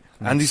funny?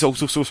 And he's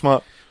also so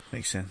smart.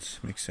 Makes sense.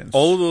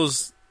 All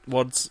those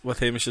words with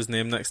Hamish's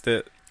name next to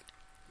it.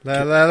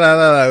 La la la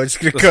la la. We're just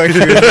gonna call you.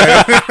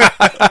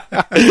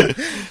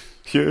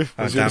 Hugh,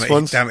 Oh, what's your damn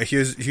response? it!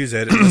 Hugh's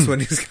edited this one.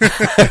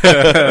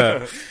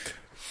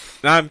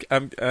 Nah,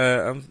 I'm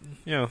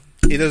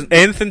He doesn't.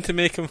 anything to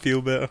make him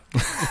feel better.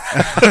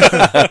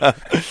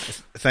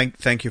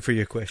 Thank you for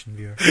your question,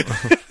 viewer.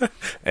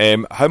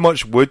 How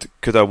much wood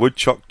could a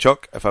woodchuck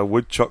chuck if a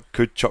woodchuck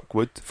could chuck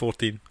wood?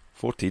 14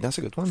 that's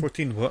a good one.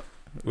 14 what?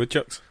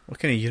 woodchucks. What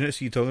kind of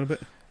units are you talking about?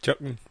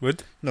 Chucking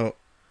wood. No,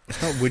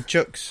 it's not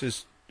woodchucks.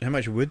 It's how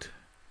much wood?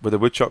 Would a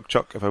woodchuck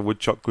chuck if a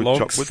woodchuck could Logs.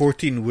 chuck wood?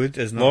 14 wood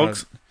is not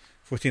Logs.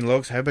 14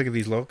 logs. How big are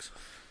these logs?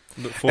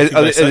 14 Are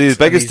by they as 6.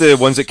 big as the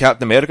ones that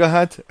Captain America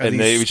had? Are And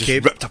these it was just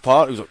cave- ripped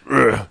apart. It was like,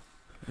 ugh.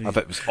 I bet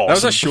it was awesome. That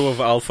was a show of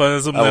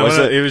alphaism. Oh, There, was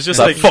wasn't it? it was just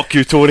It's like fuck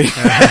you, Tony.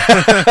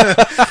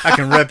 I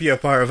can rip you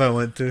apart if I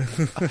want to.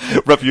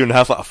 Rip you in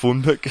half like a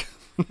phone book.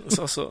 it's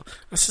also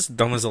that's as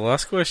dumb as the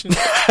last question.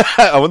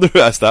 I wonder who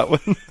asked that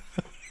one.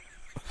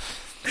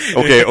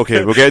 Okay, we'll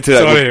get into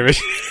that. Sorry,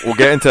 Hamish. We'll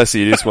get into a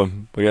serious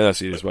one.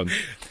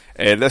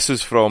 This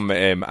is from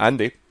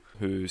Andy,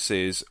 who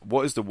says,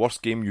 "What is the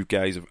worst game you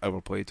guys have ever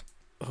played?"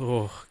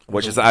 Oh,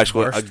 Which is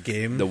actually worst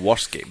game. the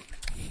worst game.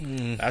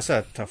 That's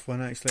a tough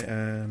one, actually.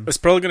 it's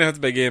probably going to have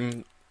to be a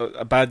game,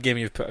 a bad game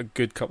you've put a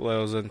good couple of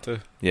hours into.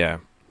 Yeah,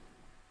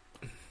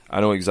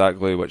 I know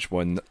exactly which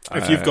one.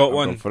 If you've got I've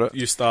one, gone for it.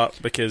 you start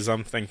because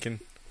I'm thinking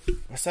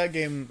What's that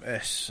game?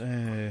 it's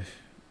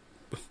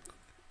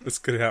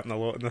going to happen a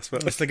lot in this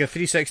bit. It's like a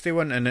 360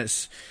 one, and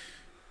it's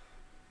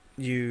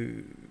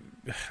you.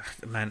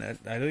 Man,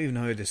 I don't even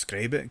know how to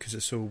describe it because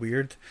it's so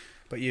weird.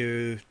 But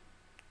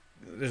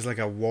there's like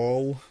a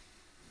wall,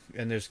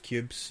 and there's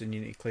cubes, and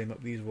you need to climb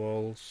up these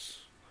walls.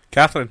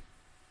 Catherine.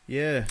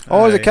 Yeah.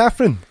 Oh, is it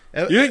Catherine?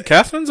 You think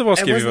Catherine's the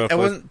worst game you've ever It played?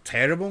 wasn't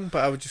terrible,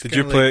 but I would just. Did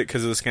you play it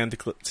because of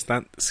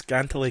the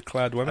scantily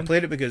clad I women?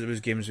 played it because it was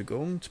Games of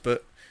Gold,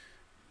 but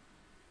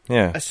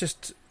Yeah. it's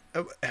just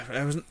it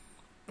wasn't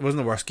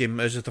the worst game.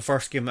 It was just the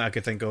first game that I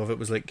could think of. It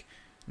was like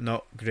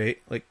not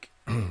great, like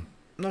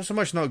not so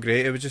much not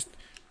great. It was just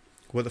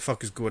what the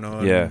fuck is going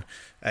on? Yeah.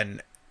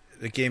 And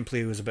the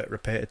gameplay was a bit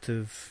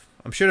repetitive.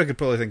 I'm sure I could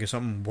probably think of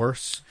something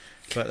worse,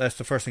 but that's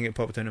the first thing that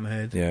popped into my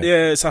head. Yeah.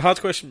 Yeah, it's a hard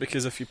question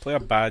because if you play a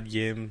bad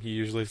game, you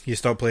usually You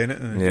stop playing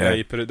it. Yeah.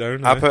 you put it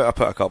down. I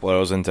put a couple of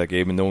hours into a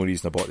game, and the only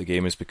reason I bought the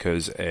game is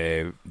because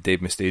Dave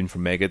Mustaine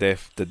from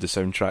Megadeth did the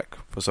soundtrack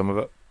for some of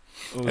it.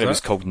 What It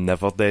was called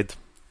Never Dead.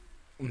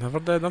 Never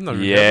Dead. I've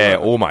never. Yeah, heard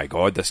of that. oh my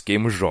god, this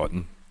game was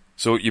rotten.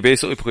 So you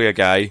basically play a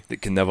guy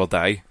that can never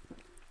die.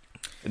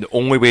 And the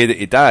only way that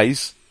he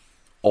dies,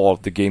 or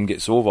the game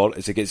gets over,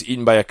 is he gets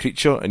eaten by a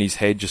creature and his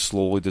head just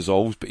slowly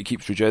dissolves, but he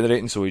keeps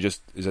regenerating, so he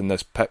just is in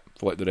this pit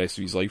for like the rest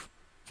of his life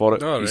for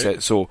it. Oh, He right.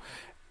 said, so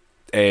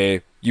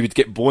you would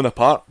get blown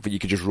apart, but you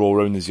could just roll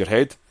around as your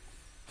head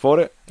for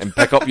it and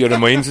pick up your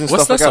remains and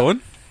What's stuff this like that.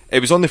 on? It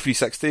was on the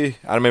 360.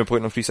 I remember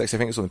playing on 360. I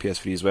think it's on the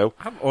PS3 as well.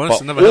 I've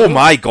honestly But, never. heard oh of it.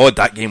 my god,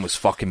 that game was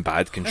fucking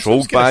bad.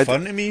 Controlled bad.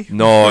 Fun to me.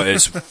 No,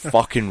 it's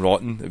fucking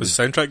rotten. It Was was.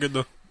 the soundtrack good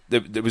though?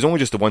 There was only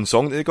just the one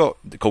song that they got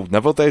called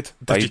Never Dead.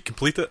 Did you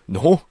complete it?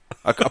 No,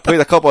 I played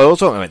a couple of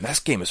hours of it. And I went, this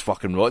game is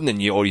fucking rotten,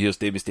 and all you hear is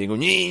Dave Mustaine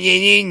going,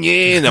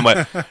 yeah, and I'm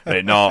like,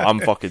 right, no, I'm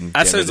fucking.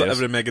 That getting sounds like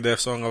this. every Megadeth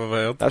song I've ever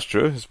heard. That's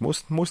true. It's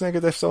most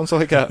Negative songs are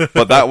like that.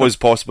 But that was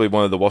possibly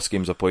one of the worst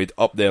games I played,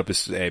 up there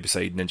beside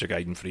Ninja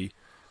Gaiden 3.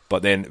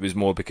 But then it was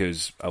more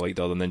because I liked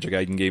the other Ninja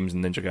Gaiden games,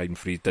 and Ninja Gaiden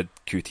 3 did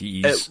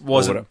QTEs. It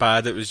wasn't over it.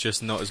 bad. It was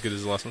just not as good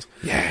as the last ones.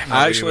 Yeah.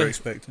 I actually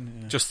expecting.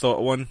 Yeah. just thought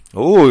of one.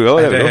 Oh, yeah,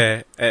 there we go.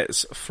 And,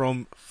 it's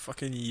from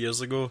fucking years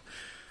ago.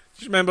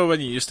 Do you remember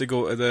when you used to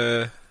go to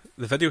the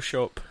video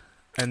shop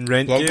and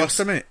rent Blockbuster,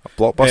 games? mate. A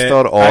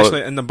Blockbuster or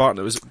actually in the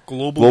Barton it was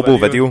Global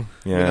Video.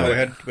 Yeah. No,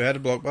 we had a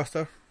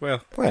Blockbuster,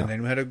 Well, Well, and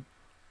then we had a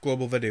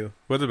Global Video.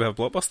 where did we have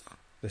Blockbuster?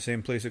 The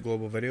same place that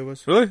Global Video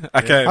was. Really?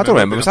 I can't. I don't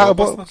remember. being Was that a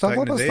Blockbuster. was that Back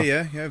in the Blockbuster?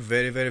 day, yeah,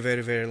 very, very,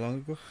 very, very long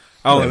ago.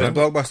 Oh, It was yeah.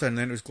 Blockbuster, and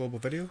then it was Global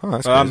Video. Oh,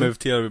 that's Well, I crazy.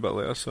 moved here a wee bit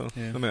later, so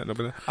Yeah. I might not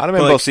be there. I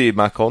remember But, like- seeing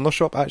my corner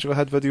shop actually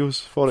had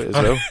videos for it as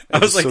well. I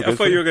It was like, so I good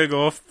thought for you it. were going to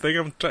go off thing.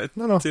 I'm trying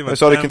to No. see my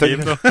Sorry, damn continue.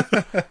 game,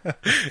 though.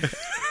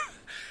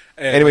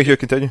 Anyway, Hugh,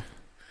 continue.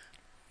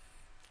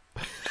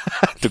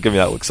 Don't give me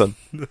that look, son.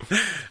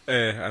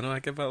 I know, I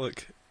give that a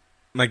look.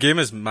 My game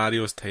is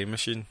Mario's Time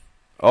Machine.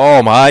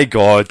 Oh my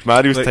god,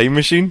 Mario's Like- Time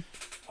Machine?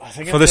 I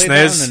think For I the played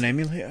that SNES. on an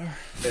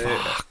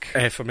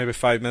emulator. For maybe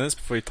 5 minutes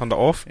before you turned it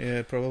off.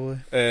 Yeah, probably.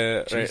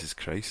 Right. Jesus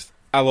Christ.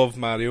 I love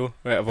Mario.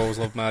 Right, I've always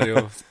loved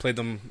Mario. Played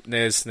them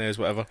NES,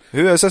 whatever.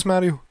 Who is this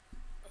Mario?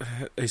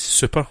 He's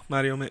Super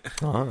Mario, mate.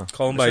 Ah.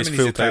 Call him by his Assuming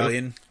full he's title.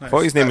 Italian. I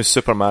thought his name was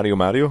Super Mario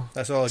Mario.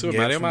 That's all I Super can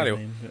get Mario from Mario.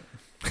 the name.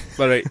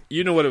 But right,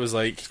 you know what it was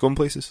like. It's going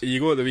places.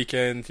 You go at the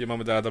weekend, your mum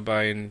and dad are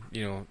buying,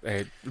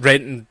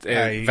 renting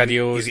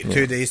videos. You get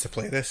 2 days to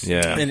play this.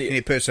 Yeah. And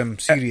you put some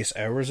serious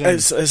hours in.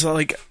 It's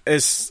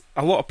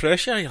a lot of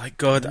pressure. You're like,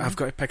 God, I've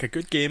got to pick a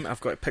good game.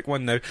 I've got to pick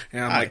one now.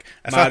 And I'm like,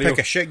 if Mario. I pick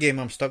a shit game,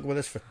 I'm stuck with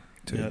this for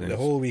 2 the days.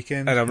 whole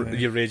weekend. And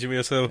you're raging with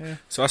yourself. Yeah.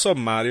 So I saw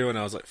Mario and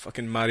I was like,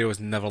 fucking Mario has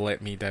never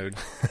let me down.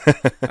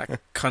 That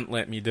cunt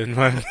let me down,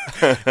 man.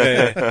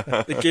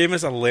 The game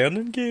is a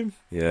learning game.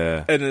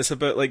 Yeah. And it's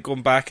about like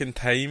going back in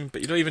time,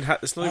 but you don't even have,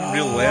 it's not even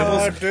real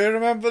levels. I do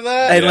remember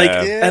that. And like,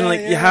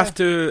 Yeah. you have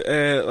to,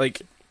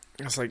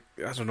 it's like,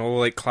 I don't know,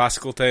 like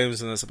classical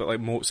times, and it's a bit like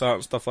Mozart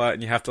and stuff like that,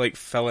 and you have to like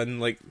fill in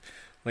like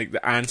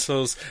the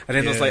answers, and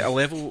then there's Yeah. like a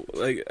level,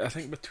 like I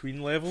think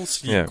between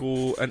levels you Yeah.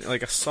 go into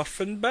like a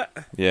surfing bit,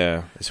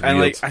 Yeah. It's weird. and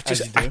like As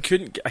you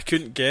do. I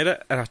couldn't get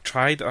it, and I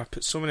tried, I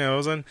put so many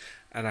hours in,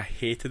 and I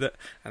hated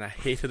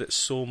it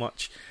so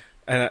much,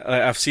 and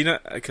I've seen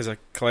it because I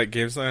collect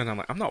games now, and I'm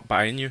like, I'm not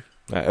buying you.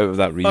 Out of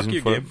that reason Fuck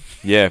you, for game.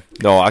 it. Yeah.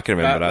 No, I can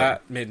remember that.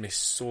 That made me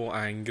so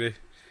angry.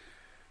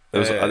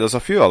 There's a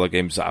few other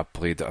games that I've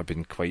played that have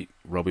been quite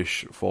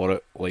rubbish for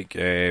it, like,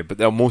 but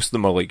most of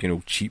them are like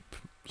cheap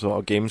sort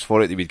of games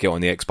for it that we'd get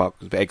on the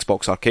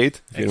Xbox Arcade.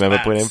 If you remember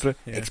playing them for it,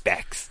 Yeah.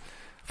 Xbox.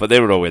 But they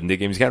were all indie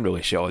games. You can't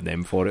really shit on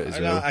them for it as I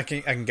know, well. I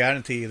can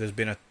guarantee you there's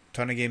been a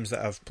ton of games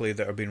that I've played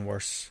that have been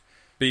worse.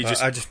 But you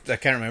But just, I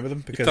can't remember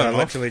them because turn I them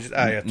off? literally just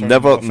I turned them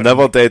Never, off and-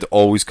 Never Dead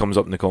always comes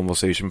up in the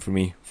conversation for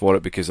me for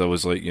it because I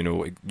was like,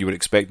 you were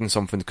expecting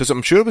something because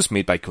I'm sure it was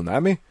made by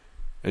Konami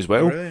as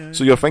well. Oh, really? Yeah.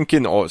 So you're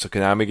thinking, oh, it's a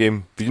Konami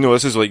game. But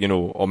this is like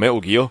or Metal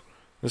Gear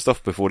and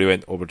stuff before they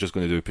went, oh, we're just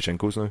going to do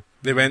pachinkos now.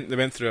 they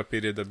went through a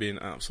period of being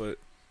absolute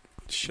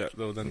shit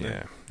though, didn't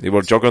Yeah, they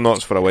were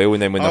juggernauts for a while,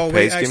 and then when Oh the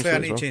wait, PES games actually, I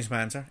came need as well. to change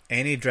my answer.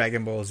 Any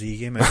Dragon Ball Z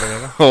game ever.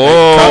 ever.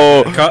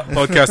 Oh, they? Cut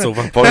podcast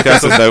over. podcast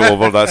is now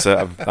over. That's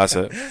it. That's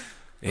it.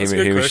 That's a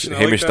good question, I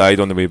like Hamish that. died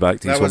on the way back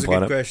to his That home was a good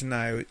planet. question.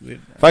 Now,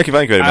 Thank you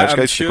very much, I'm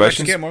guys, sure for I the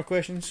Should questions. we get more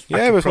questions? I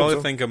Yeah, could we probably thought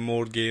so. think of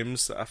more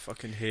games that I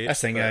fucking hate.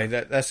 That's the thing,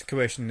 but- that's a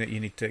question that you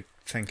need to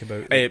think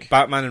about. Hey, like,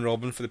 Batman and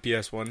Robin for the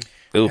PS1.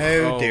 Oof. how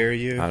Oh, dare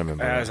you? I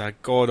remember. That is That. a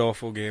god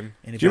awful game.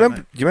 Any Do you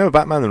remember? Do you remember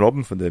Batman and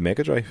Robin for the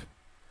Mega Drive?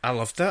 I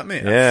loved that,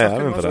 mate. Yeah, I fucking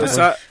remember loved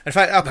that. it. In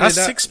fact, I played That's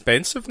that.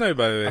 expensive now,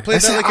 by the way. I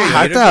played that like I a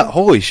had year that. ago.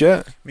 Holy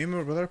shit! Me and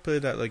my brother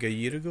played that like a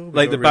year ago. We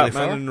Like the got really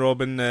Batman far. and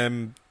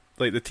Robin,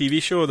 like the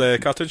TV show, the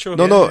cartoon show.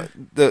 No, not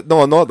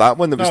that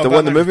one. It was No, the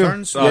one, the Batman movie.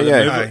 Returns. Oh,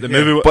 yeah. the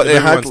movie, But the they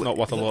movie had one's not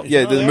worth a lot.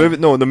 Yeah, Oh, the yeah. movie.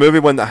 No, the movie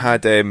one that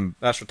had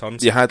That's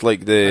Returns. you had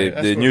like the That's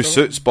what new we're talking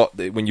suits, but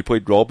when you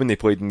played Robin, they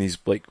played in these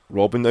like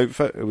Robin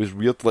outfit. It was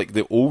weird, like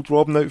the old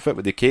Robin outfit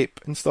with the cape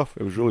and stuff.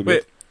 It was really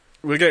weird.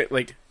 Wait, we get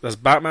like there's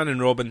Batman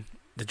and Robin,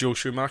 the Joel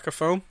Schumacher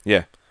film,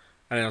 Yeah.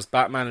 and then there's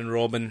Batman and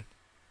Robin,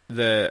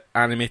 the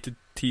animated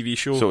TV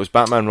show. So it was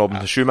Batman, Robin,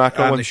 the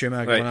Schumacher And one. the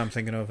Schumacher Right. one I'm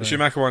thinking of. the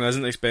Schumacher one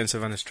isn't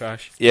expensive and it's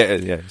trash. Yeah,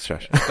 it's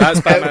trash.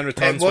 That's Batman It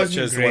Returns, which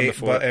wasn't is the one great,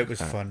 before. but it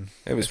was fun.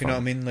 It was If you know what I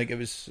fun. mean? Like it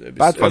was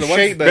Bad fun. it was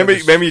shite, but it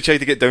was- Remember you tried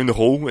to get down the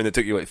hole and it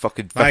took you like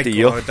fucking My 50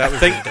 years? God, that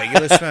was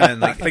ridiculous,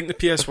 man. I Like, think the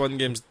PS1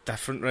 game's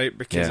different, right?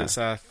 Because Yeah. it's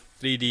a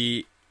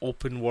 3D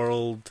open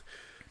world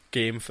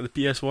game for the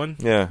PS1,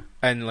 Yeah.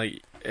 and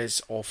like it's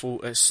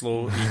awful. It's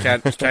slow. You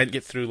can't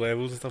get through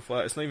levels and stuff like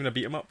that. It's not even a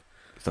beat 'em up.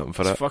 It's nothing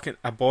for It's it. fucking.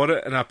 I bought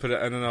it and I put it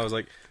in, and I was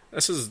like,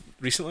 "This is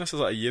recently. This is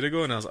like a year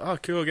ago." And I was like, "Oh,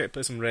 cool! I'll get to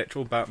play some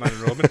retro Batman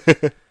and Robin."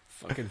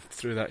 Fucking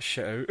threw that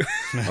shit out.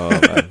 Oh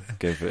man,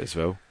 gave it as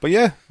well. But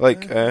yeah,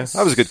 like that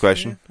was a good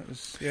question. Yeah, that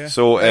was- yeah.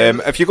 So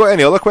if you got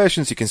any other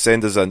questions, you can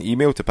send us an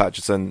email to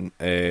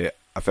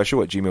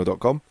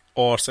patchersonofficial@gmail.com.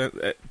 Or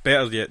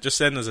better yet, just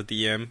send us a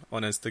DM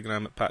on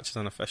Instagram at Patches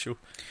Unofficial.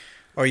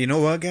 Or you know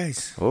what,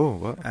 guys? Oh,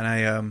 what? And I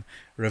am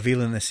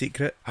revealing the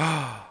secret.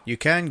 You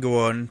can go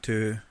on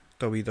to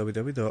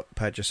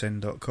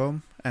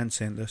www.patcherson.com and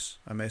send us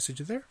a message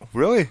there.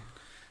 Really?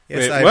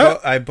 Yes, Wait,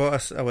 what? I bought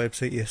us a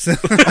website, yes.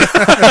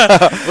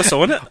 What's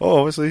on it? Oh,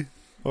 obviously.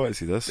 Oh, I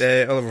see this.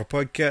 Oliver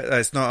Podcast.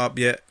 It's not up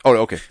yet Oh,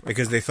 okay.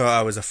 because they thought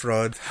I was a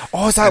fraud.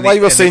 Oh, is that And why they-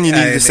 you were and saying you they-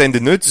 needed to send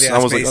the nudes? They I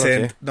asked was me like, to oh,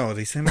 send, okay. no,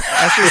 they asked me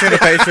to send a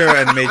picture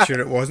and made sure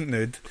it wasn't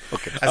nude.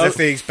 Okay. As if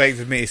they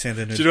expected me to send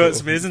a nude. Do you know what's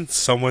photo. amazing?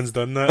 Someone's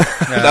done that.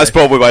 Nah, That's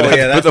probably why oh, they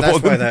yeah, had to put that's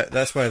them why on.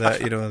 that's why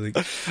that, you know, like,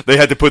 They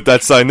had to put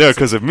that sign there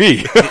because of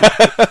me.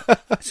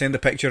 send a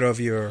picture of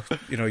your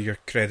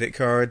credit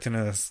card,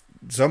 and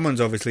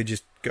someone's obviously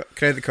just got a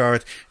credit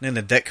card, and then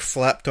the dick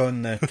flapped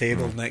on the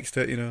table next to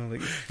it, you know.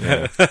 Like,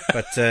 Yeah.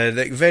 But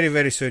like very,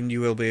 very soon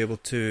you will be able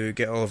to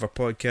get all of our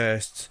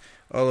podcasts,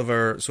 all of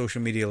our social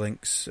media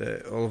links,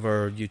 all of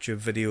our YouTube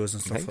videos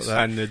and stuff Nice. like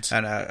that, And nudes.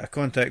 and a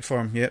contact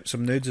form. Yep,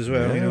 some nudes as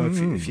well. You know,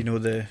 if you know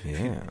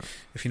Yeah.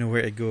 if you know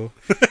where to go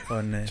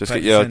on Just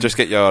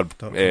get your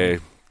 .com.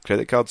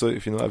 credit cards out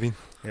if you know what I mean.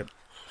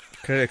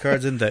 credit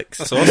cards and dicks.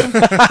 That's awesome.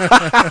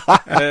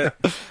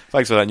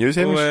 Thanks for that news,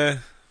 Hamish. We'll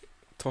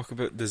talk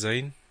about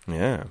design.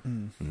 Yeah.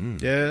 Mm.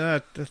 Mm. Yeah,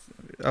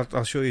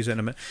 I'll show you in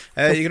a minute.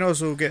 You can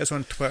also get us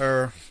on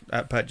Twitter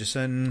at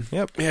Patchison.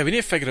 Yeah, we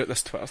need to figure out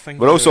this Twitter thing.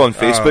 We're also on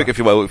Facebook Ah. if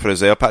you want to look for us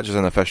there. Patches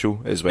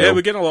Unofficial as well. Yeah,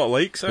 we're getting a lot of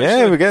likes. Actually.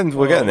 Yeah, we're getting A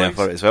lot there of likes.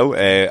 for it as well.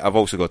 I've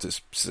also got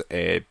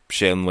it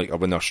sharing like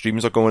when our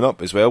streams are going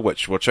up as well,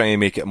 which we're trying to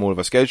make it more of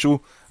a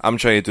schedule. I'm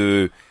trying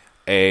to do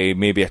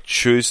maybe a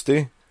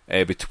Tuesday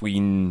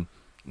between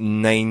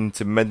 9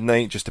 to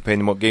midnight, just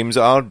depending what games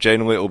it are.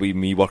 Generally, it'll be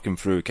me working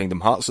through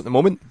Kingdom Hearts at the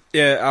moment.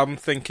 Yeah, I'm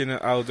thinking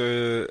I'll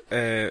do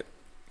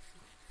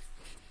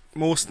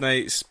most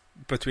nights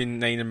between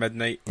 9 and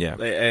midnight. Yeah.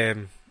 Like,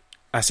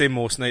 I say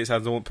most nights. I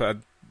don't put a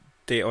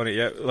date on it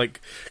yet. Like,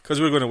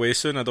 because we're going away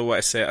soon, I don't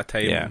want to set a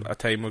time. Yeah. A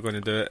time we're going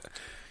to do it.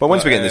 But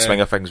once we get in the Uh,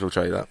 swing of things, we'll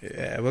try that.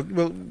 Yeah,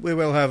 we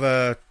will have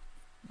a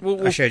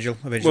We'll schedule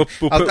eventually.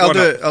 we'll put I'll one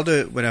do up. it. I'll do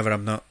it whenever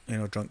I'm not,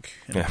 drunk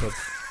in Yeah. the pub,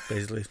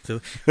 basically.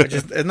 So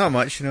it's not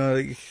much,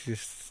 like,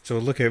 so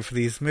look out for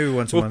these. Maybe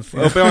once a month.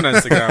 We'll be on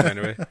Instagram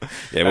anyway.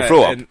 Yeah, we'll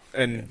throw up.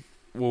 And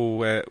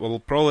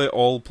we'll probably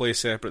all play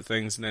separate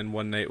things, and then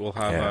one night we'll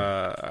have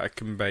a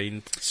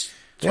combined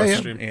Yeah.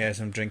 stream. Yeah,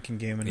 some drinking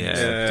game and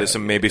Yeah. Do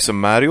maybe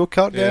some Mario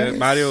Kart. Yeah, guys?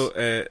 Mario,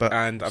 But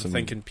and I'm some-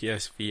 thinking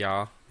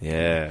PSVR.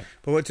 Yeah.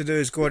 But what to do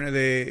is go onto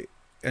the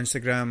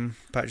Instagram,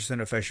 Patchison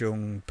Official,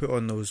 and put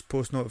on those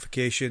post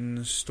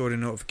notifications, story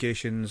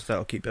notifications.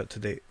 That'll keep you up to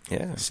date.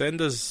 Yeah.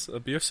 Send us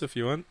abuse if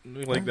you want.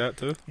 We like that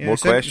too. Yeah, More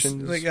send,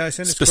 questions?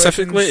 send us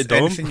Specifically questions, to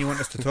Dom. anything you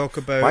want us to talk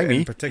about Why me?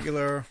 in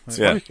particular. Like,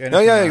 Yeah. anything No,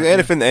 yeah. like that,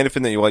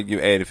 Anything that you like,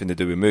 anything to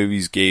do with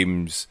movies,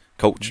 games,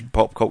 culture,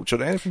 pop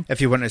culture, anything. If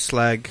you want to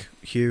slag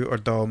Hugh or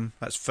Dom,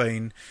 that's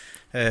fine.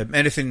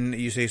 Anything that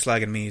you say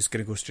slagging me is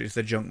going to go straight to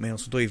the junk mail,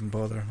 so don't even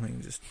bother.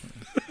 Like, just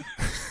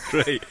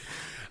Right.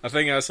 I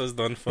think that's us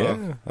done for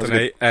Yeah, that's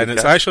tonight, good. and Good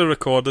it's catch. actually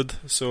recorded,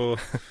 so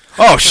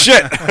Oh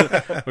shit!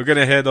 we're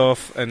gonna head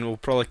off, and we'll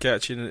probably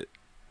catch you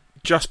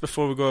just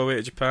before we go away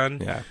to Japan.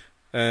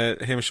 Yeah.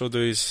 Hamish will do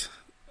his.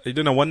 Are you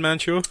doing a one-man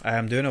show? I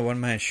am doing a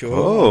one-man show.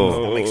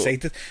 Oh. I'm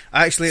excited.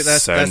 Actually,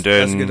 that's a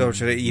Sounding good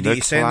opportunity. You the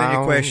need to send in your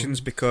clown.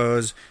 questions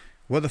because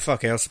what the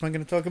fuck else am I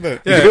going to talk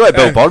about? You could be like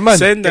Bill Burman.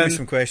 Send Give me in.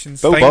 some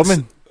questions. Bill Thanks.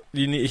 Burman.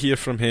 You need to hear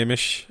from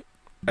Hamish.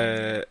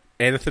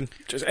 Anything,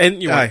 just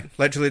anything you want. Aye,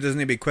 literally, doesn't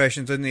need to be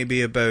questions. Doesn't need to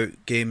be about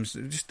games.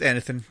 Just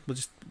anything. We'll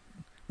just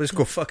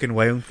go fucking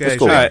wild, guys. Let's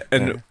go. Right,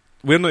 and Yeah.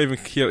 we're not even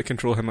here to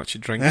control how much he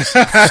drinks.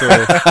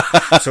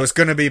 So it's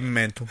going to be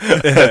mental.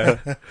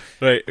 Yeah.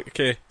 Right,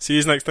 okay. See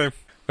you next time.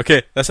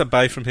 Okay, that's a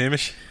bye from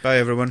Hamish. Bye,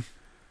 everyone.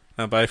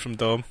 A bye from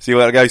Dom. See you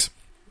later, guys.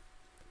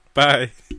 Bye.